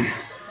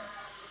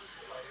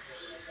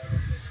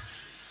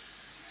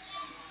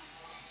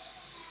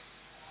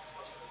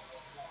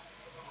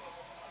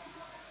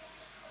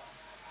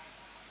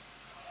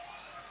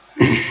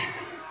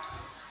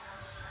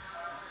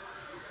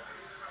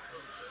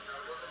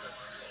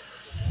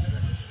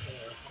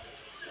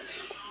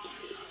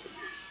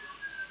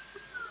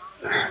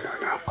 لا حول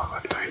ولا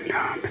قوة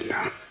إلا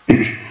بالله.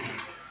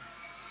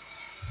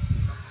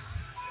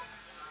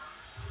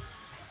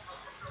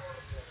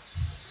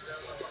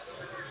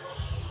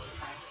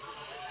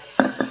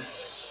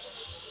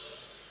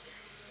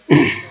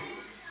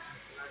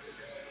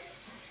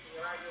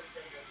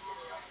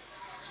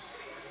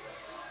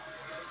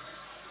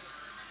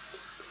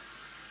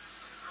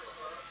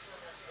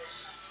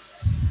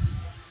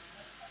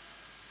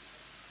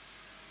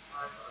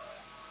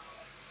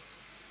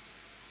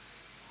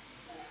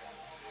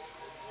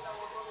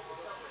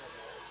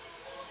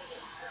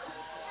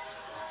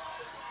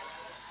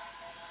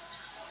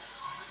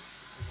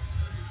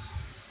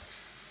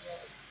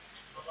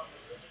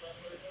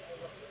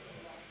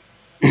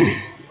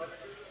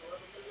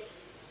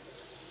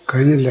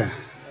 കഴിഞ്ഞില്ല?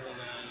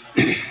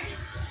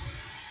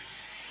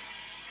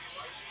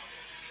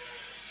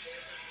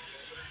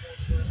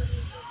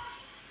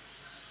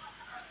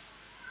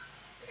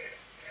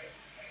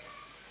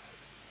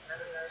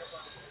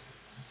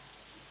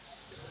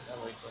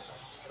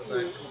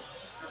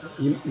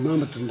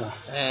 ഇമാമത്തുണ്ടോ?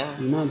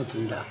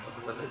 ഇമാമത്തുണ്ടോ?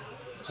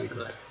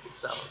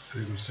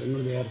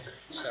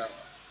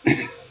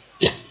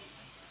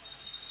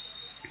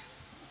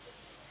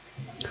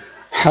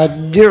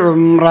 ഹജ്ജ്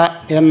ഉംറ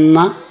എന്ന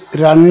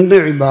രണ്ട്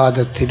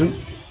ഇബാദത്തിലും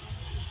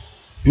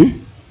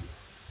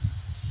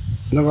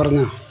എന്താ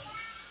പറഞ്ഞ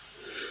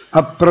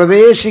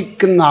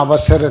പ്രവേശിക്കുന്ന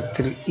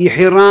അവസരത്തിൽ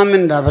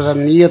ഇഹ്റാമിൻ്റെ അവസരം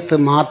നിയ്യത്ത്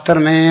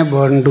മാത്രമേ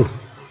വേണ്ടൂ.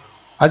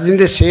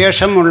 അതിൻ്റെ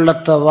ശേഷമുള്ള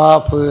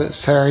തവാഫ്,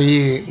 സഈ,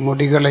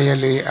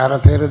 മുടികളയൽ,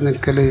 അറഫയിൽ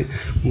നിൽക്കൽ,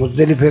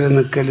 മുസ്ദലിഫയിൽ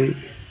നിൽക്കൽ,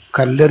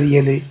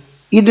 കല്ലെറിയൽ,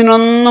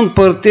 ഇതിനൊന്നും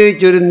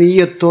പ്രത്യേകിച്ചൊരു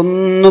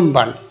നിയ്യത്തൊന്നും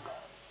വേണ്ട.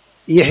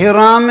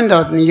 ഇഹ്റാമിൻ്റെ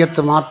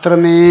നിയ്യത്ത്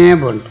മാത്രമേ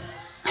വേണ്ടൂ.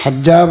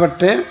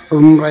 ഹജ്ജാവട്ടെ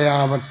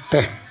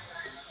ഉംറയാവട്ടെ.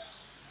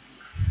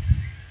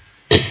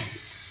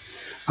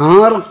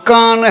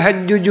 ആർക്കാണ്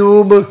ഹജ്ജ്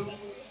ജൂബ്?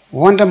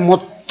 ഓൻ്റെ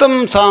മൊത്തം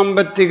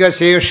സാമ്പത്തിക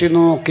ശേഷി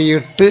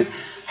നോക്കിയിട്ട്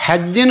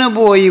ഹജ്ജിന്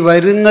പോയി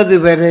വരുന്നത്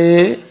വരെ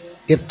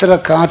എത്ര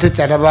കാശ്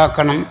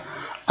ചെലവാക്കണം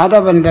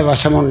അതവൻ്റെ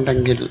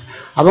വശമുണ്ടെങ്കിൽ,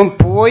 അവൻ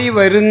പോയി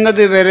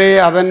വരുന്നത് വരെ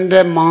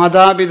അവൻ്റെ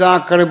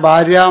മാതാപിതാക്കൾ,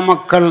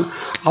 ഭാര്യാമക്കൾ,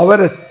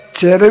 അവരെ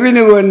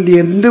ചെലവിന് വേണ്ടി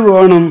എന്ത്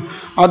വേണം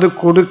അത്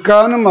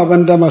കൊടുക്കാനും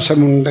അവൻ്റെ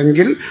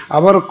വശമുണ്ടെങ്കിൽ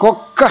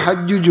അവർക്കൊക്കെ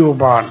ഹജ്ജ്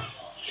ജൂബാണ്.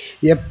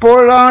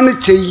 എപ്പോഴാണ്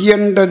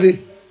ചെയ്യേണ്ടത്?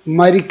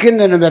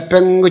 മരിക്കുന്നതിന്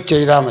വെപ്പെങ്കു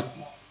ചെയ്താൽ മതി.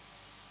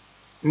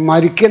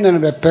 മരിക്കുന്നതിന്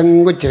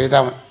വെപ്പെങ്കു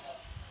ചെയ്താൽ മതി.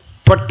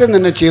 പെട്ടെന്ന്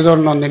തന്നെ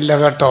ചെയ്തോളണമെന്നില്ല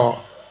കേട്ടോ.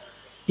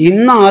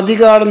 ഇന്ന്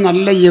ആദ്യകാലം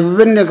നല്ല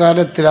യൗവന്യ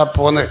കാലത്തിലാണ്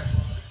പോകുന്നത്.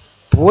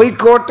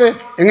 പോയിക്കോട്ടെ.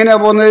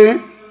 എങ്ങനെയാണ് പോകുന്നത്?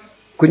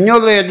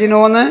 കുഞ്ഞോള്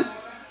എതിനോന്ന്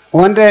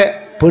ഓൻ്റെ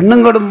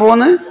പെണ്ണുങ്ങളും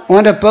പോന്ന്,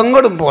 ഓൻ്റെ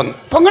പെങ്ങളും പോന്ന്,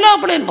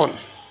 പെങ്ങളാപ്പടയും പോന്ന്.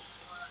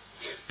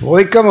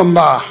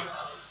 പോയിക്കുമ്പോ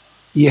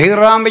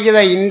ഇഹ്റാം ചെയ്ത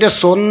എൻ്റെ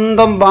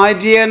സ്വന്തം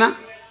ഭാര്യേനെ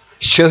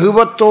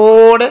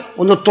ഷഹ്വത്തോടെ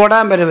ഒന്ന്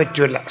തൊടാൻ വരെ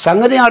പറ്റൂല.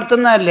 സംഗതി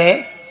നടത്തുന്നതല്ലേ,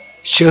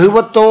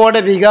 ഷഹ്വത്തോടെ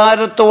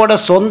വികാരത്തോടെ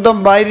സ്വന്തം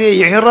ഭാര്യ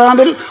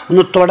ഇഹ്റാമിൽ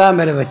ഒന്ന് തൊടാൻ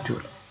വരെ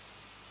പറ്റൂല.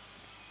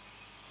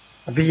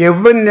 അപ്പം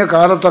യൗവന്യ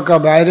കാലത്തൊക്കെ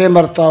ഭാര്യയും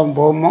ഭർത്താവും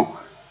പോകുമ്പോൾ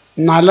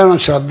നല്ലോണം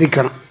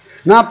ശ്രദ്ധിക്കണം.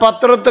 ഞാൻ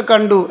പത്രത്തിൽ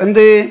കണ്ടു,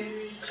 എന്ത്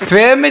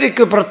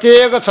ഫാമിലിക്ക്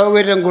പ്രത്യേക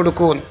സൗകര്യം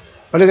കൊടുക്കുമെന്ന്.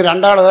 അല്ലെങ്കിൽ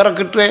രണ്ടാൾ ഏറെ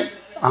കിട്ടുവേ,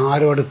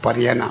 ആരോട്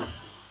പറയാനാണ്?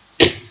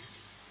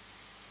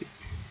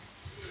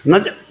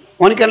 എന്നാൽ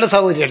ഓനിക്കല്ല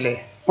സൗകര്യമല്ലേ?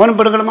 ഓൻ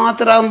പെണ്ണുങ്ങൾ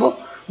മാത്രമാകുമ്പോൾ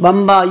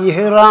ബമ്പ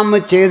ഇഹ്റാം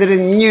ചെയ്തിട്ട്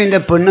ഇനി എൻ്റെ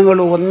പെണ്ണുങ്ങൾ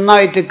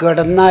ഒന്നായിട്ട്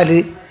കിടന്നാൽ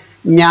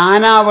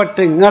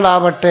ഞാനാവട്ടെ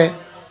നിങ്ങളാവട്ടെ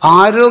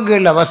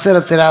ആരോഗ്യമുള്ള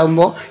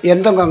അവസരത്തിലാകുമ്പോൾ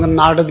എന്തൊക്കെ അങ്ങ്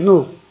നടന്നു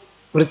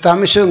ഒരു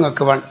തമശവും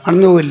നിങ്ങൾക്ക്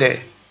നടന്നു പോവില്ലേ?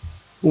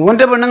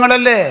 ഓൻ്റെ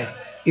പെണ്ണുങ്ങളല്ലേ,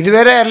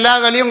 ഇതുവരെ എല്ലാ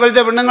കളിയും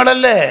കളിച്ച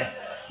പെണ്ണുങ്ങളല്ലേ.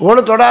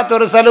 ഓള്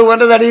തൊടാത്തൊരു സ്ഥലം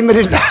ഓൻ്റെ തടിയും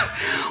വരില്ല,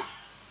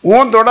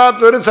 ഓൻ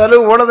തൊടാത്തൊരു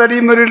സ്ഥലവും ഓളെ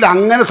തടിയും വരില്ല.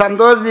 അങ്ങനെ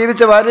സന്തോഷം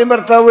ജീവിച്ച ഭാര്യയും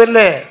ഭർത്താവും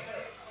അല്ലേ.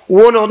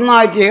 ഓല്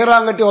ഒന്നായിട്ട്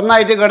ഇഹ്റാം കെട്ടി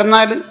ഒന്നായിട്ട്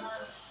കിടന്നാൽ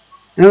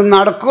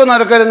നടക്കുമോ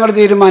നടക്കാൻ നിങ്ങൾ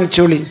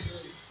തീരുമാനിച്ചോളി.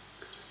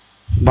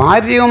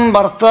 ഭാര്യയും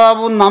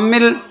ഭർത്താവും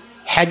നമ്മിൽ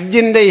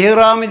ഹജ്ജിൻ്റെ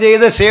ഇഹ്റാം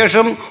ചെയ്ത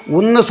ശേഷം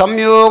ഒന്ന്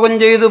സംയോഗം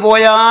ചെയ്തു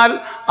പോയാൽ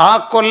ആ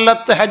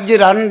കൊല്ലത്തെ ഹജ്ജ്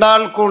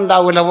രണ്ടാൾക്കും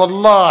ഉണ്ടാവില്ല.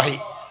 വല്ലാഹി,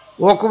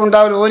 ഓക്കും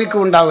ഉണ്ടാവില്ല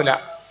ഓനിക്കും ഉണ്ടാവില്ല,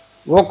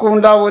 ഓക്കും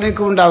ഉണ്ടാവും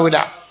ഓനിക്കും ഉണ്ടാവില്ല,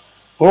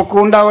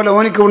 ഓക്കും ഉണ്ടാവില്ല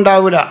ഓനിക്കും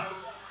ഉണ്ടാവില്ല.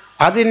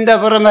 അതിൻ്റെ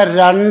പുറമെ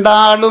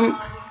രണ്ടാളും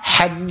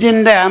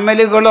ഹജ്ജിൻ്റെ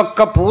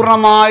അമലുകളൊക്കെ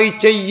പൂർണ്ണമായി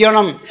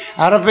ചെയ്യണം.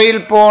 അറഫയിൽ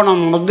പോകണം,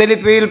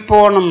 മുസ്ദലിഫയിൽ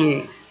പോകണം,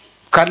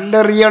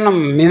 കല്ലെറിയണം,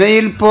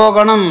 മിനയിൽ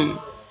പോകണം.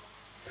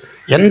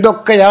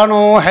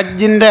 എന്തൊക്കെയാണോ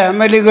ഹജ്ജിൻ്റെ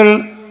അമലുകൾ,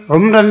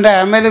 ഉംറൻ്റെ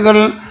അമലുകൾ,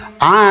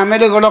 ആ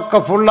അമലുകളൊക്കെ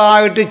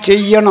ഫുള്ളായിട്ട്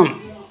ചെയ്യണം.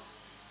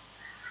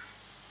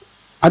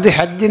 അത്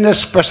ഹജ്ജിൻ്റെ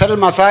സ്പെഷ്യൽ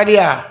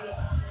മസാലയാ.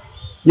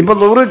 ഇപ്പോൾ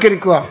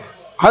ദൂരക്കരിക്കുക,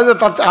 അത്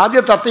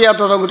ആദ്യം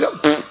തത്തയാത്തോടെ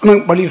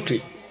പളിയിട്ട്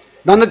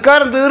ഞാൻ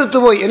നിൽക്കാരം തീർത്തു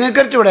പോയി. എന്നെ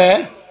നിക്കരിച്ചൂടെ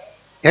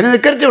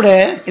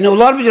എന്നെ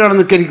ഉദാഹരിച്ചിട്ടാണ്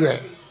നിക്കരിക്കുവേ.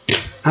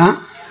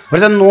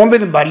 ഇവിടുത്തെ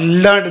നോമ്പിന്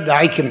വല്ലാണ്ട്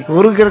ദാഹിക്കുന്നു.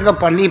 ദൂരക്കിറക്ക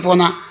പള്ളിയിൽ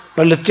പോന്ന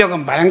വെളുത്തിയൊക്കെ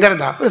ഭയങ്കര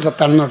ഒരു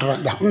തത്തണ്ണോട്ടാ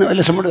ഒന്ന്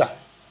വല്ല സമ്മിടുക.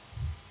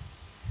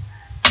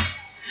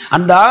 ആ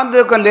ദാഹം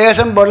തീർക്കാൻ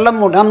ലേശം വെള്ളം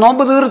മൂട്ട്. ആ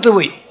നോമ്പ് തീർത്തു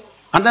പോയി.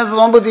 അന്നത്തെ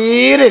നോമ്പ്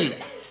തീരില്ല.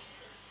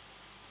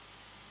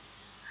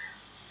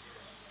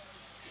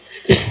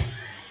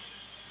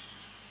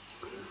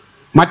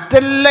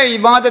 മറ്റെല്ലാ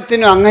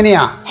ഇബാദത്തിനും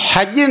അങ്ങനെയാ.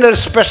 ഹജ്ജിൻ്റെ ഒരു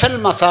സ്പെഷ്യൽ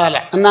മസാല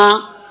എന്നാ,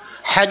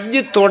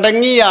 ഹജ്ജ്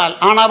തുടങ്ങിയാൽ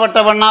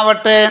ആണാവട്ടെ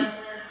പെണ്ണാവട്ടെ,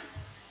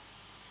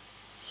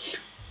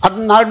 അത്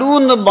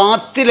നടുവെന്ന്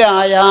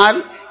ബാത്തിലായാൽ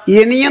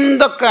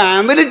ഇനിയെന്തൊക്കെ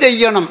അമല്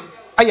ചെയ്യണം,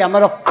 ആ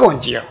അമലൊക്കെ ഓൻ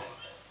ചെയ്യണം.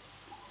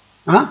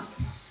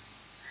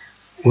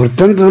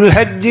 ഒരുത്തൻ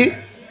ദുൽഹജ്ജ്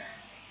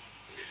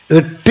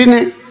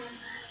 8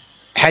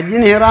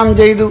 ഹജ്ജിന് ഇഹ്റാം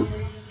ചെയ്തു,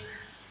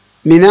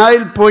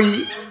 മിനായിൽ പോയി,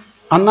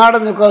 അന്നാടെ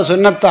നിൽക്കുക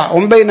സുന്നത്ത,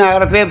 9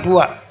 അറഫയെ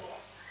പോവാ.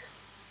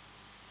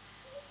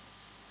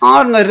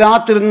 ആടുന്ന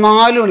രാത്രി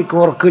 4 മണിക്ക്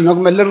ഉറക്കില്ല.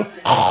 നോക്കുമ്പോൾ എല്ലാവരും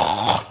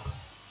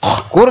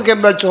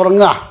കൂറക്കുമ്പോൾ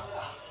ഉറങ്ങുക.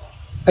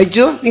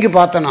 അയച്ചു എനിക്ക്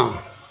പാത്തണോ?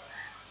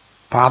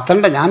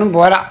 പാത്തണ്ട, ഞാനും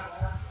പോരാ.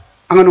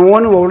 അങ്ങനെ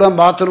ഓനും ഓടാൻ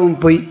ബാത്റൂമിൽ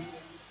പോയി.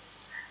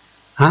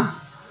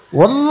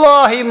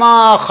 വല്ലാഹി മാ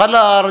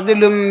ഖലാ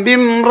റജുലുൻ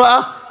ബിംറഅ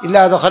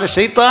ഇല്ലാ ദഖല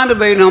ശൈത്താനു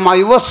ബൈനഹുമാ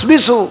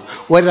യുവസ്വിസു.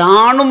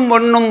 ഒരാണും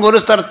പെണ്ണും ഒരു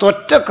സ്ഥലത്ത്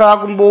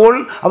ഒറ്റക്കാകുമ്പോൾ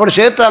അവിടെ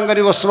ശൈത്താൻ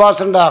കയറി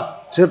വസ്വാസം ഉണ്ടാകും.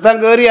 ശൈത്താൻ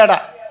കയറിയാടാ.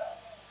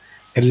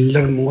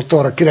 എല്ലാവരും മൂത്ത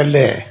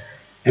ഉറക്കിലല്ലേ.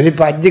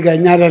 ഇനിയിപ്പോൾ ഹജ്ജ്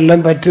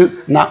കഴിഞ്ഞാലെല്ലാം പറ്റും.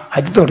 എന്നാ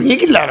ഹജ്ജ്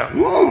തുടങ്ങിയിട്ടില്ലാലോ,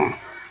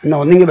 എന്നാ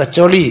ഒന്നെങ്കിൽ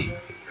വെച്ചോളി.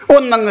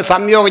 ഒന്നങ്ങ്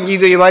സംയോഗം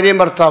ചെയ്തു ഈ ഭാര്യയും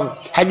ഭർത്താവും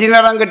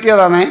ഹജ്ജിനേറാൻ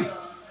കിട്ടിയതാണേ.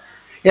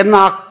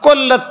 എന്നാൽ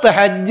അക്കൊല്ലത്തെ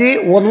ഹജ്ജ്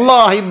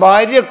വല്ലാഹി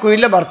ഭാര്യക്കും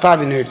ഇല്ല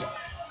ഭർത്താവിനും ഇല്ല.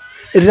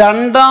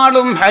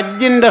 രണ്ടാളും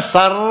ഹജ്ജിൻ്റെ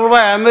സർവ്വ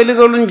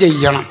അമലുകളും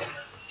ചെയ്യണം.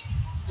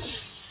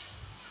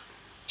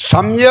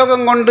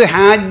 സംയോഗം കൊണ്ട്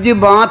ഹജ്ജ്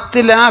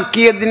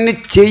ബാത്തിലാക്കിയതിന്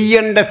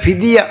ചെയ്യേണ്ട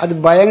ഫിദിയ, അത്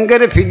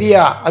ഭയങ്കര ഫിദിയ,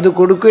 അത്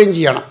കൊടുക്കുകയും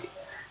ചെയ്യണം.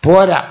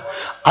 പോരാ,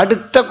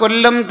 അടുത്ത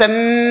കൊല്ലം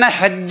തന്നെ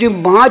ഹജ്ജ്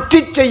മാറ്റി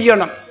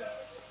ചെയ്യണം.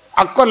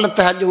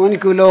 അക്കൊല്ലത്തെ ഹജ്ജ്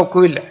ഓനിക്കില്ല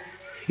ഒക്കില്ല.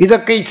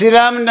 ഇതൊക്കെ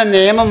ഇസ്ലാമിൻ്റെ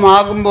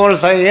നിയമമാകുമ്പോൾ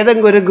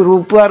ഏതെങ്കിലും ഒരു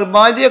ഗ്രൂപ്പുകാർ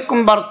ഭാര്യക്കും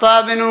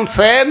ഭർത്താവിനും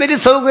ഫാമിലി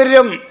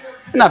സൗകര്യം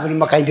എന്നാ പിന്നെ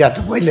നമുക്ക് അതിൻ്റെ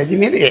അകത്ത് പോയില്ല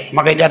ജിമീനെ,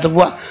 നമുക്ക് അതിൻ്റെ അകത്ത്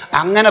പോവാം.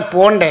 അങ്ങനെ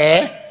പോണ്ടേ.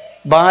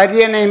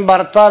 ഭാര്യനെയും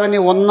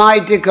ഭർത്താവിനെയും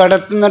ഒന്നായിട്ട്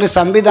കിടത്തുന്നൊരു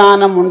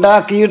സംവിധാനം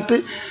ഉണ്ടാക്കിയിട്ട്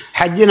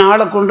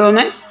ഹജ്ജിനാളെ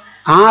കൊണ്ടുവന്ന്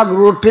ആ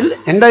ഗ്രൂപ്പിൽ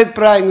എൻ്റെ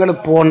അഭിപ്രായങ്ങൾ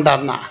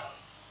പോണ്ടെന്നാണ്.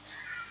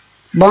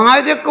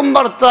 ഭാര്യക്കും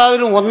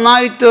ഭർത്താവിനും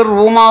ഒന്നായിട്ട്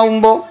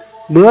റൂമാവുമ്പോൾ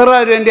വേറെ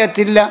ആരും എൻ്റെ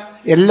അകത്തില്ല.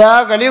 എല്ലാ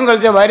കളിയും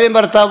കളിച്ച ഭാര്യയും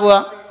ഭർത്താവുക.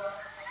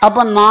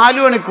 അപ്പം 4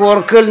 മണിക്ക്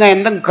ഉറക്കിൽ ഞാൻ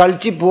എന്തെങ്കിലും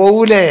കളിച്ച്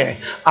പോകൂലേ?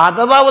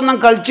 അഥവാ ഒന്നും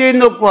കളിച്ചു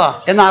കഴിഞ്ഞ് നോക്കുക.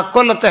 എന്നാൽ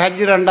അക്കൊല്ലത്തെ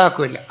ഹജ്ജ്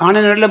രണ്ടാക്കില്ല,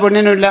 ആണിനുമില്ല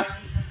പെണ്ണിനുമില്ല.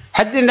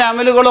 ഹജ്ജിൻ്റെ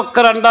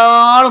അമലുകളൊക്കെ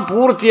രണ്ടാളും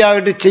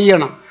പൂർത്തിയായിട്ട്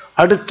ചെയ്യണം.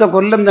 അടുത്ത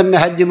കൊല്ലം തന്നെ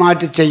ഹജ്ജ്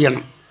മാറ്റി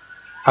ചെയ്യണം.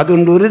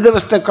 അതുകൊണ്ട് ഒരു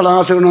ദിവസത്തെ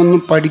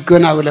ക്ലാസ്സുകളൊന്നും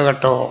പഠിക്കാനാവില്ല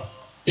കേട്ടോ.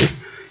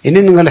 ഇനി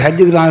നിങ്ങൾ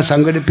ഹജ്ജ് ക്ലാസ്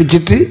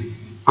സംഘടിപ്പിച്ചിട്ട്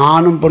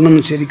ആണും പെണ്ണും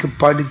ശരിക്ക്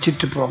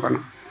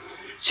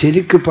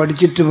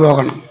പഠിച്ചിട്ട്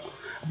പോകണം.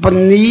 അപ്പം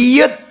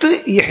നീയത്ത്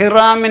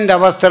ഇഹ്റാമിൻ്റെ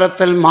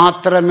അവസരത്തിൽ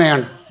മാത്രമേ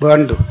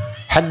വേണ്ടൂ.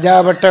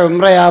 ഹജ്ജാവട്ടെ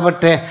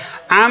ഉംറയാവട്ടെ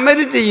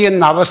അമല്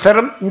ചെയ്യുന്ന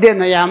അവസരം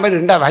എൻ്റെ അമൽ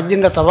ഉണ്ടാവും.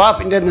 ഹജ്ജിൻ്റെ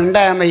തവാഫിൻ്റെ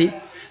ഉണ്ടായാൽ മതി,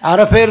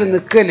 അറഫയിൽ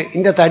നിൽക്കൽ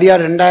എൻ്റെ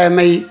തടിയാർ ഉണ്ടായാൽ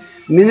മതി,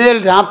 മിനയിൽ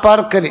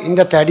രാപ്പാർക്കൽ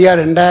എൻ്റെ തടിയാർ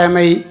ഉണ്ടായാൽ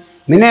മതി,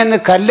 മിനയെന്ന്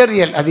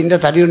കല്ലെറിയൽ അതിൻ്റെ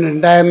തടികൊണ്ട്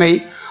ഉണ്ടായാൽ മതി.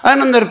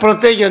 അതിനൊന്നൊരു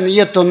പ്രത്യേകിച്ച്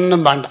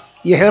നീയത്തൊന്നും വേണ്ട.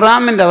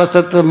 ഇഹ്റാമിൻ്റെ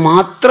അവസരത്തിൽ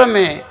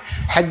മാത്രമേ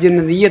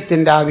ഹജ്ജിന്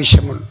നീയത്തിൻ്റെ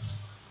ആവശ്യമുള്ളൂ.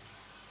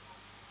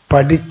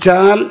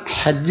 പഠിച്ചാൽ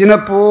ഹജ്ജിനെ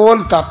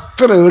പോലത്തെ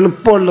അത്ര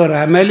എളുപ്പമുള്ളൊരു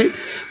അമൽ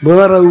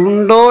വേറെ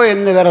ഉണ്ടോ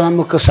എന്ന് വരെ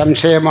നമുക്ക്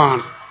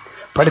സംശയമാണ്.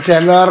 പഠിച്ച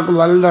എല്ലാവർക്കും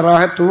നല്ല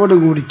റാഹത്തോടു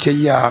കൂടി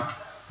ചെയ്യാം.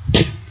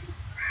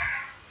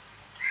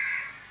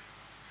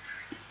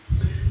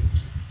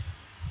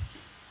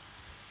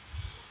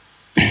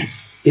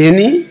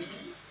 ഇനി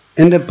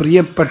എൻ്റെ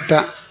പ്രിയപ്പെട്ട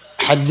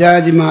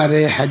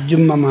ഹജ്ജാജിമാരെ,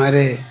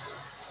 ഹജ്ജുമ്മമാരെ,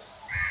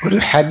 ഒരു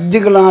ഹജ്ജ്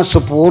ക്ലാസ്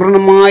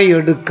പൂർണ്ണമായി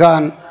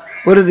എടുക്കാൻ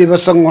ഒരു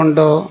ദിവസം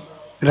കൊണ്ടോ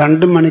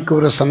 2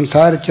 മണിക്കൂർ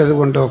സംസാരിച്ചത്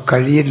കൊണ്ടോ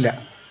കഴിയില്ല,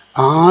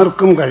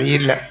 ആർക്കും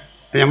കഴിയില്ല.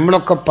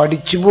 നമ്മളൊക്കെ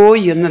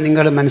പഠിച്ചുപോയി എന്ന്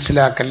നിങ്ങൾ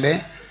മനസ്സിലാക്കല്ലേ,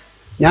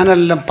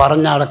 ഞാനെല്ലാം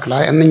പറഞ്ഞ അടക്കള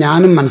എന്ന്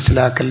ഞാനും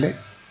മനസ്സിലാക്കല്ലേ.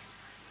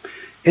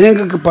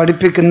 നിങ്ങൾക്ക്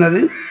പഠിപ്പിക്കുന്നത്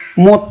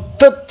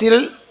മൊത്തത്തിൽ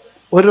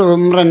ഒരു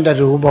ഉംറൻ്റെ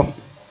രൂപം,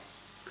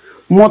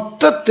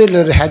 മൊത്തത്തിൽ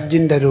ഒരു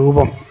ഹജ്ജിൻ്റെ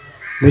രൂപം,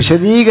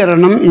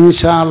 വിശദീകരണം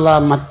ഇൻഷാ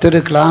അല്ലാഹ് മറ്റൊരു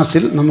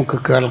ക്ലാസ്സിൽ നമുക്ക്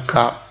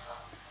കേൾക്കാം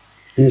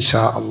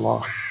ഇൻഷാ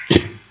അല്ലാഹ്.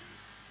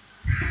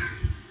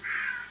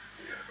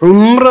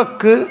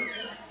 ഉംറക്ക്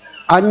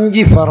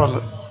 5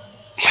 ഫറദ്,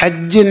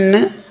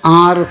 ഹജ്ജിന്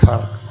 6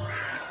 ഫറദ്.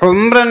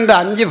 ഉംറൻ്റെ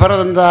 5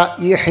 ഫറദ് എന്താ?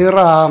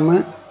 ഇഹ്റാം,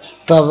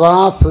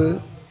 തവാഫ്,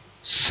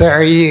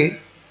 സഅയ്,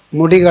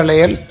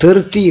 മുടികളയൽ,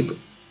 തർത്തീബ്.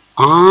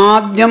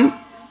 ആദ്യം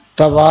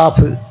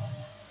തവാഫ്,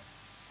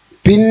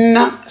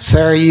 പിന്നെ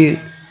സഅയ്,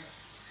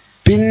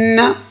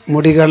 പിന്നെ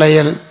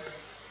മുടികളയൽ,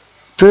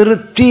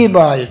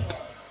 തർത്തീബായിട്ട്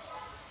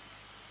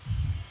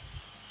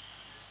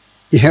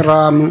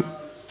ഇഹ്റാം,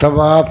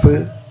 തവാഫ്,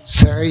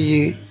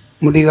 സഅയ്,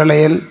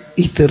 മുടികളയൽ,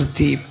 ഈ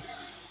തർത്തീബ്.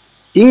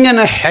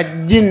 ഇങ്ങനെ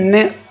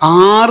ഹജ്ജിന്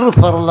 6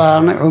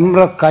 ഫർളാണ്,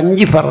 ഉംറക്ക്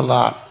 5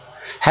 ഫർളാണ്.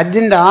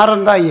 ഹജ്ജിൻ്റെ 6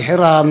 എന്താ?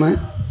 ഇഹ്റാം,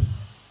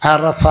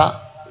 അറഫ,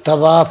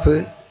 തവാഫ്,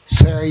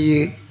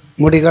 സഅയ്,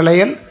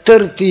 മുടികളയൽ,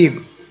 തർത്തീബ്.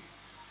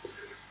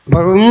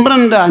 അപ്പോൾ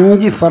ഉംറൻ്റെ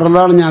 5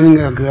 ഫർളാണ് ഞാൻ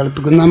നിങ്ങൾക്ക്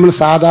കേൾപ്പിക്കുന്നത്. നമ്മൾ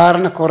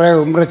സാധാരണ കുറേ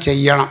ഉംറ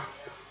ചെയ്യണം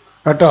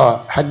കേട്ടോ.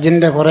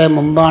 ഹജ്ജിൻ്റെ കുറേ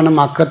മുമ്പാണ്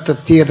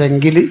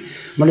മക്കത്തെത്തിയതെങ്കിൽ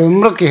നമ്മൾ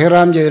ഉംറക്ക്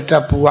ഇഹ്റാം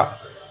ചെയ്തിട്ടാണ് പോവുക.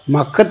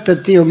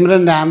 മക്കത്തെത്തി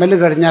ഉംറൻ്റെ അമൽ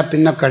കഴിഞ്ഞാൽ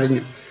പിന്നെ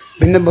കഴിഞ്ഞു.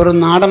 പിന്നെ വെറും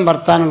നാടൻ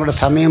വർത്താനം കൂടെ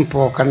സമയം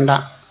പോക്കണ്ട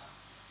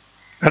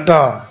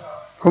കേട്ടോ.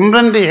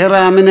 ഉംറൻ്റെ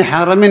ഇഹ്റാമിന്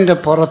ഹറമിൻ്റെ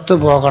പുറത്ത്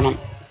പോകണം.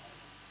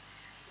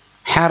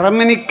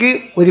 ഹറമിനിക്ക്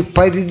ഒരു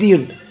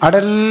പരിധിയുണ്ട്,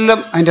 അവിടെല്ലാം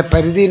അതിൻ്റെ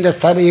പരിധീൻ്റെ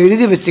സ്ഥലം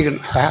എഴുതി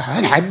വെച്ചിട്ടുണ്ട്.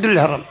 ഹജ്ജുൽ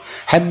ഹറം,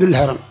 ഹജ്ജുൽ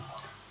ഹറം.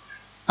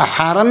 ആ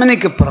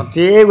ഹറമിനിക്ക്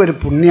പ്രത്യേക ഒരു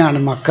പുണ്യമാണ്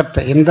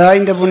മക്കത്തെ. എന്താ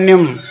അതിൻ്റെ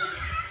പുണ്യം?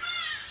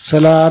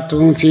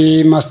 സലാത്തും ഫീ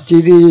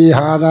മസ്ജിദി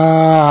ഹാദാ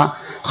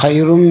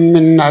ഖൈറും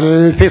മിൻ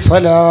അൽഫി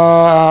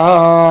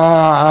സലാഹ്.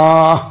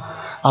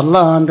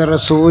 അള്ളാഹുവിൻ്റെ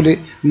റസൂല്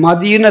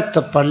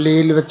മദീനത്തെ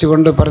പള്ളിയിൽ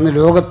വെച്ചുകൊണ്ട് പറഞ്ഞു,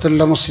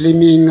 ലോകത്തുള്ള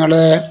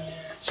മുസ്ലിമീങ്ങളെ,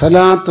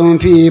 സലാത്തും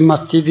ഫീ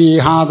മസ്ജിദി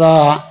ഹാദാ,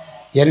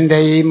 എൻ്റെ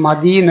ഈ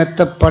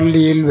മദീനത്തെ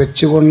പള്ളിയിൽ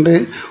വെച്ചുകൊണ്ട്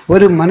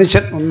ഒരു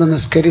മനുഷ്യൻ ഒന്ന്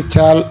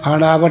നിസ്കരിച്ചാൽ,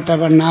 ആണാവട്ടെ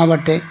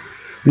പെണ്ണാവട്ടെ,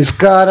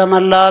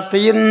 നിസ്കാരമല്ലാത്ത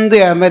എന്ത്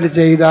അമൽ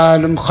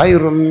ചെയ്താലും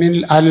ഖൈറും മിൻ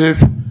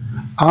അൽഫ്,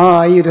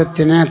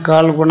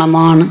 1000-നേക്കാൾ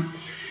ഗുണമാണ്.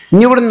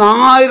 ഇനി ഇവിടുന്ന്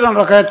 1000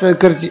 റക്അത്ത്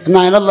നിസ്കരിച്ച്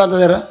എന്നാൽ അതിനല്ലാതെ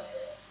തരാം.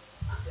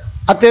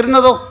 ആ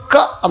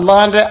തരുന്നതൊക്കെ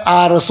അള്ളാഹിൻ്റെ ആ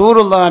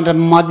റസൂലുള്ളാഹിൻ്റെ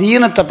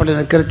മദീനത്തെ പള്ളി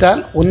നിസ്കരിച്ചാൽ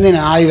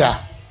 1,1000.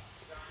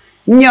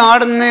 ഇനി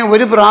ആടുന്ന്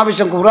ഒരു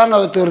പ്രാവശ്യം ഖുർആൻ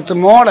തീർത്ത്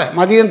മോളെ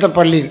മദീനത്തെ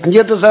പള്ളിയിൽ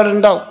 5 സാർ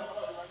ഉണ്ടാവും.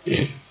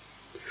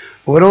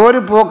 ഓരോ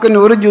പോക്കിന്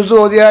ഒരു ജുസ്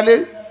ഓതിയാൽ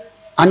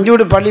 5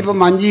 കൂടി പള്ളി ഇപ്പം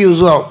 5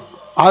 ജ്യൂസും ആവും,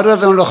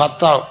 60 കൊണ്ട്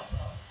 10 ആവും.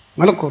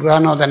 നിങ്ങൾ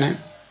ഖുർആനോ തന്നെ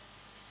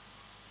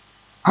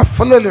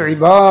അഫ്ളൽ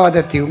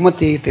ഇബാദത്തി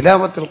ഉമ്മത്തി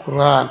തിലാവത്തുൽ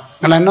ഖുർആൻ.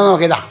 നിങ്ങൾ എന്നെ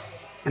നോക്കിയതാ,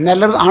 എന്നെ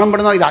എല്ലാവരും ആണും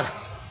പെടുന്നോ ഇതാ.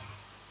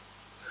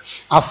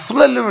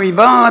 അഫ്ളൽ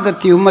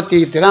ഇബാദത്തി ഉമ്മത്തി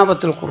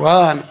തിലാവത്തുൽ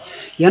ഖുർആൻ.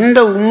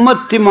 എൻ്റെ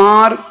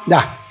ഉമ്മത്തിമാർ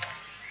ഇതാ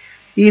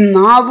ഈ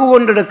നാവ്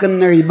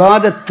കൊണ്ടെടുക്കുന്ന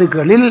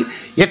ഇബാദത്തുകളിൽ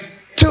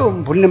ഏറ്റവും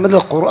പുണ്യമുള്ള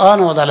ഖുർആൻ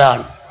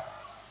ഓതലാണ്.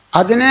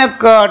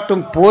 അതിനെക്കാട്ടും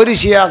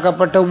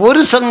പോരിശയാക്കപ്പെട്ട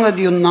ഒരു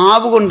സംഗതിയും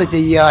നാവ് കൊണ്ട്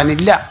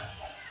ചെയ്യാനില്ല.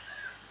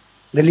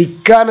 ഇതിൽ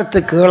ഇക്കാലത്ത്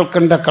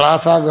കേൾക്കേണ്ട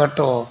ക്ലാസ്സാ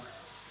കേട്ടോ.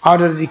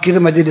 അവിടെ ഒരു ദിക്ർ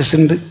മജ്ലിസ്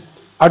ഉണ്ട്,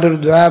 അവിടെ ഒരു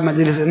ദുആ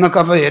മജ്ലിസ് എന്നൊക്കെ.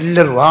 അപ്പോൾ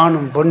എല്ലാവരും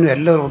ആണും പെണ്ണും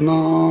എല്ലാവരും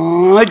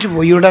ഒന്നായിട്ട്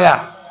പോയിവിടല.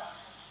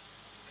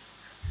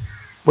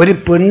 ഒരു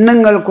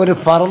പെണ്ണുങ്ങൾക്കൊരു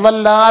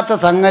ഫർളല്ലാത്ത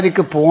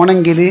സംഗതിക്ക്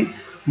പോകണമെങ്കിൽ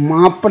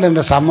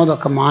മാപ്പിളൻ്റെ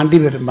സമ്മതമൊക്കെ മാണ്ടി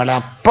വരുമ്പോൾ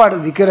അപ്പാട്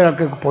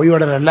ദിക്റുകൾക്ക് പോയി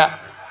വിടലല്ല.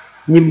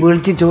 ഇനി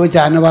വിളിച്ച് ചോദിച്ച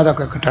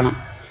അനുവാദമൊക്കെ കിട്ടണം.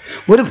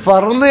 ഒരു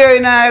ഫർള്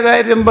അതിനായ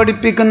കാര്യം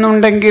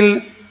പഠിപ്പിക്കുന്നുണ്ടെങ്കിൽ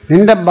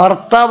നിന്റെ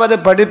ഭർത്താവ് അത്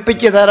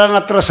പഠിപ്പിച്ച് തരാൻ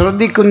അത്ര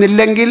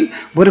ശ്രദ്ധിക്കുന്നില്ലെങ്കിൽ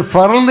ഒരു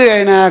ഫർള്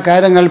അതിനായ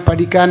കാര്യങ്ങൾ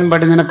പഠിക്കാൻ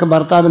വേണ്ടി നിനക്ക്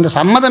ഭർത്താവിൻ്റെ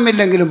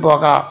സമ്മതമില്ലെങ്കിലും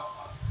പോകാം.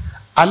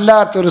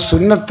 അല്ലാത്തൊരു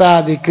സുന്നത്താ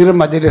ദിക്ർ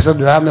മജ്ലിസ്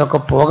ദുആമൊക്കെ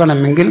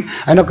പോകണമെങ്കിൽ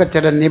അതിനൊക്കെ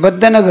ചില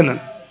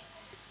നിബന്ധനകളുണ്ട്.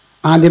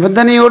 ആ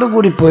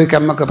നിബന്ധനയോടുകൂടി പോയി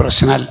നമുക്ക്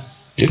പ്രശ്നമല്ല.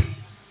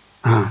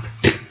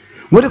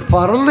 ഒരു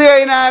ഫർള്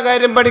അതിനായ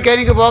കാര്യം പഠിക്കാൻ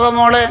എനിക്ക് പോകാം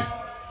മോളെ,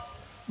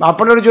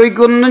 ബാപ്പയോട്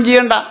ചോദിക്കൊന്നും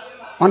ചെയ്യണ്ട,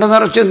 അവൻ്റെ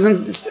നിറച്ച്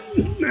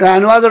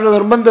അനുവാദമുള്ള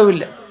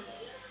നിർബന്ധമില്ല.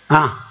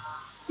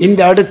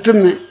 ഇതിൻ്റെ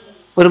അടുത്തുനിന്ന്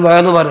ഒരു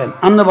വയത് പറയാൻ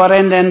അന്ന്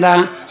പറയുന്നത് എന്താ?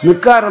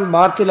 നിക്കാരം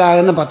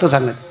ബാത്തിലാകുന്ന 10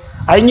 സംഗതി.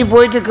 അതിന്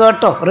പോയിട്ട്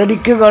കേട്ടോ,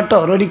 റെഡിക്ക് കേട്ടോ,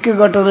 റെഡിക്ക്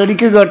കേട്ടോ,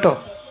 റെഡിക്ക് കേട്ടോ.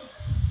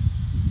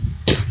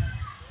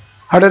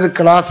 അവിടെ ഒരു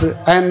ക്ലാസ്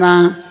എന്നാ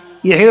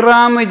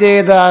ഇഹ്റാം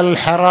ചെയ്താൽ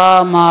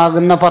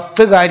ഹറാമാകുന്ന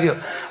 10 കാര്യം.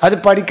 അത്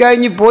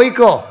പഠിക്കാഞ്ഞ്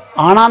പോയിക്കോ.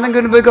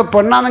 ആണാണെങ്കിലും പോയിക്കോ,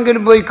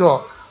 പെണ്ണാണെങ്കിലും പോയിക്കോ,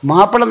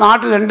 മാപ്പിള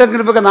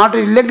നാട്ടിലുണ്ടെങ്കിലും പോയിക്കോ,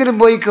 നാട്ടിലില്ലെങ്കിലും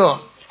പോയിക്കോ.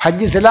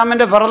 ഹജ്ജ്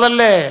ഇസ്ലാമിൻ്റെ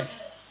ഫർളല്ലേ.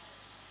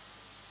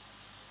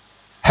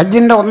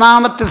 ഹജ്ജിൻ്റെ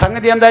ഒന്നാമത്തെ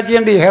സംഗതി എന്താ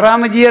ചെയ്യേണ്ടത്?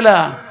 ഇഹ്റാം ചെയ്യല.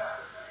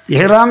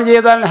 ഇഹ്റാം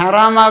ചെയ്താൽ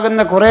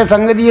ഹറാമാകുന്ന കുറേ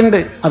സംഗതിയുണ്ട്.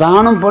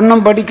 അതാണും പെണ്ണും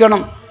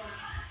പഠിക്കണം.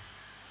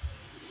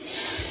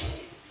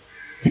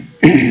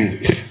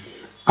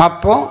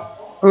 അപ്പോൾ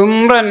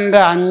ഉംറൻ്റെ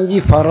 5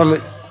 ഫറള്: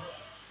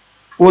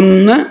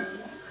 ഒന്ന്,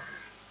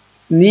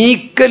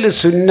 നീക്കൽ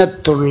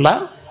സുന്നത്തുള്ള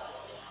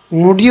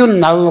മുടിയും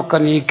നഖമൊക്കെ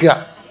നീക്കുക,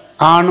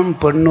 ആണും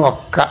പെണ്ണും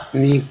ഒക്കെ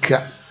നീക്കുക.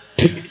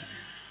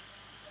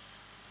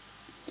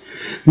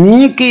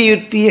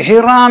 നീക്കിയിട്ട്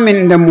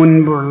ഇഹ്റാമിൻ്റെ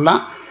മുൻപുള്ള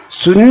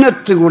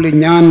സുന്നത്ത് കുളി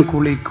ഞാൻ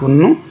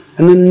കുളിക്കുന്നു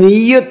എന്ന്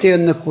നിയ്യത്ത്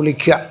എന്ന്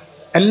കുളിക്കുക.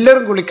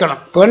 എല്ലാവരും കുളിക്കണം,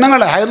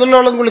 പെണ്ണുങ്ങളെ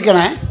ഹൈദുള്ളോളം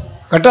കുളിക്കണേ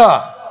കേട്ടോ.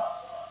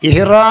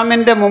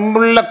 ഇഹ്റാമിൻ്റെ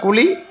മുമ്പുള്ള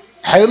കുളി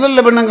ഹൈദുള്ള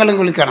പെണ്ണുങ്ങളും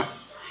കുളിക്കണം.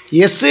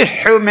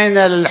 യസ്ഹു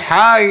മിനൽ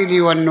ഹായിദി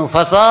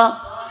വന്നുഫസാ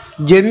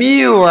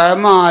ജമീഉ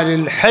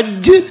അമാലിൽ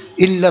ഹജ്ജ്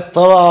ഇല്ല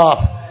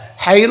തവാഫ്.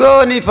 ഹൈദോ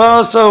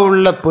നിഫാസോ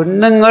ഉള്ള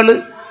പെണ്ണുങ്ങൾ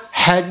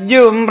ഹജ്ജ്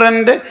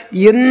ഉംറൻ്റെ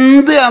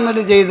എന്ത് അമൽ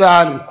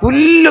ചെയ്താലും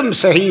കുല്ലും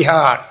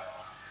സഹീഹാണ്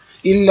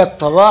ഇല്ല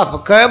തവാഫ്.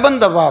 കഅബൻ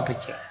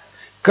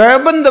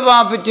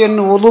തവാഫിച്ച്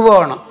എന്ന്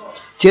ഉളുവാണ്.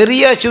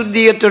 ചെറിയ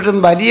അശുദ്ധിയത്തോടും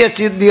വലിയ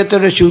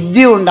അശുദ്ധിയത്തോടും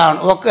ശുദ്ധി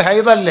ഉണ്ടാവണം. ഒക്കെ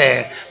ഹൈദല്ലേ,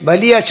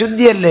 വലിയ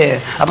അശുദ്ധിയല്ലേ.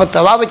 അപ്പം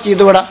തവാഫ്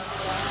ചെയ്തുകൂടാ.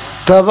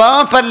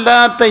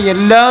 തവാഫല്ലാത്ത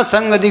എല്ലാ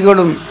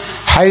സംഗതികളും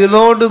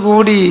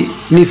ഹൈദോടുകൂടി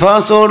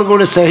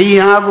നിഫാസോടുകൂടി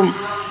സഹീഹാകും.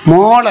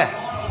 മോളെ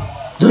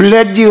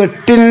ദുൽഹജ്ജ്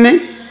 8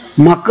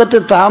 മക്കത്ത്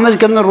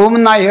താമസിക്കുന്ന റൂമിൽ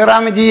നിന്നാണ്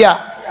ഇഹ്റാം ചെയ്യുക.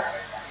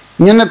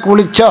 ഇങ്ങനെ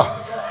കുളിച്ചോ,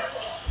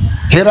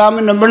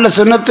 ഇഹ്റാമിൻ്റെ മുമ്പുള്ള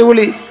സുന്നത്ത്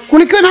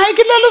കുളിക്കാൻ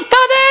അയക്കില്ലല്ലോ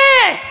ഉസ്താദേ,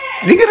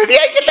 നിങ്ങൾ റെഡി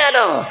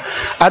ആയിട്ടില്ലല്ലോ.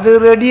 അത്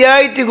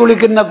റെഡിയായിട്ട്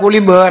കുളിക്കുന്ന കുളി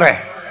വേറെ,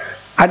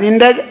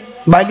 അതിൻ്റെ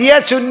വലിയ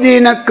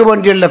ശുദ്ധീനക്ക്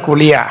വേണ്ടിയുള്ള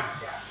കുളിയാ.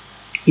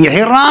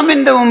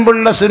 ഇഹ്റാമിൻ്റെ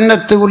മുമ്പുള്ള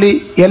സുന്നത്ത് കുളി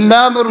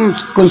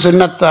എല്ലാവർക്കും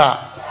സുന്നത്താ.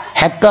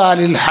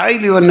 ഹത്താലിൽ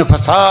ഹൈലി വന്ന്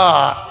ഫസാ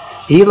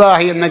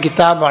ഈലാഹി എന്ന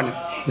കിതാബാണ്.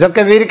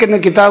 ഇതൊക്കെ വിവരിക്കുന്ന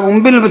കിതാബ്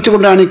മുമ്പിൽ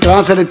വെച്ചുകൊണ്ടാണ് ഈ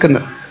ക്ലാസ്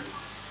എടുക്കുന്നത്.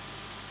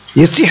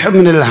 യസിഹു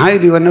മിനൽ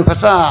ഹൈദി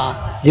വന്നുഫസാ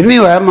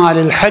ജമീഉ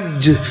അമാലിൽ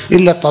ഹജ്ജ്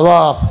ഇല്ല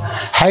തവാഫ്.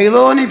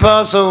 ഹൈദോ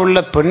നിഫാസോ ഉള്ള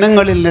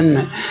പെണ്ണുങ്ങളിൽ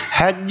നിന്ന്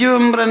ഹജ്ജ്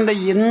ഉംറൻ്റെ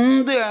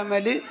എന്ത്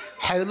അമല്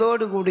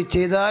ഹൈദോട് കൂടി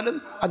ചെയ്താലും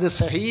അത്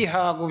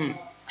സഹീഹാകും.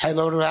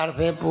 ഹൈദോട്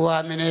അറഫേ പോവാ,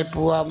 മിനയിൽ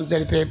പോവാ,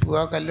 മുസ്ദലിഫയിൽ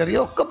പോവാ,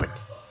 കല്ലെറിയോ ഒക്കെ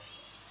പറ്റും.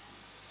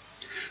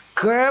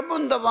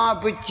 കഅബും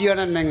തവാഫ്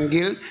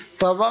ചെയ്യണമെങ്കിൽ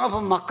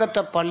തവാഫ്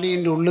മക്കത്തെ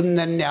പള്ളീൻ്റെ ഉള്ളിൽ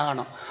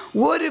തന്നെയാണ്.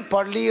 ഒരു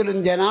പള്ളിയിലും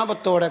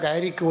ജനാബത്തോടെ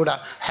കയറിക്കൂടാ,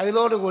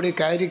 ഹൈദോട് കൂടി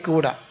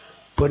കയറിക്കൂടാ.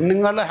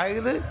 പെണ്ണുങ്ങളുടെ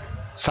ഹൈദ്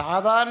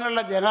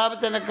സാധാരണയുള്ള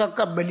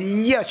ജനാബത്തിനൊക്കെ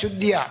വലിയ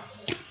അശുദ്ധിയാണ്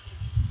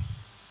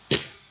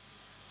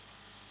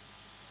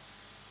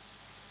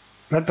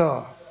കേട്ടോ.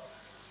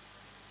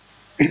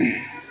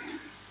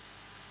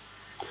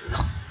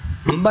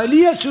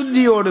 വലിയ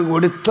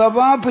ശുദ്ധിയോടുകൂടി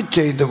തവാഫ്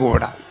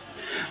ചെയ്തുകൂടാ.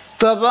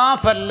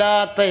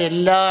 തവാഫല്ലാത്ത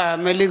എല്ലാ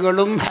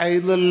അമലുകളും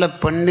ഹൈദുള്ള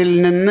പെണ്ണിൽ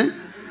നിന്ന്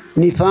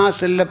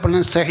നിഫാസുള്ള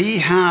പെണ്ണ്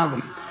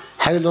സഹീഹാകും.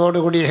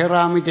 ഹൈദോടുകൂടി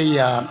ഇഹ്റാം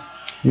ചെയ്യാം,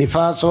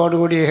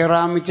 നിഫാസോടുകൂടി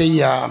ഇഹ്റാം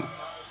ചെയ്യാം.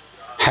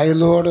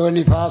 ഹൈദോട്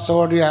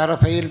നിഫാസോട്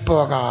അറഫയിൽ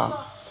പോകാം,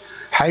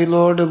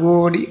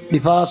 ഹൈദോടുകൂടി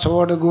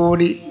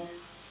നിഫാസോടുകൂടി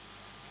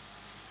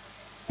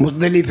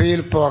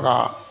മുസ്ദലിഫയിൽ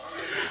പോകാം,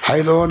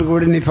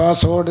 ഹൈദോടുകൂടി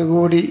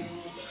നിഫാസോടുകൂടി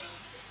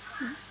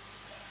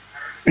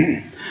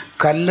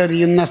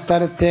കല്ലെറിയുന്ന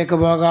സ്ഥലത്തേക്ക്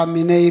പോകാം,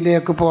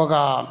 മിനയിലേക്ക്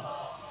പോകാം.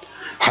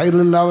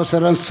 ഹൈദുള്ള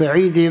അവസരം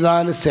സഈ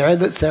ചെയ്താൽ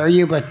സഈ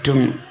പറ്റും.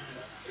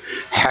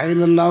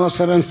 ഹൈദുള്ള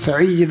അവസരം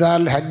സഈ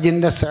ചെയ്താൽ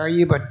ഹജ്ജിൻ്റെ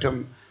സഈ പറ്റും,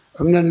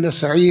 ഉംറൻ്റെ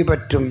സഈ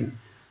പറ്റും.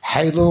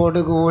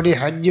 ഹൈദോടുകൂടി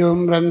ഹജ്ജ്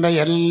ഉംറൻ്റെ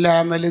എല്ലാ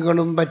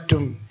അമലുകളും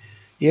പറ്റും.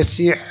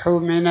 യസിഹു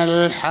മിനൽ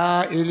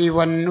ഹായിലി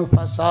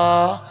വന്നുഫസാ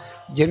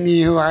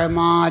ജമീഉ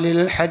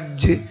അമാലിൽ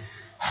ഹജ്ജ്.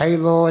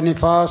 ഹൈദോ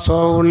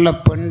നിഫാസോ ഉള്ള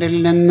പെണ്ണിൽ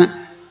നിന്ന്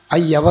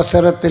ഈ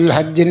അവസരത്തിൽ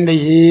ഹജ്ജിൻ്റെ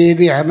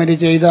ഏത് അമല്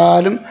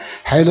ചെയ്താലും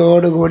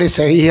ഹൈദോടുകൂടി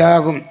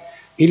സഹിയാകും.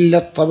 ഇല്ല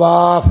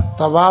തവാഫ്,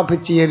 തവാഫ്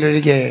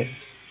ചെയ്യലൊഴികെ.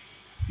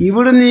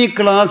 ഇവിടുന്ന് ഈ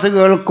ക്ലാസ്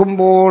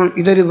കേൾക്കുമ്പോൾ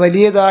ഇതൊരു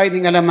വലിയതായി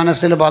നിങ്ങളുടെ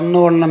മനസ്സിൽ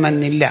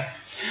വന്നുകൊള്ളണമെന്നില്ല.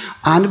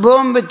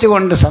 അനുഭവം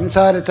വെച്ചുകൊണ്ട്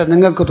സംസാരത്തെ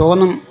നിങ്ങൾക്ക്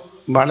തോന്നും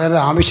വളരെ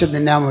ആവശ്യം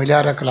തന്നെ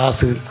മൊയിലാറെ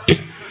ക്ലാസ്.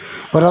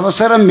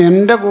 ഒരവസരം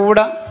എൻ്റെ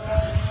കൂടെ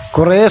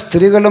കുറേ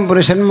സ്ത്രീകളും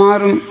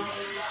പുരുഷന്മാരും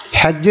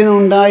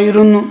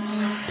ഹജ്ജിനുണ്ടായിരുന്നു.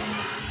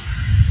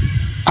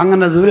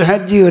 അങ്ങനെ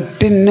ദുൽഹജ്ജ്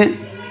 8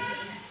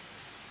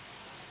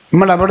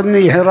 നമ്മൾ അവിടുന്ന്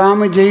ഇഹ്റാം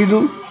ചെയ്തു.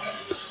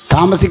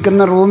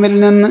 താമസിക്കുന്ന റൂമിൽ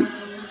നിന്ന്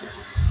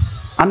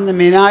അന്ന്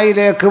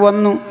മിനായിലേക്ക്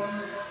വന്നു.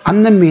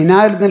 അന്ന്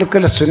മിനായിൽ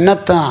നിൽക്കൽ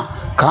സുന്നത്ത.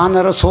 കാന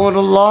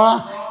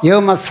റസൂലുള്ളാഹി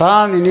യൗമ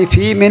സാമിനി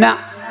ഫീ മിന.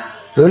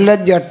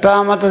 ദുൽഹജ്ജ്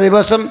 8ാമത്തെ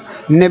ദിവസം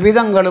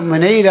നബിതങ്ങൾ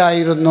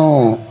മിനയിലായിരുന്നു.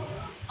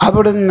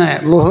 അവിടുന്ന്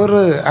ളുഹർ,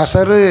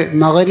 അസർ,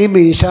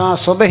 മഗ്രിബ്, ഇശാ,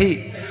 സുബ്ഹി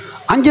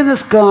 5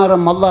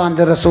 നിസ്കാരം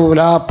അല്ലാഹുവിൻ്റെ റസൂൽ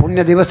ആ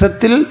പുണ്യ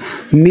ദിവസത്തിൽ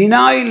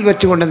മിനായിൽ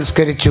വെച്ചുകൊണ്ട്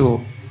നിസ്കരിച്ചു.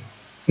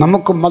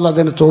 നമുക്കും അല്ലാഹ്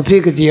അതിന്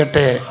തൗഫീക്ക്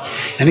ചെയ്യട്ടെ.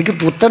 എനിക്ക്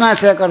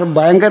പുത്തനാശയേക്കാൾ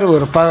ഭയങ്കര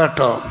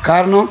വെറുപ്പാകട്ടോ.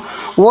 കാരണം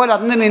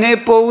അന്ന് മിനയിൽ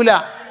പോവില്ല.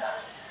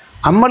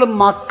 നമ്മൾ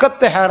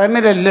മക്കത്തെ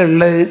ഹറമിലല്ലേ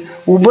ഉള്ളത്,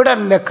 ഇവിടെ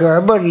അല്ലേ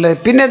കഅബ ഉള്ളത്.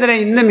 പിന്നെ ഇതിനെ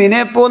ഇന്ന്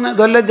മിനയിൽ പോകുന്ന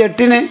ദുൽഹജ്ജ്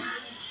 8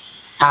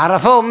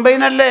 അറഫ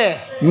 9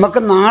 നമുക്ക്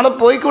നാളെ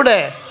പോയിക്കൂടെ?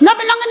 എന്നാൽ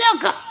പിന്നെ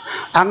അങ്ങനെയാക്കാം.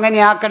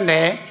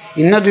 അങ്ങനെയാക്കണ്ടേ?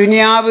 ഇന്ന്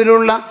ദുനിയാവിൽ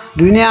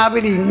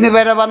ഇന്ന്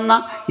വരെ വന്ന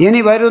ഇനി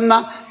വരുന്ന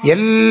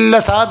എല്ലാ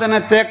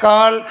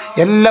സാധനത്തേക്കാൾ,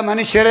 എല്ലാ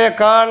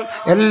മനുഷ്യരെക്കാൾ,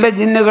 എല്ലാ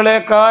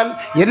ജിന്നുകളെക്കാൾ,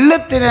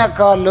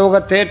 എല്ലാത്തിനേക്കാൾ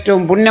ലോകത്തെ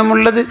ഏറ്റവും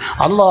പുണ്യമുള്ളത്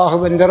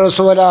അള്ളാഹുവിൻ്റെ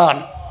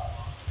റസൂലാണ്.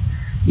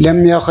 ലം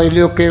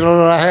യഖ്ലുഖിർ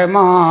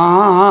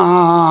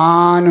റഹ്മാനു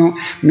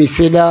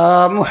മിസ്ല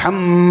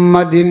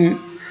മുഹമ്മദിൻ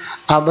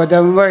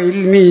അബദൻ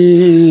വഇൽമി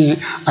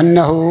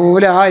അന്നഹു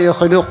ലാ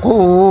യഖ്ലുഖു.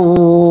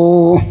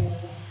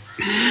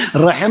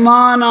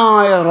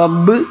 റഹ്മാനായ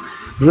റബ്ബ്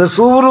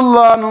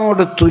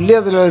റസൂലുള്ളാഹിനോട്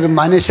തുല്യതയുള്ളൊരു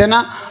മനുഷ്യനെ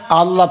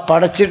അള്ളാഹ്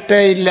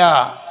പടച്ചിട്ടേ ഇല്ല.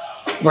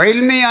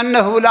 വഇൽമി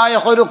അന്നഹു ലാ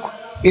യഖ്ലുഖു.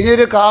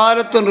 ഇനിയൊരു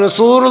കാലത്തും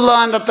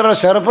റസൂലുള്ളാഹിൻ്റെ അത്ര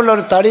ഷറഫുള്ള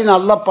ഒരു തടീനെ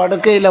അള്ളാഹ്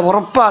പടുക്കയില്ല,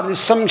 ഉറപ്പാ,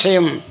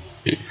 നിസ്സംശയം.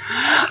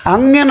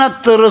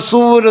 അങ്ങനത്തെ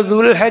റസൂൽ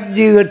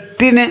ദുൽഹജ്ജ്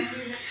 8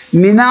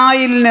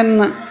 മിനായിൽ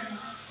നിന്ന്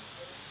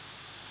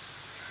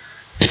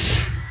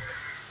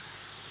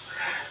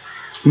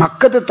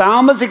മക്കത്ത്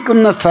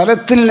താമസിക്കുന്ന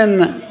സ്ഥലത്തിൽ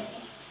നിന്ന്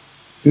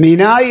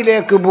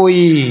മിനായിലേക്ക്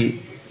പോയി.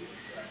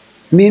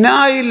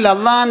 മിനായിൽ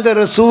അള്ളാഹിൻ്റെ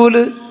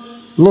റസൂല്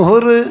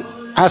ളുഹർ,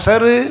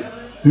 അസർ,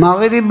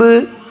 മഗ്രിബ്,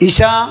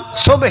 ഇശാ,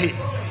 സുബ്ഹി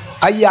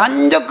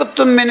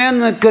 5 മിനയിൽ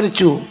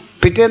നിസ്കരിച്ചു.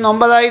 പിറ്റേന്ന്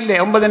 9 ആയില്ലേ,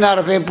 9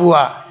 അറഫയിൽ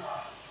പോവാ.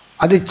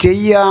 അത്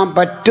ചെയ്യാൻ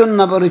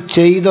പറ്റുന്നവർ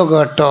ചെയ്തോ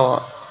കേട്ടോ.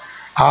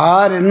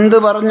 ആരെന്ത്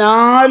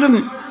പറഞ്ഞാലും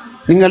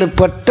നിങ്ങൾ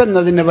പെട്ടെന്ന്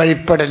അതിന്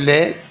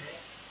വഴിപ്പെടല്ലേ.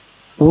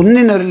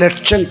 1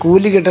 ലക്ഷം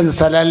കൂലി കിട്ടുന്ന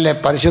സ്ഥലമല്ലേ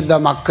പരിശുദ്ധ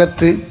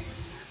മക്കത്ത്.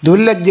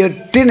 ദുൽഹജ്ജ്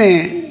 8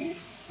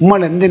 നമ്മൾ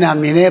എന്തിനാ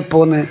മിനയെ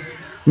പോന്ന്?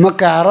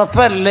 നമുക്ക്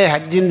അറഫല്ലേ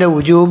ഹജ്ജിൻ്റെ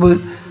ഉജൂബ്.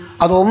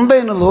 അത്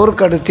 9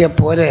 ലോർക്കെടുത്തിയ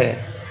പോരെ.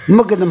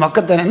 നമുക്കിന്ന്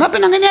മക്കത്തന്നെ. എന്നാൽ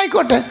പിന്നെ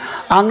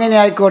അങ്ങനെ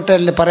ആയിക്കോട്ടെ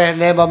അല്ലേ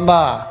പറയല്ലേ ബമ്പ.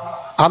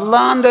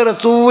 അള്ളാഹിൻ്റെ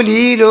റസൂൽ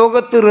ഈ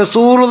ലോകത്ത്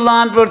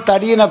റസൂലുള്ളാഹിൻ്റെ ഒരു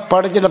തടീനെ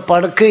പഠിച്ചിട്ട്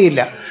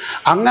പടുക്കുകയില്ല.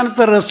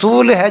 അങ്ങനത്തെ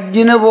റസൂൽ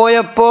ഹജ്ജിന്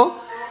പോയപ്പോൾ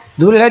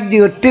ദുൽഹജ്ജ്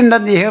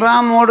 8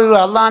 ഇഹ്റാമോട്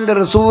അള്ളാഹിൻ്റെ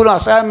റസൂൽ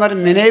അസാമാർ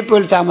മിനയിൽ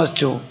പോയി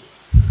താമസിച്ചു.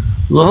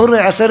 ളുഹർ,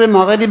 അസർ,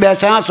 മഗ്രിബ്,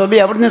 ഇശാ, സുബ്ഹി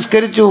അവിടെ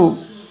നിസ്കരിച്ചു.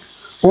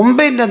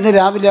 9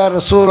 രാവിലെ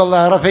റസൂൽ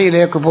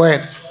അറഫയിലേക്ക്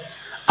പോയത്.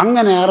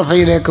 അങ്ങനെ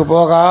അറഫയിലേക്ക്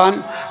പോകാൻ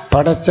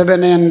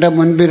പടച്ചവനെ എൻ്റെ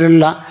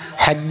മുൻപിലുള്ള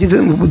ഹജ്ജ്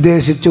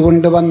ഉദ്ദേശിച്ചു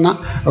കൊണ്ടുവന്ന,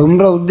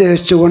 ഉംറ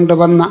ഉദ്ദേശിച്ചു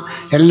കൊണ്ടുവന്ന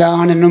എല്ലാ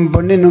ആണിനും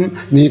പെണ്ണിനും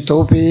നീ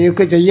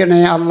തൗഫീഖ്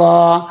ചെയ്യണേ അല്ലാ,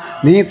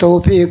 നീ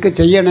തൗഫീഖ്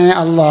ചെയ്യണേ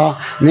അല്ലാ,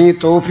 നീ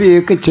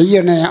തൗഫീഖ്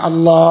ചെയ്യണേ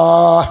അല്ലാ.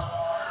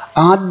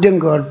 ആദ്യം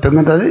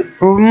കേൾപ്പിക്കുന്നത്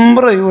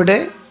ഉംറയുടെ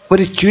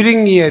ഒരു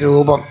ചുരുങ്ങിയ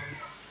രൂപം.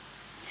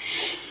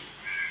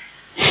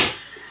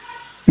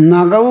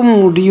 നഖവും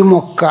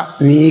മുടിയുമൊക്കെ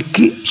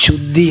നീക്കി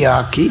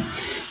ശുദ്ധിയാക്കി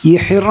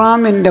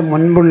ഇഹ്റാമിൻ്റെ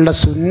മുൻപുള്ള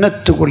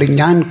സുന്നത്ത് കുളി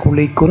ഞാൻ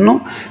കുളിക്കുന്നു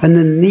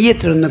എന്ന്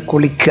നിയ്യത്തിലൊന്ന്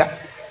കുളിക്കുക.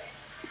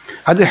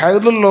 അത്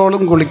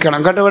ഹൈദുള്ളോളും കുളിക്കണം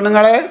കേട്ടോ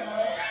പെണ്ണുങ്ങളെ,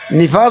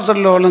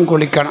 നിഫാസുള്ളോളും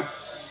കുളിക്കണം.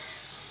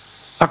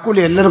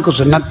 അക്കുളി എല്ലാവർക്കും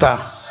സുന്നത്താ.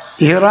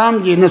 ഇഹ്റാം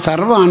ചെയ്യുന്ന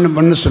സർവ്വമാണ്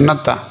പെണ്ണ്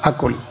സുന്നത്താ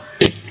അക്കുളി.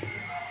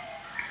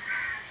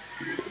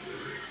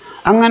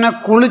 അങ്ങനെ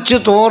കുളിച്ച്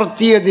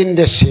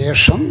തോർത്തിയതിൻ്റെ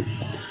ശേഷം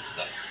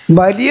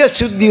വലിയ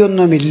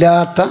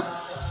ശുദ്ധിയൊന്നുമില്ലാത്ത,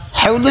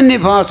 ഹൗദ്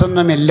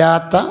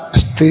നിഫാസൊന്നുമില്ലാത്ത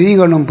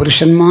സ്ത്രീകളും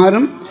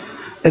പുരുഷന്മാരും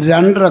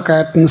 2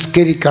 റക്അത്ത്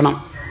നിസ്കരിക്കണം.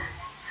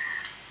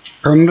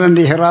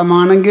 ഉംറൻ്റെ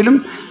ഇഹ്റാമാണെങ്കിലും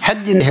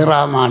ഹജ്ജിൻ്റെ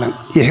ഇഹ്റാമാണ്.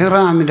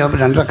 ഇഹ്റാമിൻ്റെ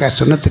 2 റക്അത്ത്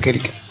സുന്നത്ത്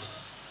കരിക്കും.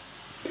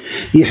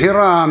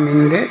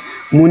 ഇഹ്റാമിൻ്റെ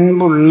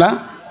മുൻപുള്ള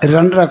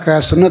 2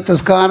 റക്അത്ത് സുന്നത്ത്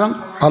നിസ്കാരം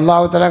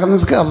അല്ലാഹു തആല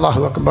നിസ്കാരം,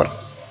 അല്ലാഹു അക്ബർ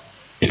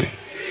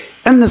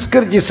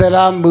നിസ്കരിച്ച്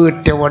സലാം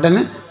വീട്ടിയ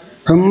ഉടനെ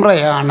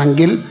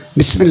ഉംറയാണെങ്കിൽ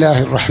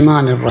ബിസ്മില്ലാഹിർ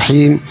റഹ്മാനിർ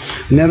റഹീം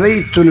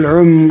നവൈത്തുൽ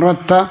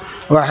ഉംറത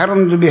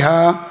വഹറംതു ബിഹാ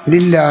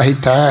ലില്ലാഹി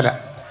തആല.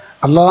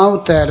 അല്ലാഹു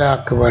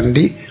തആലക്ക്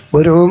വേണ്ടി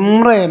ഒരു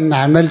ഉംറ എന്ന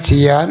അമൽ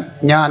ചെയ്യാൻ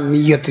ഞാൻ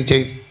നിയ്യത്ത്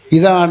ചെയ്തു.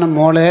 ഇതാണ്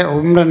മോളെ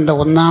ഉംറൻ്റെ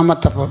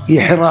 1ാമത്തെ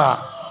ഇഹ്റാം.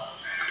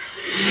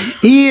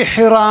 ഈ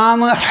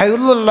ഇഹ്റാം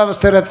ഹൈലുള്ള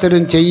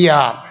അവസരത്തിലും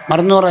ചെയ്യാം.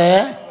 മറന്നൂറേ,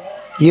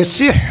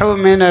 യസിഹു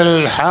മിനൽ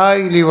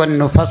ഹായിലി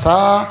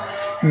വന്നുഫസാ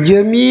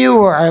ജമീഉ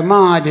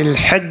അമാലിൽ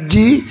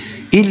ഹജ്ജ്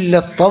ഇല്ല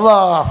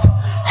തവാഫ്.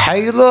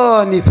 ഹൈദോ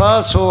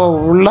നിഫാസോ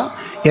ഉള്ള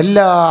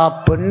എല്ലാ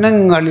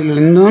പെണ്ണുങ്ങളിൽ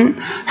നിന്നും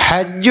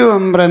ഹജ്ജ്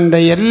ഉംറൻ്റെ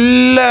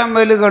എല്ലാ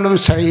അമലുകളും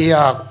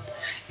സഹിയാകും.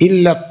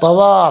 ഇല്ല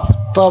തവാഫ്,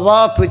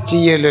 തവാഫ്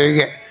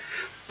ചെയ്യലൊഴികെ.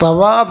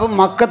 തവാഫ്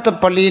മക്കത്തെ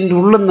പള്ളീൻ്റെ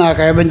ഉള്ളിൽ നിന്നാണ്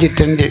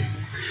കൈവഞ്ചിട്ടുണ്ട്.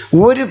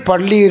 ഒരു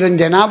പള്ളിയിലും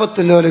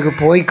ജനാബത്തുള്ളവർക്ക്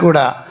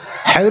പോയിക്കൂടാ,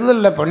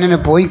 ഹൈദുള്ള പെണ്ണിന്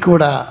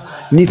പോയിക്കൂടാ,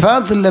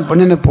 നിഫാസുള്ള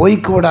പെണ്ണിന്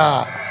പോയിക്കൂടാ.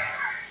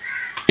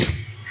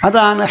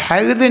 അതാണ്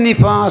ഹൈദ്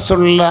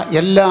നിഫാസുള്ള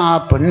എല്ലാ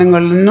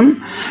പെണ്ണുങ്ങളിൽ നിന്നും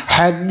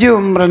ഹജ്ജ്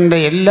ഉംറൻ്റെ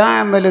എല്ലാ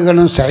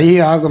അമലുകളും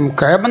സഹിയാകും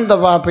കഅബൻ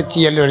തവാഫ്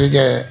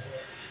ചെയ്യലൊഴികെ.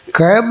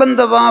 കഅബൻ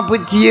തവാഫ്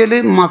ചെയ്യൽ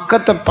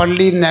മക്കത്തെ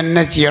പള്ളിയിൽ നിന്ന്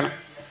തന്നെ ചെയ്യണം.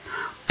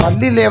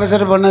 പള്ളിയിലെ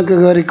അവസരം പെണ്ണുങ്ങൾക്ക്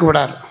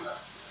കയറിക്കൂടാറ്.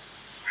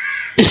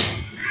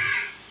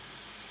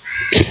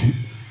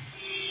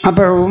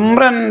 അപ്പോൾ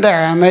ഉംറൻ്റെ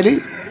അമൽ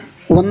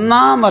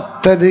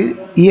 1ാമത്തത്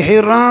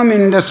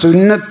ഇഹ്റാമിൻ്റെ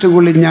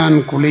സുന്നത്തുകളിൽ ഞാൻ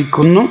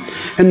കുളിക്കുന്നു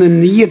എന്ന്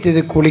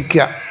നിയ്യത്ത്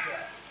കുളിക്കുക.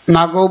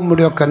 നഖവും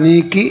മുടിയൊക്കെ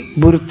നീക്കി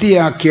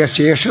വൃത്തിയാക്കിയ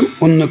ശേഷം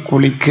ഒന്ന്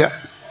കുളിക്കുക.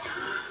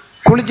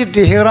 കുളിച്ചിട്ട്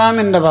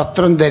ഇഹ്റാമിൻ്റെ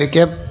വസ്ത്രം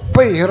ധരിക്കുക.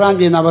 എപ്പോൾ ഇഹ്റാം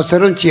ചെയ്യുന്ന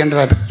അവസരവും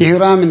ചെയ്യേണ്ടതായിട്ട്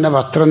ഇഹ്റാമിൻ്റെ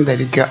വസ്ത്രം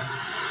ധരിക്കുക.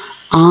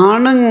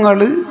 ആണുങ്ങൾ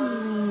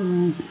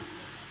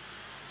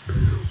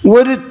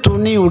ഒരു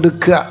തുണി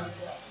ഉടുക്കുക,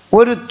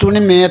 ഒരു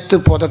തുണി മേത്ത്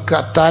പുതക്കുക,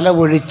 തല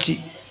ഒഴിച്ച്.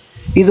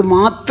 ഇത്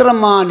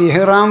മാത്രമാണ്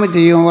ഇഹ്റാം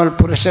ചെയ്യുമ്പോൾ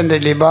പുരുഷൻ്റെ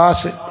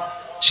ലിബാസ്.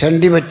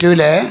 ഷണ്ടി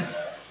പറ്റൂലേ,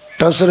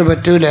 ട്രൗസർ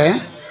പറ്റൂലേ,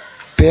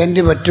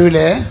 പാൻറ്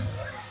പറ്റൂലേ,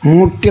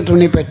 മൂട്ടിയ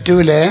തുണി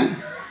പറ്റൂലേ,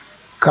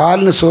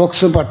 കാലിന്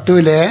സോക്സ്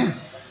പറ്റൂലേ,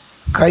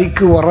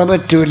 കൈക്ക് ഉറ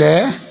പറ്റൂലേ.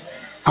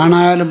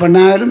 ആണായാലും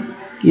പെണ്ണായാലും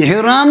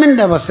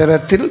ഇഹ്റാമിൻ്റെ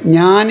അവസരത്തിൽ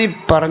ഞാനീ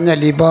പറഞ്ഞ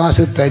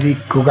ലിബാസ്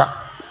ധരിക്കുക.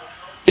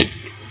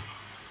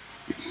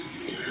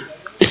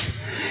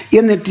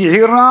 എന്നിട്ട്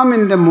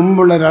ഇഹ്റാമിൻ്റെ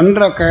മുമ്പുള്ള 2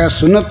 റക്അത്ത്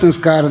സുന്നത്ത്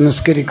നിസ്കാരം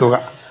നിസ്കരിക്കുക.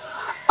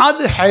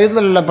 അത്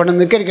ഹൈദുള്ള പെണ്ണ്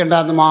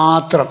നിസ്കരിക്കേണ്ടതെന്ന്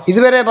മാത്രം.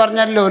 ഇതുവരെ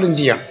പറഞ്ഞല്ലോ ഓലും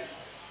ചെയ്യണം.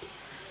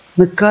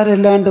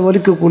 നിസ്കാരമില്ലാണ്ട്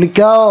ഒലിക്ക്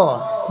കുളിക്കാവോ?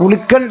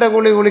 കുളിക്കണ്ട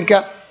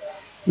കുളിക്കാം.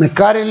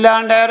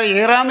 നിസ്കാരമില്ലാണ്ടേറെ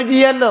ഇഹ്റാം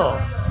ചെയ്യാമല്ലോ.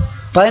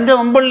 അപ്പം അതിൻ്റെ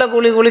മുമ്പുള്ള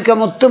കുളിക്കാം.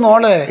 മുത്ത്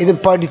മോളെ ഇത്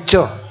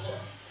പഠിച്ചോ.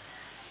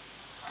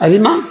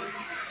 അരിമ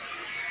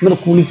നമ്മൾ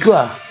കുളിക്കുക.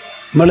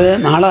 നമ്മൾ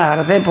നാളെ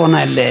അറഫേ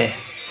പോകുന്നതല്ലേ,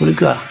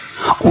 കുളിക്കുക.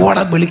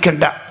 ഓടെ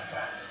വിളിക്കണ്ട.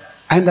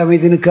 അതെന്താ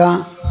ഇത് നിൽക്കുക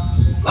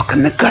ഒക്കെ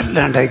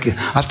നിൽക്കാറില്ലാണ്ടായിക്ക്.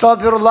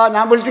 അസ്തഗ്ഫിറുല്ലാ,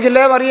 ഞാൻ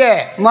വിളിച്ചിക്കില്ലേ മറിയേ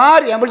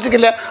മാറി, ഞാൻ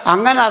വിളിച്ചിക്കില്ല.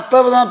 അങ്ങനെ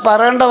അസ്തഗ്ഫിറുല്ലാ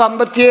പറയേണ്ട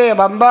വമ്പത്തിയേ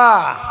വമ്പ.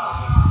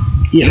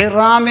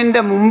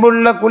 ഇഹ്റാമിൻ്റെ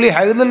മുമ്പുള്ള കുളി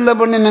ഹൈദുള്ള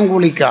പെണ്ണിനും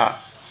കുളിക്കുക,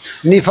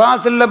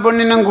 നിഫാസുള്ള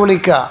പെണ്ണിനും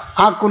കുളിക്കുക.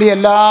 ആ കുളി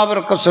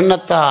എല്ലാവർക്കും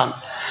സുന്നത്താണ്.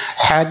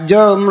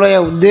 ഹജ്ജോ ഉംറയോ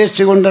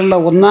ഉദ്ദേശിച്ചുകൊണ്ടുള്ള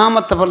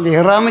ഒന്നാമത്തെ ഫർദ്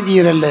ഇഹ്റാം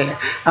ചെയ്യലല്ലേ.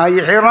 ആ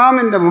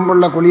ഇഹ്റാമിൻ്റെ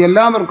മുമ്പുള്ള കുളി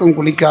എല്ലാവർക്കും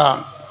കുളിക്കാം.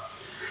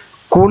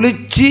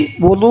 കുളിച്ച്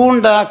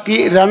വുളൂണ്ടാക്കി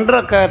 2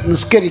 റക്അത്ത്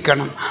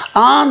നിസ്കരിക്കണം.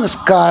 ആ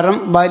നിസ്കാരം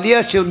വലിയ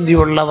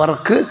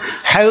ശുദ്ധിയുള്ളവർക്ക്,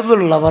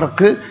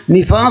 ഹൈദുള്ളവർക്ക്,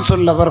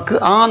 നിഫാസുള്ളവർക്ക്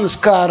ആ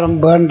നിസ്കാരം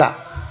വേണ്ട.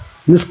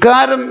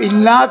 നിസ്കാരം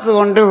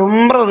ഇല്ലാത്തതുകൊണ്ട്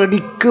ഉംറ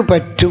റെഡിക്ക്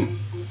പറ്റും,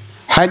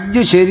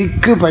 ഹജ്ജ്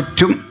ശരിക്ക്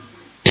പറ്റും.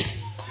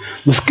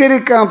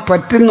 നിസ്കരിക്കാൻ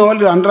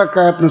പറ്റുന്നപോലെ 2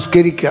 റക്അത്ത്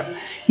നിസ്കരിക്കുക.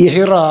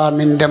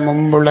 ഇഹ്റാമിൻ്റെ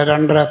മുമ്പുള്ള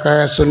 2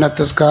 റക്അത്ത്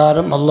സുന്നത്ത്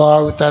നിസ്കാരം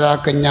അല്ലാഹു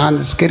തആലാക്ക് ഞാൻ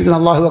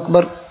നിസ്കരിക്കുന്നു. അല്ലാഹു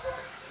അക്ബർ.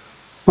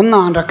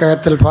 1-ാം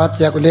റക്അത്തിൽ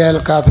ഫാത്തിഹ ഖുൽ യാ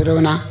അയ്യുഹൽ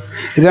കാഫിറൂന,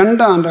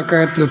 2-ാം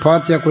റക്അത്തിൽ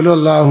ഫാത്തിഹ ഖുൽ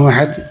ഹുവല്ലാഹു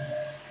അഹദ്.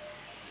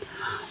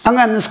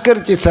 അങ്ങനെ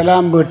നിസ്കരിച്ച്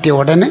സലാം വീട്ടിയ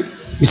ഉടനെ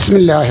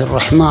ബിസ്മില്ലാഹിർ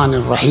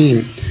റഹ്മാനിർ റഹീം.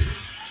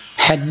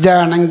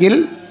 ഹജ്ജാണെങ്കിൽ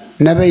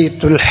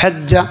നബൈത്തുൽ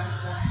ഹജ്ജ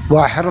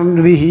വഹറം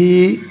ബിഹി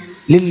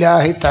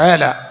ലില്ലാഹി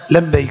തആല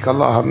ലബ്ബൈക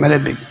അല്ലാഹുമ്മ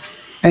ലബ്ബൈക.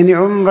 ഇനി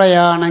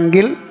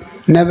ഉംറയാണെങ്കിൽ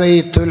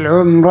നബൈത്തുൽ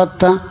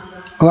ഉംറത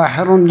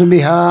വഹറം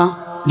ബിഹാ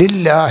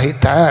ലില്ലാഹി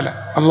തആല,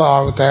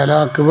 അല്ലാഹു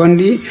തആലാക്ക്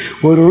വേണ്ടി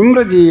ഒരു ഉംറ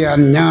ചെയ്യാൻ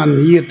ഞാൻ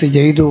നിയ്യത്ത്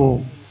ചെയ്തു.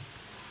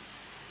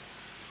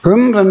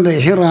 ഉംറൻ്റെ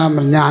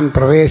ഇഹ്റാമിൽ ഞാൻ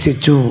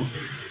പ്രവേശിച്ചു.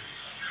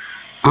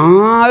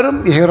 ആരും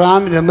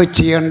ഇഹ്റാമിൽ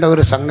ചെയ്യേണ്ട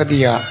ഒരു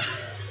സംഗതിയാണ്.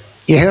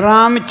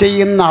 ഇഹ്റാം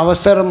ചെയ്യുന്ന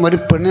അവസരം ഒരു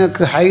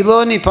പെണ്ണുങ്ങൾക്ക് ഹൈദോ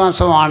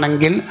നിഫാസോ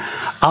ആണെങ്കിൽ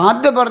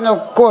ആദ്യം പറഞ്ഞ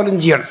ഒക്കെ ഓലും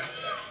ചെയ്യണം.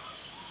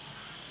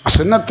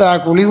 സുന്നത്താ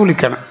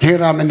കുളിക്കണം.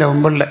 ഇഹ്റാമിൻ്റെ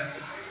മുമ്പുള്ള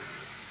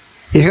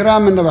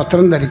ഇഹ്റാമിൻ്റെ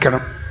വസ്ത്രം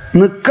ധരിക്കണം.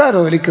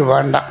 നിൽക്കാരോലിക്ക്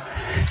വേണ്ട.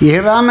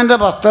 ഇഹ്റാമിൻ്റെ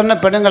വസ്ത്രത്തിൻ്റെ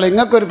പെണ്ണുങ്ങൾ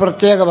നിങ്ങൾക്കൊരു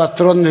പ്രത്യേക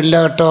വസ്ത്രമൊന്നുമില്ല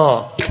കേട്ടോ.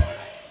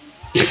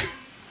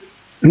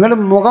 നിങ്ങൾ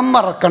മുഖം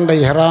മറക്കണ്ട.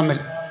 ഇഹ്റാമിൽ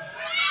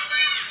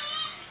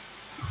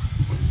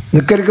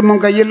നിൽക്കരിക്കുമ്പം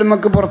കയ്യിൽ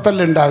നമുക്ക്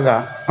പുറത്തല്ല ഉണ്ടാകുക.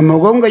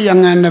 മുഖവും കൈ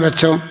അങ്ങനെ തന്നെ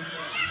വെച്ചോ.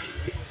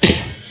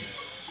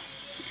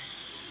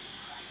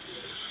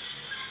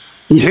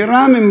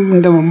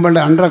 ഇഹ്റാമിൻ്റെ മുമ്പുള്ള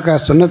 2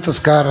 റക്അത്ത് സുന്നത്ത്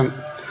നിസ്കാരം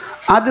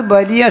അത്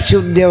വലിയ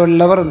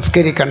ശുദ്ധിയുള്ളവർ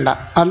നിസ്കരിക്കണ്ട,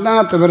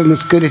 അല്ലാത്തവർ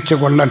നിസ്കരിച്ചു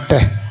കൊള്ളട്ടെ.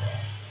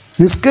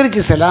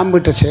 നിസ്കരിച്ച് സലാം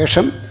വിട്ട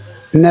ശേഷം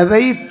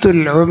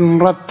നവൈത്തുൽ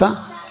ഉംറത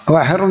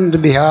വഹറംതു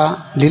ബിഹാ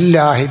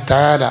ലില്ലാഹി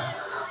തആല,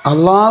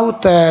 അല്ലാഹു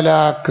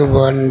തആലാക്ക്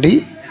വേണ്ടി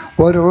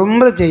ഒരു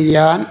ഉംറ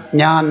ചെയ്യാൻ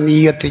ഞാൻ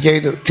നിയ്യത്ത്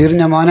ചെയ്തു.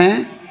 തിരിഞ്ഞ മോനെ,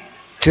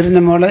 തിരിഞ്ഞ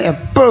മോളെ,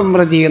 എപ്പോഴും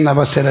ഉംറ ചെയ്യുന്ന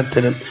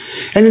അവസരത്തിലും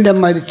എൻ്റെ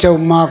മരിച്ച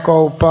ഉമ്മാക്കോ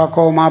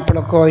ഉപ്പാക്കോ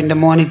മാപ്പിളക്കോ എൻ്റെ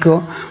മോനിക്കോ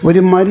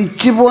ഒരു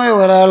മരിച്ചുപോയ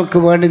ഒരാൾക്ക്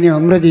വേണ്ടി നീ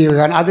ഉംറ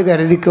ചെയ്യുകയാണ്, അത്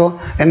കരുതിക്കോ.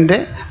 എൻ്റെ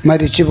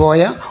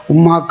മരിച്ചുപോയ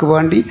ഉമ്മാക്ക്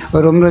വേണ്ടി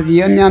ഒരു ഉംറ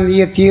ചെയ്യാൻ ഞാൻ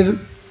നിയ്യത്ത് ചെയ്തു.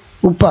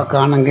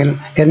 ഉപ്പാക്കാണെങ്കിൽ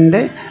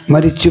എൻ്റെ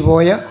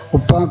മരിച്ചുപോയ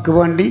ഉപ്പാക്ക്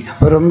വേണ്ടി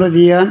ഒരു ഉംറ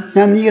ചെയ്യാൻ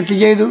ഞാൻ നിയ്യത്ത്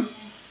ചെയ്തു.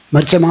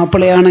 മരിച്ച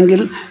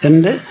മാപ്പിളയാണെങ്കിൽ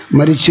എൻ്റെ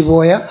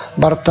മരിച്ചുപോയ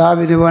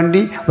ഭർത്താവിന്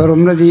വേണ്ടി ഒരു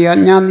ഉംറ ചെയ്യാൻ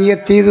ഞാൻ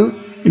നിയ്യത്ത് ചെയ്തു.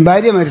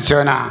 ഭാര്യ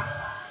മരിച്ചവനാ,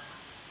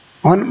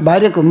 അവൻ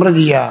ഭാര്യക്ക് ഉംറ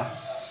ചെയ്യുക.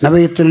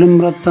 നബയ്ത്തുൽ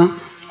ഉംറത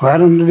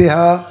വഹറംതു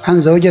ബിഹാ അൻ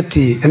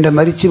സൗജത്തി, എൻ്റെ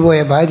മരിച്ചുപോയ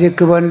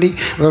ഭാര്യയ്ക്ക് വേണ്ടി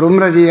ഒരു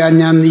ഉംറ ചെയ്യാൻ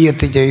ഞാൻ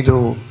നിയ്യത്ത് ചെയ്തു.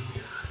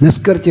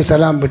 നിസ്കരിച്ച്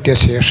സലാം വിട്ടിയ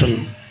ശേഷം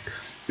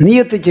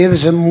നിയ്യത്ത് ചെയ്ത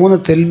ശേഷം 3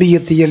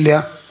 തൽബിയത്ത് ചെല്ലുക,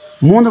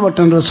 3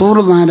 വട്ടം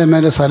റസൂലുള്ളാഹിന്റെ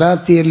മേലെ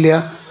സലാത്ത് ചെല്ലുക,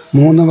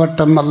 3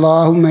 വട്ടം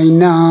അല്ലാഹുമ്മ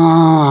ഇന്നാ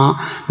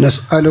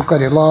നസ്അലുക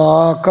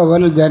റിളാക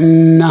വൽ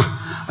ജന്ന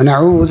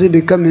വനഊദു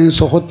ബിക മിൻ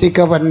സുഖതിക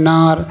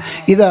വന്നാർ.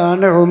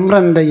 ഇതാണ്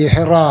ഉംറൻ്റെ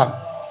ഇഹ്റാം.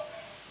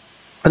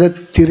 അത്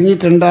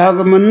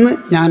തിരിഞ്ഞിട്ടുണ്ടാകുമെന്ന്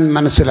ഞാൻ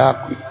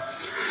മനസ്സിലാക്കും.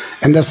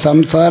 എൻ്റെ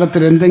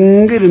സംസാരത്തിൽ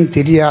എന്തെങ്കിലും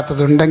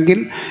തിരിയാത്തതുണ്ടെങ്കിൽ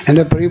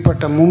എൻ്റെ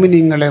പ്രിയപ്പെട്ട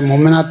മുഅ്മിനീങ്ങളെ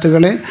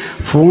മുഅ്മിനാത്തുകളെ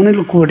ഫോണിൽ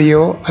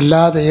കൂടിയോ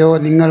അല്ലാതെയോ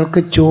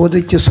നിങ്ങൾക്ക്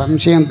ചോദിച്ച്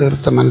സംശയം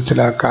തീർത്ത്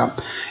മനസ്സിലാക്കാം.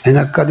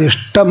 എനിക്കത്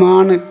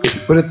ഇഷ്ടമാണ്.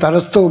 ഒരു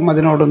തടസ്സവും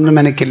അതിനോടൊന്നും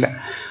എനിക്കില്ല.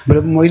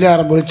 ഒരു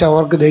മൊയിലാറ് വിളിച്ചാൽ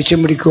അവർക്ക്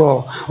ദേഷ്യം പിടിക്കുമോ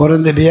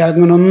ഓരോന്ന്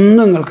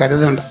അങ്ങനൊന്നും നിങ്ങൾ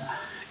കരുതണ്ട.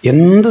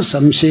 എന്ത്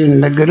സംശയം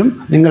ഉണ്ടെങ്കിലും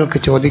നിങ്ങൾക്ക്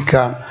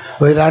ചോദിക്കാം.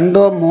 ഒരു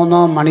 2-3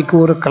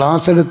 മണിക്കൂർ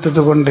ക്ലാസ്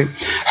എടുത്തത് കൊണ്ട്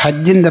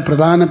ഹജ്ജിൻ്റെ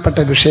പ്രധാനപ്പെട്ട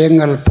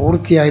വിഷയങ്ങൾ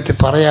പൂർത്തിയായിട്ട്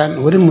പറയാൻ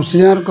ഒരു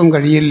മുസ്ലിംകാർക്കും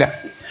കഴിയില്ല.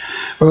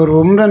 ഒരു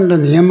ഉംറൻ്റെ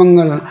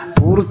നിയമങ്ങൾ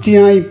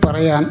പൂർത്തിയായി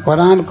പറയാൻ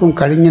ഒരാൾക്കും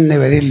കഴിഞ്ഞെന്ന്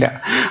വരില്ല.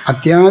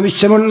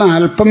 അത്യാവശ്യമുള്ള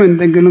അല്പം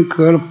എന്തെങ്കിലും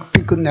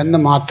കേൾപ്പിക്കുന്നെന്ന്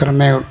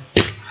മാത്രമേ ഉള്ളൂ.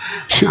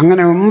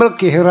 അങ്ങനെ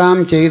ഉംറയ്ക്ക് ഇഹ്റാം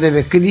ചെയ്ത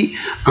വ്യക്തി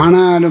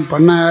ആണായാലും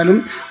പെണ്ണായാലും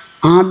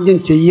ആദ്യം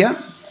ചെയ്യുക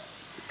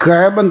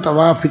കഅബ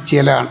തവാഫ്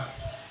ചെയ്യലാണ്.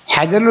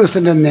 ഹജറുൽ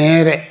അസ്വദിൻ്റെ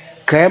നേരെ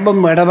കഅബ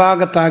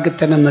ഇടഭാഗത്താക്കി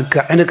തന്നെ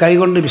നിൽക്കുക. അതിൻ്റെ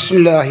കൈകൊണ്ട്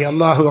ബിസ്മില്ലാഹി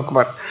അല്ലാഹു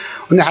അക്ബർ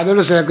ഒന്ന്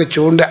ഹജറുൽ അസ്വദിലേക്ക്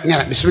ചൂണ്ടുക,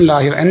 അങ്ങനെ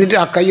ബിസ്മില്ലാഹി, എന്നിട്ട്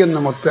ആ കൈ ഒന്ന്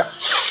മുത്തുക.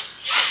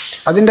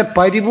 അതിൻ്റെ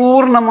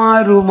പരിപൂർണമായ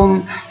രൂപം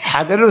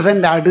ഹജറുൽ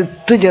അസ്വദിൻ്റെ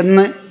അടുത്ത്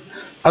ചെന്ന്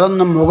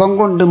അതൊന്ന് മുഖം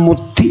കൊണ്ട്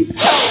മുത്തി,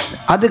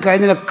 അത്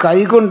കഴിഞ്ഞ കൈ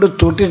കൊണ്ട്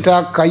തൊട്ടിട്ട് ആ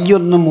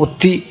കൈയൊന്ന്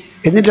മുത്തി,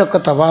 എന്നിട്ടൊക്കെ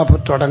തവാഫ്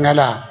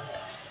തുടങ്ങല.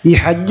 ഈ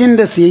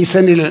ഹജ്ജിൻ്റെ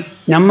സീസണിൽ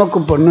നമുക്ക്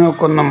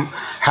പെണ്ണുങ്ങൾക്കൊന്നും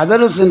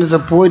ഹജറുൽ അസ്വദിൻ്റെ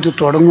പോയിട്ട്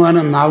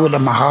തുടങ്ങുവാനൊന്നാവില്ല.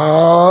 മഹാ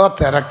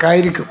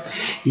തിരക്കായിരിക്കും.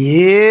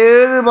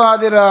 ഏത്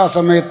പാതിരാ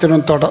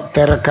സമയത്തിനും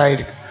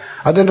തിരക്കായിരിക്കും.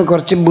 അതുകൊണ്ട്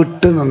കുറച്ച്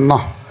വിട്ട് നിന്നോ.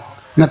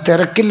 പിന്നെ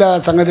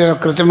തിരക്കില്ലാത്ത സംഗതികൾ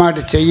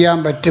കൃത്യമായിട്ട് ചെയ്യാൻ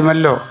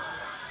പറ്റുമല്ലോ.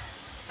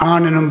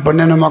 ആണിനും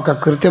പെണ്ണിനുമൊക്കെ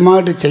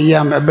കൃത്യമായിട്ട്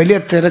ചെയ്യാൻ. വലിയ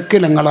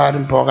തിരക്കിൽ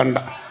നിങ്ങളാരും പോകണ്ട.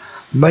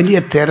 വലിയ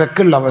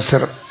തിരക്കുള്ള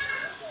അവസരം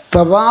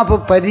തവാഫ്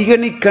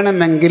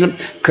പരിഗണിക്കണമെങ്കിലും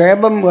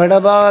കഅബ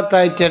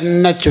ഇടഭാഗത്തായിട്ട്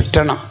തന്നെ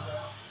ചുറ്റണം.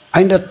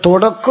 അതിൻ്റെ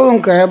തുടക്കവും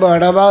കഅബ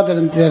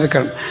ഇടഭാഗത്ത്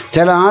തിരക്കണം.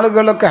 ചില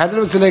ആളുകളൊക്കെ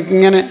ഹജറുൽ അസ്വദിലേക്ക്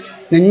ഇങ്ങനെ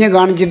നെഞ്ഞ്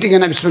കാണിച്ചിട്ട്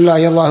ഇങ്ങനെ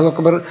ബിസ്മില്ലാഹി അല്ലാഹു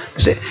അക്ബർ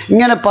പക്ഷേ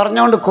ഇങ്ങനെ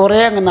പറഞ്ഞുകൊണ്ട് കുറേ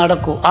അങ്ങ്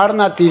നടക്കും.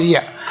 ആടുന്ന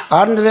തിരിയുക,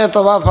 ആടുന്നതേ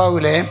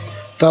തവാഫാവൂലേ.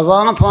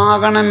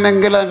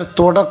 തവാഫാകണമെങ്കിൽ അതിൻ്റെ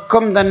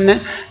തുടക്കം തന്നെ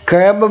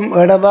കഅബ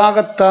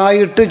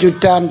ഇടഭാഗത്തായിട്ട്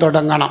ചുറ്റാൻ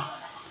തുടങ്ങണം.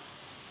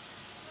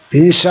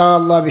 ഇൻഷാ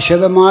അല്ലാഹ്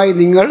വിശദമായി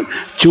നിങ്ങൾ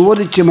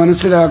ചോദിച്ച്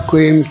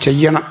മനസ്സിലാക്കുകയും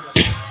ചെയ്യണം.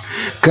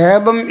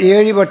 കഅബ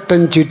 7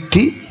 വട്ടം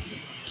ചുറ്റി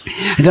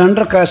 2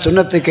 റക്അത്ത്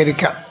സുന്നത്ത്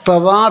നിസ്കരിക്കുക.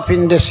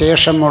 തവാഫിൻ്റെ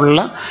ശേഷമുള്ള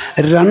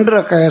 2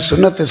 റക്അത്ത്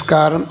സുന്നത്ത്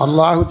നിസ്കാരം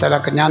അല്ലാഹു തആല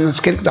ഞാൻ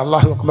നിസ്കരിക്കുന്നത്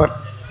അല്ലാഹു അക്ബർ.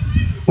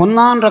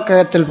 1-ാം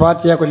റക്അത്തിൽ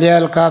ഫാത്തിഹ ഖുൽ യാ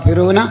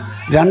കാഫിറൂന,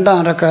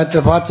 2-ാം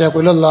റക്അത്തിൽ ഫാത്തിഹ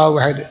ഖുൽ അല്ലാഹു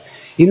അഹദ്.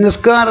 ഈ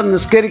നിസ്കാരം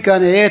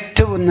നിസ്കരിക്കാൻ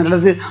ഏറ്റവും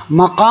നല്ലത്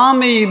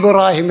മഖാമി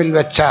ഇബ്രാഹിമിൽ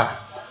വെച്ച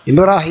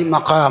ഇബ്രാഹിം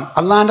മഖാം.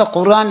 അള്ളാഹിൻ്റെ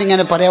ഖുർആൻ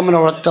ഇങ്ങനെ പറയാമല്ലോ,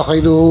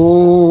 വത്തഖിദൂ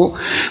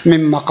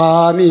മിൻ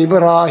മഖാമി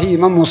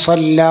ഇബ്രാഹിമ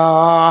മുസല്ലാ.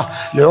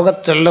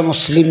 ലോകത്തുള്ള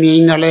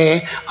മുസ്ലിമീങ്ങളെ,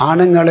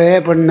 ആണുങ്ങളെ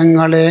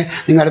പെണ്ണുങ്ങളെ,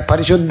 നിങ്ങൾ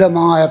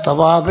പരിശുദ്ധമായ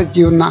തവാഫ്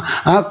ചെയ്യുന്ന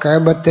ആ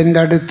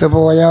കഅബത്തിൻ്റെ അടുത്ത്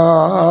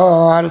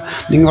പോയാൽ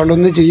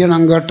നിങ്ങളൊന്ന്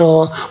ചെയ്യണം കേട്ടോ.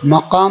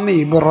 മഖാമി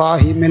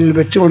ഇബ്രാഹിമിൽ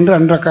വെച്ചുകൊണ്ട്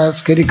 2 റക്അത്ത്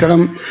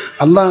നിസ്കരിക്കണം.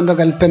 അള്ളാഹിൻ്റെ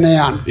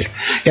കൽപ്പനയാണ്.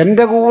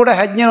 എൻ്റെ കൂടെ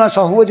ഹജ്ജിന്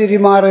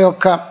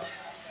സഹോദരിമാരെയൊക്കെ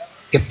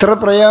എത്ര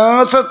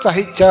പ്രയാസം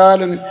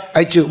സഹിച്ചാലും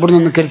അയച്ചു. ഇവിടെ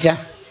നിന്ന് നിസ്കരിച്ച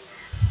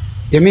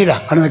ജമീല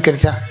അവിടെ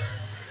നിസ്കരിച്ച,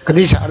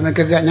 ഖദീജ അവിടെ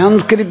നിസ്കരിച്ച, ഞാൻ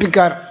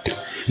നിസ്കരിപ്പിക്കാറ്.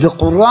 ഇത്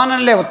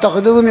ഖുർആനല്ലേ.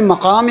 വത്തഖിദൂ മിൻ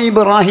മഖാമി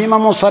ഇബ്രാഹിമ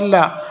മുസല്ല.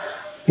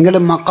 നിങ്ങൾ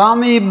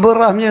മഖാമി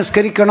ഇബ്രാഹിം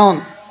നിസ്കരിക്കണോ?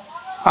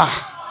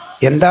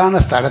 എന്താണ്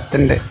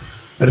സ്ഥലത്തിൻ്റെ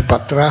ഒരു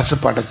പത്രാസ്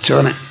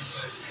പടച്ചോന്.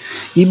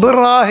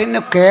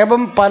 ഇബ്രാഹിമിന്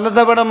കഅബ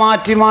പലതവണ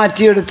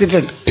മാറ്റി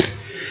എടുത്തിട്ടുണ്ട്.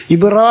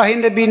 ഇബ്രാഹിം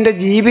നബിൻ്റെ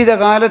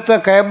ജീവിതകാലത്ത്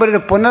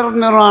കഅബയുടെ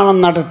പുനർനിർമ്മാണം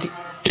നടത്തി.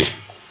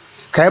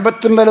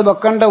 കഅബത്തുമ്പൽ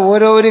വെക്കേണ്ട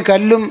ഓരോ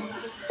കല്ലും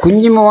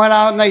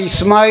കുഞ്ഞുമോനാകുന്ന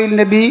ഇസ്മായിൽ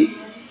നബി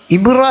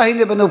ഇബ്രാഹിം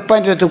നബി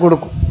ഉപ്പാൻ്റെ അടുത്ത്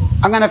കൊടുക്കും.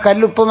 അങ്ങനെ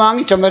കല്ലുപ്പ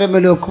വാങ്ങി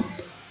ചുമരമ്പൽ വെക്കും.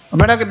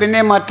 അവിടെയൊക്കെ പിന്നെ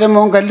മറ്റേ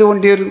മോൻ കല്ല്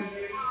കൊണ്ടുവരും.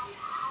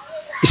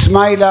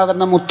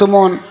 ഇസ്മായിലാകുന്ന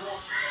മുത്തുമോൻ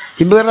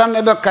ഇബ്രാഹിം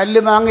നബി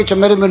കല്ല് വാങ്ങി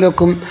ചുമരമ്പൽ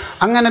വെക്കും.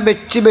 അങ്ങനെ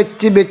വെച്ച്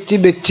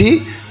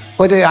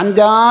ഒരു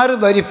 5-6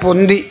 വരി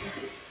പൊന്തി.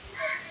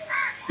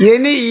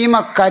 ഇനി ഈ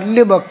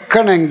കല്ല്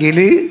വെക്കണമെങ്കിൽ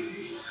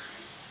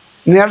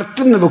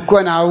നിലത്തുനിന്ന്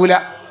വെക്കുവാനാവൂല.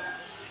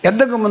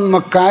 എന്തെങ്കിലും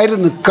കയറി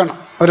നിൽക്കണം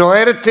ഒരു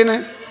ഉയരത്തിന്.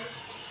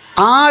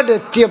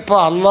 ആടെത്തിയപ്പോൾ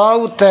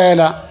അല്ലാഹു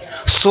തആല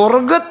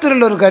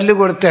സ്വർഗത്തിലുള്ളൊരു കല്ല്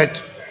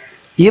കൊടുത്തയച്ചു.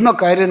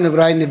 കയറുന്ന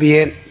ഇബ്രാഹിം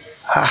നബിയെ.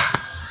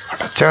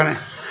 അടച്ചോനെ,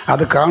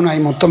 അത് കാണാൻ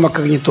ഈ മുത്തമ്മക്ക്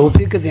ഇനി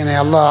തൗഫീക്ക് ചെയ്യണേ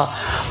അല്ലാ.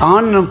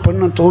 ആണിനും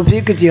പെണ്ണും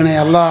തൗഫീക്ക് ചെയ്യണേ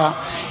അല്ലാ.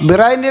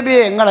 ഇബ്രാഹിം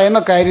നബിയെ നിങ്ങൾ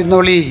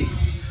കയറുന്നോളി.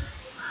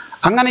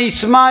 അങ്ങനെ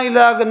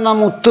ഇസ്മായിലാകുന്ന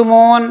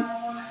മുത്തുമോൻ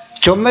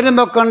ചുമരും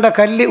വെക്കേണ്ട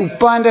കല്ല്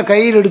ഉപ്പാൻ്റെ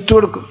കയ്യിൽ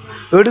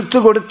എടുത്തു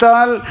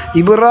കൊടുത്താൽ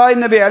ഇബ്രാഹിം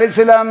നബി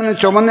അലൈഹിസ്സലാമിന്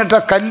ചുമന്നിട്ട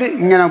കല്ല്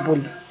ഇങ്ങനെ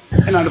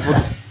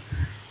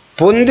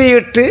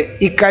പൊന്തിയിട്ട്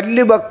ഈ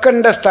കല്ല്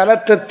വെക്കേണ്ട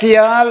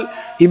സ്ഥലത്തെത്തിയാൽ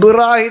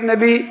ഇബ്രാഹിം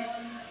നബി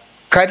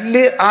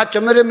കല്ല് ആ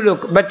ചുമരമ്പിൽ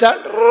വെച്ചാൽ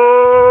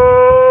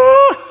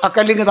ആ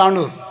കല്ലിങ്ങ്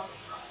താണു.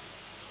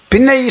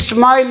 പിന്നെ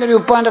ഇസ്മായിൽ നബി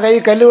ഉപ്പാൻ്റെ കൈ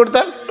കല്ല്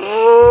കൊടുത്താൽ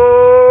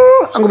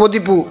അങ്ങ്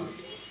പൊതിപ്പോവും.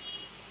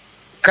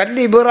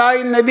 കല്ല്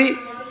ഇബ്രാഹിം നബി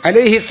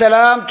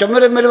അലൈഹിസ്സലാം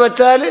ചുമരമ്പിൽ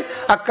വെച്ചാൽ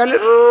ആ കല്ല്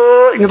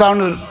ഇങ്ങ്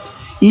താണു വരും.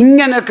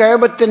 ഇങ്ങനെ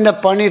കഅബത്തിൻ്റെ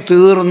പണി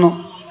തീർന്നു.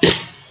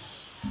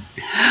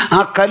 ആ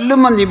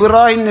കല്ലുമെന്ന്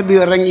ഇബ്രാഹിം നബി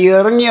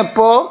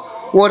ഇറങ്ങിയപ്പോൾ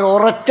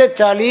ഒരുറച്ച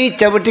ചളി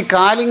ചവിട്ടി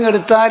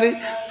കാലിങ്ങെടുത്താൽ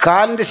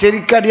കാലിൻ്റെ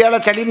ശരിക്കടിയാളെ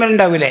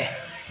ചളിമേലുണ്ടാവില്ലേ?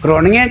 ഒരു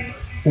ഉണങ്ങിയ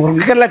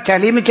മുറുകല്ല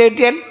ചളിമ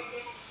ചവിട്ടിയാൽ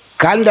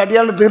കാലിൻ്റെ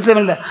അടിയാളം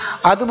തീർച്ചയല്ല.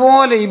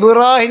 അതുപോലെ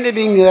ഇബ്രാഹിം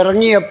നബി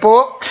ഇറങ്ങിയപ്പോൾ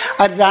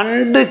ആ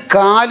 2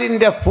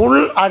 കാലിൻ്റെ ഫുൾ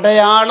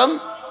അടയാളം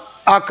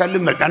ആ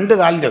കല്ലുമ്മൽ, 2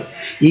 കാലിൻ്റെ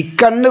ഈ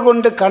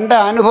കണ്ണുകൊണ്ട് കണ്ട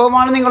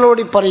അനുഭവമാണ്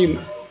നിങ്ങളോട്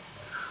പറയുന്നത്.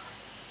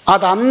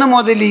 അത് അന്ന്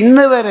മുതൽ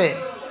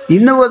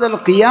ഇന്ന് മുതൽ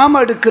ഖിയാമ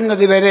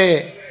എടുക്കുന്നത് വരെ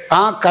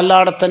ആ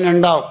കല്ലാടെ തന്നെ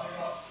ഉണ്ടാവും.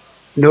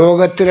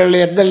 ലോകത്തിലുള്ള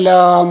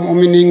എന്തെല്ലാം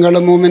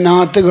മുഅ്മിനീങ്ങളും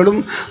മുഅ്മിനാത്തുകളും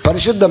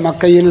പരിശുദ്ധ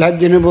മക്കയിൽ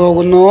ഹജ്ജിന്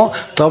പോകുന്നു,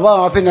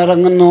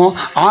 തവാഫിനിറങ്ങുന്നു,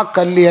 ആ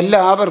കല്ല്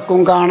എല്ലാവർക്കും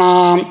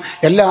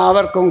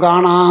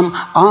കാണാം,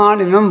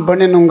 ആണിനും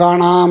പെണ്ണിനും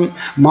കാണാം.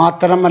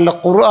 മാത്രമല്ല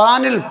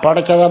ഖുർആനിൽ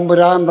പടച്ച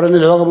തമ്പുരാൻ പറഞ്ഞ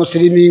ലോക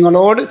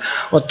മുസ്ലിമീങ്ങളോട്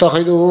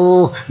വത്തഖിദൂ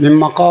മിൻ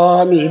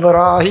മഖാമി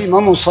ഇബ്രാഹിമ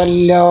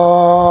മുസല്ലാ,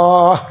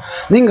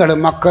 നിങ്ങൾ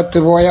മക്കത്ത്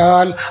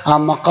പോയാൽ ആ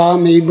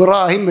മഖാമി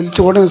ഇബ്രാഹിം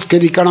വിളിച്ചുകൊണ്ട്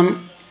നിസ്കരിക്കണം.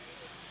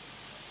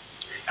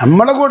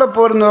 നമ്മളെ കൂടെ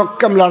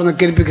പോരുന്നതൊക്കെ നമ്മളാണ്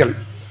നിസ്കരിപ്പിക്കണം.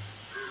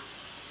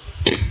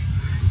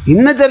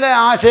 ഇന്ന് ചില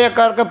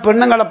ആശയക്കാർക്ക്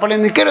പെണ്ണുങ്ങളെ പള്ളി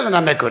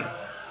നിൽക്കരുന്നുണ്ടാക്കും,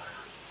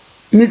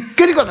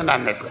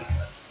 നിസ്കരിക്കൊന്നുണ്ടാക്കും.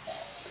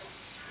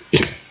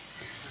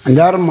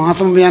 5-6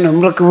 മാസം മുമ്പ് ഞാൻ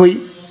ഉംറക്ക് പോയി.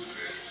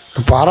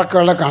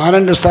 പാറക്കുള്ള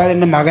കാണാറുണ്ട്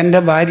ഉസ്താദിൻ്റെ മകൻ്റെ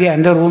ഭാര്യ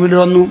എൻ്റെ റൂമിൽ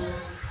വന്നു.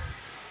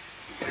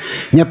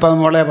 ഇനിയിപ്പം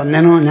മോളെ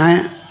വന്നേനോ, ഞാൻ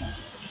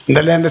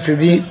എന്തല്ല എൻ്റെ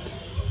സ്ഥിതി,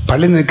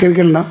 പള്ളി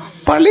നിൽക്കരുണ്ടോ?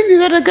 പള്ളി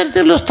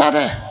നിസ്കരിച്ചില്ല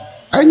ഉസ്താദേ,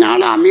 അത്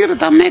ഞാളെ അമീർ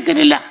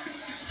തമ്മേക്കരില്ല.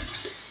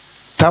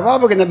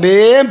 തവാബ് കഴിഞ്ഞ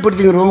വേഗം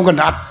പിടിച്ച് റൂം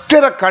കണ്ട്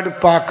അത്ര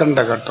കടുപ്പാക്കണ്ട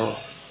കേട്ടോ,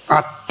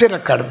 അത്ര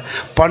കടുപ്പ്.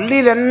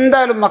 പള്ളിയിൽ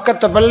എന്തായാലും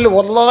മക്കത്തെ പള്ളിയിൽ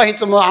വല്ലാഹി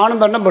ആണും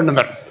പെണ്ണും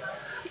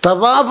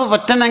തവാബ്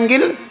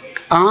പറ്റണമെങ്കിൽ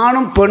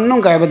ആണും പെണ്ണും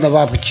കൈബ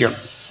തവാബ് ചെയ്യണം.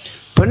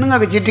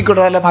 പെണ്ണുങ്ങൾക്ക്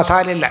ചീറ്റിക്കിടാല്ല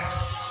മസാലയില്ല.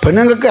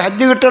 പെണ്ണുങ്ങൾക്ക്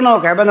ഹജ്ജ് കിട്ടണോ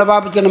കൈബ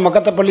തവാബ് ചെയ്യണം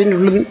മക്കത്തെ പള്ളീൻ്റെ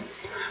ഉള്ളിൽ നിന്ന്.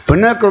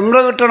 പെണ്ണുങ്ങൾക്ക് ഉംറ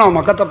കിട്ടണോ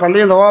മക്കത്തെ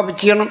പള്ളിയിൽ തവാബ്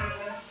ചെയ്യണം.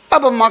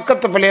 അപ്പം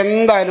മക്കത്തെ പള്ളി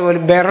എന്തായാലും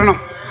ഒരു ബരണം.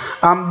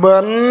 ആ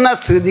ബന്ന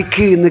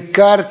സ്ഥിതിക്ക്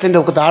നിക്കാരത്തിൻ്റെ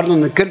ഒക്കെ താഴ്ന്ന്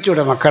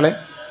നിക്കരിച്ചൂടെ മക്കളെ?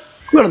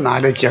 ഇവിടുന്ന്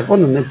ആലോചിച്ചാൽ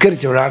ഒന്ന്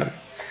നിക്കരിച്ചൂടാണ്.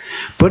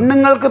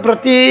 പെണ്ണുങ്ങൾക്ക്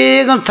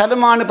പ്രത്യേകം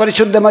സ്ഥലമാണ്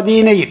പരിശുദ്ധ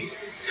മദീനയിൽ.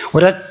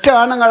 ഒരൊറ്റ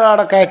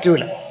ആണുങ്ങളവിടെ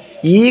കയറ്റൂല.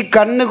 ഈ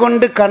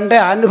കണ്ണുകൊണ്ട് കണ്ട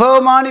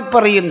അനുഭവമാണ് ഈ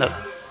പറയുന്നത്.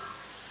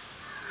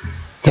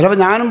 ചിലപ്പോൾ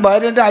ഞാനും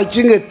ഭാര്യൻ്റെ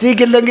അയച്ചെങ്കിൽ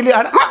എത്തിക്കില്ലെങ്കിൽ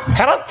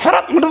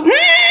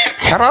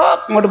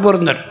ഇങ്ങോട്ട്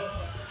പോരുന്നുണ്ട്.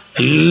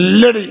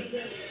 എല്ലടി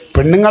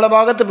പെണ്ണുങ്ങളെ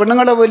ഭാഗത്ത്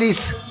പെണ്ണുങ്ങളെ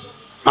പോലീസ്,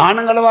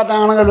 ആണുങ്ങളെ ഭാഗത്ത്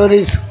ആണുങ്ങളെ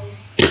പോലീസ്.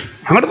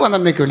 അങ്ങോട്ട് പോകാൻ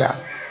സമ്മതിക്കില്ല.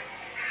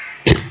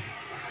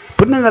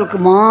 പെണ്ണുങ്ങൾക്ക്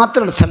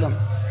മാത്രമുള്ള സ്ഥലം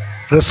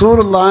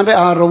റസൂലുള്ളാഹിൻ്റെ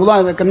ആ റൗള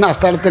നിൽക്കുന്ന ആ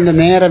സ്ഥലത്തിൻ്റെ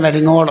നേരെ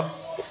വരിങ്ങോളം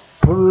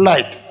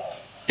ഫുള്ളായിട്ട്.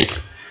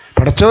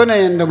 പടച്ചോനെ,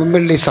 എൻ്റെ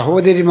മുമ്പിൽ ഈ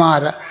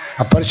സഹോദരിമാരെ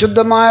ആ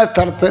പരിശുദ്ധമായ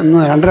സ്ഥലത്ത്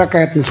നിന്ന് 2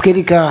 റക്അത്ത്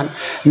നിസ്കരിക്കാൻ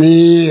നീ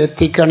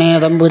എത്തിക്കണേ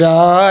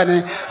തമ്പുരാനെ.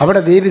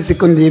 അവിടെ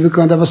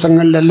ദീപിക്കുന്ന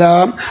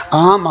ദിവസങ്ങളിലെല്ലാം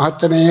ആ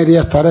മഹത്വമേറിയ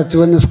സ്ഥലത്ത്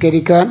വന്ന്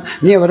നിസ്കരിക്കാൻ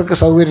നീ അവർക്ക്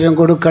സൗകര്യം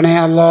കൊടുക്കണേ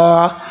അല്ലാ.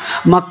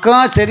 മക്ക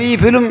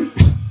ഷരീഫിലും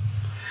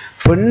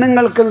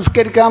പെണ്ണുങ്ങൾക്ക്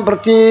നിസ്കരിക്കാൻ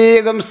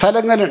പ്രത്യേകം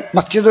സ്ഥലങ്ങളുണ്ട്.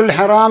 മസ്ജിദുൽ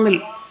ഹറാമിൽ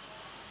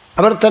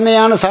അവർ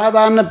തന്നെയാണ്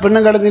സാധാരണ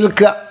പെണ്ണുങ്ങൾ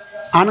നിൽക്കുക,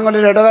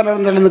 ആണുങ്ങളിൽ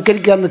ഇടകലർന്നിട്ട്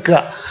നിസ്കരിക്കാൻ നിൽക്കുക.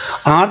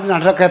 2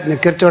 റക്അത്ത്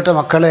നിസ്കരിച്ചോട്ടെ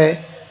മക്കളെ,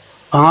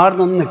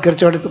 6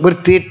 നിസ്കരിച്ചോട്ടെ, ഒരു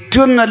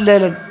തെറ്റൊന്നുമല്ലേ.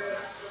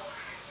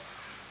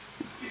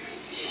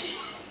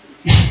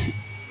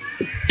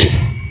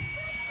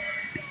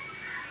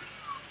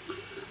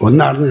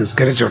 ഒന്നാടുന്ന്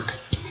നിസ്കരിച്ചോട്ടെ,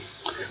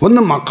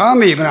 ഒന്ന്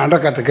മഖാമി ഇവൻ 2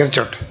 റക്അത്ത്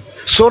നിസ്കരിച്ചോട്ടെ.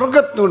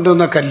 സ്വർഗത്ത്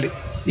കൊണ്ടുവന്ന കല്ല്,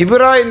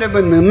 ഇബ്രാഹിം നബി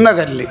നിന്ന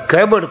കല്ല്.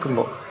 കേബ്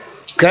എടുക്കുമ്പോൾ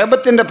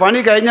കേബത്തിൻ്റെ പണി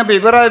കഴിഞ്ഞപ്പോൾ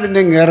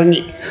ഇബ്രാഹിമിൻ്റെ ഇറങ്ങി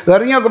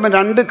നോക്കുമ്പോൾ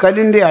 2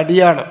 കല്ലിൻ്റെ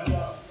അടിയാളം.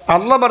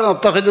 അള്ളാഹ് പറഞ്ഞു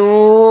ഒത്തഖിദൂ,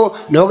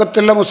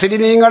 ലോകത്തുള്ള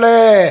മുസ്ലിമീങ്ങളെ,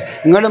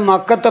 നിങ്ങൾ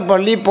മക്കത്തെ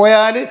പള്ളിയിൽ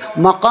പോയാൽ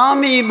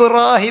മഖാമി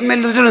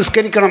ഇബ്രാഹിമിൽ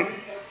നിസ്കരിക്കണം.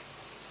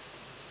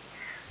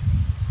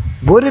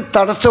 ഒരു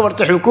തടസ്സം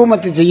അവിടുത്തെ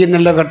ഹുക്കൂമത്ത്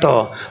ചെയ്യുന്നില്ല കേട്ടോ.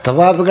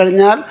 തവാഫ്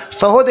കഴിഞ്ഞാൽ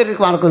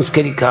സഹോദരിമാർക്ക്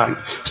നിസ്കരിക്കാൻ,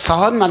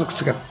 സഹോദരന്മാർക്ക്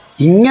നിസ്കരിക്കാം.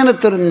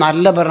 ഇങ്ങനത്തെ ഒരു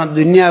നല്ല ഭരണം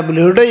ദുനിയാവിൽ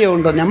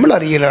എവിടെയുണ്ടോ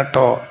നമ്മളറിയില്ല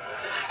കേട്ടോ.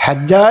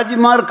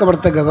 ഹജ്ജാജിമാർക്ക്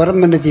അവിടുത്തെ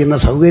ഗവൺമെൻറ് ചെയ്യുന്ന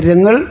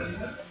സൗകര്യങ്ങൾ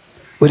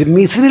ഒരു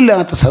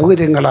മിസിലില്ലാത്ത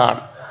സൗകര്യങ്ങളാണ്.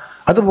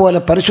 അതുപോലെ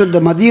പരിശുദ്ധ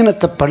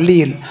മദീനത്തെ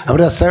പള്ളിയിൽ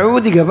അവിടെ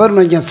സൗദി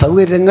ഗവൺമെൻറ് ചെയ്യുന്ന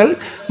സൗകര്യങ്ങൾ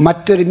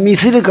മറ്റൊരു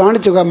മിസിൽ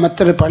കാണിച്ചു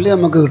മറ്റൊരു പള്ളി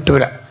നമുക്ക്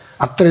കിട്ടൂല.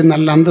 അത്രയും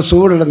നല്ല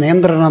അന്തസ്സോടുള്ള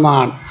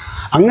നിയന്ത്രണമാണ്.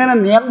 അങ്ങനെ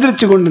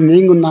നിയന്ത്രിച്ചു കൊണ്ട്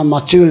നീങ്ങുന്ന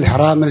മസ്ജിദുൽ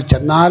ഹറാമിൽ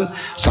ചെന്നാൽ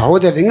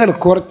സഹോദരങ്ങൾ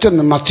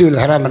കുറച്ചൊന്ന് മസ്ജിദുൽ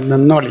ഹറാമിൽ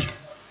നിന്നോളി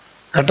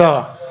കേട്ടോ.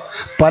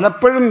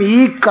 പലപ്പോഴും ഈ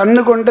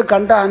കണ്ണുകൊണ്ട്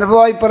കണ്ട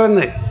അനുഭവമായി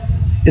പറയുന്നത്,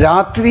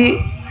 രാത്രി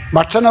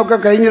ഭക്ഷണമൊക്കെ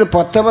കഴിഞ്ഞൊരു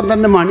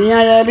 10-12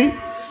 മണിയായാൽ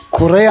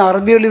കുറേ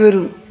അറബികൾ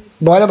വരും,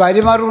 പോലെ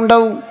ഭാര്യമാരും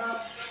ഉണ്ടാവും.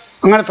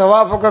 അങ്ങനെ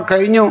തവാഫൊക്കെ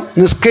കഴിഞ്ഞു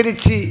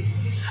നിസ്കരിച്ച്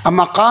ആ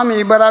മഖാമി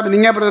ഇബ്രാഹിം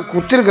നിങ്ങൾ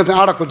കുത്തിരിക്കുന്ന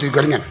ആടെ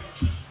കുത്തിരിക്കും. ഇങ്ങനെ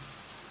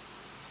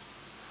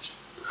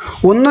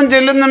ഒന്നും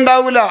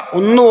ചെല്ലുന്നുണ്ടാവില്ല,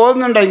 ഒന്നും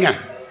ഓതുന്നുണ്ടോ ഇങ്ങനെ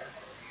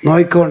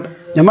നോക്കിക്കൊണ്ട്.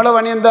 നമ്മളെ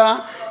പണി എന്താ?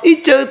 ഈ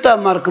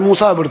ചെറുത്താന്മാർക്ക്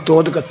മൂസാബെടുത്ത്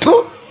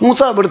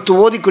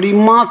ഓതിക്കൂടി ഈ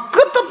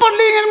മക്കത്തെ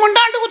പള്ളി ഇങ്ങനെ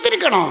മുണ്ടാണ്ട്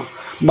കുത്തിരിക്കണോ?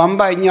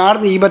 ബമ്പ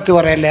ഇഞ്ഞാടുന്ന് ഈബത്ത്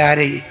പറയല്ലേ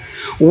ആരെയും.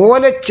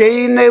 ഓലെ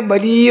ചെയ്യുന്ന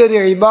വലിയൊരു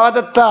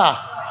ഇബാദത്താ.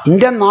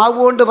 എൻ്റെ നാവ്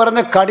കൊണ്ട് പറഞ്ഞ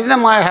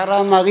കഠിനമായ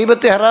ഹറാമ,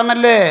 ഈബത്ത്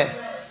ഹറാമല്ലേ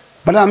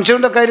പല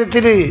അംശങ്ങളുടെ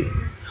കാര്യത്തിൽ.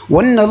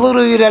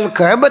 ഒന്നതുറുവിരൽ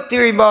കേബത്തി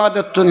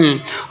ഇബാദത്തുൻ,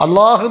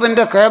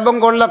 അള്ളാഹുവിൻ്റെ കേബം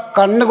കൊള്ള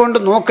കണ്ണുകൊണ്ട്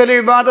നോക്കൽ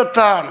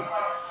ഇബാദത്താണ്.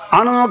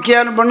 ആണ്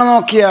നോക്കിയാലും പെണ്ണ്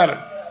നോക്കിയാലും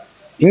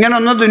ഇങ്ങനെ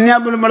ഒന്ന്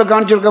ദുന്യാവിൽ നമ്മൾ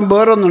കാണിച്ചു കൊടുക്കാൻ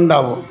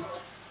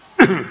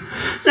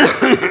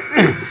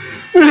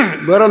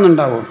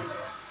വേറൊന്നുണ്ടാവും.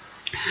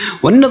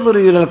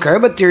 ഒന്നതുറിയിലെ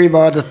കൈബത്തി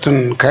ഇബാദത്തുൻ,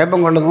 കൈബം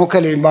കൊണ്ട്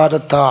നോക്കൽ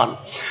ഇബാദത്താണ്.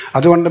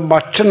 അതുകൊണ്ട്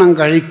ഭക്ഷണം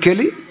കഴിക്കൽ,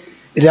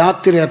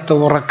 രാത്രിയത്തെ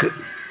ഉറക്ക്,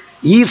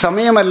 ഈ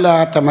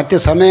സമയമല്ലാത്ത മറ്റ്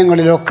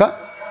സമയങ്ങളിലൊക്കെ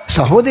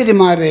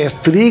സഹോദരിമാരെ,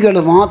 സ്ത്രീകൾ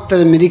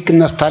മാത്രം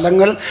ഇരിക്കുന്ന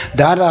സ്ഥലങ്ങൾ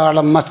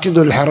ധാരാളം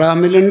മസ്ജിദുൽ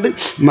ഹറാമിലുണ്ട്,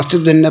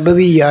 മസ്ജിദുൽ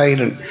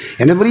നബവിയായിലുണ്ട്.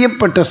 എൻ്റെ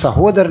പ്രിയപ്പെട്ട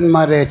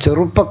സഹോദരന്മാരെ,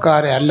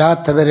 ചെറുപ്പക്കാരെ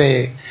അല്ലാത്തവരെ,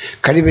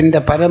 കഴിവിൻ്റെ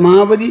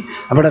പരമാവധി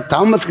അവിടെ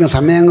താമസിക്കുന്ന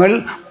സമയങ്ങൾ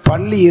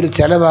പള്ളിയിൽ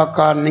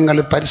ചെലവാക്കാൻ നിങ്ങൾ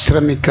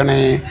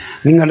പരിശ്രമിക്കണേ.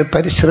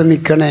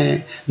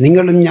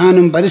 നിങ്ങളും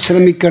ഞാനും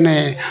പരിശ്രമിക്കണേ.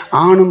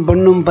 ആണും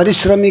പെണ്ണും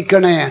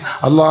പരിശ്രമിക്കണേ.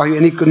 അള്ളാഹു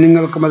എനിക്കും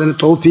നിങ്ങൾക്കും അതിന്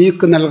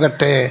തൗഫീക്ക്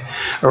നൽകട്ടെ.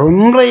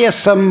 ഉംറയെ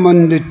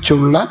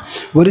സംബന്ധിച്ചുള്ള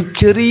ഒരു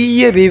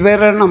ചെറിയ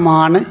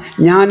വിവരണമാണ്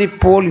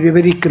ഞാനിപ്പോൾ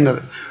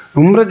വിവരിക്കുന്നത്.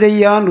 ഉംറ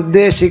ചെയ്യാൻ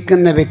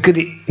ഉദ്ദേശിക്കുന്ന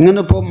വ്യക്തി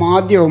ഇങ്ങനെ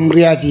ആദ്യം ഉംറ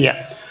ചെയ്യാം.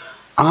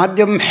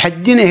 ആദ്യം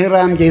ഹജ്ജിന്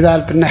ഇഹ്റാം ചെയ്താൽ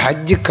പിന്നെ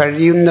ഹജ്ജ്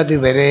കഴിയുന്നത്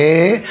വരെ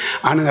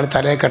ആണുങ്ങൾ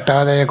തലയെ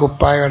കെട്ടാതെ,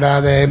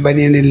 കുപ്പായിടാതെ,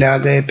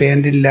 ബനിയനില്ലാതെ,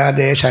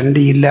 പേന്റില്ലാതെ,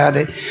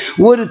 ഷണ്ടിയില്ലാതെ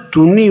ഒരു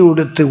തുണി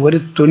ഉടുത്ത് ഒരു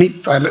തുണി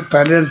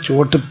തലയിൽ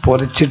ചുവട്ട്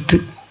പൊതിച്ചിട്ട്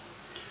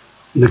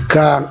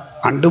നിൽക്കാൻ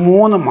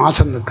 2-3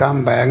 മാസം നിൽക്കാൻ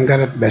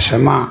ഭയങ്കര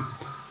വിഷമാണ്.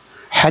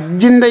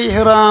 ഹജ്ജിൻ്റെ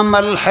ഇഹ്റാം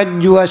അൽ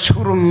ഹജ്ജു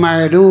അശ്ഹുറും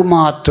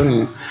മഅലൂമാത്തുൻ,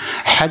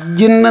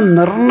 ഹജ്ജിന്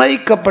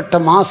നിർണയിക്കപ്പെട്ട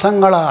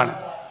മാസങ്ങളാണ്.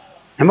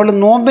 നമ്മൾ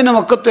നോമ്പിന്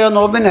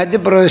നോമ്പിന് ഹജ്ജ്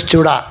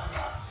പ്രവേശിച്ചുകൂടാ.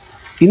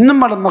 ഇന്നും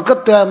നമ്മൾ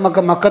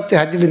മക്കത്തെ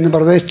ഹജ്ജിൽ ഇന്ന്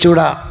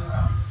പ്രവേശിച്ചുകൂടാ.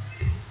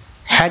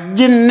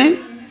 ഹജ്ജിന്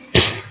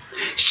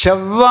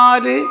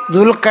ശവ്വാല്,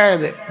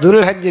 ദുൽഖഅദ്,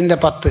 ദുൽഹജ്ജിൻ്റെ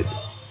 10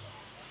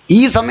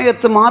 ഈ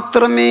സമയത്ത്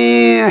മാത്രമേ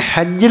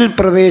ഹജ്ജിൽ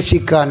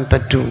പ്രവേശിക്കാൻ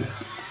പറ്റൂ.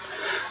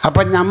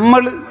 അപ്പം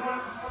നമ്മൾ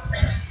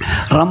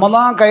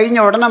റമദാൻ കഴിഞ്ഞ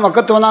ഉടനെ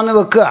മക്കത്ത് വന്നാന്ന്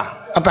വെക്കുക.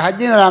 അപ്പം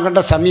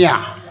ഹജ്ജിനാകേണ്ട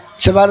സമയമാണ്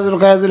ശവ്വാല്,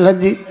 ദുൽഖഅദ്,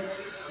 ദുൽഹജ്ജ്.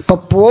 അപ്പം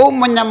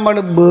പോകുമ്പോൾ നമ്മൾ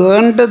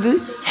വേണ്ടത്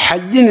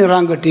ഹജ്ജിന്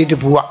ഇറാൻ കെട്ടിയിട്ട്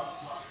പോവാം.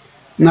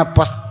 എന്നാൽ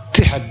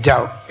ഫസ്റ്റ്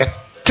ഹജ്ജാവും,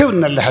 ഏറ്റവും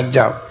നല്ല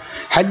ഹജ്ജാവും.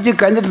 ഹജ്ജ്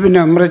കഴിഞ്ഞിട്ട്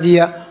പിന്നെ ഉംറ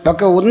ചെയ്യുക.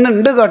 പക്ഷെ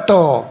ഒന്നുണ്ട്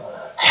കേട്ടോ,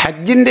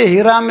 ഹജ്ജിൻ്റെ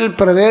ഇഹ്റാമിൽ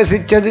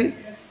പ്രവേശിച്ചത്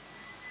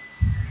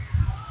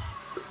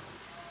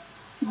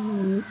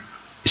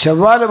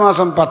ശവ്വാൽ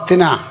മാസം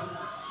 10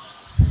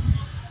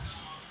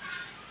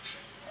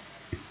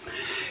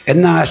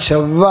 എന്നാൽ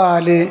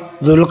ശവ്വാല്,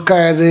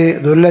 ദുൽഖഅദ്,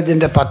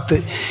 ദുൽഹജ്ജിൻ്റെ 10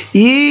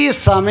 ഈ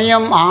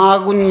സമയം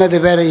ആകുന്നത്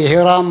വരെ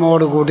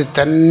ഇഹ്റാമോട് കൂടി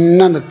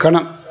തന്നെ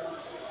നിൽക്കണം.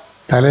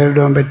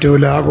 തലയിടാൻ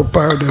പറ്റൂല,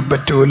 കുപ്പായിടാൻ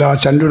പറ്റൂല,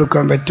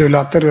 ചണ്ടെടുക്കാൻ പറ്റൂല,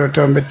 അത്തര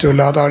കെട്ടാൻ പറ്റൂല,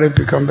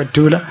 താടിപ്പിക്കാൻ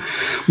പറ്റൂല.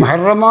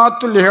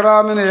 മുഹറമാത്തുൽ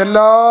ഇഹ്റാമിനെ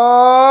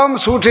എല്ലാം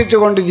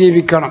സൂക്ഷിച്ചുകൊണ്ട്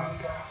ജീവിക്കണം.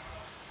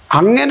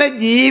 അങ്ങനെ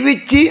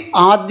ജീവിച്ച്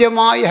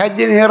ആദ്യമായി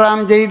ഹജ്ജിന് ഇഹ്റാം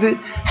ചെയ്ത്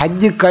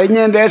ഹജ്ജ്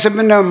കഴിഞ്ഞതിന് ശേഷം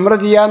പിന്നെ ഉംറ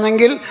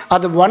ചെയ്യാമെങ്കിൽ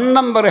അത് 1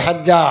 നമ്പർ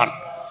ഹജ്ജാണ്.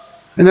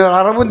 പിന്നെ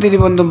അറബും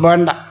തിരിവൊന്നും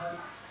വേണ്ട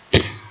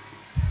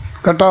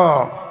കേട്ടോ.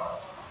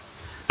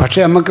 പക്ഷെ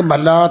നമുക്ക്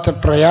വല്ലാത്ത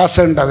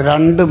പ്രയാസം ഉണ്ടാവും.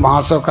 2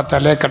 മാസമൊക്കെ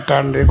തലേ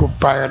കെട്ടാണ്ട്,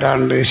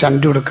 കുപ്പായിടാണ്ട്,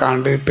 ഷണ്ട്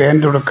കൊടുക്കാണ്ട്,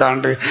 പേൻ്റ്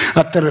കൊടുക്കാണ്ട്,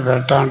 അത്തര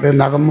പെട്ടാണ്ട്,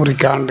 നഖം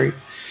മുറിക്കാണ്ട്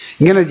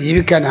ഇങ്ങനെ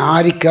ജീവിക്കാൻ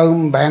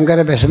ആർക്കാവും ഭയങ്കര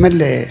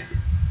വിഷമല്ലേ?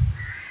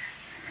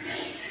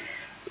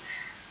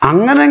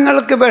 അങ്ങനെ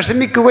നിങ്ങൾക്ക്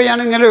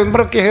വിഷമിക്കുകയാണ്. ഇങ്ങനെ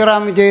ഉംറയ്ക്ക്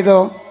ഇഹ്റാം ചെയ്തോ,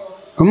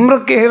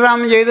 ഉംറയ്ക്ക് ഇഹ്റാം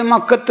ചെയ്ത്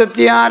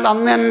മക്കത്തെത്തിയാൽ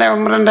അന്ന് തന്നെ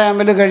ഉംറൻ്റെ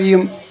അമൽ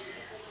കഴിയും.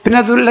 പിന്നെ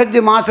ദുൽഹജ്ജ്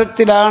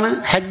മാസത്തിലാണ്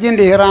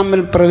ഹജ്ജിൻ്റെ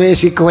ഇഹ്റാമിൽ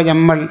പ്രവേശിക്കുക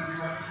നമ്മൾ.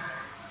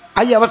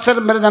 ഈ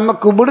അവസരം വരെ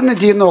നമുക്ക് ഇവിടുന്ന്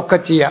ചെയ്യുന്ന ഒക്കെ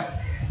ചെയ്യാം.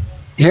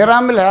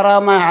 ഇഹ്റാമിൽ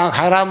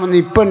ഹറാമൊന്നും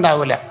ഇപ്പം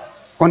ഉണ്ടാവില്ല,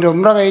 കൊണ്ട്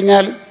ഉംറ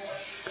കഴിഞ്ഞാൽ.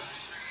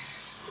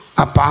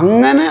 അപ്പം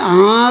അങ്ങനെ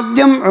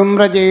ആദ്യം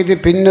ഉംറ ചെയ്ത്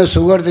പിന്നെ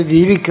സുഖത്ത്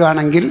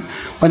ജീവിക്കുകയാണെങ്കിൽ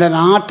ഒരു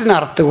നാട്ടിന്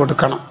അറുത്ത്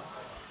കൊടുക്കണം.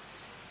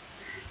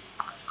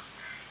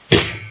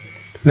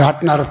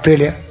 നാട്ടിന്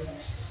അറുത്തില്ല.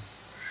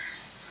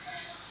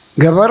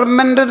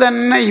 ഗവൺമെൻറ്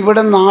തന്നെ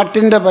ഇവിടെ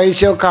നാട്ടിൻ്റെ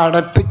പൈസയൊക്കെ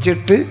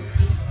അടപ്പിച്ചിട്ട്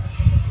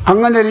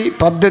അങ്ങനൊരു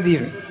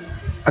പദ്ധതിയുണ്ട്.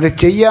 അത്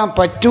ചെയ്യാൻ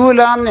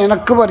പറ്റൂല എന്ന്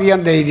എനിക്ക് പറയാൻ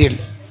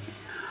ധൈര്യമില്ല.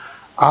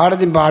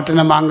 ആടതും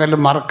പാട്ടിനെ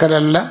മാങ്കലും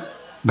മറക്കലല്ല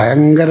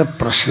ഭയങ്കര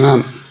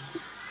പ്രശ്നമാണ്.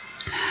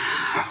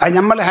 അത്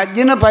നമ്മൾ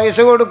ഹജ്ജിന് പൈസ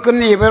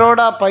കൊടുക്കുന്ന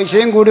ഇവരോട് ആ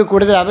പൈസയും കൂടി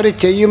കൊടുത്ത് അവർ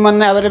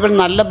ചെയ്യുമെന്ന് അവരിവർ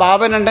നല്ല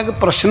ഭാവനുണ്ടെങ്കിൽ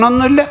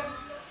പ്രശ്നമൊന്നുമില്ല.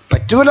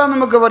 പറ്റൂല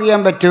നമുക്ക്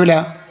പറയാൻ പറ്റൂല.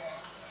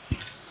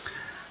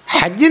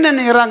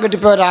 ഹജ്ജിന് ഇറാൻ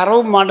കെട്ടിപ്പോൾ ഒരു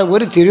അറവും വേണ്ട,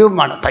 ഒരു തിരിവും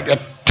വേണ്ട,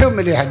 ഏറ്റവും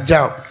വലിയ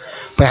ഹജ്ജാവും.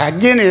 ഇപ്പം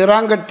ഹജ്ജിന്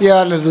ഇറാൻ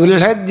കെട്ടിയാൽ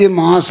ദുൽഹജ്ജ്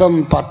മാസം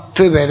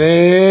 10 വരെ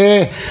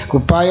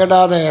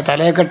കുപ്പായിടാതെ,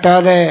 തലയെ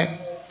കെട്ടാതെ,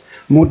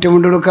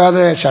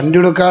 മൂറ്റുമുണ്ടെടുക്കാതെ,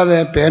 ഷണ്ടെടുക്കാതെ,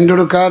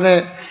 പേൻ്റെടുക്കാതെ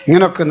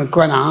ഇങ്ങനെയൊക്കെ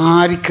നിൽക്കുവാൻ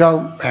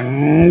ആർക്കാവും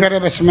ഭയങ്കര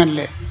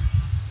വിഷമല്ലേ?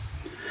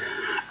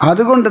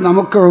 അതുകൊണ്ട്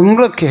നമുക്ക്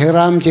ഉംറയ്ക്ക്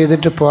ഇഹ്റാം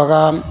ചെയ്തിട്ട്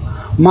പോകാം.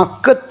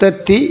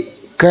 മക്കത്തെത്തി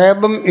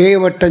കഅബം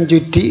 7 വട്ടം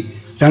ചുറ്റി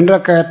 2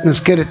 റക്അത്ത്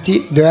നിസ്കരിച്ച്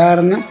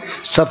ദ്വാരന്ന്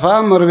സഫാ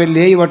മർവയിൽ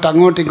 7 വട്ടം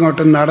അങ്ങോട്ടും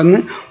ഇങ്ങോട്ടും നടന്ന്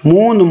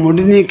 3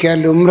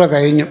 മുടിനീക്കിയാൽ ഉംറ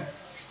കഴിഞ്ഞു.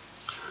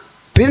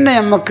 പിന്നെ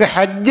നമുക്ക്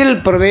ഹജ്ജിൽ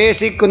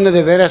പ്രവേശിക്കുന്നത്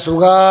വരെ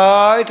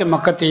സുഖമായിട്ട്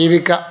മക്കത്ത്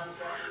ജീവിക്കാം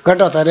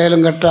കേട്ടോ.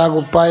 തലയിലും കെട്ടുക,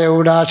 കുപ്പായ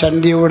ഊടുക,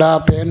 ഷണ്ടി ഊടുക,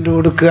 പേൻ്റ്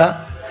ഉടുക്കുക,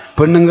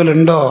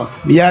 പെണ്ണുങ്ങളുണ്ടോ,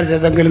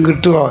 വിചാരിച്ചതെങ്കിലും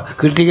കിട്ടുമോ,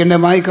 കിട്ടിക്കണ്ടേ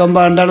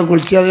മായിക്കുമ്പോൾ രണ്ടാൾ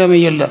കുളിച്ചാൽ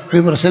വയ്യല്ലോ,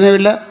 ഒരു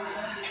പ്രശ്നമില്ല.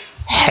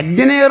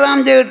 ഹജ്ജിന് ഇഹ്റാം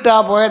ചെയ്തിട്ടാ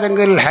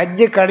പോയതെങ്കിൽ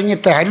ഹജ്ജ്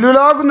കഴിഞ്ഞിട്ട്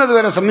ഹല്ലുലാകുന്നത്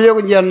വരെ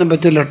സംയോഗം ചെയ്യാനൊന്നും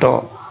പറ്റില്ല കേട്ടോ.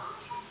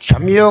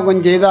 സംയോഗം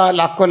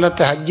ചെയ്താൽ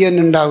അക്കൊല്ലത്തെ ഹജ്ജ്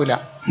തന്നെ ഉണ്ടാവില്ല.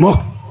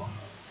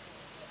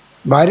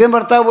 ഭാര്യയും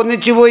ഭർത്താവ്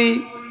ഒന്നിച്ചു പോയി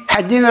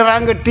ഹജ്ജിന്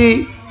ഇഹ്റാം കെട്ടി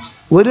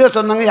ഒരു ദിവസം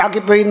ഒന്നെങ്കിൽ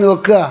ആക്കിപ്പോയി എന്ന്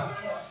വെക്കുക,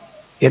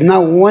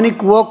 എന്നാൽ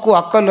ഓനിക്ക് പോക്കും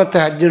അക്കൊല്ലത്തെ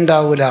ഹജ്ജ്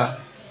ഉണ്ടാവില്ല.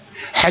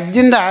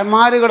 ഹജ്ജിൻ്റെ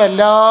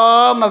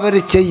അമാലുകളെല്ലാം അവർ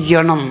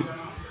ചെയ്യണം.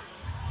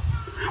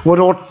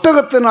 ഒരു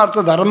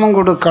ഒട്ടകത്തിനകത്ത് ധർമ്മം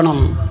കൊടുക്കണം,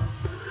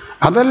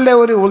 അതല്ല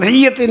ഒരു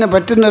ഉദയ്യത്തിന്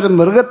പറ്റുന്നൊരു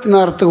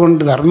മൃഗത്തിനകത്ത്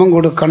കൊണ്ട് ധർമ്മം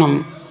കൊടുക്കണം,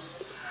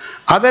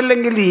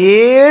 അതല്ലെങ്കിൽ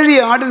 7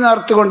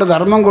 ആടിനകത്ത് കൊണ്ട്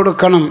ധർമ്മം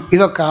കൊടുക്കണം.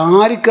 ഇതൊക്കെ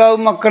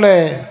ആർക്കാവും മക്കളെ?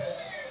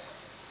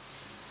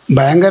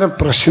 ഭയങ്കര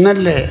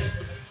പ്രശ്നമല്ലേ?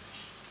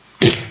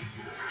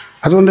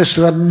 അതുകൊണ്ട്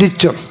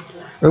ശ്രദ്ധിച്ചോ.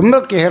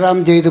 ഉംറയ്ക്ക് ഇഹ്റാം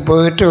ചെയ്ത്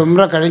പോയിട്ട്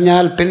ഉംറ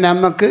കഴിഞ്ഞാൽ പിന്നെ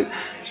നമുക്ക്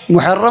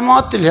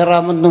മുഹറമാത്തുൽ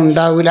ഇഹ്റാമൊന്നും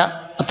ഉണ്ടാവില്ല.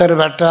 അത്ര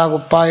വെട്ട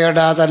കുപ്പായട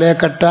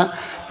തലയെക്കെട്ട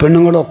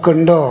പെണ്ണുങ്ങളൊക്കെ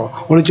ഉണ്ടോ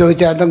ഒന്ന്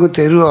ചോദിച്ചാൽ എന്തെങ്കിലും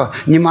തരുമോ?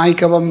 ഇനി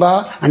മായിക്കമ്പ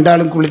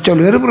രണ്ടാളും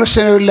കുളിച്ചോളൂ, ഒരു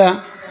പ്രശ്നമില്ല.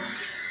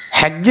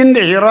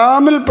 ഹജ്ജിൻ്റെ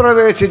ഇഹ്റാമിൽ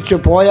പ്രവേശിച്ചു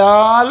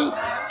പോയാൽ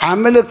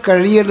അമൽ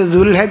കഴിയൽ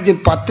ദുൽഹജ്ജ്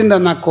 10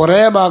 എന്നാൽ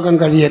കുറേ ഭാഗം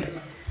കഴിയൽ.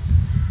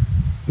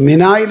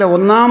 മിനായിലെ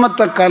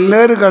 1ാമത്തെ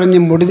കല്ലേറ് കഴിഞ്ഞ്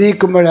മുടി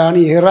നീക്കുമ്പോഴാണ്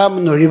ഇഹ്റാം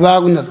എന്ന്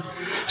ഒഴിവാകുന്നത്.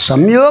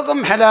 സംയോഗം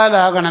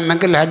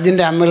ഹലാലാകണമെങ്കിൽ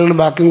ഹജ്ജിൻ്റെ അമലുകൾ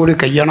ബാക്കിയും കൂടി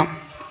കഴിയണം.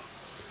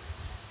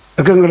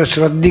 ഒക്കെ നിങ്ങൾ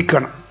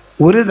ശ്രദ്ധിക്കണം.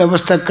 ഒരു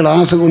ദിവസത്തെ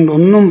ക്ലാസ് കൊണ്ട്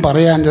ഒന്നും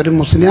പറയാൻ ഒരു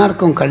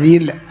മുസ്ലിയാർക്കും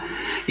കഴിയില്ല.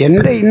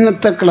 എൻ്റെ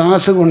ഇന്നത്തെ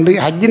ക്ലാസ് കൊണ്ട്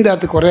ഹജ്ജിൻ്റെ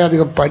അകത്ത് കുറേ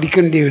അധികം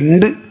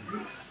പഠിക്കേണ്ടതുണ്ട്,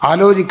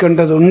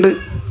 ആലോചിക്കേണ്ടതുണ്ട്,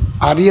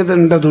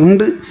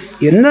 അറിയേണ്ടതുണ്ട്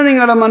എന്ന്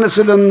നിങ്ങളുടെ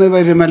മനസ്സിലൊന്ന്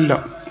വരുമല്ലോ.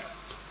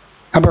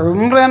 അപ്പോൾ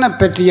ഉംറയെ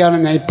പറ്റിയാണ്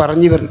ഞാൻ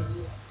പറഞ്ഞു വരുന്നത്.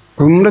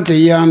 ഉംറ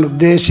ചെയ്യാൻ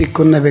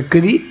ഉദ്ദേശിക്കുന്ന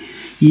വ്യക്തി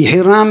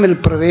ഇഹ്റാമിൽ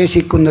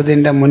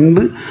പ്രവേശിക്കുന്നതിൻ്റെ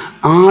മുൻപ്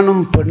ആണും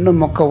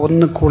പെണ്ണുമൊക്കെ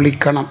ഒന്ന്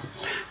കുളിക്കണം.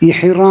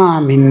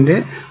 ഇഹ്റാമിൻ്റെ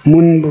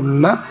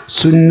മുൻപുള്ള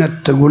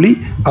സുന്നത്ത് കുളി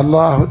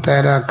അല്ലാഹു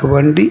തആലാക്ക്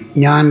വേണ്ടി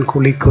ഞാൻ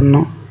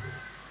കുളിക്കുന്നു.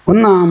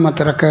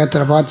 1ാമത്തെ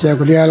റക്അത്തിൽ ഫാത്തിഹ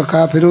ഖുൽ യാൽ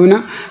കാഫിറൂന,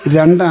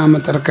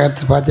 2ാമത്തെ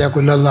റക്അത്തിൽ ഫാത്തിഹ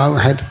ഖുൽ അല്ലാഹു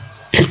അഹദ്.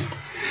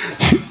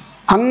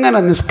 അങ്ങനെ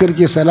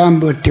നിസ്കരിച്ച് സലാം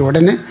വീട്ടി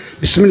ഉടനെ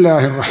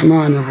ബിസ്മില്ലാഹിർ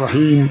റഹ്മാനിർ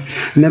റഹീം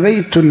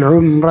നബൈത്തുൽ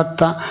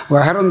ഉംറത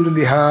വഹറംതു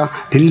ബിഹാ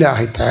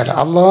ലില്ലാഹി തആല,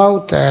 അല്ലാഹു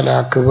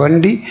തആലാക്ക്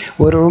വേണ്ടി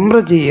ഒരു ഉംറ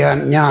ചെയ്യാൻ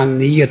ഞാൻ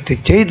നിയ്യത്ത്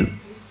ചെയ്തു.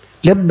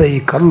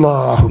 ലബ്ബൈക്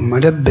അല്ലാഹുമ്മ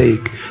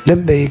ലബ്ബൈക്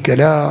ലബ്ബൈക്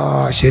ലാ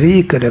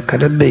ശരീക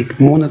ലക ലബ്ബൈക്.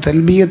 3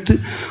 തൽബിയത്ത്,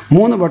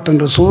 3 വട്ടം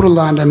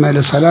റസൂലുള്ളാഹിന്റെ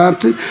മേലെ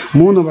സലാത്ത്,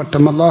 3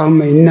 വട്ടം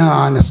അല്ലാഹുമ്മ ഇന്നാ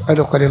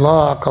നസ്അലുക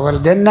റിളാക വൽ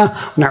ജന്ന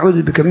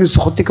നഊദു ബിക മിൻ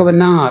സുഖ്തിക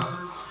വന്നാർ.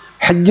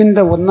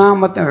 ഹജ്ജിൻ്റെ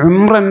 1ാമത്തെ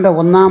ഉംറൻ്റെ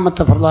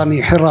 1ാമത്തെ ഫർളാണ്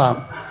ഇഹ്റാം.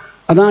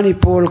 അതാണ്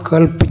ഇപ്പോൾ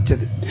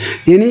കൽപ്പിച്ചത്.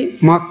 ഇനി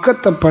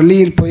മക്കത്തെ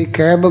പള്ളിയിൽ പോയി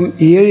കഅബം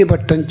 7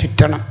 വട്ടം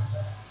ചുറ്റണം.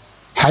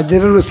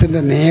 ഹജറുൽ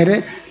അസ്വദിന്റെ നേരെ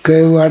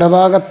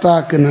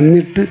വടഭാഗത്താക്കി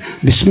നിന്നിട്ട്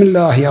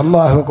ബിസ്മില്ലാഹി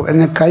അല്ലാഹു അക്ബർ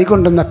എന്ന കൈ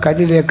കൊണ്ടുവന്ന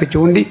കല്ലിലേക്ക്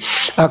ചൂണ്ടി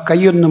ആ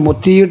കൈയൊന്ന്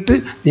മുത്തിയിട്ട്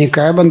നീ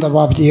കഅബം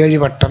തവാഫ് 7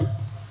 വട്ടം.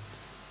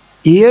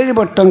 7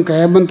 വട്ടം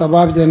കഅബം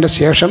തവാഫ് ചെയ്തതിൻ്റെ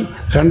ശേഷം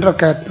 2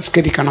 റക്അത്ത്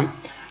നിസ്കരിക്കണം.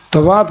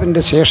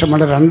 തവാഫിൻ്റെ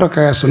ശേഷമുള്ള 2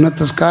 റക്അത്ത്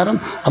സുന്നത്ത് നിസ്കാരം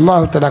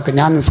അല്ലാഹു തആലാക്ക്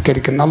ഞാൻ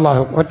നിസ്കരിക്കുന്നു.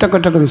 അല്ലാഹു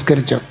ഒറ്റക്കൊറ്റക്ക്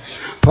നിസ്കരിച്ചു.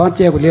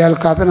 ഫാത്തിഹ ഖുൽ യാൽ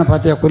കാഫിറൂന,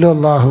 ഫാത്തിഹ ഖുൽ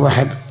അല്ലാഹു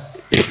അഹദ്.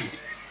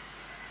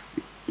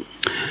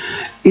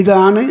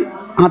 ഇതാണ്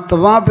ആ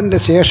തവാഫിൻ്റെ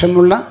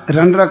ശേഷമുള്ള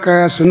 2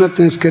 റക്അത്ത്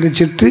സുന്നത്ത്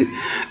നിസ്കരിച്ചിട്ട്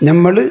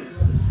നമ്മൾ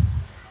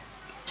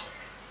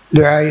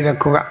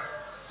ദുആയിരക്കുക.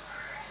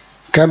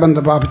 കഅബം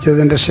തവാഫ്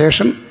ചെയ്തതിൻ്റെ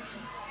ശേഷം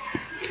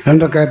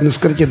 2 റക്അത്ത്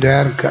നിസ്കരിച്ച്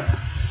ദുആയിരക്കുക.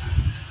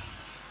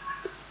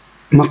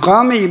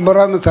 മഖാമി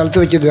ഇബ്രാഹിം സ്ഥലത്ത്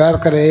വെച്ച്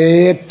ദുആയിരക്കൽ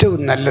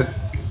ഏറ്റവും നല്ലത്.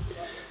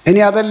 ഇനി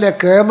അതല്ല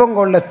കഅബം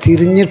കൊണ്ട്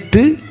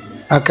തിരിഞ്ഞിട്ട്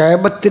ആ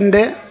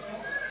കഅബത്തിൻ്റെ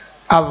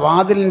ആ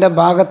വാതിലിൻ്റെ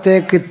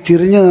ഭാഗത്തേക്ക്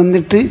തിരിഞ്ഞു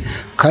നിന്നിട്ട്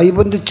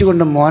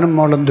കൈബന്ധിച്ചുകൊണ്ട് മോനും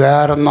മോളും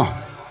ദ്വാരന്നോ,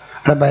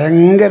 അവിടെ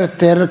ഭയങ്കര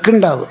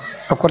തിരക്കുണ്ടാവും.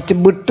 കുറച്ച്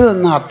വിട്ട്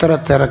നിന്നാൽ അത്ര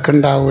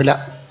തിരക്കുണ്ടാവില്ല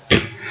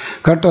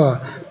കേട്ടോ.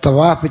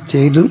 തവാഫ്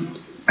ചെയ്തു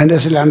അതിൻ്റെ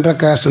ശേഷം 2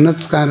 റക്അത്ത്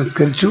സുന്നത്ത് നിസ്കാരം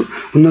നിസ്കരിച്ചു.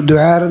 ഒന്ന്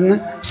ദ്വാരന്ന്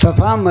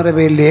സഫാ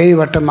മറവയിൽ 7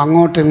 വട്ടം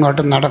അങ്ങോട്ടും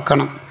ഇങ്ങോട്ടും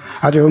നടക്കണം.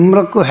 അത്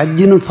ഉംറക്കും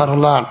ഹജ്ജിനും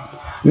ഫർളാണ്.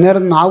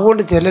 നേരം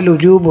നാവുകൊണ്ട് ചില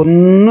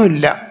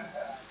രുജൂബൊന്നുമില്ല.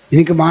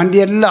 എനിക്ക്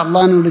വേണ്ടിയല്ല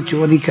അള്ളാഹിനോട്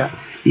ചോദിക്കാം,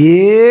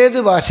 ഏത്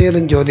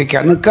ഭാഷയിലും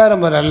ചോദിക്കാം. നിൽക്കാരം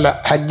പോലല്ല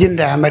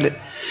ഹജ്ജിൻ്റെ അമൽ.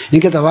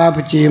 എനിക്ക്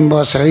തവാഫ്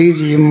ചെയ്യുമ്പോൾ സഈ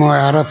ചെയ്യുമ്പോൾ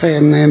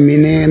അറഫയെന്ന്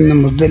മിനയെന്ന്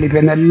മുസ്ദലിഫ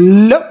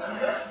എന്നെല്ലാം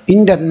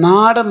എൻ്റെ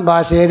നാടൻ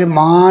ഭാഷയിൽ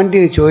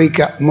മാണ്ടി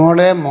ചോദിക്കുക.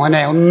 മോളെ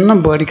മോനെ ഒന്നും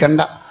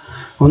പേടിക്കണ്ട,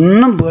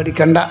 ഒന്നും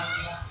പേടിക്കണ്ട.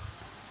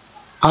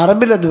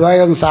 അറബിലെ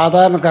ദുആയൊന്നും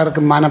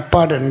സാധാരണക്കാർക്ക്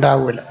മനപ്പാട്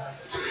ഉണ്ടാവില്ല.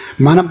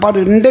 മനപ്പാട്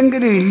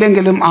ഉണ്ടെങ്കിലും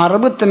ഇല്ലെങ്കിലും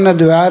അറബ് തന്നെ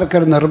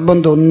ദുആർക്കൊരു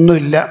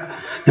നിർബന്ധമൊന്നുമില്ല.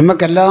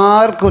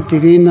 നമുക്കെല്ലാവർക്കും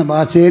തിരിയുന്ന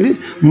ഭാഷയിൽ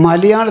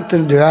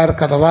മലയാളത്തിൽ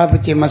ദുആർക്ക് തവാഫ്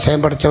ചെയ്യുമ്പോൾ സ്വയം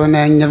പഠിച്ചവനെ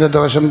അഞ്ഞൻ്റെ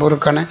ദോഷം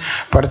പൊറുക്കണേ,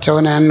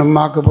 പഠിച്ചവനെ എൻ്റെ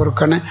ഉമ്മാക്ക്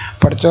പൊറുക്കണേ,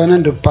 പഠിച്ചവനെ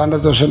എൻ്റെ ഉപ്പാൻ്റെ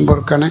ദോഷം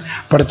പൊറുക്കണേ,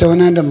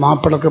 പഠിച്ചവനെ എൻ്റെ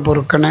മാപ്പിളക്ക്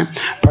പൊറുക്കണേ,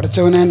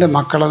 പഠിച്ചവനെ എൻ്റെ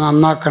മക്കളെ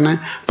നന്നാക്കണേ,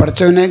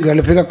 പഠിച്ചവനെ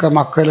ഗൾഫിലൊക്കെ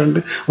മക്കളുണ്ട്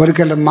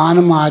ഒരിക്കലും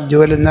മാനം ആ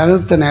ജോലി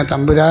നിലനിർത്തണേ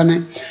തമ്പുരാനെ,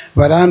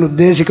 വരാൻ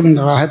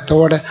ഉദ്ദേശിക്കുന്ന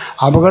റാഹത്തോടെ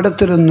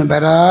അപകടത്തിലൊന്നും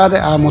വരാതെ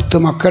ആ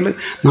മുത്തുമക്കൾ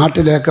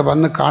നാട്ടിലേക്ക്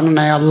വന്ന്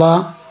കാണണേ അല്ലാ.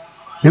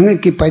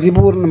 ഞങ്ങൾക്ക് ഈ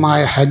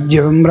പരിപൂർണമായ ഹജ്ജ്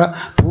ഉംറ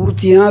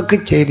പൂർത്തിയാക്കി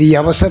ചേരിയ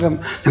അവസരം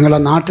ഞങ്ങളെ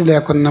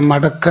നാട്ടിലേക്കൊന്ന്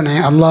മടക്കണേ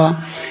അല്ലാ.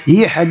 ഈ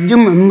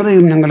ഹജ്ജും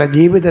ഉംറയും ഞങ്ങളുടെ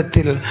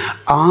ജീവിതത്തിൽ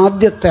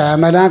ആദ്യത്തെ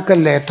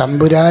അമലാക്കല്ലേ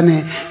തമ്പുരാനെ.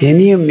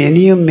 ഇനിയും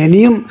ഇനിയും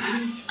ഇനിയും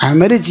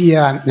അമല്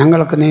ചെയ്യാൻ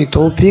ഞങ്ങൾക്ക് നീ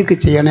തൗഫീക്ക്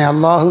ചെയ്യണേ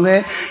അല്ലാഹുവേ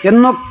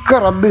എന്നൊക്കെ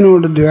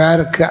റബ്ബിനോട്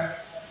ദ്വാരക്കുക.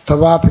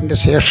 തവാഫിൻ്റെ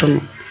ശേഷം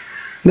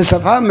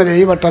സഫാമല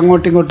ഈ വട്ടം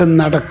അങ്ങോട്ടും ഇങ്ങോട്ടും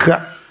നടക്കുക.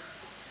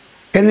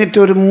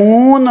 എന്നിട്ടൊരു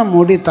 3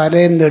 മുടി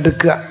തലേന്ന്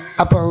എടുക്കുക.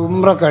 അപ്പോൾ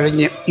ഉംറ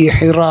കഴിഞ്ഞ്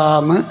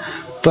ഇഹ്റാം,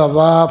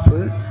 തവാഫ്,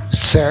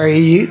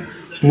 സഅയ്,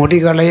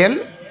 മുടികളയൽ,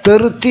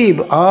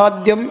 തെർത്തീബ്.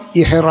 ആദ്യം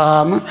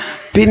ഇഹ്റാം,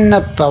 പിന്നെ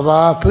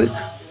തവാഫ്,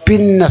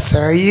 പിന്നെ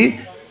സഅയ്,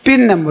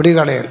 പിന്നെ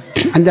മുടികളയൽ.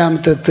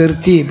 5ാമത്തെ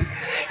തെർത്തീബ്.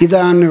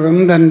 ഇതാണ്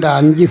ഉംറൻ്റെ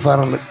 5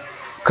 ഫർള്.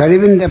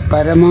 കഴിവിൻ്റെ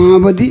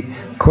പരമാവധി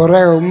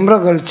കുറേ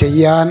ഉംറകൾ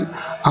ചെയ്യാൻ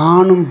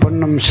ആണും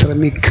പെണ്ണും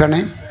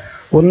ശ്രമിക്കണേ.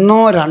 1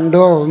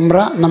 2 ഉംറ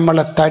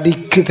നമ്മളെ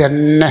തടിക്ക്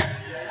തന്നെ.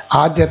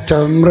 ആദ്യത്തെ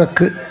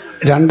ഉംറക്ക്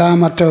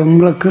 2ാമത്തെ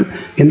ഉംറക്ക്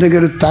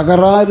എന്തെങ്കിലും ഒരു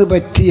തകരാറ്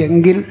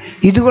പറ്റിയെങ്കിൽ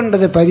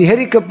ഇതുകൊണ്ടത്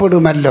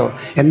പരിഹരിക്കപ്പെടുമല്ലോ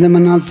എന്ന്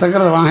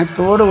മനസ്സകര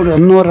റാഹത്തോടുകൂടി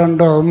 1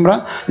 2 ഉംറ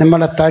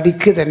നമ്മളെ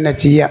തടിക്ക് തന്നെ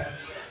ചെയ്യാം.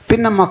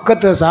 പിന്നെ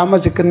മക്കത്ത്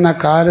താമസിക്കുന്ന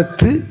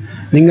കാലത്ത്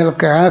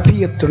നിങ്ങൾക്ക്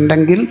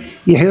ആഫിയത്തുണ്ടെങ്കിൽ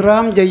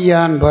ഇഹ്റാം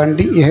ചെയ്യാൻ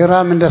വേണ്ടി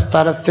ഇഹ്റാമിൻ്റെ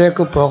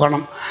സ്ഥലത്തേക്ക്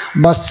പോകണം.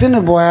 ബസ്സിന്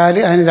പോയാൽ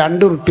അതിന്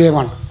 2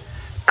 റുപ്യമാണ്,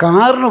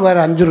 കാറിന്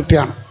വരെ 5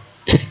 റുപ്യയാണ്.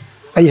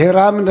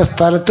 ഇഹ്റാമിൻ്റെ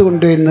സ്ഥലത്ത്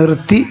കൊണ്ടുപോയി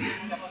നിർത്തി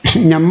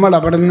നമ്മൾ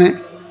അവിടുന്ന്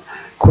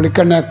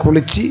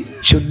കുളിച്ച്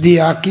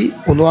ശുദ്ധിയാക്കി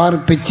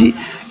ഉദ്വാർപ്പിച്ച്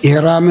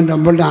ഇഹ്റാമിൻ്റെ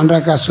മുമ്പിൽ 2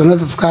 റക്അത്ത്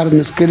സുന്നത്ത് നിസ്കാരം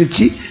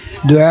നിസ്കരിച്ച്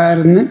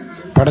ദ്വാരന്ന്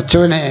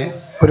പടച്ചവനെ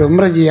ഒരു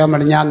ഉംറ ചെയ്യാൻ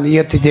വേണ്ടി ഞാൻ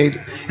നിയ്യത്ത് ചെയ്തു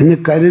എന്ന്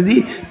കരുതി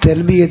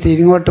തൽബിയത്ത്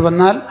ഇങ്ങോട്ട്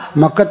വന്നാൽ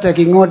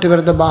മക്കത്തേക്ക് ഇങ്ങോട്ട്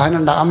വരുന്ന വാഹനം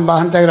ഉണ്ടാകും. ആ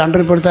വാഹനത്തേക്ക് 2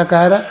 റുപ്യ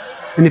കൊടുത്തേക്കാരെ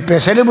ഇനി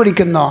പെസല്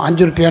പിടിക്കുന്നോ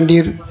 5 റുപ്യ വേണ്ടി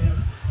വരും.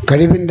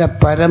 കഴിവിൻ്റെ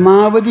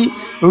പരമാവധി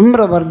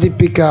ഉംറ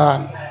വർദ്ധിപ്പിക്കാൻ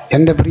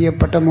എൻ്റെ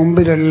പ്രിയപ്പെട്ട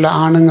മുമ്പിലുള്ള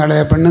ആണുങ്ങളെ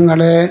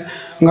പെണ്ണുങ്ങളെ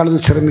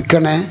നിങ്ങളൊന്ന്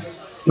ശ്രമിക്കണേ.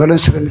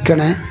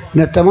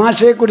 പിന്നെ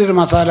തമാശയെ കൂടി ഒരു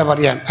മസാല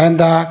പറയാൻ.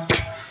 അതെന്താ?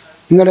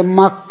 നിങ്ങൾ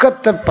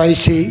മക്കത്തെ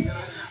പൈസയും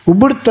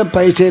ഇവിടുത്തെ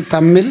പൈസയും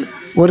തമ്മിൽ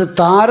ഒരു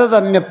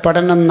താരതമ്യ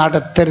പഠനം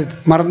നടത്തരുത്.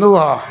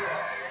 മറന്നുവോ?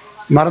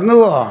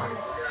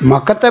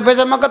 മക്കത്തെ പൈസ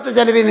മക്കത്തെ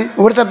ചെലവിന്,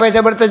 ഇവിടുത്തെ പൈസ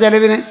ഇവിടുത്തെ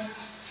ചെലവിന്.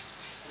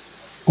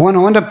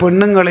 ഓൻ്റെ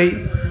പെണ്ണുങ്ങളെയും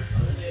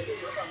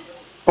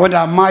ഓൻ്റെ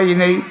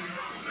അമ്മായിനെയും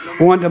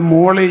ഓൻ്റെ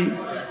മോളെയും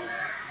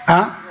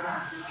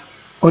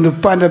ഓൻ്റെ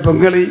ഉപ്പാൻ്റെ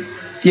പെങ്ങളെയും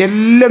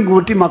എല്ലാം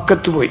കൂട്ടി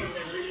മക്കത്ത് പോയി.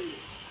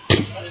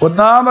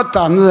 1ാമത്തെ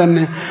അന്ന്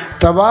തന്നെ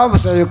തവാഫ്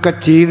സയൊക്കെ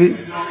ചെയ്ത്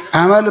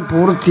അമൽ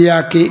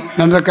പൂർത്തിയാക്കി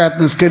 2 റക്അത്ത്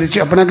നിസ്കരിച്ചു.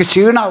 അപ്പോഴൊക്കെ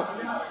ക്ഷീണാവും.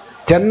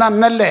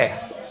 ചെന്നല്ലേ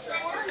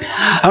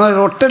അങ്ങനെ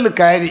ഹോട്ടലിൽ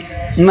കയറി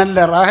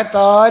നല്ല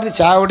റാഹത്താര്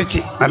ചാവടിച്ച്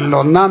നല്ല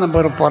 1ാം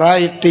നമ്പർ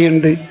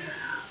പൊറായിട്ടുണ്ട്,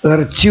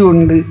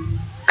 ഇറച്ചിയുണ്ട്,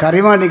 കറി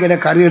മാടിക്കല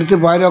കറി എടുത്ത്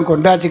പാലും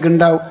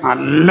കൊണ്ടാച്ചിട്ടുണ്ടാവും.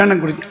 നല്ലോണം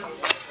കുടിച്ച്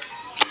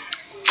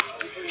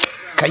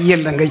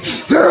കൈയെല്ലാം കഴിച്ച്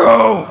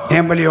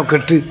ഏമ്പലിയൊക്കെ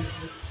ഇട്ട്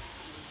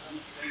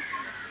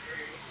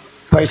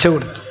പൈസ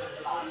കൊടുത്തു.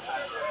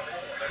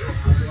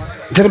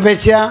 എത്ര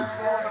പൈസ?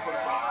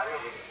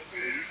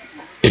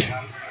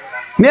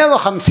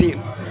 150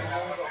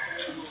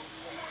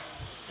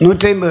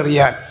 150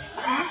 റിയാൽ.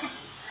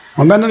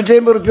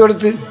 150 റുപ്യ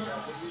കൊടുത്ത്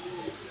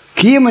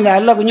കീമ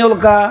അല്ല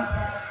കുഞ്ഞോൾക്ക.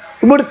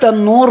 ഇവിടുത്തെ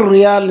 100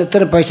 റിയാലിന്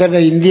എത്ര പൈസ?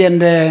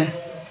 ഇന്ത്യൻ്റെ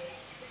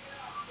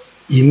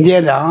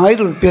 1000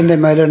 റുപ്യൻ്റെ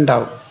മേലെ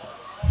ഉണ്ടാവും.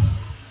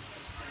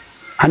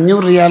 500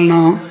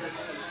 റിയാലിനോ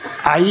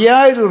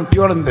 5000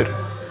 റുപ്യോളം വരും.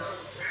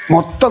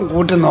 മൊത്തം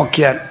കൂട്ടി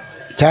നോക്കിയാൽ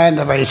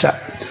ചായൻ്റെ പൈസ.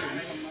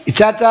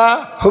 ഇച്ചാച്ചാ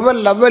ഹുവൽ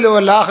അവ്വലു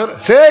വൽ ആഖിർ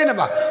സേനബ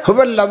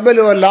ഹുവൽ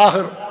അവ്വലു വൽ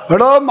ആഖിർ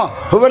എടോമ്മ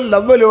ഹുവൽ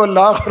അവ്വലു വൽ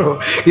ആഖിർ.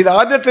 ഇത്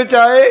ആദ്യത്തെ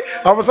ചായ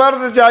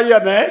അവസാനത്തെ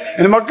ചായയാണ്.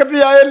 മക്കത്തെ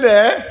ചായല്ലേ?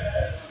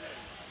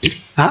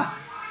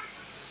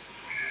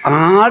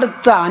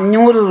 അടുത്ത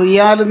 500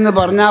 റിയാലെന്ന്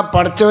പറഞ്ഞാൽ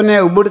പഠിച്ചവനെ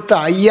ഇവിടുത്തെ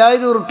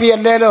 5000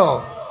 റുപ്യല്ലേലോ.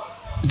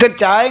 ഇത്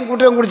ചായയും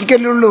കൂട്ടിയും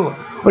കുടിച്ചിക്കല്ലുള്ളൂ.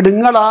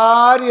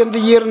 നിങ്ങളാരും എന്ത്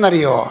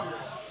ചെയ്യുന്നറിയോ?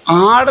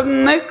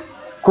 ആടുന്ന്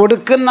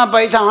കൊടുക്കുന്ന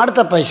പൈസ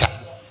ആടുത്തെ പൈസ,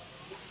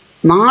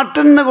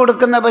 നാട്ടിൽ നിന്ന്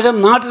കൊടുക്കുന്ന പൈസ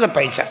നാട്ടിലെ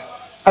പൈസ.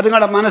 അത്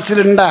നിങ്ങളുടെ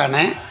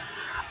മനസ്സിലുണ്ടാണ്.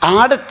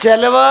 ആടെ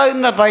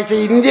ചിലവാകുന്ന പൈസ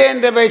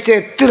ഇന്ത്യൻ്റെ പൈസ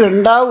എത്ര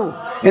ഉണ്ടാവും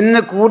എന്ന്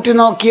കൂട്ടി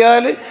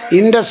നോക്കിയാൽ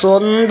എൻ്റെ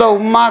സ്വന്തം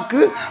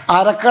ഉമ്മാക്ക്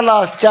 1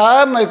 ഗ്ലാസ് ചായ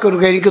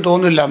മയക്കൊടുക്കുക എനിക്ക്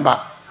തോന്നില്ല.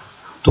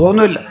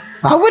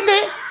 ആവല്ലേ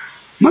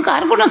നമുക്ക്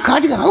ആർക്കും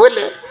കാര്യം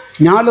ആവല്ലേ?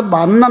 ഞാൻ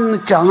വന്നെന്ന്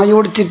ചായ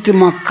കുടിച്ചിട്ട്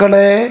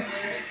മക്കളെ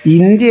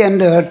ഇന്ത്യ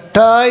എൻ്റെ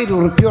 8000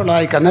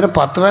 റുപ്യോളായി. അന്നേരം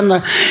 10 പേന്ന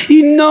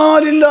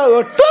ഇന്നാലില്ല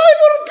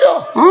 8000 റുപ്യ.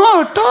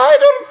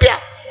 8000 റുപ്യ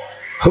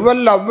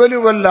ഹുവൽ അവ്വലു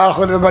വൽ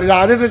ആഖിർ പറഞ്ഞ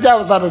ആദ്യത്തെ ചായ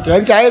അവസാനത്തെ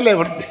ഞാൻ ചായല്ലേ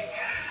ഇവിടുത്തെ.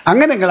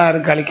 അങ്ങനെ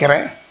നിങ്ങളാരും കളിക്കറേ.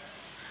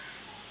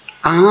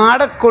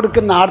 ആടെ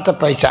കൊടുക്കുന്ന ആടത്തെ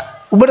പൈസ,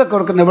 ഇവിടെ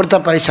കൊടുക്കുന്ന ഇവിടുത്തെ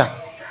പൈസ,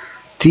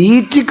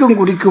 തീറ്റിക്കും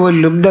കുടിക്കും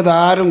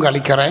ലുബ്ധതാരും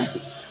കളിക്കറേ.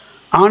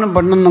 ആണും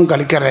പെണ്ണൊന്നും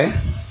കളിക്കറേ.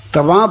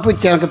 തവാപ്പ്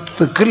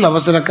തിക്കുള്ള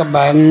അവസരമൊക്കെ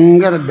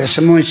ഭയങ്കര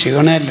വിഷമവും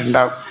ക്ഷീണയെല്ലാം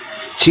ഉണ്ടാവും.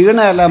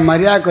 ക്ഷീണയെല്ലാം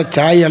മര്യാദക്ക്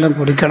ചായ എല്ലാം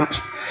കുടിക്കണം.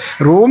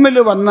 റൂമിൽ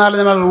വന്നാൽ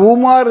നമ്മൾ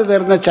റൂമുകാർ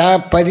തരുന്ന ചായ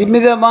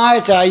പരിമിതമായ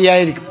ചായ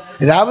ആയിരിക്കും.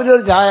 രാവിലെ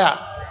ഒരു ചായ,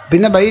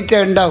 പിന്നെ വൈകിട്ടേ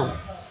ഉണ്ടാവും.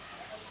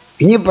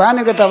 ഇനി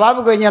പാനൊക്കെ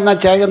തവാബ് കഴിഞ്ഞ് തന്നാൽ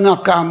ചായ ഒന്നും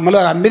നമ്മൾ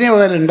കമ്പനി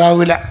പകരം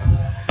ഉണ്ടാവില്ല,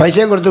 പൈസ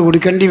കൊടുത്ത്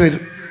കുടിക്കേണ്ടി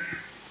വരും.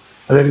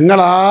 അത്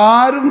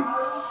നിങ്ങളാരും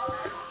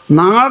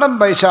നാടൻ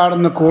പൈസ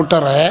ആടുന്ന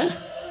കൂട്ടറെ,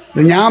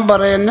 ഇത് ഞാൻ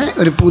പറയുന്ന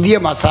ഒരു പുതിയ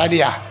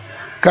മസാലയാണ്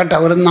കേട്ടോ.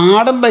 ഒരു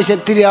നാടൻ പൈസ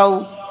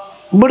എത്തിരിയാവും.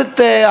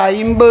 ഇവിടുത്തെ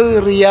 50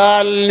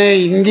 റിയാലിന്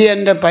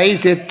ഇന്ത്യൻ്റെ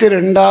പൈസ എത്തിരി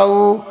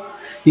ഉണ്ടാവൂ?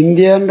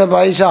 ഇന്ത്യൻ്റെ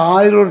പൈസ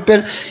 1000 ഉറുപ്പ്യ.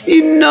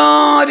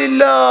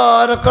 ഇന്നാലില്ല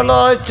അരക്കള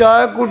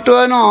ചായ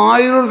കൂട്ടുവാനോ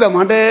 1000 ഉറുപ്പ്യ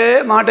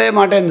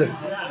മാട്ടേന്ന്.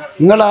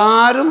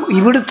 നിങ്ങളാരും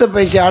ഇവിടുത്തെ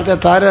പൈസ ആദ്യത്തെ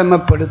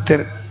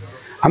താരതമ്യപ്പെടുത്തരുത്.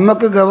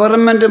 നമുക്ക്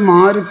ഗവൺമെൻറ്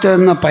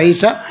മാറിത്തരുന്ന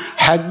പൈസ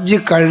ഹജ്ജ്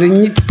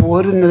കഴിഞ്ഞ്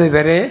പോരുന്നത്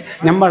വരെ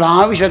നമ്മൾ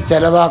ആവശ്യം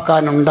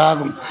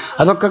ചെലവാക്കാനുണ്ടാകും.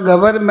 അതൊക്കെ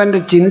ഗവൺമെൻറ്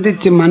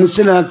ചിന്തിച്ച്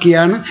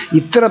മനസ്സിലാക്കിയാണ്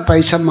ഇത്ര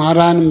പൈസ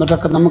മാറാനും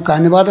മറ്റൊക്കെ നമുക്ക്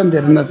അനുവാദം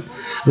തരുന്നത്.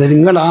 അത്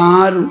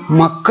നിങ്ങളാരും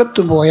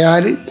മക്കത്ത്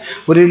പോയാൽ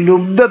ഒരു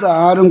ലുബ്ധത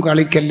ആരും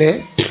കളിക്കല്ലേ.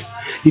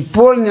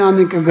 ഇപ്പോൾ ഞാൻ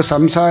നിങ്ങൾക്ക്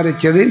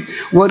സംസാരിച്ചത്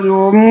ഒരു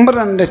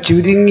ഉംറയുടെ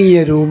ചുരുങ്ങിയ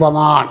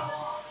രൂപമാണ്.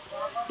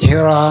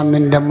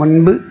 ഇഹ്റാമിൻ്റെ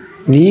മുൻപ്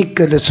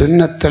നീക്കൽ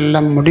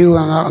സുന്നത്തെല്ലാം മുടിവ്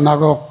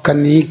നഖമൊക്കെ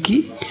നീക്കി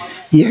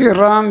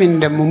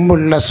ഇഹ്റാമിൻ്റെ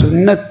മുമ്പുള്ള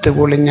സുന്നത്ത്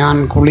കുളി ഞാൻ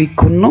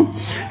കുളിക്കുന്നു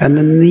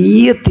എന്ന്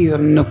നീയത്തി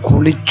ഒന്ന്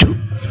കുളിച്ചു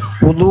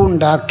വുളു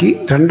ഉണ്ടാക്കി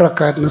 2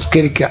 റക്അത്ത്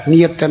നിസ്കരിക്കുക.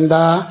 നീയത്ത്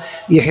എന്താ?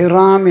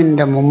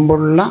 ഇഹ്റാമിൻ്റെ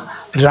മുമ്പുള്ള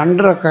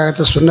 2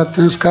 റക്അത്ത് സുന്നത്ത്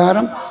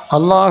നിസ്കാരം.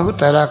 അള്ളാഹു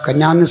തആല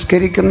ഞാൻ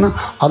നിസ്കരിക്കുന്നു,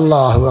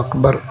 അല്ലാഹു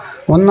അക്ബർ.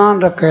 1-ാം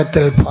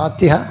റക്അത്തിൽ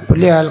ഫാത്തിഹ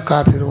ഖുൽ യാൽ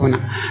കാഫിറൂന,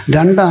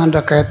 2-ാം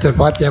റക്അത്തിൽ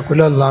ഫാത്തിഹ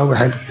ഖുൽ അല്ലാഹു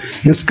അഹദ്.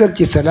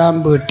 നിസ്കരിച്ച് സലാം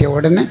വീട്ടിയ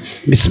ഉടനെ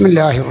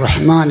ബിസ്മില്ലാഹിർ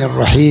റഹ്മാനിർ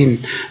റഹീം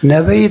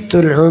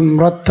നവൈതുൽ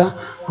ഉംറത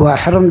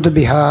വഅഹ്റംതു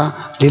ബിഹാ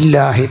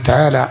ലില്ലാഹി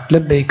തആല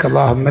ലബ്ബൈക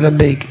അല്ലാഹുമ്മ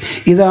ലബ്ബൈക.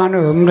 ഇതാണ്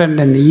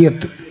ഉംറൻ്റെ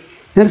നിയ്യത്ത്.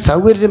 ഞാൻ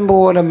സൗകര്യം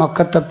പോലെ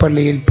മക്കത്തെ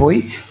പള്ളിയിൽ പോയി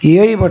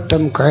 7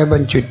 വട്ടം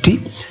കഅബൻ ചുറ്റി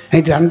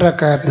 2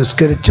 റക്അത്ത്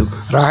നിസ്കരിച്ചു.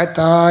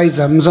 റാഹത്തായി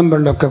സംസം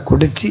വെള്ളമൊക്കെ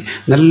കുടിച്ച്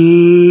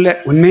നല്ല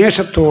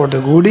ഉന്മേഷത്തോടു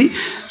കൂടി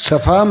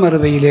സഫാ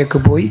മർവയിലേക്ക്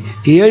പോയി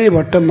 7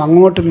 വട്ടം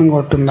അങ്ങോട്ടും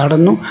ഇങ്ങോട്ടും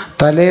നടന്നു.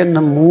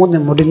 തലേന്ന്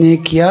 3 മുടി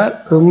നീക്കിയാൽ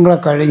ഉംറ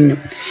കഴിഞ്ഞു.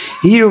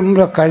 ഈ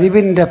ഉംറ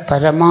കഴിവിൻ്റെ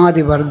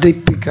പരമാവധി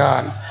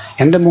വർദ്ധിപ്പിക്കാൻ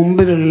എൻ്റെ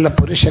മുമ്പിലുള്ള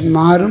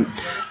പുരുഷന്മാരും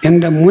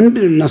എൻ്റെ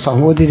മുൻപിലുള്ള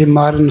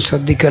സഹോദരിമാരും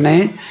ശ്രദ്ധിക്കണേ.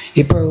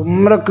 ഇപ്പോൾ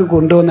ഉംറക്ക്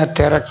കൊണ്ടുവന്ന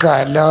തിരക്ക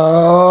എല്ലാ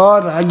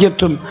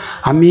രാജ്യത്തും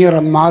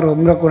അമീറന്മാർ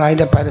ഉംറക്ക്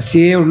അതിൻ്റെ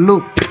പരസ്യമേ ഉള്ളൂ.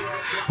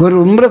 ഒരു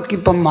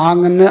ഉംറക്കിപ്പം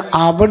വാങ്ങുന്ന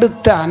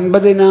അവിടുത്തെ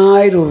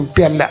 50,000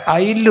 ഉറുപ്പ്യ അല്ല,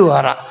 അതിലും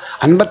വേറ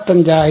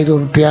 55,000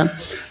 ഉറുപ്പ്യ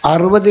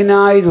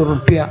 60,000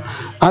 ഉറുപ്പ്യ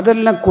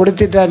അതെല്ലാം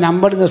കൊടുത്തിട്ടാണ്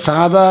നമ്മളിന്ന്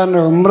സാധാരണ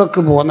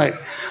ഉംറക്ക് പോകുന്നത്.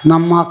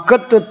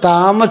 മക്കത്ത്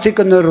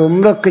താമസിക്കുന്ന ഒരു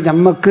ഉംറക്ക്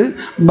നമുക്ക്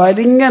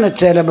വലിങ്ങനെ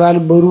ചിലവാൽ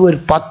വെറും ഒരു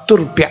 10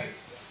 ഉറുപ്പ്യ,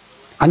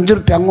 5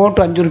 ഉറുപ്പ്യ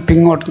അങ്ങോട്ടും 5 ഉറുപ്പ്യ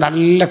ഇങ്ങോട്ടും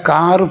നല്ല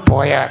കാറ്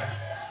പോയാൽ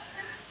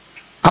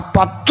ആ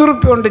 10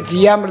 ഉറുപ്പ്യ കൊണ്ട്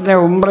ചെയ്യാൻ പറ്റുന്ന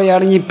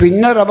ഉംറയാണെങ്കിൽ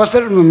പിന്നെ ഒരു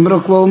അവസരം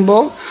ഉംറക്ക്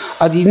പോകുമ്പോൾ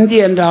അത്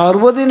ഇന്ത്യൻ്റെ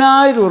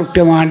 60,000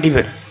 ഉറുപ്പ്യ വേണ്ടി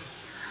വരും.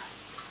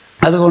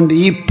 അതുകൊണ്ട്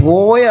ഈ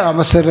പോയ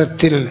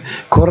അവസരത്തിൽ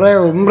കുറേ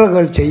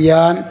ഉംറകൾ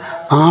ചെയ്യാൻ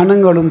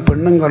ആണുങ്ങളും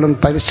പെണ്ണുങ്ങളും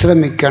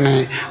പരിശ്രമിക്കണേ.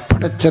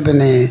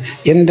 പടച്ചവനെ,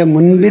 എൻ്റെ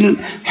മുൻപിൽ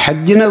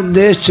ഹജ്ജിനെ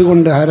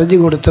ഉദ്ദേശിച്ചുകൊണ്ട് ഹർജി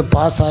കൊടുത്ത്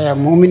പാസ്സായ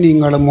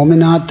മോമിനിങ്ങളും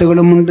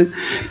മോമിനാത്തുകളുമുണ്ട്.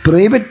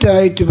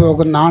 പ്രൈവറ്റായിട്ട്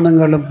പോകുന്ന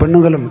ആണുങ്ങളും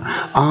പെണ്ണുങ്ങളും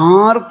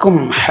ആർക്കും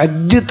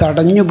ഹജ്ജ്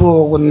തടഞ്ഞു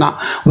പോകുന്ന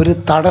ഒരു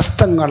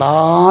തടസ്സങ്ങൾ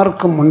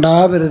ആർക്കും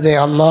ഉണ്ടാവരുതേ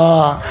അല്ലാ.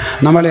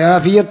 നമ്മളെ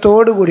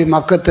ആഫിയത്തോടു കൂടി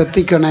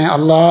മക്കത്തെത്തിക്കണേ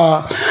അല്ലാ.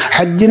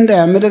 ഹജ്ജിൻ്റെ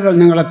അമലുകൾ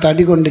നിങ്ങളെ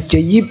തടി കൊണ്ട്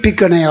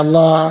ചെയ്യിപ്പിക്കണേ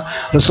അല്ലാ.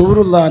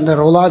 റസൂലുള്ളാഹിൻ്റെ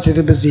റൗള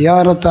ശരീഫ്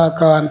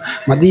സിയാറത്താക്കാൻ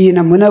മദീന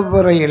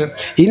മുനവ്വറയിൽ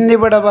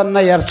ഇന്നിവിടെ വന്ന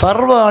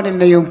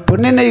സർവാണിനെയും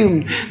പെണ്ണിനെയും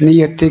നീ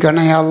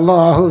എത്തിക്കണേ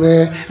അല്ലാഹുവേ,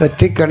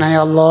 എത്തിക്കണേ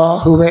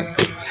അല്ലാഹുവേ.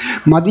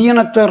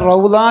 മദീനത്തെ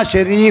റൗള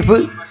ഷരീഫ്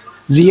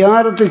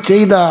സിയാറത്ത്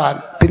ചെയ്താൽ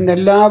പിന്നെ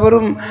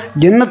എല്ലാവരും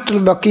ജന്നത്തുൽ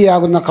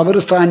ബഖിയാകുന്ന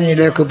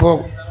ഖബർസ്ഥാനിയിലേക്ക്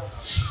പോകും.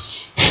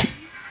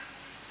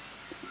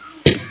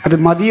 അത്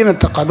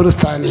മദീനത്തെ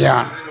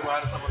ഖബർസ്ഥാനിയാണ്,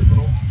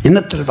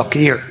 ജന്നത്തുൽ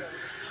ബഖിയ.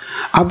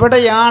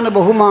 അവിടെയാണ്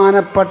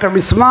ബഹുമാനപ്പെട്ട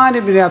ഉസ്മാൻ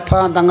ഇബ്നു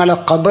അഫ്ഫാൻ തങ്ങളെ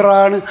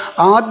ഖബറാണ്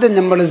ആദ്യം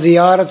നമ്മൾ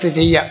സിയാറത്ത്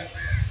ചെയ്യുക.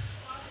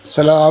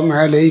 അസ്സലാമു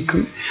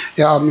അലൈക്കും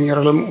യാ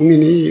അമീറുൽ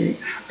മുഅ്മിനീൻ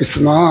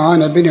ഉസ്മാൻ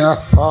ഇബ്നു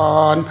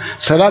അഫ്ഫാൻ,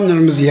 സലാം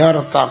നമ്മൾ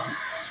സിയാറത്താക്കും.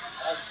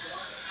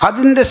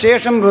 അതിൻ്റെ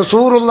ശേഷം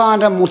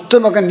റസൂലുള്ളാഹിൻ്റെ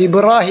മുത്തുമകൻ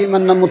ഇബ്രാഹിം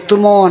എന്ന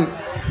മുത്തുമോൻ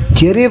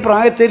ചെറിയ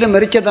പ്രായത്തിൽ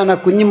മരിച്ചതാണ്.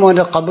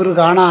 കുഞ്ഞുമോൻ്റെ ഖബർ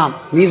കാണാം,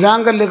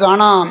 മീസാങ്കല്ല്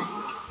കാണാം.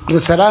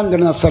 സലാം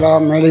തരുന്ന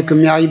അസ്സലാമു അലൈക്കും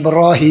യാ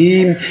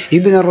ഇബ്രാഹിം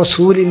ഇബ്നു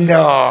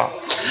റസൂലില്ലാ.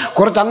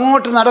 കുറച്ച്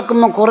അങ്ങോട്ട്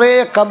നടക്കുമ്പോൾ കുറേ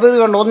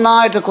ഖബറുകൾ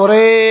ഒന്നായിട്ട്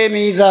കുറേ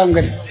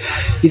മീസാങ്കൽ.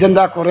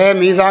 ഇതെന്താ കുറേ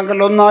മീസാങ്കൽ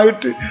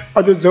ഒന്നായിട്ട്?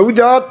 അത്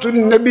സൗജാത്തുൻ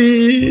നബി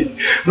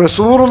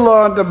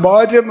റസൂലുള്ളാഹിൻ്റെ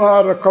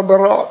ഭാര്യമാരുടെ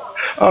ഖബറാണ്.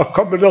 ആ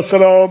ഖബർ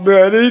അസ്സലാമു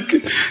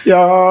അലൈക്കും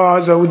യാ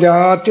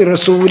സൗജാത്തി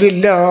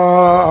റസൂലില്ലാ,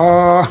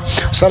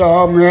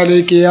 അസ്സലാമു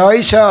അലൈക്കും യാ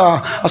ആയിഷ,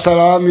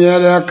 അസ്സലാമു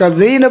അലൈക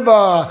സൈനബ.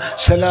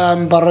 സലാം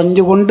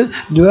പറഞ്ഞുകൊണ്ട്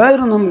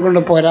ദ്വാരം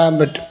നമുക്ക് പോരാൻ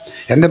പറ്റും.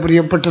 എൻ്റെ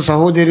പ്രിയപ്പെട്ട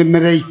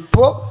സഹോദരന്മാരെ,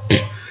 ഇപ്പോൾ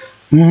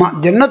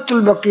ജന്നത്തുൽ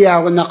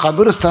ബഖിയാകുന്ന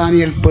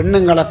ഖബർസ്ഥാനിയിൽ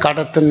പെണ്ണുങ്ങളെ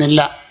കടത്തുന്നില്ല,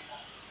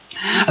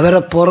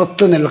 അവരെ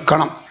പുറത്ത്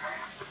നിൽക്കണം.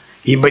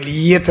 ഈ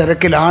വലിയ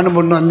തിരക്കിലാണ്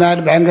പെണ്ണു വന്നാൽ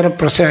ഭയങ്കര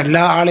പ്രശ്നം,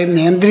 എല്ലാ ആളെയും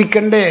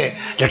നിയന്ത്രിക്കണ്ടേ?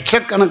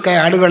 ലക്ഷക്കണക്കായ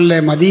ആളുകളിലെ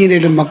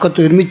മദീനയിലും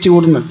മക്കത്തും ഒരുമിച്ച്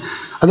കൂടുന്നത്,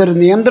 അതൊരു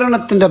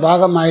നിയന്ത്രണത്തിൻ്റെ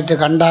ഭാഗമായിട്ട്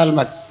കണ്ടാൽ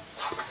മതി.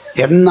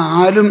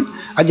 എന്നാലും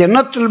ആ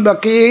ജന്നത്തുൽ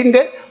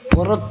ബഖീൻ്റെ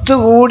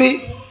പുറത്തുകൂടി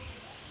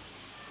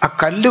ആ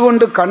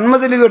കല്ലുകൊണ്ട്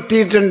കൺമതിൽ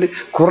കെട്ടിയിട്ടുണ്ട്.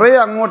 കുറേ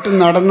അങ്ങോട്ട്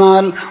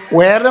നടന്നാൽ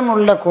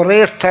ഉയരമുള്ള കുറേ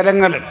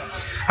സ്ഥലങ്ങളുണ്ട്.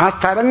 ആ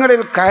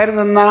സ്ഥലങ്ങളിൽ കയറി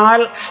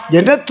നിന്നാൽ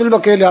ജന്നത്തുൽ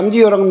ബഖീൽ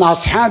അന്തിയുറങ്ങുന്ന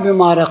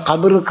അസ്ഹാബിമാരെ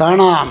ഖബർ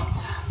കാണാം,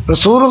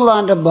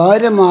 റസൂലുള്ളാഹിൻ്റെ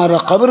ഭാര്യമാരെ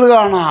ഖബർ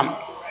കാണാം.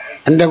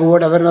 എൻ്റെ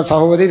കൂടെ വരുന്ന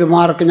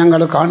സഹോദരിമാർക്ക്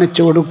ഞങ്ങൾ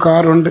കാണിച്ചു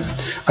കൊടുക്കാറുണ്ട്.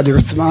 അത്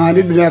ഉസ്മാൻ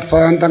ഇബ്നു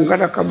അഫ്ഫാൻ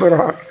തങ്ങളുടെ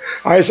ഖബറാണ്.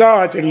 ആയിഷ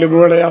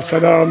ചെല്ലുപോലെ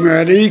അസ്സലാമു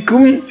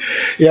അലൈക്കും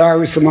യാ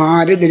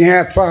ഉസ്മാൻ ഇബ്നു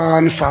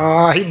അഫ്ഫാൻ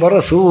സാഹിബ്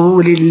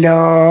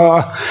റസൂലില്ലാഹ്,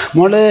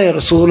 മോളെ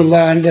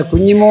റസൂലുള്ളാഹിൻ്റെ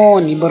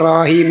കുഞ്ഞിമോൻ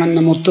ഇബ്രാഹിം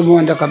എന്ന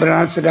മുത്തുമോൻ്റെ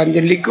ഖബറാണ്. സലാം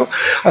ചൊല്ലിക്കോ.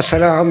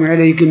 അസ്സലാമു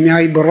അലൈക്കും യാ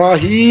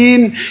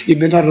ഇബ്രാഹിം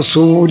ഇബ്നു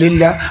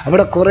റസൂലില്ലാഹ്.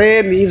 അവിടെ കുറേ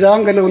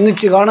മീസാങ്കൽ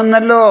ഒന്നിച്ച്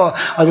കാണുന്നല്ലോ,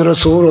 അത്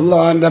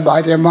റസൂലുള്ളാഹിൻ്റെ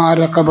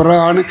ഭാര്യമാരെ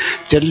ഖബറാണ്.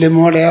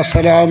 ചെല്ലുമോളെ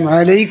അസ്സലാമു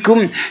അലൈക്കും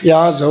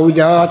യാ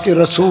സൗജാതി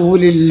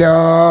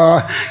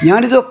റസൂലില്ലാഹ്.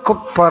 ഞാനിതൊക്കെ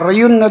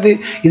പറയുന്നത്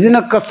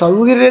ഇതിനൊക്കെ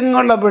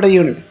സൗകര്യങ്ങൾ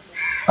അവിടെയുണ്ട്,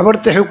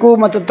 അവിടുത്തെ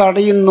ഹുക്കൂമത്ത്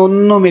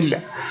തടയുന്നൊന്നുമില്ല.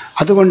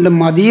 അതുകൊണ്ട്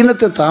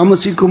മദീനത്ത്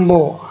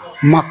താമസിക്കുമ്പോൾ,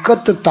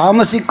 മക്കത്ത്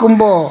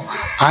താമസിക്കുമ്പോൾ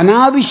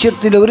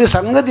അനാവശ്യത്തിൽ ഒരു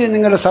സംഗതി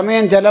നിങ്ങളുടെ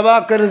സമയം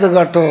ചെലവാക്കരുത്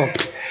കേട്ടോ.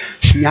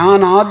 ഞാൻ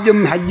ആദ്യം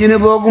ഹജ്ജിന്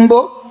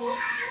പോകുമ്പോൾ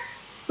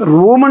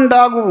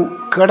റൂമുണ്ടാകൂ,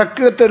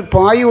 കിടക്കത്തെ ഒരു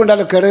പായും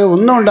ഉണ്ടാകും,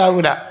 ഒന്നും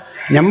ഉണ്ടാകില്ല.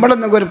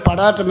 നമ്മളെന്നൊക്കെ ഒരു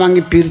പടാറ്റം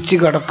വാങ്ങി പിരിച്ച്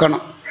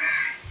കിടക്കണം.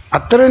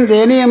 അത്രയും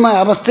ദയനീയമായ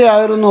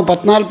അവസ്ഥയായിരുന്നു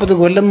 40-40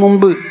 കൊല്ലം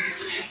മുമ്പ്.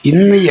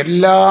 ഇന്ന്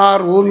എല്ലാ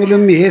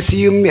റൂമിലും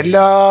AC-യും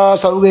എല്ലാ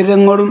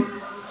സൗകര്യങ്ങളും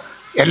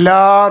എല്ലാ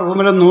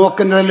റൂമിലും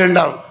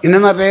നോക്കുന്നതിലുണ്ടാവും.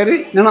 ഇന്നെന്നാ പേര്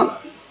ഇങ്ങനെ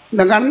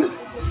എന്താ കാണുന്നത്?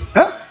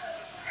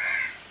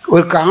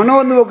 ഒരു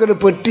കാണുമെന്ന് നോക്കൊരു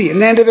പെട്ടി,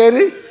 എന്നാ എൻ്റെ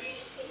പേര്?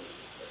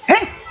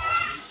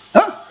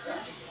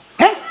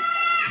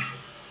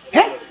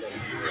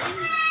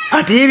 ആ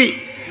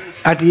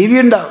ടി വി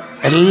ഉണ്ടാവും,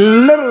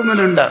 എല്ലാ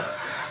റൂമിലും ഉണ്ടാവും.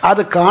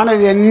 അത് കാണൽ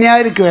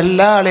എന്നായിരിക്കും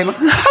എല്ലാ ആളെയും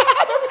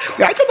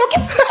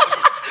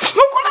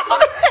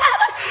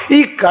ഈ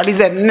കളി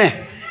തന്നെ.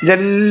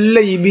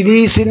 ഇതെല്ലാം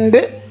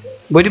ഇബ്ലീസിൻ്റെ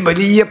ഒരു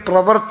വലിയ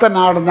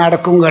പ്രവർത്തനമാണ്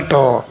നടക്കും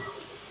കേട്ടോ.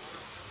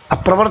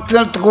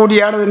 അപ്രവർത്തനത്തിൽ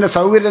കൂടിയാണ് ഇതിൻ്റെ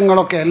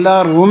സൗകര്യങ്ങളൊക്കെ എല്ലാ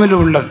റൂമിലും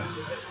ഉള്ളത്.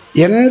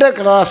 എൻ്റെ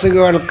ക്ലാസ്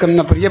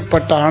കേൾക്കുന്ന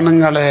പ്രിയപ്പെട്ട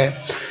ആണുങ്ങളെ,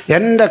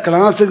 എൻ്റെ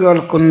ക്ലാസ്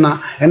കേൾക്കുന്ന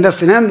എൻ്റെ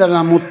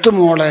സ്നേഹിതന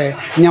മുത്തുമോളെ,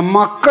 ഞാൻ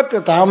മക്കത്ത്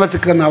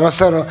താമസിക്കുന്ന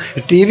അവസരം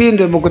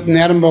TV-ൻ്റെ മുഖത്ത്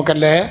നേരം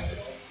പോക്കല്ലേ.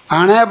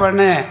 ആണേ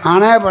പെണ്ണേ,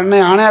 ആണേ പെണ്ണേ,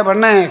 ആണേ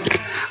പെണ്ണേ.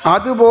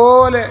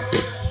 അതുപോലെ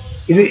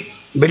ഇത്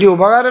വലിയ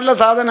ഉപകാരമുള്ള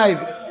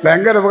സാധനമായത്,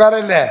 ഭയങ്കര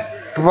ഉപകാരമല്ലേ.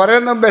 ഇപ്പോൾ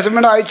പറയുന്ന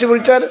വിഷമയുടെ അയച്ചു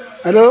വിളിച്ചാൽ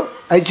ഹലോ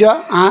അയച്ചാ,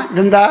 ആ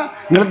ഇതെന്താ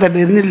നിങ്ങളത്തെ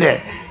വരുന്നില്ലേ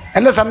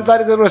എല്ലാം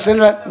സംസാരിക്കുന്ന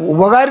പ്രശ്നമില്ല.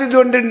 ഉപകാരം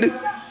ഇതുകൊണ്ടുണ്ട്,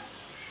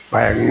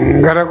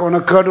 ഭയങ്കര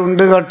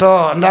ഗുണക്കേടുണ്ട് കേട്ടോ.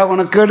 എന്താ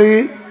ഗുണക്കേട്?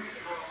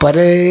 പല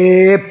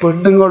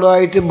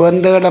പെണ്ണുങ്ങളുമായിട്ട്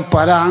ബന്ധുക്കളെ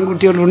പല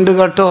ആൺകുട്ടികളുണ്ട്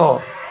കേട്ടോ.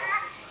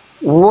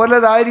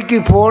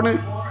 ഓലതായിരിക്കും ഫോണ്.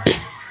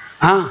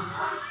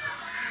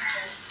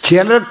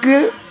 ചിലർക്ക്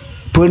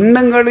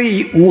പെണ്ണുങ്ങൾ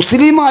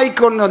മുസ്ലിം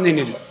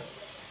ആയിക്കൊണ്ടൊന്നിനില്ല,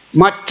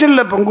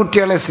 മറ്റുള്ള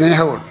പെൺകുട്ടികളെ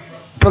സ്നേഹമുണ്ട്.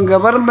 ഇപ്പം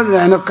ഗവൺമെൻറ്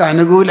അതിനൊക്കെ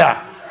അനുകൂല.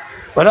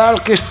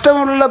 ഒരാൾക്ക്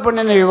ഇഷ്ടമുള്ള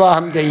പെണ്ണിനെ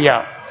വിവാഹം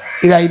ചെയ്യാം.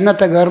 ഇതാ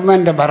ഇന്നത്തെ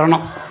ഗവൺമെൻറ്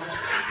ഭരണം.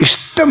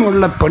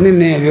 ഇഷ്ടമുള്ള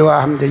പെണ്ണിനെ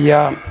വിവാഹം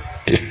ചെയ്യാം.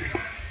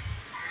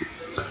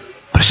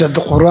 പരിശുദ്ധ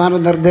ഖുർആൻ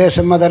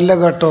നിർദ്ദേശം അതല്ല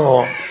കേട്ടോ.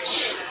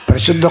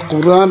 പരിശുദ്ധ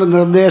ഖുർആൻ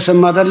നിർദ്ദേശം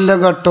അതല്ല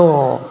കേട്ടോ.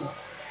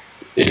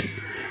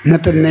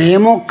 ഇന്നത്തെ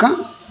നിയമമൊക്കെ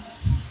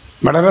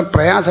വളരെ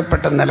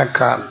പ്രയാസപ്പെട്ട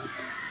നിലക്കാണ്.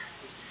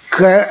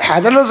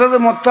 ഹദലുസത്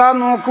മൊത്താൻ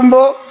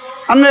നോക്കുമ്പോൾ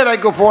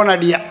അന്നേരമായിരിക്കും ഫോൺ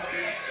അടിയ.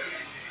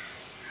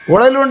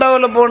 ഉടലും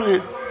ഉണ്ടാവുമല്ലോ ഫോണ്.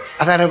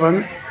 അതാരാ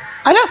പറഞ്ഞു?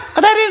 ഹലോ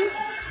അതാരാണ്?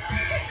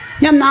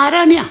 ഞാൻ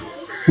നാരായണിയാ.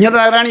 ഞാൻ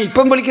നാരായണി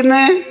ഇപ്പം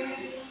വിളിക്കുന്നേ?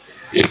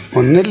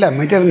 ഒന്നുമില്ല,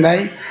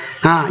 മറ്റെന്തായി?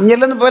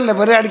 ഇഞ്ഞെല്ലാം പോലല്ലേ,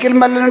 വേറെ അടിക്കലും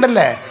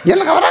പല്ലുണ്ടല്ലേ,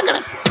 ഇഞ്ഞെല്ലാം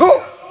കവറാക്കണേ.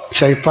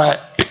 ശൈത്താൻ.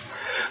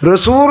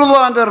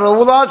 റസൂലുള്ളാഹിന്റെ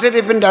റൗളാ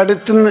ശരീഫിൻ്റെ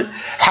അടുത്തുനിന്ന്,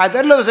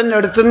 ഹജറുൽ ഹുസൈൻ്റെ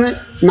അടുത്തുനിന്ന്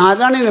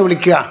നാരായണീനെ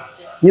വിളിക്കുക.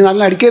 നീ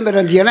നല്ല അടിക്കാൻ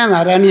വരാൻ ചെയ്യണേ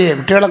നാരായണിയെ,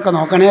 കുട്ടികളൊക്കെ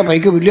നോക്കണേ,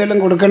 പൈക്ക് പുല്ലെല്ലാം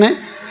കൊടുക്കണേ.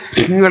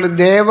 നിങ്ങൾ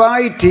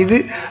ദയവായിട്ട് ഇത്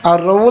ആ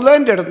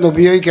റൗളാൻ്റെ അടുത്ത്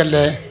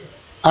ഉപയോഗിക്കല്ലേ.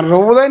 ആ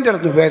റൗളാൻ്റെ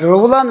അടുത്ത് ഉപയോഗിക്കുക.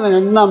 റൗള എന്ന്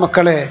പറഞ്ഞാൽ എന്നാ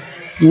മക്കളെ,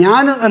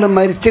 ഞാൻ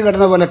മരിച്ചു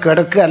കിടന്ന പോലെ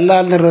കിടക്കുക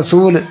അല്ലാതെ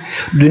റസൂല്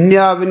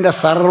ദുന്യാവിൻ്റെ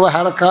സർവ്വ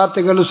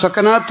ഹറക്കാത്തുകളും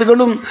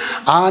സക്കനാത്തുകളും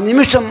ആ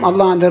നിമിഷം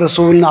അള്ളാഹിൻ്റെ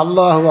റസൂലിന്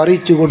അള്ളാഹു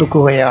അറിയിച്ചു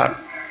കൊടുക്കുകയാണ്.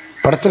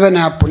 പടച്ചവനെ,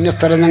 ആ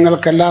പുണ്യസ്ഥലം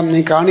ഞങ്ങൾക്കെല്ലാം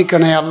നീ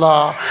കാണിക്കണേ അല്ലാ.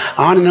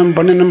 ആണിനും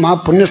പെണ്ണിനും ആ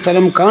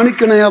പുണ്യസ്ഥലം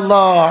കാണിക്കണേ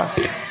അല്ലാ.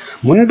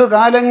 മുൻപ്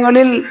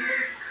കാലങ്ങളിൽ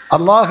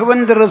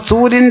അള്ളാഹുവിൻ്റെ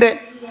റസൂലിൻ്റെ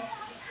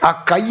ആ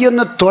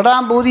കയ്യൊന്ന്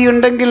തൊടാൻ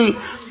ബോധിയുണ്ടെങ്കിൽ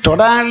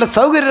തൊടാനുള്ള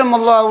സൗകര്യം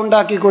അള്ളാഹു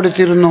ഉണ്ടാക്കി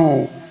കൊടുത്തിരുന്നു.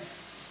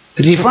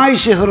 റിഫായ്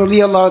ഷെയ്ഖ്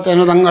റളിയല്ലാഹു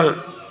തആല തങ്ങൾ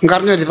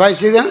അറിഞ്ഞോ? റിഫായ്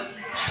ഷെയ്ഖ്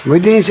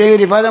വൈദ്യം ഷെയ്ഖ്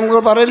റിഫായ്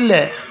നമുക്ക്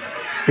പറയില്ലേ?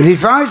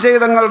 റിഫായ് ഷെയ്ഖ്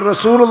തങ്ങൾ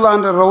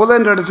റസൂലുള്ളാഹിൻ്റെ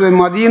റൗളൻ്റെ അടുത്ത് പോയി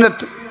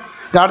മദീനത്ത്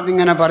ഇതാർന്ന്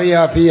ഇങ്ങനെ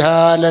പറയാ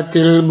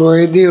ഫിഹാലത്തിൽ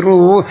ബുഇദി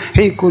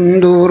റൂഹി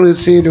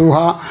കുന്തുർസിലുഹ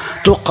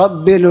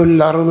തുഖബ്ബിലുൽ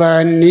അർള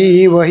അന്നി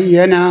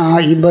വഹിയ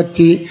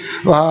നായിബത്തി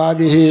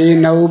വഹാദിഹി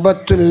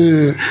നൗബത്തുൽ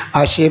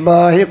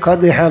അശ്ബാഹി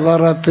ഖദ്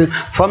ഹദറത്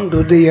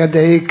ഫംദുദ്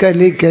യദൈക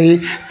ലികൈ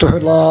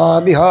തുഹ്ലാ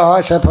ബിഹാ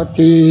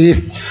ശഫത്തി.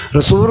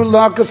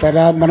 റസൂലുള്ളാഹിക്ക്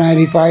സലാം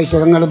പറഞ്ഞ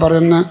തങ്ങൾ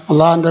പറയുന്നു,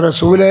 അള്ളാഹുവിൻ്റെ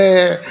റസൂലേ,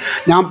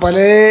 ഞാൻ പല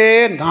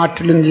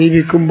നാട്ടിലും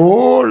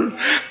ജീവിക്കുമ്പോൾ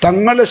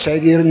തങ്ങളുടെ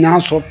ശരീരം ഞാൻ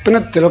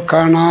സ്വപ്നത്തിൽ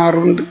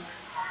കാണാറുണ്ട്.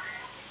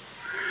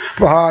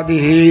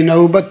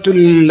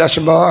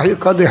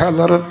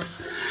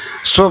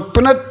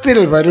 സ്വപ്നത്തിൽ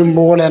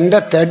വരുമ്പോൾ എൻ്റെ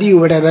തടി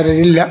ഇവിടെ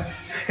വരലില്ല.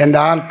 എൻ്റെ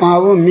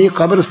ആത്മാവും ഈ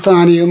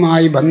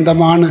ഖബർസ്ഥാനിയുമായി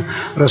ബന്ധമാണ്,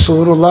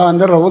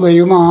 റസൂലുള്ളാഹിൻ്റെ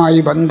റൗദയുമായി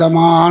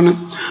ബന്ധമാണ്.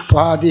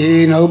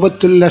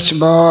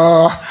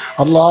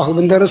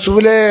 അള്ളാഹുവിൻ്റെ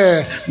റസൂലേ,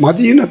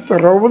 മദീനത്തെ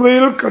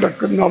റൗദയിൽ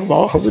കിടക്കുന്ന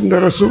അള്ളാഹുവിൻ്റെ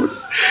റസൂൽ,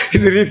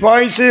 ഇത്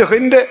റിഫായി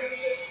ശൈഖിൻ്റെ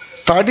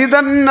തടി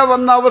തന്നെ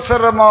വന്ന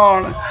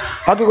അവസരമാണ്.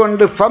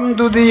 അതുകൊണ്ട്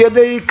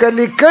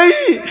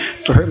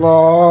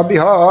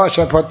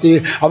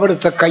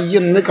അവിടുത്തെ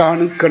കയ്യൊന്ന്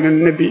കാണിക്കണം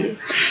നബി,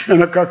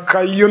 എനിക്ക്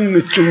കയ്യൊന്ന്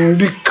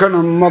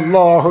ചുംബിക്കണം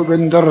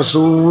അല്ലാഹുവിൻ്റെ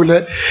റസൂല്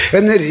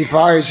എന്ന്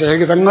റിഫായി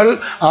ശൈഖ് തങ്ങൾ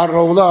ആ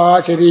റൗദ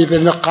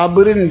ശരീഫിൻ്റെ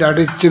ഖബറിൻ്റെ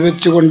അടുത്ത്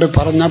വെച്ചുകൊണ്ട്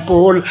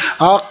പറഞ്ഞപ്പോൾ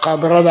ആ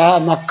ഖബറതാ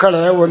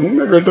മക്കളെ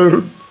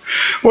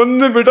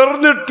ഒന്ന്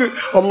വിടർന്നിട്ട്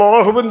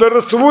അല്ലാഹുവിൻ്റെ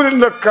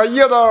റസൂലിൻ്റെ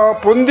കയ്യതാ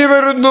പൊന്തി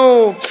വരുന്നു.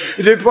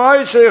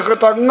 റിഫായി ശൈഖ്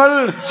തങ്ങൾ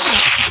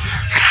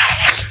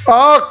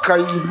ആ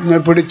കയ്യിനെ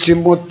പിടിച്ച്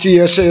മുത്തിയ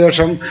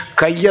ശേഷം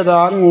കയ്യതാ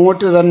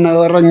അങ്ങോട്ട് തന്നെ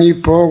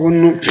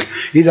ഇറങ്ങിപ്പോകുന്നു.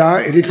 ഇതാ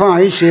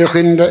റിഫായി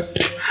ശൈഖിൻ്റെ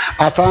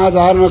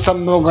അസാധാരണ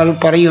സംഭവങ്ങൾ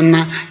പറയുന്ന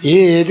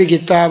ഏത്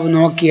കിതാബ്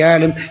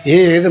നോക്കിയാലും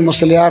ഏത്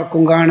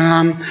മുസ്ലിയാർക്കും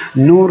കാണാം.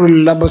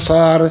 നൂറുൽ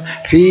അബ്സാർ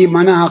ഫീ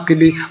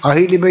മനാഖിബി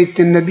അഹ്ലി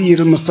ബൈത്തിൻ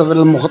നബിയിൽ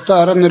മുസ്തഫൽ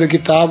മുഖ്താർ എന്നൊരു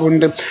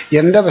കിതാബുണ്ട്.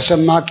 എൻ്റെ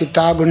വശം ആ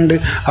കിതാബുണ്ട്.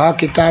 ആ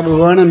കിതാബ്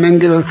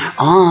വേണമെങ്കിൽ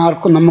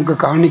ആർക്കും നമുക്ക്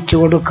കാണിച്ചു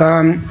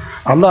കൊടുക്കാം.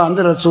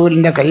 അല്ലാഹുവിൻ്റെ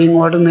റസൂലിൻ്റെ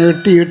കൈയിങ്ങോട്ട്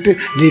നീട്ടിയിട്ട്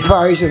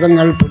റിഫായി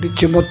ശൈഖ്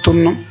പിടിച്ചു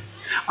പൊത്തുന്നു.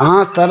 ആ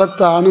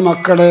സ്ഥലത്താണ്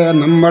മക്കളെ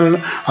നമ്മൾ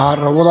ആ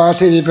റൗദ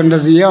ശരീഫിൻ്റെ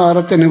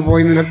സിയാറത്തിന്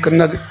പോയി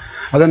നിൽക്കുന്നത്.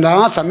 അതുകൊണ്ട് ആ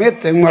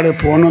സമയത്ത് നിങ്ങൾ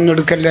ഫോണൊന്നും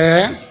എടുക്കല്ലേ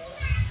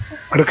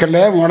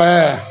മോളെ,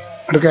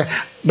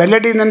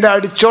 ബെല്ലടി നിൻ്റെ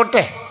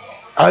അടിച്ചോട്ടെ,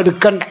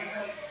 എടുക്കണ്ട.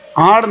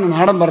 ആടുന്ന്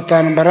നാടൻ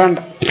വർത്താനം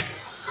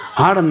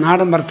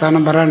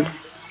പറയണ്ട.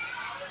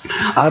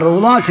 ആ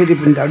റൗദ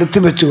ശരീഫിൻ്റെ അടുത്ത്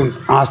വെച്ചുകൊണ്ട്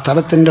ആ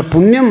സ്ഥലത്തിൻ്റെ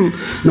പുണ്യം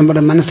നമ്മൾ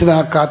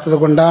മനസ്സിലാക്കാത്തത്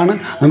കൊണ്ടാണ്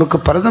നമുക്ക്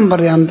പലതും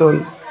പറയാൻ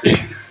തോന്നുന്നു.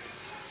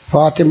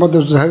 ഫാത്തിമത്തു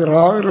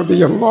സഹ്റാ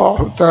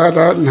റളിയല്ലാഹു തആല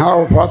അൻഹാ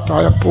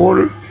വഫാത്തായപ്പോൾ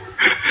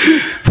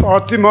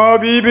ഫാത്തിമ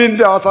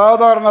ബീബിൻ്റെ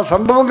അസാധാരണ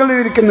സംഭവങ്ങൾ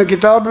ഇരിക്കുന്ന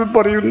കിതാബിൽ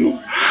പറയുന്നു,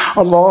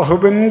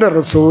 അല്ലാഹുവിൻ്റെ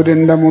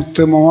റസൂലിൻ്റെ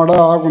മുത്ത്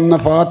മോളാകുന്ന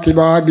ഫാത്തിമ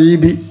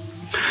ബീബി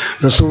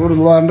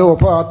റസൂലുള്ളാഹിൻ്റെ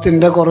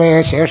വഫാത്തിൻ്റെ കുറേ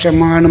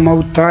ശേഷമാണ്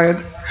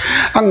മൗത്തായത്.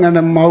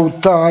 അങ്ങനെ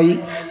മൗത്തായി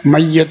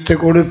മയ്യത്ത്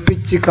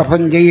കുളിപ്പിച്ച്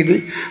കഫൻ ചെയ്ത്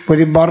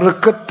ഒരു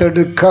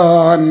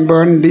ബർക്കത്തെടുക്കാൻ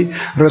വേണ്ടി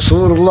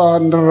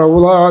റസൂലുള്ളാഹിൻ്റെ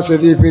റൗദ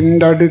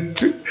ശരീഫിൻ്റെ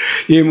അടുത്ത്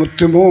ഈ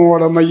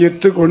മുത്തുമോളെ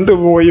മയ്യത്ത്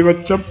കൊണ്ടുപോയി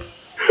വെച്ച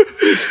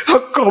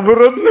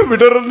ഖബറൊന്ന്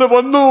വിടർന്ന്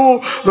വന്നു.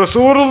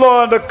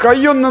 റസൂലുള്ളാഹിന്റെ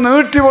കൈയൊന്ന്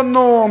നീട്ടി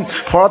വന്നു.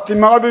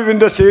 ഫാത്തിമ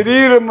ബീവിന്റെ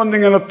ശരീരം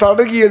വന്നിങ്ങനെ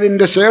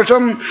തടകിയതിൻ്റെ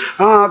ശേഷം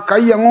ആ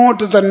കൈ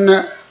അങ്ങോട്ട് തന്നെ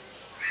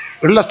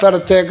ഉള്ള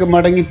സ്ഥലത്തേക്ക്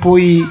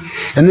മടങ്ങിപ്പോയി.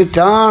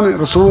 എന്നിട്ടാണ്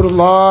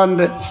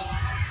റസൂലുള്ളാഹിന്റെ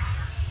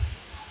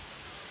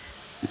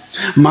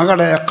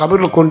മകളെ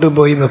ഖബറിൽ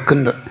കൊണ്ടുപോയി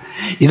വെക്കുന്നത്.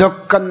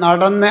 ഇതൊക്കെ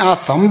നടന്ന് ആ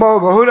സംഭവ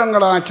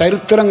ബഹുലങ്ങൾ ആ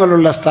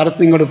ചരിത്രങ്ങളുള്ള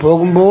സ്ഥലത്ത് നിങ്ങൾ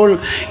പോകുമ്പോൾ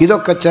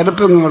ഇതൊക്കെ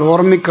ചിലപ്പോൾ നിങ്ങൾ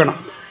ഓർമ്മിക്കണം.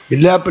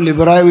 ഇല്ലാപ്പള്ളി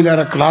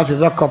ഇബ്രാഹിമിലാറെ ക്ലാസ്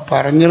ഇതൊക്കെ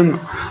പറഞ്ഞിരുന്നു.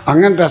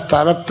 അങ്ങനത്തെ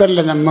സ്ഥലത്തല്ല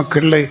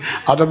നമുക്കുള്ളത്.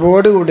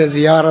 അതോടുകൂടി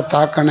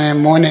സിയാറത്താക്കണേ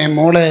മോനെ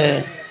മോളെ.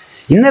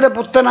 ഇന്നലെ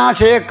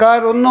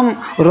പുത്തനാശയക്കാരൊന്നും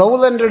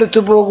റൗദൻ്റെ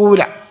അടുത്ത്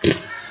പോകൂല.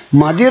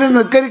 മദീന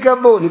നിക്കരിക്കാൻ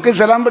പോകും. നിക്ക്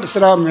സലാം പഠി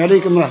സലാം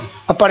മേലിക്കുമ്പോഴാണ്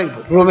അപ്പാടേക്ക്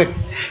പോകും. റൂമിൽ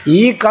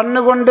ഈ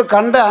കണ്ണുകൊണ്ട്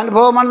കണ്ട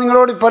അനുഭവമാണ്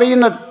നിങ്ങളോട്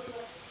പറയുന്നത്.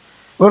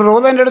 ഒരു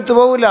റൗദൻ്റെ അടുത്ത്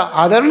പോകില്ല.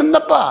 അതാണ്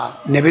എന്തപ്പാ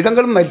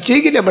നബിതങ്ങൾ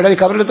മരിച്ചേക്കില്ല. ഇവിടെ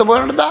കബറിലെടുത്ത്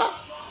പോകേണ്ടതാ.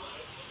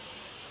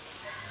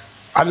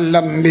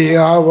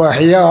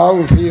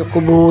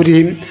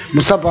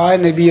 മുസ്തഫ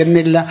നബി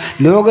എന്നില്ല,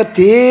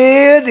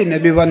 ലോകത്തേത്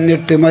നബി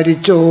വന്നിട്ട്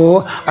മരിച്ചോ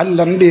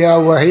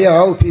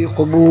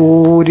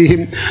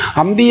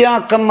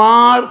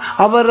അമ്പിയാക്കന്മാർ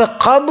അവരുടെ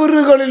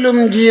ഖബറുകളിലും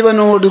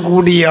ജീവനോട്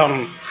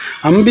കൂടിയാണ്.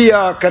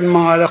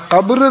 അമ്പിയാക്കന്മാരെ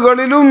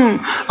ഖബറുകളിലും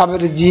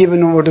അവർ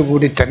ജീവനോട്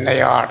കൂടി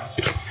തന്നെയാണ്.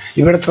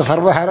 ഇവിടുത്തെ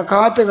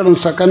സർവ്വഹരക്കാത്തുകളും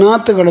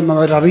സക്കനാത്തുകളും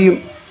അവരറിയും.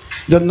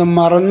 ഇതൊന്നും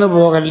മറന്നു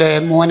പോകല്ലേ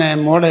മോനെ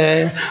മോളെ.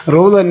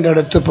 റൗദൻ്റെ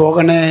അടുത്ത്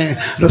പോകണേ,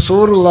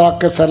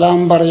 റസൂലുള്ളാഹിക്ക് സലാം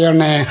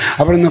പറയണേ,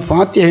 അവിടുന്ന്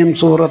ഫാത്തിഹയും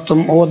സൂറത്തും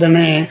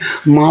ഓതണേ.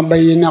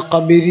 മാബൈന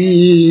ഖബരി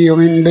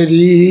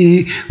വമിൻബരി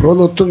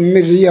റൗദത്തും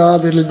മിൻ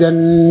റിയാദിൽ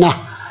ജന്ന.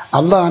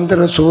 അള്ളാഹുവിൻ്റെ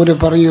റസൂല്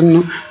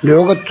പറയുന്നു,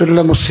 ലോകത്തുള്ള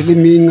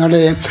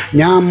മുസ്ലിമീങ്ങളെ,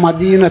 ഞാൻ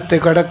മദീനത്ത്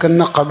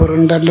കിടക്കുന്ന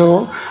ഖബറുണ്ടല്ലോ,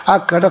 ആ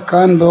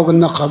കിടക്കാൻ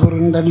പോകുന്ന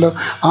ഖബറുണ്ടല്ലോ,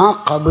 ആ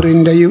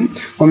ഖബറിൻ്റെയും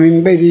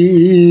മിമ്പരി,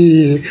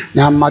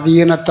 ഞാൻ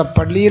മദീനത്തെ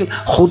പള്ളിയിൽ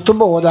ഖുത്ബ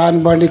ഓതാൻ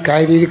വേണ്ടി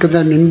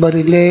കയറിയിരിക്കുന്ന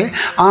മിമ്പറിലെ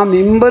ആ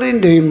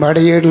മിമ്പറിൻ്റെയും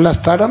ഇടയിലുള്ള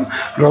സ്ഥലം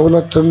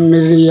റൗളത്തും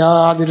മിൻ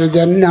റിയാദിൽ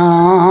ജന്ന,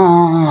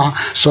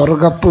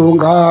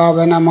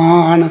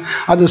 സ്വർഗപ്പൂങ്കാവനമാണ്,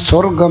 അത്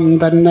സ്വർഗം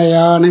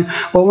തന്നെയാണ്.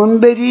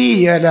 മിമ്പരി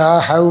അലാ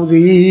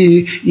ഹൗദി,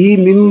 ഈ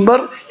മിമ്പർ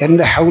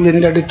എൻ്റെ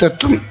ഹൗലിൻ്റെ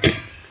അടുത്തെത്തും.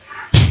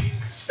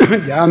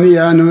 ജാമിയ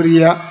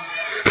നൂരിയ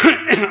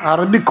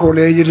അറബി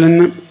കോളേജിൽ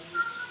നിന്ന്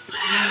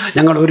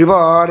ഞങ്ങൾ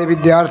ഒരുപാട്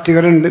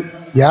വിദ്യാർത്ഥികളുണ്ട്.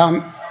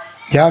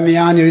 ജാമിയ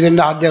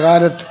നൂരിയൻ്റെ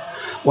ആദ്യകാലത്ത്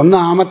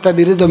ഒന്നാമത്തെ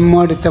ബിരുദം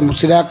എടുത്ത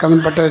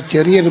മുസ്ലിയാക്കമിൽപ്പെട്ട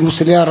ചെറിയൊരു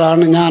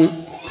മുസ്ലിയാറാണ് ഞാൻ.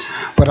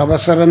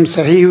 ഒരവസരം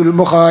സഹീഹുൽ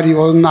ബുഖാരി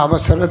ഓതുന്ന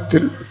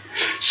അവസരത്തിൽ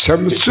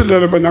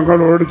ശംസുലബ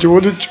ഞങ്ങളോട്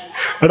ചോദിച്ചു,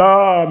 എടാ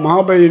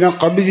മാബൈന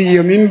ഖബരി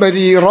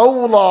മിമ്പരി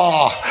റൗള,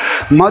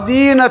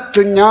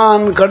 മദീനത്ത് ഞാൻ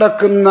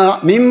കിടക്കുന്ന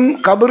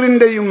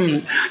ഖബറിൻ്റെയും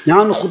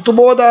ഞാൻ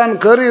ഖുത്ബോദാൻ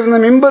കയറിയിരുന്ന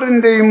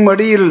മിമ്പറിൻ്റെയും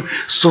അടിയിൽ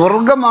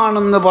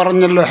സ്വർഗമാണെന്ന്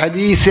പറഞ്ഞല്ലോ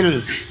ഹദീസിൽ,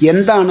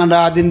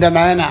 എന്താണടാ അതിൻ്റെ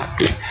മേന?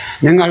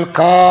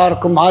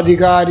 ഞങ്ങൾക്കാർക്കും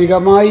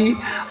ആധികാരികമായി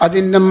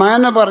അതിൻ്റെ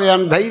മേന പറയാൻ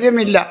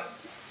ധൈര്യമില്ല.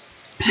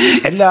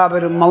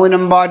 എല്ലാവരും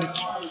മൗനം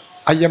പാലിച്ചു.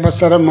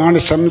 അയ്യവസരമാണ്.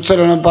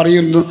 ശംസുലൻ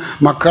പറയുന്നു,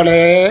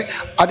 മക്കളെ,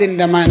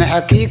 അതിൻ്റെ മേന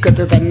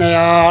ഹഖീഖത്ത്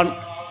തന്നെയാണ്.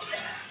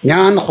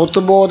 ഞാൻ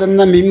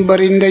ഖുത്ബോദെന്ന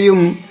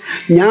മിമ്പറിൻ്റെയും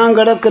ഞാൻ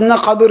കിടക്കുന്ന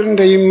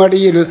ഖബറിൻ്റെയും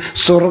അടിയിൽ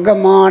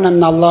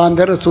സ്വർഗമാണെന്ന്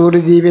അള്ളാഹുവിൻ്റെ റസൂൽ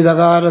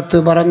ജീവിതകാലത്ത്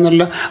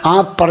പറഞ്ഞല്ലോ. ആ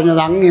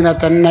പറഞ്ഞത് അങ്ങനെ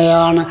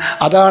തന്നെയാണ്.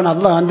 അതാണ്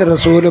അള്ളാഹുവിൻ്റെ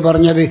റസൂൽ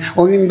പറഞ്ഞത്,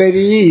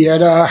 മിമ്പരി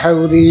അലാ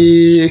ഹൗദി,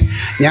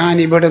 ഞാൻ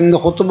ഇവിടുന്ന്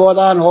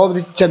ഖുത്ബോദാൻ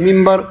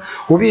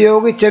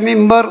ഉപയോഗിച്ച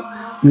മിമ്പർ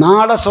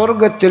നാളെ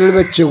സ്വർഗത്തിൽ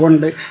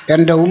വെച്ചുകൊണ്ട്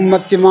എൻ്റെ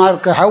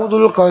ഉമ്മത്തിമാർക്ക്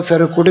ഹൗദുൽ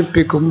കൗസർ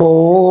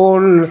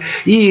കുടിപ്പിക്കുമ്പോൾ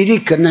ഈ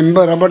ഇരിക്കുന്ന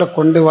മിമ്പർ അവിടെ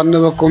കൊണ്ടുവന്നു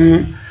വെക്കും.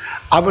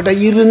 അവിടെ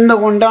ഇരുന്നു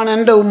കൊണ്ടാണ്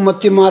എൻ്റെ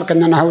ഉമ്മത്തിമാർക്ക്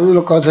ഞാൻ ഹൗദുൽ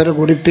കൗസർ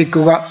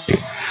കുടിപ്പിക്കുക.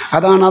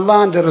 അതാണ്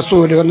അള്ളാഹുവിൻ്റെ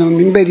റസൂൽ വന്ന്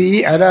മിമ്പരി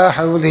അലാ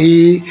ഹൗദി,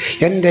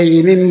 എൻ്റെ ഈ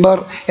മിമ്പർ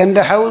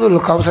എൻ്റെ ഹൗദുൽ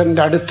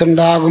കൗസറിൻ്റെ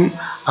അടുത്തുണ്ടാകും.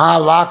 ആ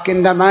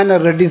വാക്കിൻ്റെ മേന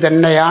റെഡി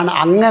തന്നെയാണ്.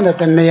 അങ്ങനെ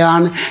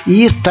തന്നെയാണ് ഈ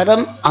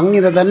സ്ഥലം.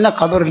 അങ്ങനെ തന്നെ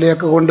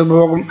ഖബറിലേക്ക്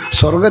കൊണ്ടുപോകും,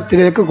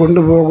 സ്വർഗത്തിലേക്ക്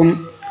കൊണ്ടുപോകും.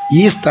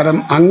 ഈ സ്ഥലം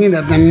അങ്ങനെ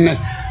തന്നെ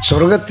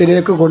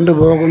സ്വർഗത്തിലേക്ക്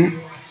കൊണ്ടുപോകും.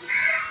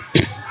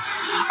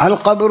 അൽ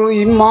ഖബറു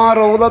ഇമ്മാ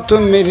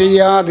റൗളത്തും മിൻ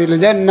റിയാദിൽ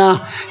ജന്ന,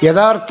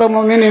 യഥാർത്ഥ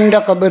മുഅ്മിനിൻ്റെ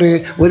ഖബർ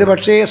ഒരു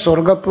പക്ഷേ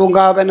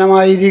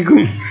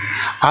സ്വർഗപ്പൂങ്കാവനമായിരിക്കും.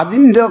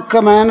 അതിൻ്റെ ഒക്കെ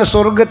മേന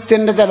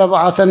സ്വർഗത്തിൻ്റെ ചില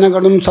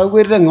വാസനകളും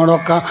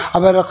സൗകര്യങ്ങളൊക്കെ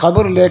അവരുടെ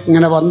ഖബറിലേക്ക്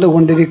ഇങ്ങനെ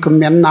വന്നുകൊണ്ടിരിക്കും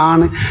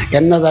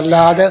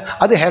എന്നതല്ലാതെ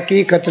അത്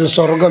ഹഖീഖത്തിൽ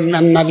സ്വർഗം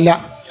എന്നല്ല.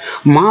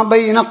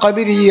 മാബൈന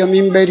ഖബരി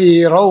മിമ്പരി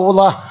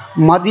റൗള,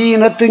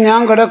 മദീനത്ത്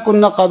ഞാൻ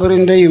കിടക്കുന്ന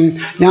ഖബറിൻ്റെയും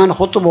ഞാൻ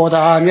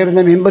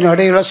ഖുത്ബോദാനിരുന്ന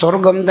മിമ്പറിനിടയിലുള്ള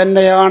സ്വർഗം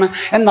തന്നെയാണ്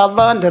എന്ന്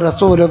അള്ളാഹുവിൻ്റെ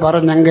റസൂല്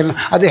പറഞ്ഞെങ്കിൽ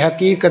അത്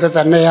ഹഖീഖത്ത്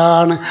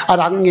തന്നെയാണ്.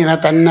 അതങ്ങനെ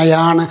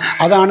തന്നെയാണ്.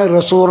 അതാണ്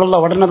റസൂലുള്ള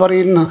ഉടനെ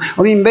പറയുന്നു,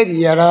 മിമ്പരി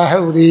അലാ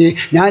ഹൗദി,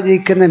 ഞാൻ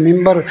ഇരിക്കുന്ന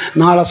മിമ്പർ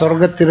നാളെ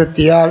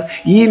സ്വർഗത്തിലെത്തിയാൽ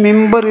ഈ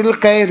മിമ്പറിൽ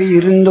കയറി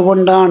ഇരുന്നു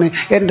കൊണ്ടാണ്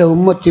എൻ്റെ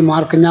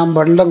ഉമ്മത്തിമാർക്ക് ഞാൻ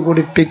വെള്ളം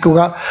കുടിപ്പിക്കുക.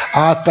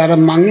 ആ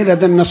സ്ഥലം അങ്ങനെ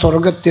തന്നെ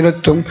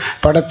സ്വർഗത്തിലെത്തും.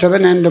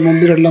 പടച്ചവൻ എൻ്റെ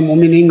മുമ്പിലുള്ള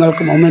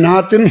മുഅ്മിനീങ്ങൾക്ക്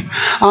മുഅ്മിനാത്തിനും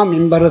ആ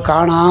മിമ്പർ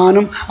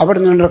കാണാനും അവിടെ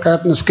നിന്ന്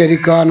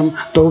നിസ്കരിക്കാനും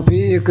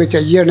തൗഫീഖ്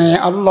ചെയ്യണേ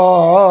അല്ലാ.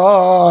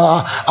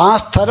 ആ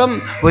സ്ഥലം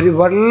ഒരു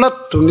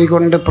വെള്ളത്തുണി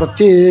കൊണ്ട്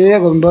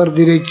പ്രത്യേകം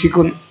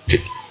വേർതിരിച്ചിരിക്കുന്നു.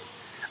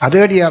 അത്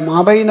എടിയാ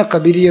മാബൈന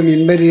ഖബരി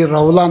മിമ്പരി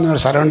റൗള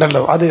എന്നൊരു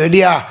സ്ഥലമുണ്ടല്ലോ, അത്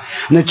എടിയാ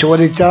എന്ന്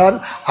ചോദിച്ചാൽ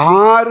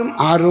ആരും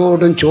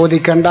ആരോടും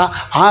ചോദിക്കണ്ട.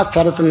 ആ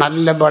സ്ഥലത്ത്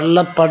നല്ല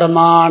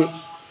വെള്ളപ്പടമാണ്.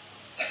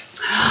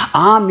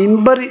 ആ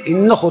മിമ്പർ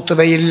ഇന്ന്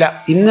ഖുത്ബയില്ല.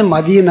 ഇന്ന്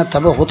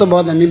മദീനത്തെ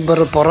ഖുത്ബ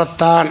മിമ്പർ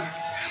പുറത്താണ്.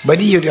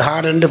 വലിയൊരു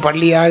ഹാളുണ്ട്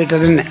പള്ളിയായിട്ട്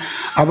തന്നെ.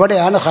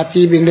 അവിടെയാണ്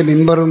ഖത്തീബിൻ്റെ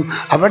മിമ്പറും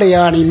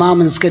അവിടെയാണ് ഇമാം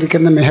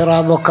നിസ്കരിക്കുന്ന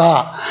മെഹ്റാബൊക്കെ.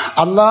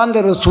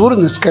 അള്ളാഹിൻ്റെ റസൂൽ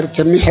നിസ്കരിച്ച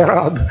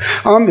മെഹ്റാബ്,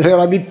 ആ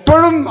മെഹ്റാബ്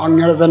ഇപ്പോഴും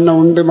അങ്ങനെ തന്നെ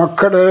ഉണ്ട്.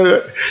 മക്കളെ,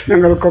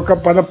 ഞങ്ങൾക്കൊക്കെ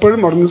പലപ്പോഴും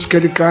അവിടെ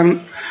നിസ്കരിക്കാൻ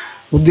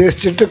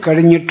ഉദ്ദേശിച്ചിട്ട്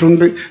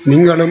കഴിഞ്ഞിട്ടുണ്ട്.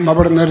 നിങ്ങളും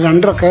അവിടെ നിന്ന്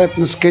 2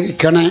 റക്അത്ത്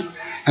നിസ്കരിക്കണേ.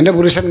 എൻ്റെ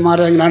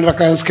പുരുഷന്മാരെ 2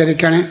 റക്അത്ത്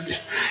നിസ്കരിക്കണേ.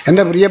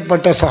 എൻ്റെ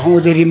പ്രിയപ്പെട്ട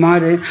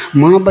സഹോദരിമാരെ,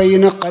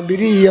 മാബൈന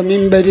ഖബരി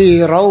മിമ്പരി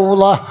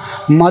റൗള,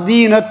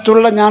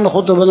 മദീനത്തുള്ള ഞാൻ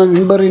ഖുത്ബ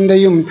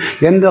മിമ്പറിൻ്റെയും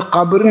എൻ്റെ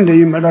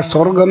ഖബറിൻ്റെയും ഇവിടെ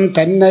സ്വർഗം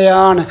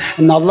തന്നെയാണ്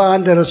എന്ന്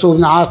അള്ളാഹുവിൻ്റെ റസൂൽ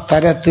ആ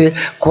സ്ഥലത്ത്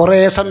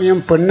കുറേ സമയം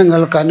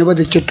പെണ്ണുങ്ങൾക്ക്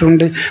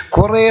അനുവദിച്ചിട്ടുണ്ട്,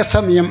 കുറേ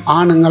സമയം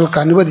ആണുങ്ങൾക്ക്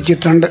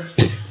അനുവദിച്ചിട്ടുണ്ട്.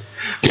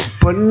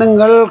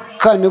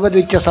 പെണ്ണുങ്ങൾക്ക്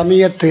അനുവദിച്ച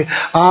സമയത്ത്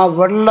ആ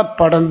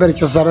വെള്ളപ്പടം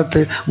വരച്ച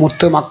സ്ഥലത്ത്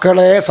മുത്ത്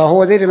മക്കളെ,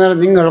 സഹോദരിമാരെ,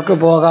 നിങ്ങൾക്ക്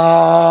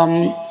പോകാം,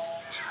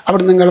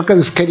 അവിടെ നിങ്ങൾക്ക്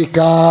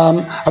നിസ്കരിക്കാം,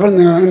 അവിടെ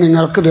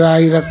നിങ്ങൾക്ക്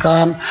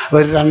ദുആയിരക്കാം.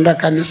 ഒരു 2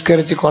 റക്അത്ത്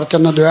നിസ്കരിച്ച്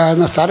കുറച്ചൊന്ന് ദുആ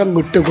സ്ഥലം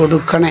വിട്ടു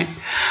കൊടുക്കണേ.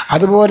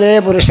 അതുപോലെ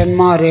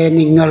പുരുഷന്മാരെ,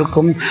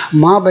 നിങ്ങൾക്കും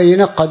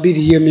മാബൈന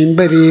ഖബരി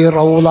മിമ്പരി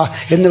റൗള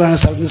എന്ന് വേണം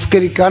സ്ഥലം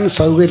നിസ്കരിക്കാൻ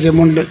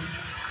സൗകര്യമുണ്ട്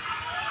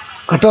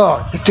കേട്ടോ.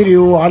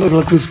 എത്രയോ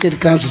ആളുകൾക്ക്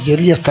നിസ്കരിക്കാൻ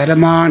ചെറിയ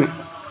സ്ഥലമാണ്.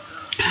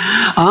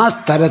 ആ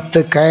സ്ഥലത്ത്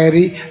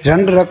കയറി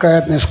 2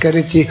 റക്അത്ത്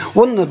നിസ്കരിച്ച്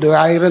ഒന്ന്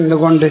ദുആഇരുന്നു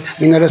കൊണ്ട്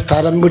നിങ്ങളുടെ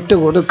സ്ഥലം വിട്ടു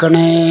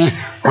കൊടുക്കണേ.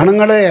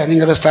 ആണുങ്ങളെ,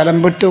 നിങ്ങളുടെ സ്ഥലം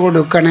വിട്ടു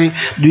കൊടുക്കണേ.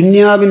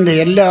 ദുനിയാവിൻ്റെ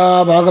എല്ലാ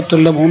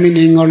ഭാഗത്തുള്ള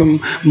മുഅ്മിനീങ്ങളും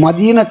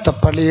മദീനത്തെ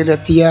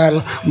പള്ളിയിലെത്തിയാൽ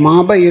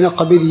മാബൈന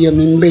ഖബരിയ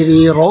മിൻബരി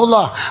റൗള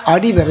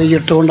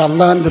അടിവരയിട്ടുകൊണ്ട്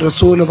അള്ളാഹുവിൻ്റെ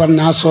റസൂൽ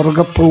പറഞ്ഞ ആ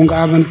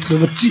സ്വർഗ്ഗപ്പൂങ്കാവനത്തിൽ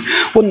വെച്ച്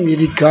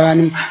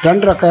ഒന്നിരിക്കാനും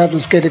 2 റക്അത്ത്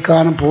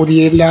നിസ്കരിക്കാനും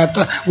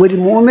പൂതിയില്ലാത്ത ഒരു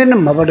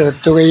മുഅ്മിനും അവിടെ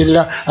എത്തുകയില്ല.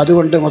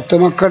 അതുകൊണ്ട്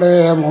മുത്തുമക്കളെ,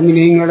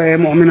 മുഅ്മിനീങ്ങളെ,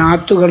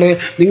 മുഅ്മിനാത്തുകളെ,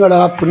 നിങ്ങൾ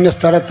ആ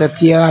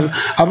പുണ്യസ്ഥലത്തെത്തിയാൽ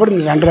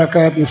അവിടുന്ന് 2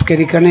 റക്അത്ത്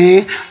നിസ്കരിക്കണേ.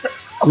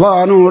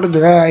 അള്ളാഹുവിനോട്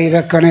ദുആ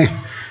ഇരക്കണേ.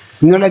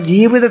 നിങ്ങളുടെ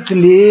ജീവിതത്തിൽ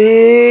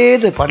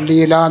ഏത്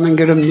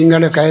പള്ളിയിലാണെങ്കിലും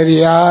നിങ്ങൾ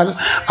കയറിയാൽ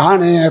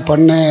ആണേ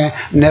പെണ്ണേ,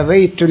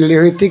 നവൈത്തുൽ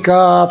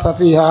ഇഅ്തികാഫ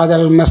ഫീ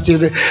ഹാദൽ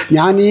മസ്ജിദ്,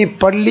 ഞാൻ ഈ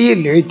പള്ളിയിൽ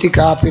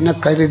ഇഅ്തികാഫിനെ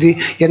കരുതി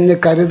എന്ന്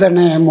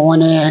കരുതണേ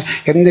മോനെ,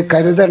 എന്ന്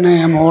കരുതണേ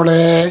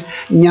മോളെ.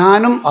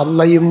 ഞാനും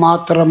അള്ളയും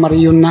മാത്രം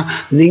അറിയുന്ന,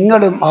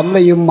 നിങ്ങളും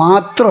അള്ളയും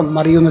മാത്രം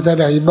അറിയുന്ന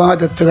ചില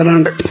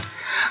ഇബാദത്തുകളുണ്ട്.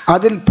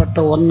 അതിൽപ്പെട്ട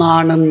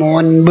ഒന്നാണ്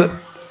നോൻപ്.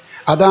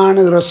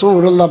 അതാണ്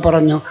റസൂലുള്ള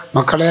പറഞ്ഞു,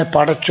 മക്കളെ,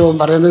 പടച്ചോൻ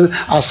പറയുന്നത്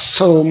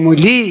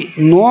അസ്സൗമുലി,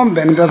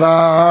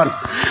 നോമ്പെൻ്റെതാണ്.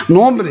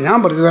 നോമ്പിന് ഞാൻ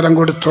പ്രതിഫലം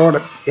കൊടുത്തോട്.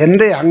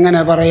 എന്തേ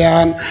അങ്ങനെ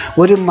പറയാൻ?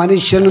 ഒരു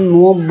മനുഷ്യന്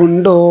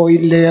നോമ്പുണ്ടോ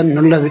ഇല്ലേ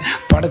എന്നുള്ളത്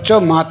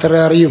പടച്ചോൻ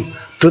മാത്രമേ അറിയൂ.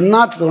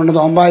 തിന്നാത്തത് കൊണ്ട്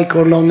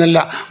നോമ്പായിക്കൊള്ളണമെന്നില്ല,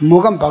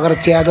 മുഖം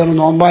പകർച്ചയായതുകൊണ്ട്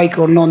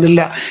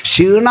നോമ്പായിക്കൊള്ളണമെന്നില്ല,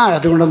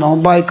 ക്ഷീണമായതുകൊണ്ട്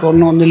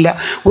നോമ്പായിക്കൊള്ളണമെന്നില്ല.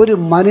 ഒരു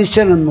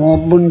മനുഷ്യന്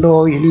നോമ്പുണ്ടോ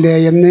ഇല്ലേ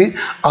എന്ന്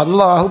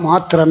അള്ളാഹു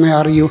മാത്രമേ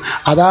അറിയൂ.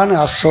 അതാണ്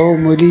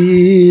അസ്സൗമുലി,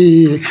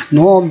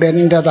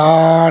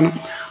 നോമ്പെൻ്റെതാണ്.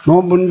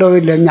 നോമ്പുണ്ടോ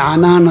ഇല്ല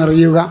ഞാനാണ്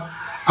അറിയുക.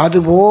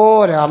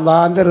 അതുപോലെ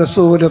അള്ളാഹുവിൻ്റെ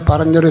റസൂൽ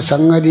പറഞ്ഞൊരു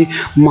സംഗതി,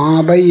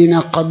 മാബൈന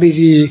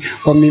ഖബരി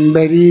വ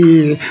മിൻബരി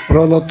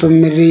റൗളത്തും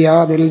മിൻ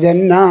റിയാദിൽ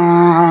ജന്ന.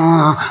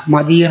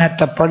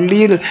 മദീനത്തെ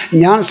പള്ളിയിൽ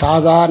ഞാൻ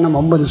സാധാരണ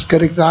മുമ്പ്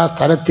നിസ്കരിക്കുന്ന ആ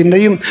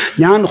സ്ഥലത്തിൻ്റെയും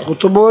ഞാൻ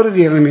ഖുതുബോര്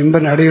ചെയ്യുന്ന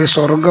മിമ്പറിനിടയിൽ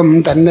സ്വർഗം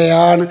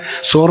തന്നെയാണ്,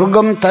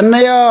 സ്വർഗം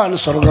തന്നെയാണ്,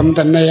 സ്വർഗം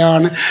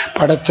തന്നെയാണ്.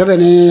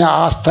 പടച്ചവനെ,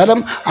 ആ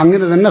സ്ഥലം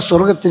അങ്ങനെ തന്നെ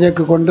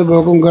സ്വർഗത്തിലേക്ക്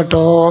കൊണ്ടുപോകും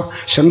കേട്ടോ.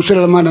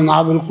 ശംസുലമാൻ്റെ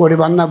നാവിൽ കൂടി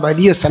വന്ന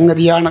വലിയ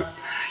സംഗതിയാണ്.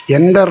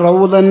 എൻ്റെ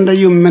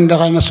റൗദൻ്റെയും എൻ്റെ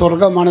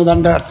സ്വർഗമാണ്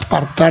എൻ്റെ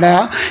പർത്തട.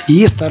 ഈ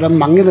സ്ഥലം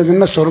അങ്ങനെ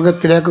തന്നെ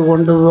സ്വർഗത്തിലേക്ക്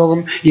കൊണ്ടുപോകും.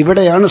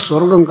 ഇവിടെയാണ്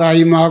സ്വർഗം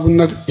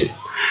കായുമാകുന്നത്.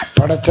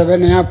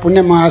 പടച്ചവനെ, ആ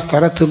പുണ്യമായ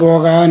സ്ഥലത്ത്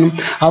പോകാനും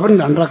അവിടെ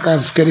 2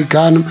 റക്അത്ത്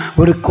നിസ്കരിക്കാനും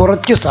ഒരു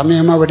കുറച്ച്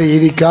സമയം അവിടെ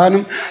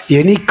ഇരിക്കാനും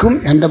എനിക്കും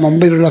എൻ്റെ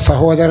മുമ്പിലുള്ള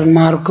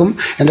സഹോദരന്മാർക്കും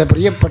എൻ്റെ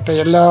പ്രിയപ്പെട്ട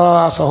എല്ലാ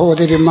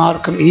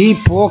സഹോദരിമാർക്കും ഈ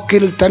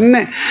പോക്കിൽ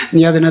തന്നെ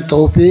നീ അതിനെ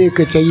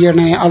തൗഫീക്ക്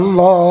ചെയ്യണേ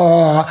അല്ലാ.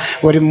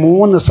 ഒരു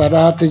 3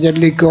 സ്വലാത്ത്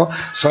ചൊല്ലിക്കോ.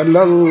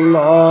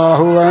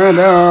 സല്ലല്ലാഹു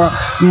അലാ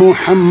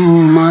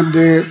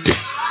മുഹമ്മദ്.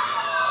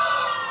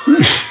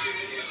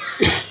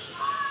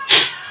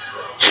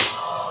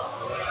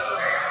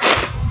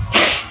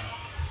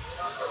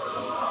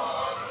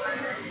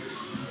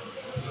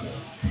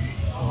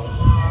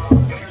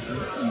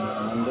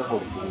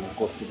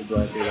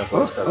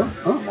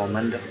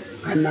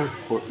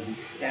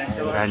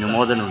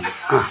 അനുമോദനമുണ്ട്,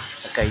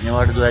 കഴിഞ്ഞ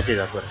പാട് ദുആ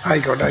ചെയ്താൽ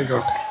ആയിക്കോട്ടെ,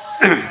 ആയിക്കോട്ടെ.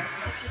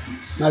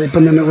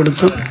 അതിപ്പം തന്നെ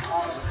കൊടുത്തു.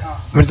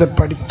 ഇവിടുത്തെ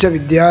പഠിച്ച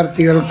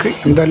വിദ്യാർത്ഥികൾക്ക്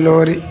എന്തെല്ലോ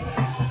ഒരു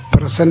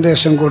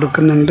പ്രസൻറ്റേഷൻ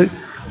കൊടുക്കുന്നുണ്ട്.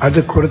 അത്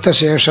കൊടുത്ത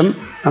ശേഷം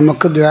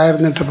നമുക്ക്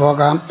ദ്വായിരുന്നിട്ട്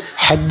പോകാം.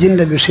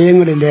 ഹജ്ജിൻ്റെ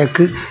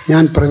വിഷയങ്ങളിലേക്ക്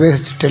ഞാൻ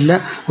പ്രവേശിച്ചിട്ടില്ല.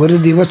 ഒരു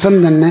ദിവസം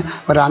തന്നെ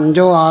ഒരു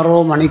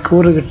 5-6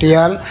 മണിക്കൂർ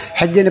കിട്ടിയാൽ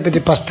ഹജ്ജിനെ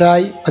പറ്റി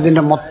ഫസ്റ്റായി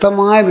അതിൻ്റെ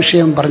മൊത്തമായ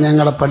വിഷയം പറഞ്ഞ്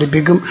ഞങ്ങളെ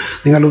പഠിപ്പിക്കും.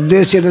 നിങ്ങൾ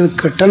ഉദ്ദേശിച്ചത്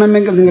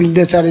കിട്ടണമെങ്കിൽ നിങ്ങൾ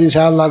ഉദ്ദേശിച്ചാൽ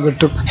ഇൻഷാ അല്ലാഹ്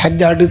കിട്ടും.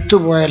 ഹജ്ജ് അടുത്തു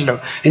പോയല്ലോ,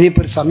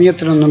 ഇനിയിപ്പോൾ ഒരു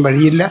സമയത്തിനൊന്നും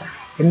വഴിയില്ല.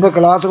 മുമ്പ്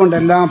ക്ലാസ്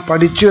കൊണ്ടെല്ലാം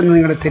പഠിച്ചു എന്ന്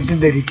നിങ്ങൾ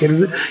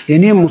തെറ്റിദ്ധരിക്കരുത്.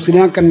 ഇനിയും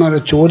മുസ്ലിയാക്കന്മാരെ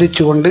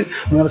ചോദിച്ചുകൊണ്ട്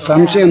നിങ്ങൾ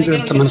സംശയം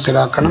തീർത്ത്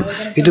മനസ്സിലാക്കണം.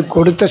 ഇത്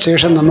കൊടുത്ത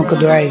ശേഷം നമുക്ക്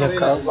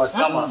ദുആയിരക്കാം.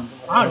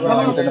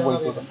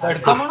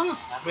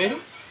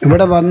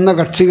 ഇവിടെ വന്ന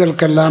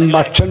കക്ഷികൾക്കെല്ലാം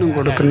ഭക്ഷണം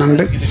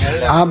കൊടുക്കുന്നുണ്ട്.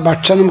 ആ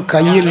ഭക്ഷണം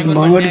കയ്യിൽ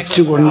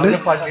മേടിച്ചുകൊണ്ട്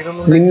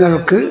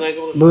നിങ്ങൾക്ക്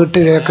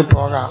വീട്ടിലേക്ക്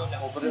പോകാം.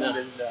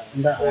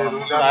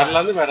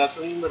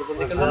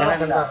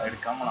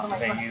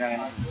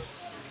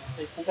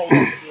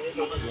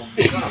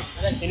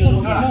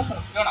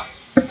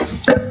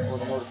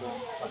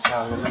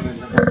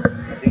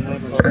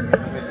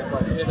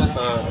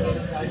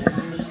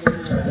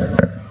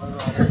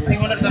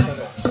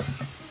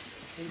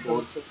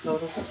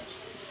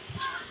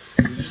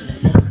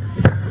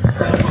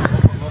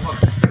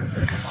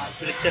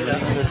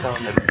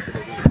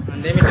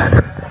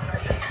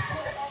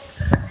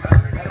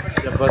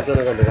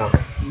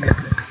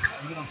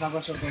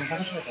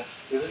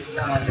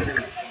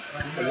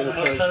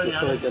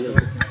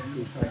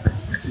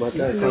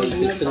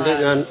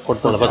 ഞാൻ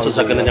കൊടുത്തോളാം, 10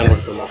 സെക്കൻഡ് ഞാൻ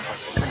കൊടുത്തോളാം.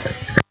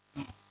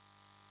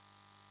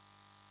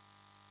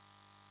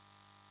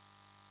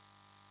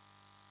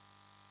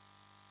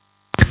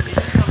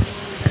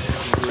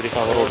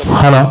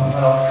 ഹലോ,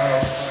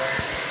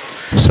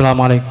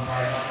 അസ്സലാമു അലൈക്കും.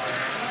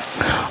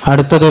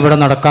 അടുത്തത് ഇവിടെ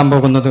നടക്കാൻ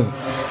പോകുന്നത്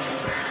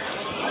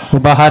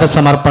ഉപഹാര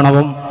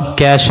സമർപ്പണവും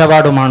ക്യാഷ്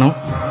അവാർഡുമാണ്.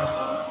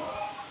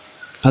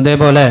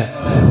 അതേപോലെ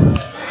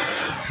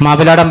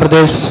Maviladam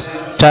Pradesh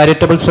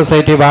charitable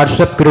society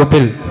WhatsApp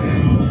ഗ്രൂപ്പിൽ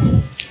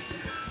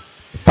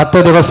 10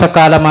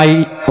 ദിവസക്കാലമായി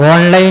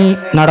ഓൺലൈൻ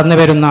നടന്നു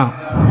വരുന്ന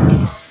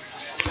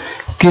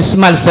ക്വിസ്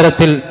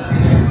മത്സരത്തിൽ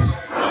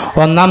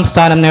 1ാം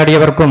സ്ഥാനം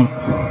നേടിയവർക്കും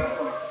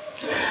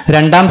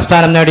 2ാം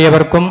സ്ഥാനം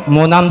നേടിയവർക്കും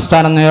 3ാം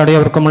സ്ഥാനം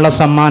നേടിയവർക്കുമുള്ള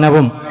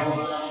സമ്മാനവും,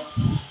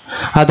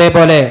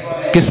 അതേപോലെ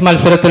ക്വിസ്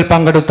മത്സരത്തിൽ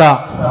പങ്കെടുത്ത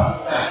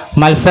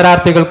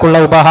മത്സരാർത്ഥികൾക്കുള്ള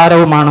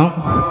ഉപഹാരവുമാണ്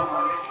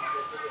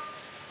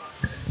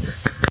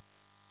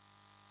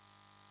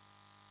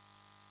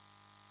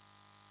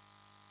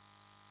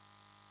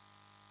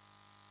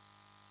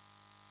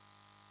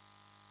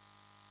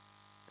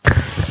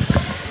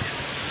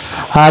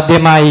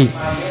ആദ്യമായി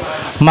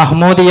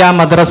മഹ്മൂദിയ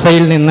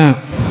മദ്രസയിൽ നിന്ന്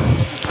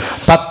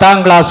 10ാം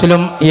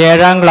ക്ലാസ്സിലും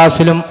 7ാം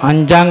ക്ലാസ്സിലും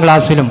 5ാം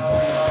ക്ലാസ്സിലും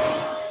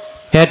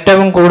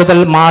ഏറ്റവും കൂടുതൽ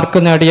മാർക്ക്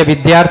നേടിയ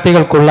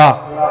വിദ്യാർത്ഥികൾക്കുള്ള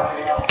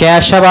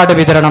ക്യാഷ് അവാർഡ്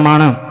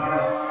വിതരണമാണ്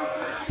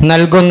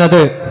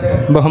നൽകുന്നത്.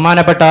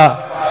 ബഹുമാനപ്പെട്ട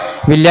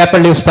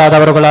വില്യാപ്പള്ളി ഉസ്താദ്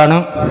അവറുകളാണ്.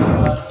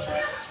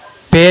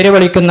 പേര്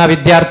വിളിക്കുന്ന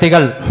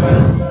വിദ്യാർത്ഥികൾ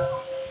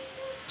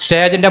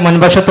സ്റ്റേജിന്റെ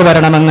മുൻവശത്ത്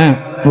വരണമെന്ന്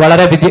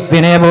വളരെ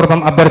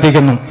വിനയപൂർവ്വം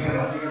അഭ്യർത്ഥിക്കുന്നു.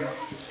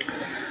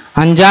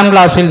 5ാം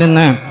ക്ലാസ്സിൽ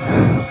നിന്ന്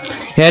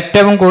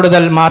ഏറ്റവും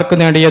കൂടുതൽ മാർക്ക്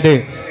നേടിയത്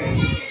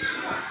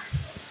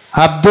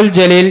Abdul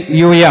Jaleel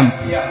UM,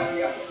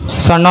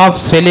 son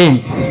of Saleem,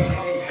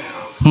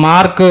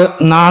 mark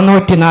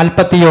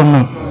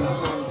 441.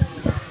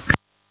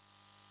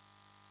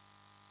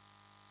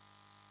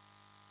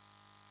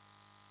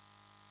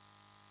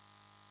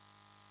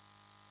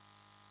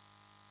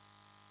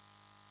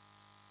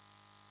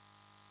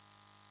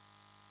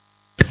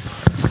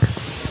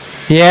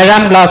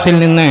 ഏഴാം ക്ലാസ്സിൽ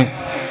നിന്ന്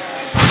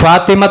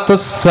Fathimathu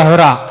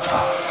Zahra,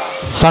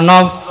 son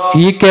of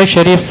EK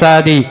Sharif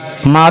Saadi,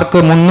 mark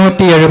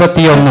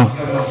 371.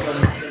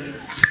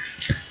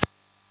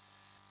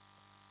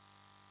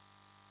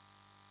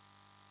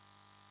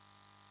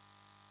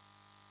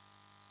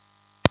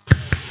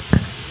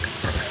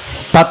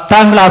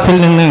 പത്താം ക്ലാസ്സിൽ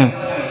നിന്ന്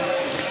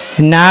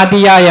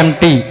Nadia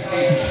MT,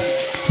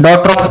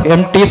 doctor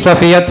MT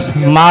സഫിയത്ത്,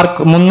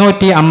 mark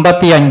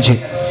 355.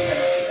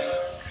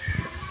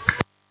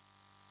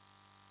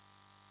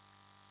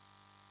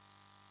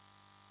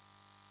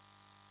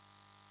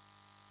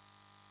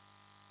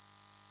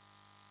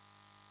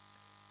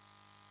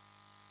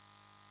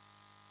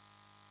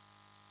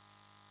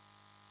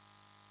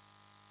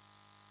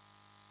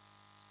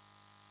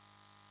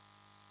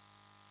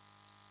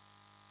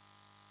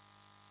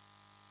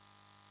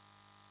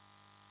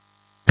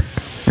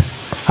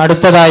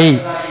 അടുത്തതായി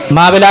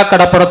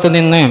മാവിലാക്കടപ്പുറത്ത്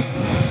നിന്ന്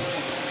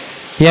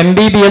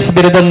MBBS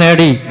ബിരുദം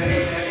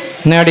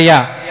നേടിയ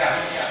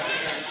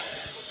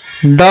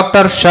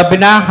ഡോക്ടർ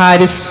ഷബ്ന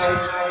ഹാരിസ്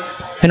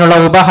എന്നുള്ള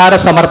ഉപഹാര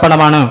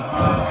സമർപ്പണമാണ്.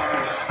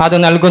 അത്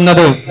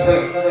നൽകുന്നത്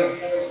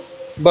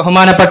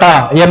ബഹുമാനപ്പെട്ട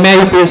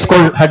MAUP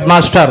school head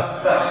master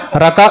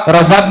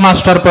Razak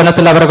master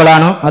പുനത്തിൽ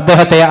അവറുകളാണ്.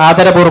 അദ്ദേഹത്തെ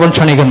ആദരപൂർവ്വം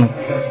ക്ഷണിക്കുന്നു.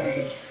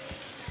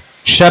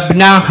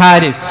 ഷബ്ന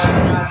ഹാരിസ്.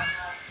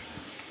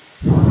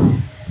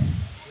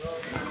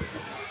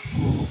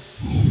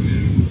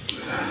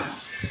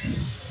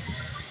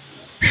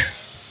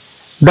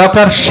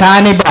 ഡോക്ടർ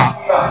ഷാനിബ.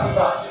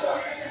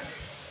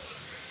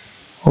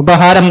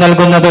 ഉപഹാരം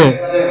നൽകുന്നത്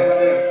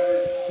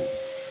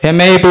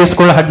MAUP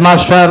school head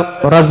master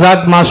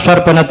Razak master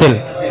പുനത്തിൽ.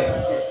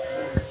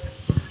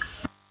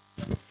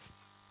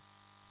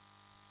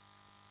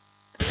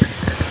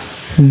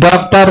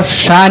 Doctor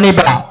Shaniba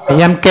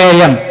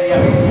MKM.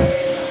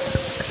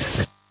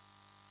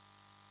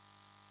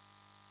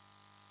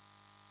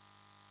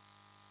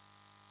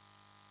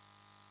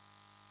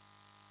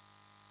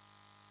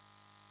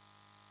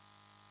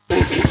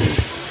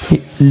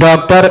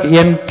 Doctor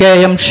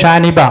MKM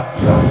Shaniba.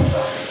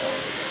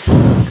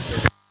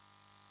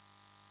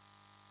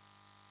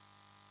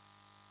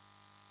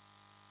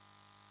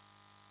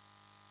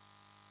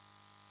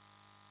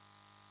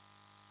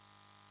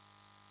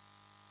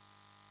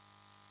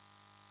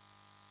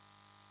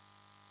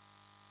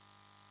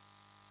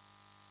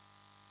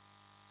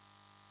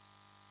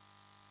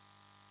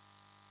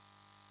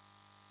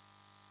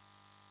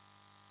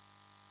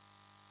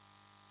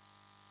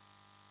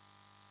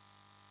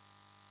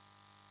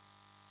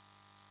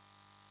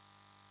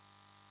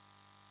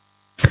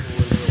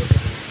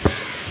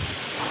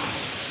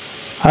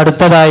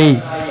 അടുത്തതായി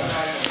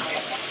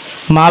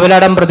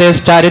Maviladam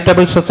Pradesh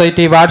charitable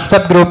society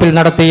WhatsApp ഗ്രൂപ്പിൽ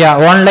നടത്തിയ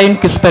ഓൺലൈൻ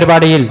ക്വിസ്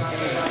പരിപാടിയിൽ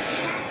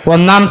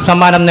 1ാം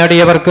സമ്മാനം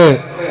നേടിയവർക്ക്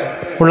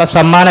ഉള്ള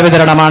സമ്മാന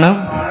വിതരണമാണ്.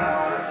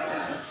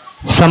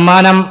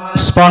 സമ്മാനം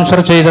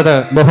സ്പോൺസർ ചെയ്തത്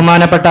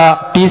ബഹുമാനപ്പെട്ട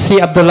TC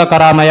അബ്ദുള്ള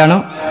കറാമയാണ്.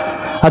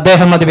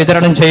 അദ്ദേഹം അത്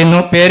വിതരണം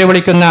ചെയ്യുന്നു. പേര്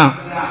വിളിക്കുന്ന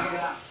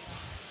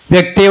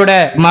വ്യക്തിയുടെ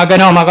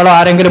മകനോ മകളോ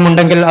ആരെങ്കിലും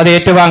ഉണ്ടെങ്കിൽ അത്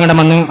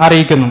ഏറ്റുവാങ്ങണമെന്ന്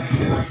അറിയിക്കുന്നു.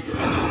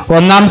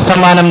 1ാം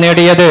സമ്മാനം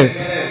നേടിയത്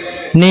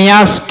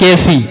നിയാസ്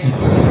KC.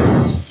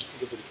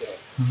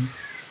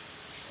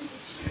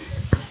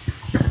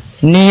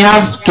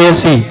 നിയാസ്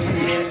KC.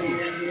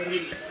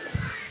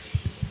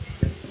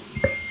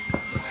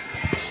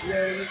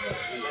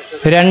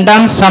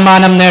 2ാം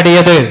സമ്മാനം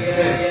നേടിയത്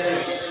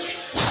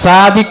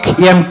സാദിഖ്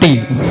MT.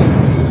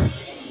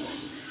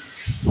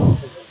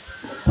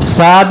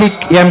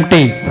 സാദിഖ് MT.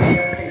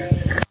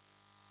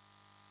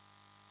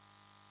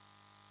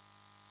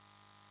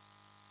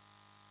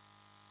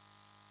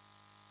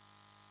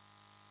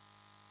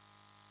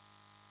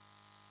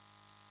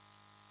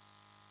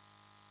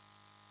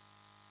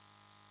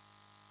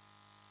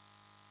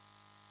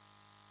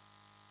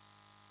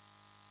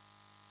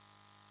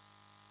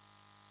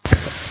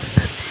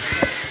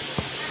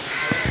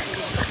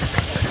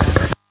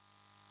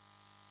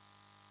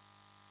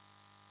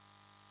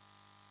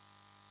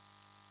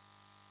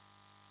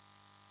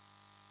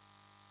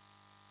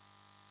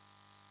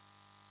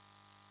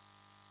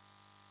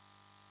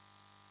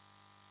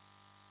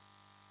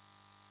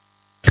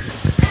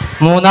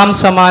 മൂന്നാം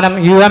സമ്മാനം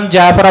UM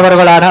ജാഫർ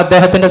അവറുകളാണ്.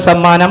 അദ്ദേഹത്തിന്റെ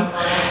സമ്മാനം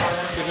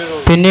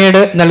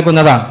പിന്നീട്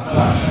നൽകുന്നതാണ്.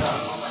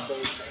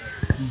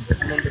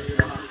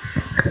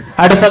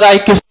 അടുത്തതായി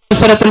ക്വിസ്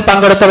മത്സരത്തിൽ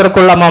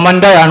പങ്കെടുത്തവർക്കുള്ള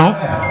മൊമന്റോയാണ്.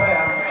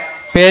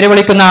 പേര്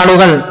വിളിക്കുന്ന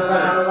ആളുകൾ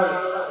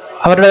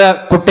അവരുടെ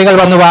കുട്ടികൾ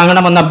വന്ന്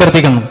വാങ്ങണമെന്ന്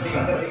അഭ്യർത്ഥിക്കുന്നു.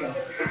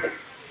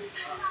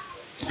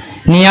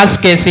 Niyas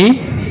KC,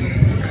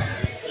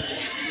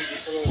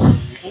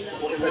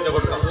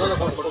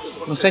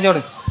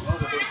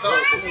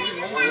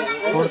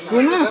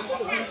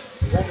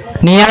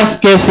 Niyas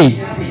KC,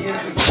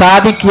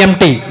 Sadiq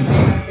MT,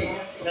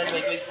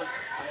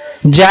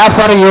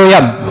 Jafar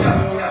UM,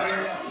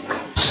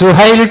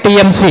 Suhail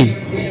TMC,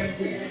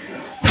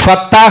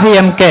 Fattah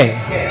MK,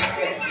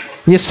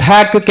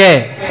 Ishaq K,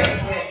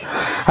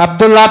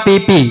 Abdulla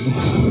PP,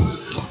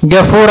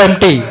 Gafoor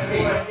MT,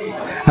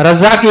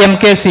 Razak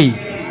MKC,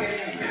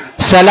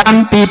 സലാം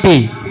PP,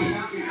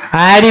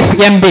 Arif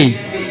MB,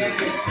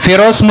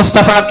 Firoz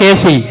Mustafa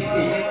KC,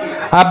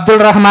 Abdul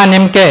Rahman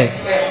MK,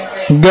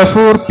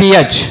 Gafoor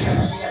PH.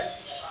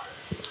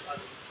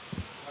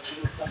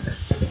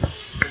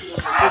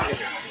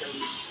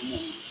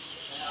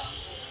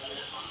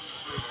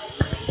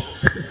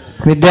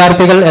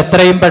 വിദ്യാർത്ഥികൾ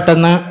എത്രയും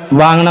പെട്ടെന്ന്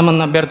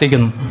വാങ്ങണമെന്ന്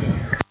അഭ്യർത്ഥിക്കുന്നു.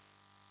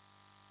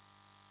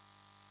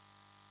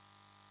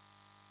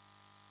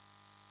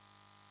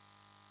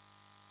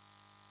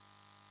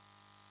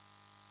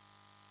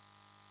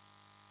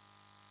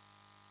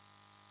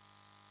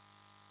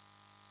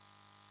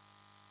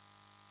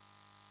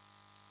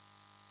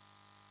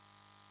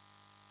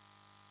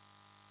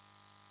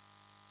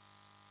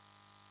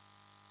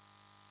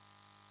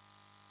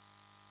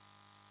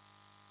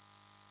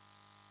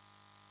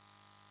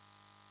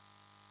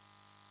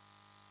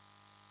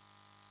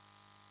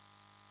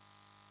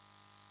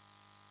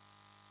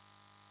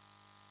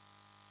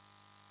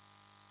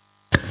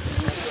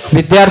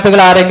 വിദ്യാർത്ഥികൾ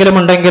ആരെങ്കിലും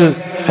ഉണ്ടെങ്കിൽ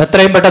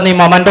എത്രയും പെട്ടെന്ന് ഈ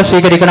മൊമന്റോ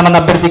സ്വീകരിക്കണമെന്ന്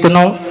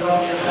അഭ്യർത്ഥിക്കുന്നു.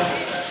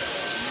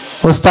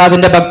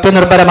 ഉസ്താദിന്റെ ഭക്തി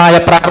നിർഭരമായ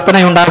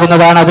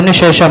പ്രാർത്ഥനയുണ്ടാകുന്നതാണ്.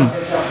 അതിനുശേഷം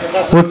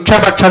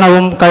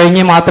ഉച്ചഭക്ഷണവും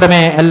കഴിഞ്ഞ്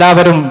മാത്രമേ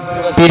എല്ലാവരും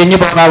പിരിഞ്ഞു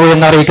പോകാവൂ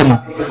എന്ന് അറിയിക്കുന്നു.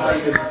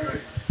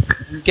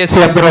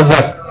 KC അബ്ദുൾ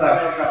റസാഖ്.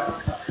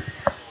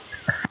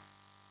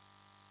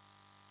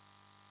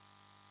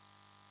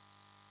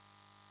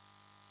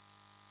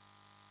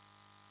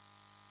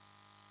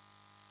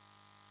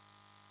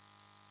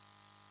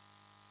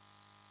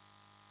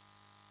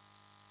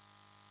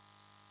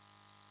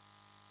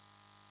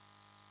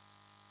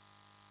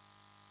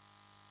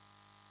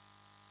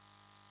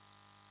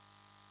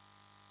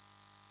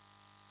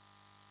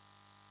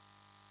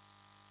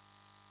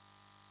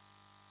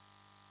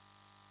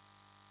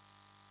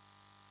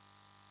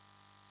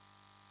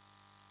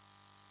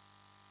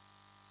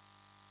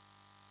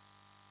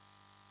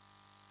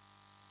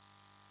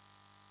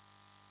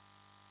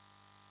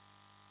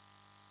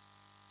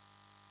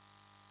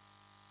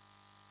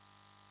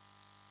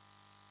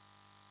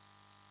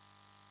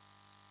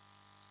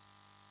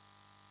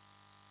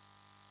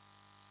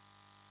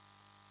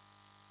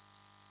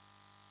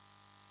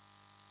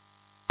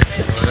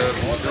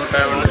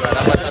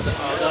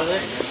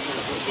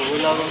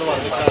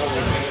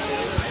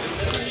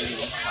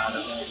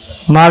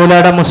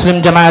 മാവിലാട് മുസ്ലിം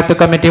ജമാഅത്ത്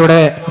കമ്മിറ്റിയുടെ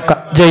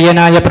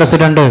ജയ്യനായ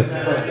പ്രസിഡന്റ്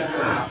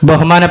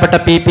ബഹുമാനപ്പെട്ട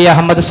PP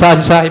അഹമ്മദ്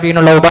സാജ്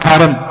സാഹിബിനുള്ള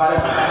ഉപഹാരം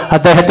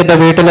അദ്ദേഹത്തിന്റെ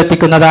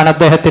വീട്ടിലെത്തിക്കുന്നതാണ്.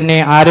 അദ്ദേഹത്തിന്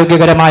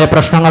ആരോഗ്യകരമായ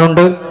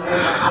പ്രശ്നങ്ങളുണ്ട്.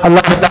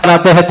 അല്ലാഹു തആല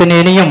അദ്ദേഹത്തിന്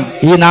ഇനിയും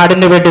ഈ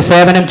നാടിന് വേണ്ടി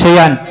സേവനം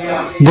ചെയ്യാൻ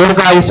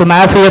ദീർഘായുസ്സും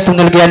ആഫിയത്തും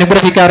നൽകി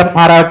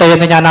അനുഗ്രഹിക്കാറാകട്ടെ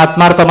എന്ന് ഞാൻ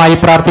ആത്മാർത്ഥമായി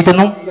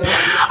പ്രാർത്ഥിക്കുന്നു.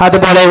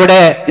 അതുപോലെ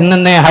ഇവിടെ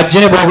ഇന്ന്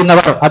ഹജ്ജിന്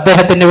പോകുന്നവർ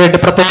അദ്ദേഹത്തിന് വേണ്ടി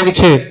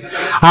പ്രത്യേകിച്ച്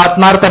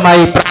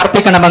ആത്മാർത്ഥമായി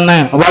പ്രാർത്ഥിക്കണമെന്ന്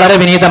വളരെ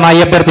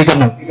വിനീതമായി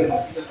അഭ്യർത്ഥിക്കുന്നു.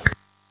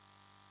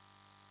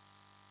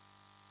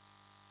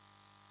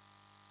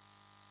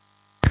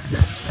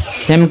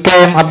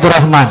 MKM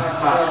അബ്ദുറഹ്മാൻ.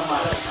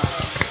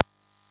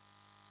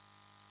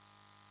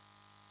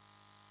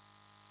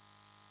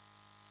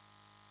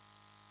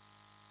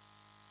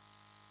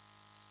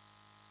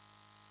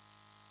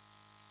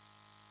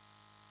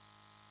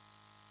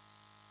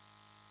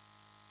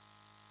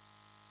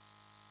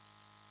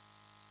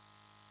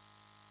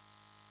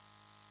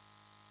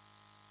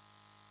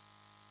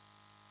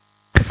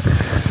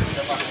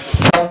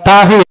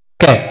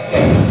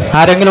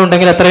 ആരെങ്കിലും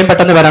ഉണ്ടെങ്കിൽ എത്രയും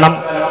പെട്ടെന്ന് വരണം.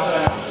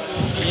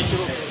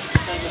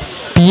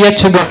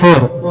 PH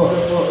Gafoor,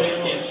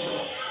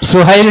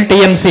 Suhail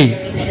TMC,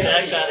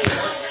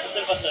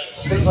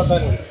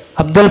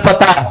 Abdul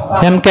Fattah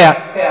MK,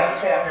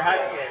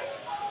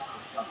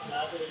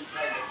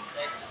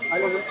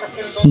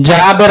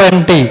 Jabir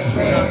MT.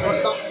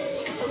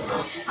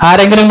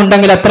 ആരെങ്കിലും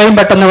ഉണ്ടെങ്കിൽ എത്രയും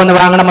പെട്ടെന്ന് വന്ന്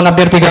വാങ്ങണമെന്ന്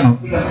അഭ്യർത്ഥിക്കുന്നു.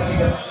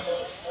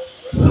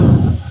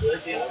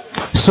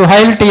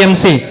 സുഹൈൽ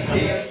TMC,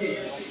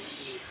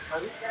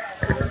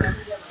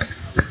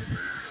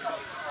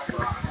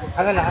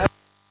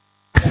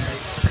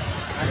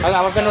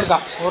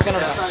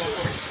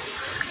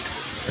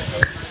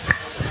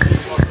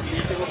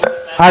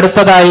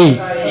 അടുത്തതായി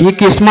ഈ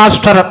ക്വിസ്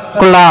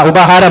മാസ്റ്റർക്കുള്ള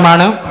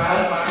ഉപഹാരമാണ്.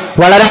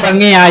 വളരെ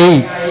ഭംഗിയായി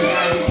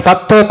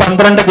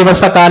 10-12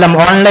 ദിവസക്കാലം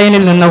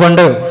ഓൺലൈനിൽ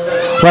നിന്നുകൊണ്ട്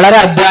വളരെ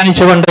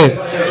അധ്വാനിച്ചുകൊണ്ട്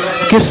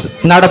കിസ്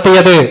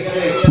നടത്തിയത്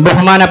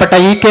ബഹുമാനപ്പെട്ട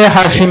EK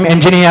ഹാഷിം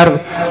എഞ്ചിനീയർ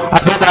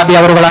അബുദാബി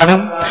അവറുകളാണ്.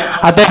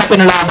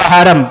 അദ്ദേഹത്തിനുള്ള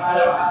ഉപഹാരം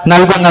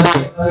നൽകുന്നത്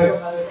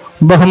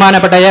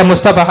ബഹുമാനപ്പെട്ട A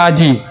മുസ്തഫ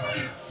ഹാജി,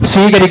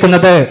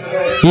 സ്വീകരിക്കുന്നത്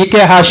EK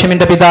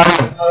ഹാഷിമിന്റെ പിതാവ്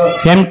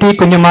MT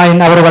കുഞ്ഞുമായൻ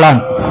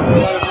അവറുകളാണ്.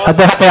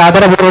 അദ്ദേഹത്തെ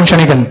ആദരപൂർവ്വം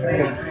ക്ഷണിക്കുന്നു.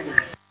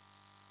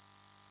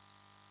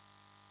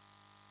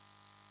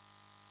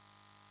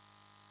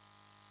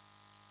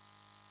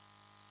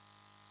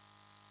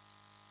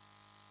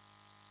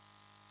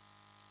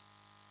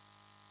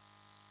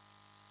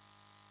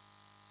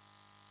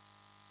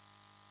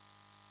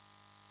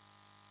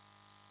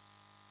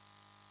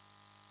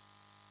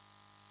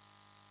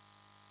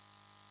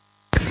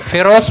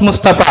 ഫിറോസ്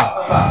മുസ്തഫ,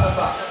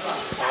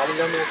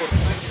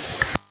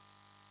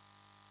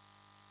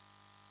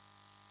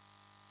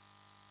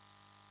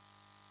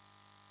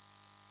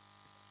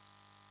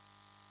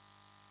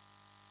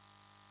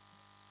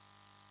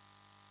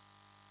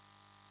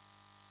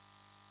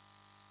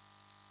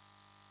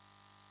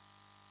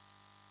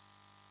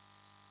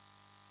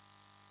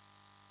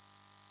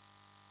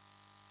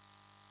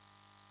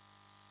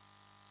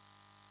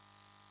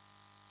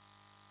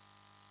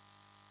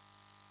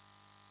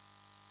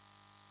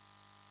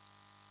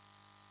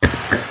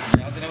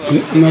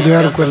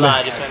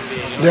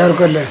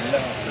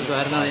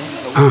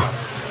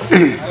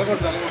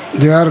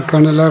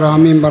 ദ്വാർക്കാണല്ലോ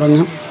റാമീം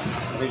പറഞ്ഞു.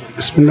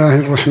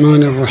 ബിസ്മില്ലാഹിർ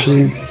റഹ്മാനിർ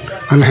റഹീം.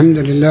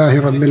 അൽഹംദുലില്ലാഹി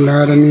റബ്ബിൽ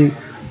ആലമീൻ.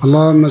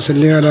 അല്ലാഹുമ്മ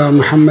സല്ലി അലാ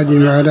മുഹമ്മദിൻ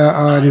വഅലാ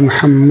ആലി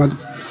മുഹമ്മദ്.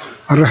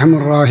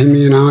 അർഹമുർ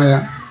റഹീമീനായ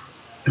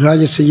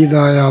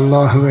രാജസയ്യിദായ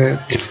അല്ലാഹുവേ,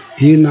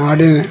 ഈ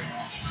നാടിനെ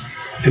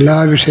എല്ലാ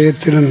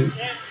വിഷയത്തിലും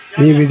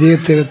നീ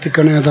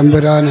വിജയത്തിലെത്തിക്കണേ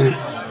തമ്പുരാനെ,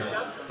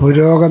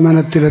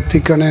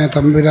 പുരോഗമനത്തിലെത്തിക്കണേ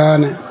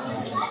തമ്പുരാനെ.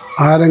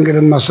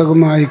 ആരെങ്കിലും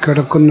അസുഖമായി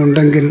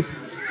കിടക്കുന്നുണ്ടെങ്കിൽ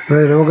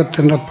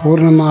രോഗത്തിൻ്റെ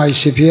പൂർണ്ണമായി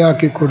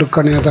ശിഫിയാക്കി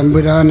കൊടുക്കണേ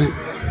തമ്പുരാന്.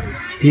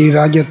 ഈ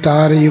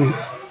രാജ്യത്താരെയും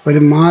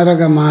ഒരു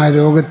മാരകമായ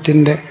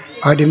രോഗത്തിൻ്റെ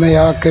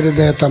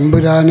അടിമയാക്കരുതേ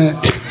തമ്പുരാന്.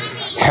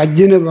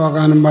 ഹജ്ജിന്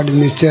പോകാനും വേണ്ടി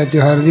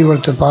നിശ്ചയിച്ച് ഹർജി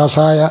കൊടുത്ത്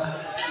പാസ്സായ,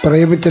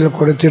 പ്രൈവറ്റിൽ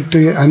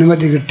കൊടുത്തിട്ട്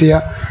അനുമതി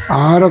കിട്ടിയ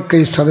ആരൊക്കെ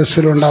ഈ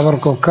സദസ്സിലുണ്ട്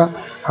അവർക്കൊക്കെ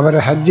അവരെ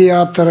ഹജ്ജ്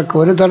യാത്രക്ക്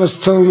ഒരു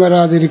തടസ്സവും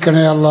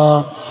വരാതിരിക്കണേ അല്ലാ,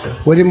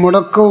 ഒരു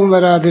മുടക്കവും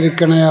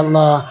വരാതിരിക്കണേ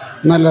അല്ലാ.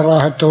 നല്ല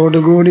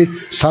റാഹത്തോടുകൂടി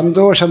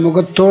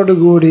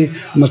സന്തോഷമുഖത്തോടുകൂടി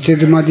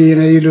മസ്ജിദ്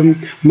മദീനയിലും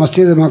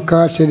മസ്ജിദ് മക്ക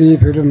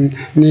ഷരീഫിലും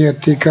നീ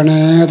എത്തിക്കണേ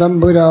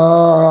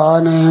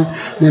തമ്പുരാനെ.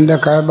 നിൻ്റെ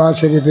കഅബ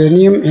ഷരീഫ്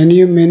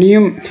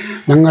ഇനിയും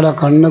ഞങ്ങളെ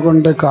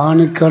കണ്ണുകൊണ്ട്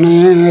കാണിക്കണേ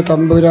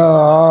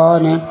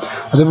തമ്പുരാനെ.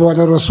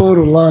 അതുപോലെ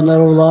റസൂലുള്ളാഹിന്റെ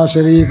റൗള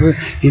ഷരീഫ്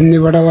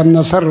ഇന്നിവിടെ വന്ന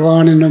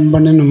സർവാണിനും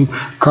പെണ്ണിനും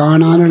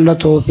കാണാനുള്ള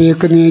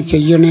തൗഫീഖ് നീ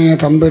ചെയ്യണേ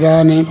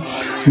തമ്പുരാനെ.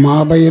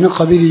 മാബൈന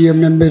ഖബരിയും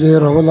എമ്പരി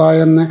റൗള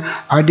എന്ന്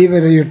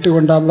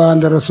അടിവരയിട്ടുകൊണ്ട്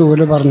അള്ളാഹിൻ്റെ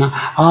റസൂല് പറഞ്ഞ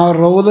ആ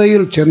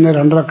റൗളയിൽ ചെന്ന്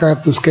 2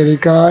 റക്അത്ത്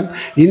നിസ്കരിക്കാൻ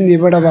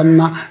ഇന്നിവിടെ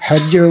വന്ന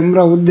ഹജ്ജ് ഉംറ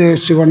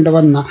ഉദ്ദേശിച്ചുകൊണ്ട്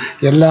വന്ന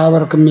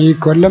എല്ലാവർക്കും ഈ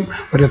കൊല്ലം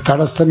ഒരു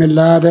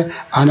തടസ്സമില്ലാതെ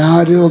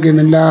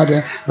അനാരോഗ്യമില്ലാതെ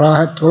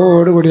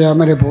റാഹത്തോടുകൂടി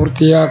അമല്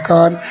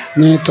പൂർത്തിയാക്കാൻ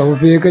നീ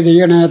തൗഫീഖ്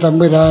ചെയ്യണേ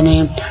തമ്പുരാനെ.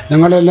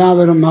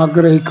 ഞങ്ങളെല്ലാവരും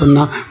ആഗ്രഹിക്കുന്ന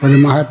ഒരു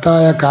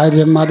മഹത്തായ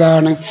കാര്യം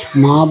അതാണ്.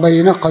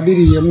 മാബൈന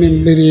ഖബരിയും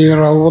മിമ്പരി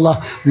റൗള,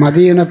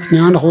 മദീനത്ത്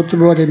ഞാൻ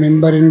ഖുത്ബോധി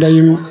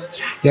മിമ്പറിൻ്റെയും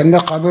എൻ്റെ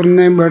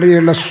ഖബറിനെയും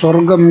വെടിയുള്ള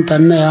സ്വർഗം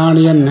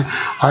തന്നെയാണ് എന്ന്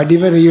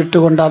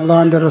അടിവരയിട്ടുകൊണ്ട്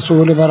അള്ളാഹിൻ്റെ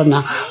റസൂല് പറഞ്ഞ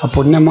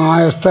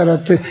പുണ്യമായ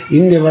സ്ഥലത്ത്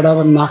ഇന്നിവിടെ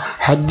വന്ന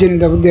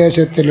ഹജ്ജിൻ്റെ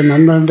ഉദ്ദേശത്തിലും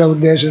ഉംറയുടെ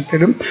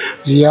ഉദ്ദേശത്തിലും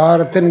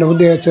സിയാറത്തിൻ്റെ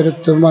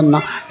ഉദ്ദേശത്തിലും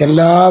വന്ന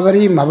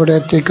എല്ലാവരെയും അവിടെ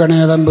എത്തിക്കണേ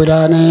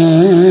തമ്പുരാനെ.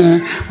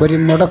 ഒരു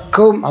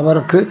മുടക്കവും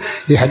അവർക്ക്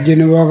ഈ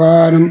ഹജ്ജിന്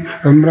പോകാനും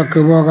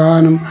ഉംറക്ക്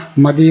പോകാനും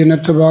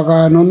മദീനത്ത്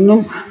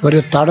പോകാനൊന്നും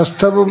ഒരു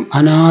തടസ്സവും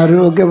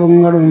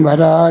അനാരോഗ്യങ്ങളും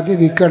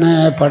വരാതിരിക്കണേ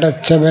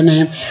പടച്ചവനെ.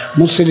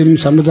 മുസ്ലിം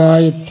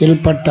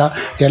സമുദായത്തിൽപ്പെട്ട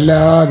എല്ലാ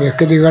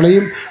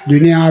വ്യക്തികളെയും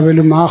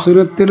ദുനിയാവിലും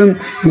ആഖിറത്തിലും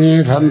നീ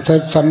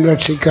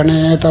സംരക്ഷിക്കണേ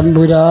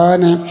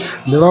തമ്പുരാനെ.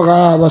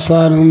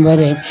 ലോകാവസാനം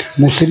വരെ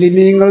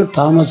മുസ്ലിമീങ്ങൾ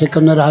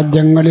താമസിക്കുന്ന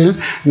രാജ്യങ്ങളിൽ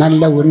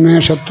നല്ല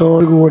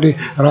ഉന്മേഷത്തോടുകൂടി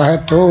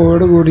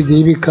റാഹത്തോടുകൂടി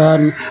ജീവിക്കാൻ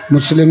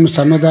മുസ്ലിം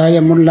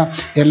സമുദായമുള്ള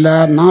എല്ലാ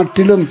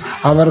നാട്ടിലും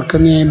അവർക്ക്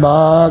നീ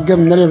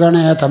ഭാഗ്യം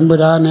നൽകണേ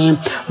തമ്പുരാനെ.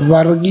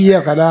 വർഗീയ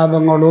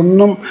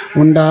കലാപങ്ങളൊന്നും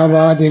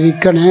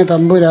ഉണ്ടാവാതിരിക്കണേ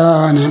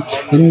തമ്പുരാനെ.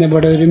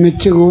 ഇന്നിവിടെ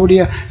ഒരുമിച്ച്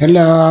കൂടിയ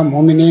എല്ലാ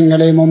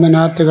മുഅ്മിനീങ്ങളെയും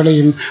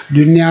മുഅ്മിനാത്തുകളെയും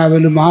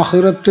ദുനിയാവിലും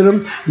ആഖിറത്തിലും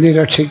നീ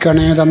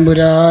രക്ഷിക്കണേ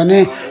തമ്പുരാനെ.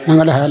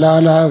 ഞങ്ങളുടെ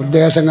ഹലാലായ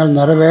ഉദ്ദേശങ്ങൾ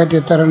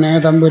നിറവേറ്റിത്തരണേ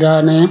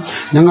തമ്പുരാനെ.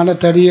 ഞങ്ങളുടെ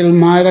തടിയിൽ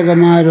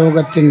മാരകമായ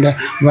രോഗത്തിൻ്റെ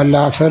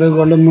വല്ല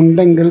അസറുകളും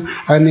ഉണ്ടെങ്കിൽ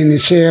അത് നീ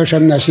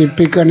നിശേഷം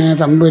നശിപ്പിക്കണേ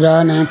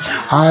തമ്പുരാനെ.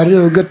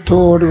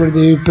 ആരോഗ്യത്തോടുകൂടി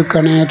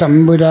ജീവിപ്പിക്കണേ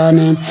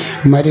തമ്പുരാനെ.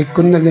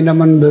 മരിക്കുന്നതിന്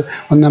മുൻപ്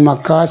ഒന്ന്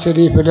മക്ക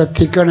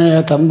ഷരീഫിലെത്തിക്കണേ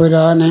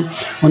തമ്പുരാനെ.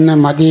 ഒന്ന്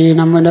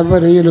മദീന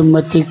മുനവ്വറയിലും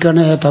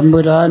എത്തിക്കണേ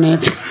തമ്പുരാനെ.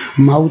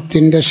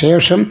 മൗത്തിൻ്റെ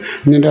ശേഷം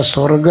നിന്റെ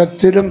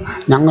സ്വർഗത്തിലും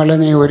ഞങ്ങളെ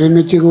നീ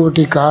ഒരുമിച്ച്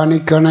കൂട്ടി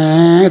കാണിക്കണേ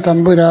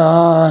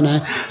തമ്പുരാനെ.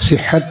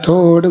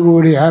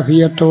 സിഹത്തോടുകൂടി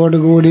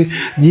ആഫിയത്തോടുകൂടി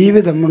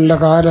ജീവിതമുള്ള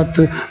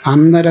കാലത്ത്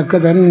അന്നരക്ക്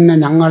തന്നെ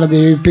ഞങ്ങളെ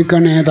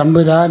ദീപിപ്പിക്കണേ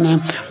തമ്പുരാനെ.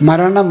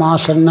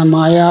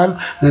 മരണമാസന്നമായാൽ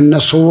നിന്നെ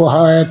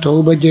സുഹായ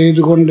തൗബ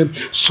ചെയ്തുകൊണ്ട്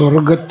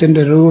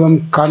സ്വർഗത്തിൻ്റെ രൂപം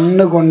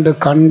കണ്ണുകൊണ്ട്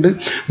കണ്ട്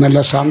നല്ല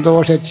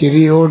സന്തോഷ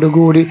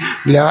ചിരിയോടുകൂടി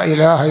ലാ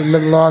ഇലാഹ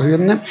ഇല്ലല്ലാഹു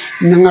എന്ന്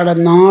ഞങ്ങളുടെ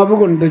നാവ്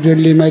കൊണ്ട്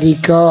ചൊല്ലി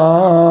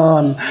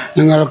മരിക്കാൻ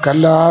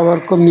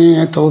ഞങ്ങൾക്കെല്ലാവർക്കും നീ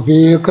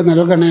തൗഫീഖ്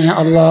നൽകണേ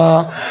അല്ലാ.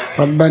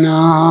 റബ്ബനാ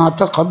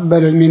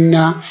തഖബ്ബൽ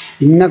മിന്നാ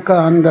ഇന്നക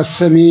അൻതസ്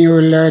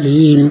സമീഉൽ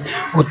അലീം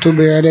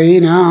വതുബ്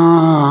അലൈനാ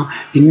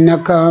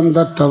ഇന്നക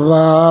അൻതത്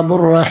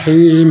തവ്വാബുർ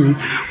റഹീം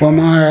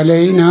വമാ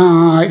അലൈനാ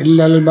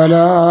ഇല്ലൽ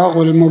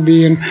ബലാഗുൽ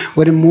മുബീൻ.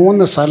 ഒരു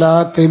 3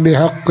 സലാത്ത്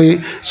ബിഹഖ്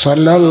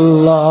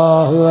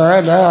സല്ലല്ലാഹു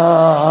അലാ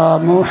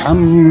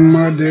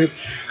മുഹമ്മദ്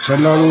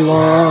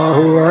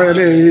സല്ലല്ലാഹു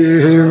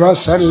അലൈഹി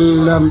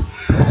വസല്ലം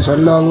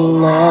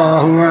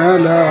സല്ലല്ലാഹു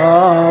അലാ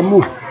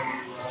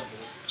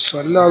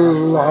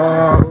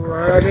സല്ലല്ലാഹു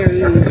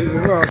അലൈഹി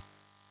വസല്ലം.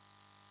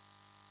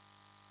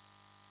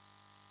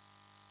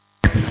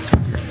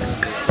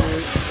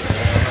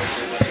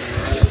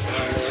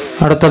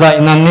 അടുത്തതായി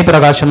നന്ദി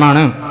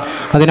പ്രകാശമാണ്.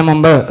 അതിനു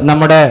മുമ്പ്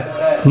നമ്മുടെ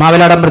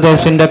മാവിലാടം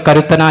പ്രദേശിൻ്റെ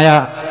കരുത്തനായ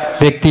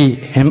വ്യക്തി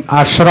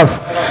അഷ്റഫ്,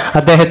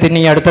 അദ്ദേഹത്തിന്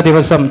ഈ അടുത്ത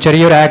ദിവസം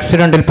ചെറിയൊരു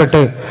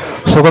ആക്സിഡന്റിൽപ്പെട്ട്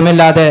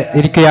സുഖമില്ലാതെ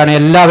ഇരിക്കുകയാണ്.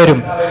 എല്ലാവരും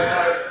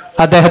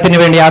അദ്ദേഹത്തിന്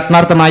വേണ്ടി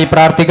ആത്മാർത്ഥമായി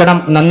പ്രാർത്ഥിക്കണം.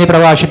 നന്ദി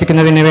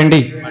പ്രകാശിപ്പിക്കുന്നതിന് വേണ്ടി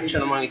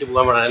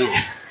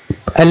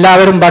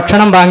എല്ലാവരും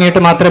ഭക്ഷണം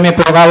വാങ്ങിയിട്ട് മാത്രമേ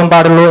പോകാൻ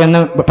പാടുള്ളൂ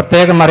എന്ന്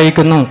പ്രത്യേകം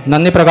അറിയിക്കുന്നു.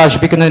 നന്ദി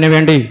പ്രകാശിപ്പിക്കുന്നതിന്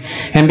വേണ്ടി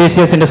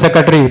MBCSന്റെ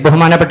സെക്രട്ടറി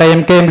ബഹുമാനപ്പെട്ട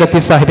MKM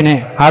ലത്തീഫ് സാഹിബിനെ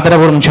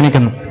ആദരപൂർവ്വം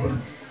ക്ഷണിക്കുന്നു.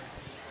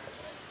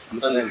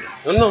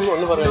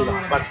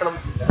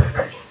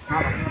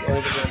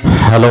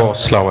 ഹലോ,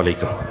 അസ്സാം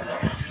വലൈക്കും.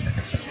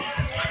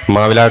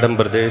 മാവിലാടം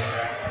പ്രദേശ്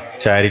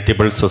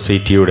ചാരിറ്റബിൾ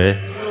സൊസൈറ്റിയുടെ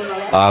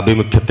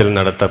ആഭിമുഖ്യത്തിൽ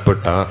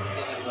നടത്തപ്പെട്ട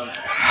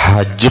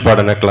ഹജ്ജ്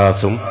പഠന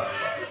ക്ലാസും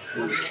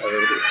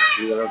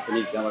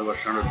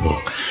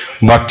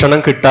ഭക്ഷണം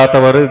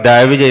കിട്ടാത്തവർ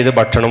ദയവ് ചെയ്ത്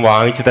ഭക്ഷണം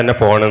വാങ്ങിച്ച് തന്നെ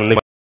പോകണമെന്ന്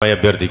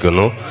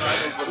അഭ്യർത്ഥിക്കുന്നു.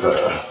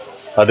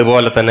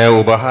 അതുപോലെ തന്നെ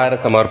ഉപഹാര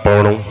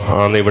സമർപ്പണവും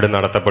ആണ് ഇവിടെ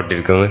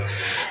നടത്തപ്പെട്ടിരിക്കുന്നത്.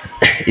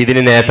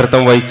 ഇതിന്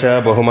നേതൃത്വം വഹിച്ച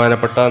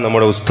ബഹുമാനപ്പെട്ട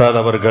നമ്മുടെ ഉസ്താദ്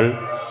അവർകൾ,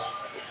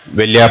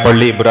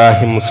 വെല്യാപ്പള്ളി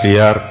ഇബ്രാഹിം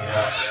മുസ്ലിയാർ,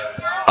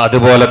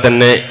 അതുപോലെ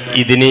തന്നെ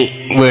ഇതിന്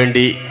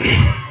വേണ്ടി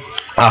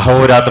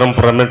അഹോരാത്രം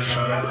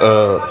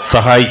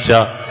സഹായിച്ച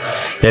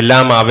എല്ലാ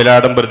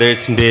മാവിലാടം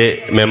പ്രദേശിൻ്റെ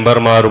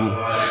മെമ്പർമാരും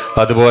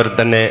അതുപോലെ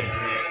തന്നെ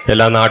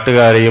എല്ലാ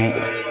നാട്ടുകാരെയും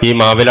ഈ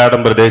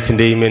മാവിലാടം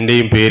പ്രദേശിൻ്റെയും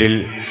എൻ്റെയും പേരിൽ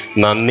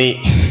നന്ദി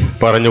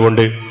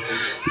പറഞ്ഞുകൊണ്ട്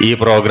ഈ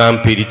പ്രോഗ്രാം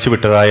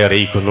പിരിച്ചുവിട്ടതായി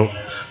അറിയിക്കുന്നു.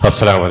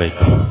 അസ്സലാമു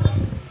അലൈക്കും.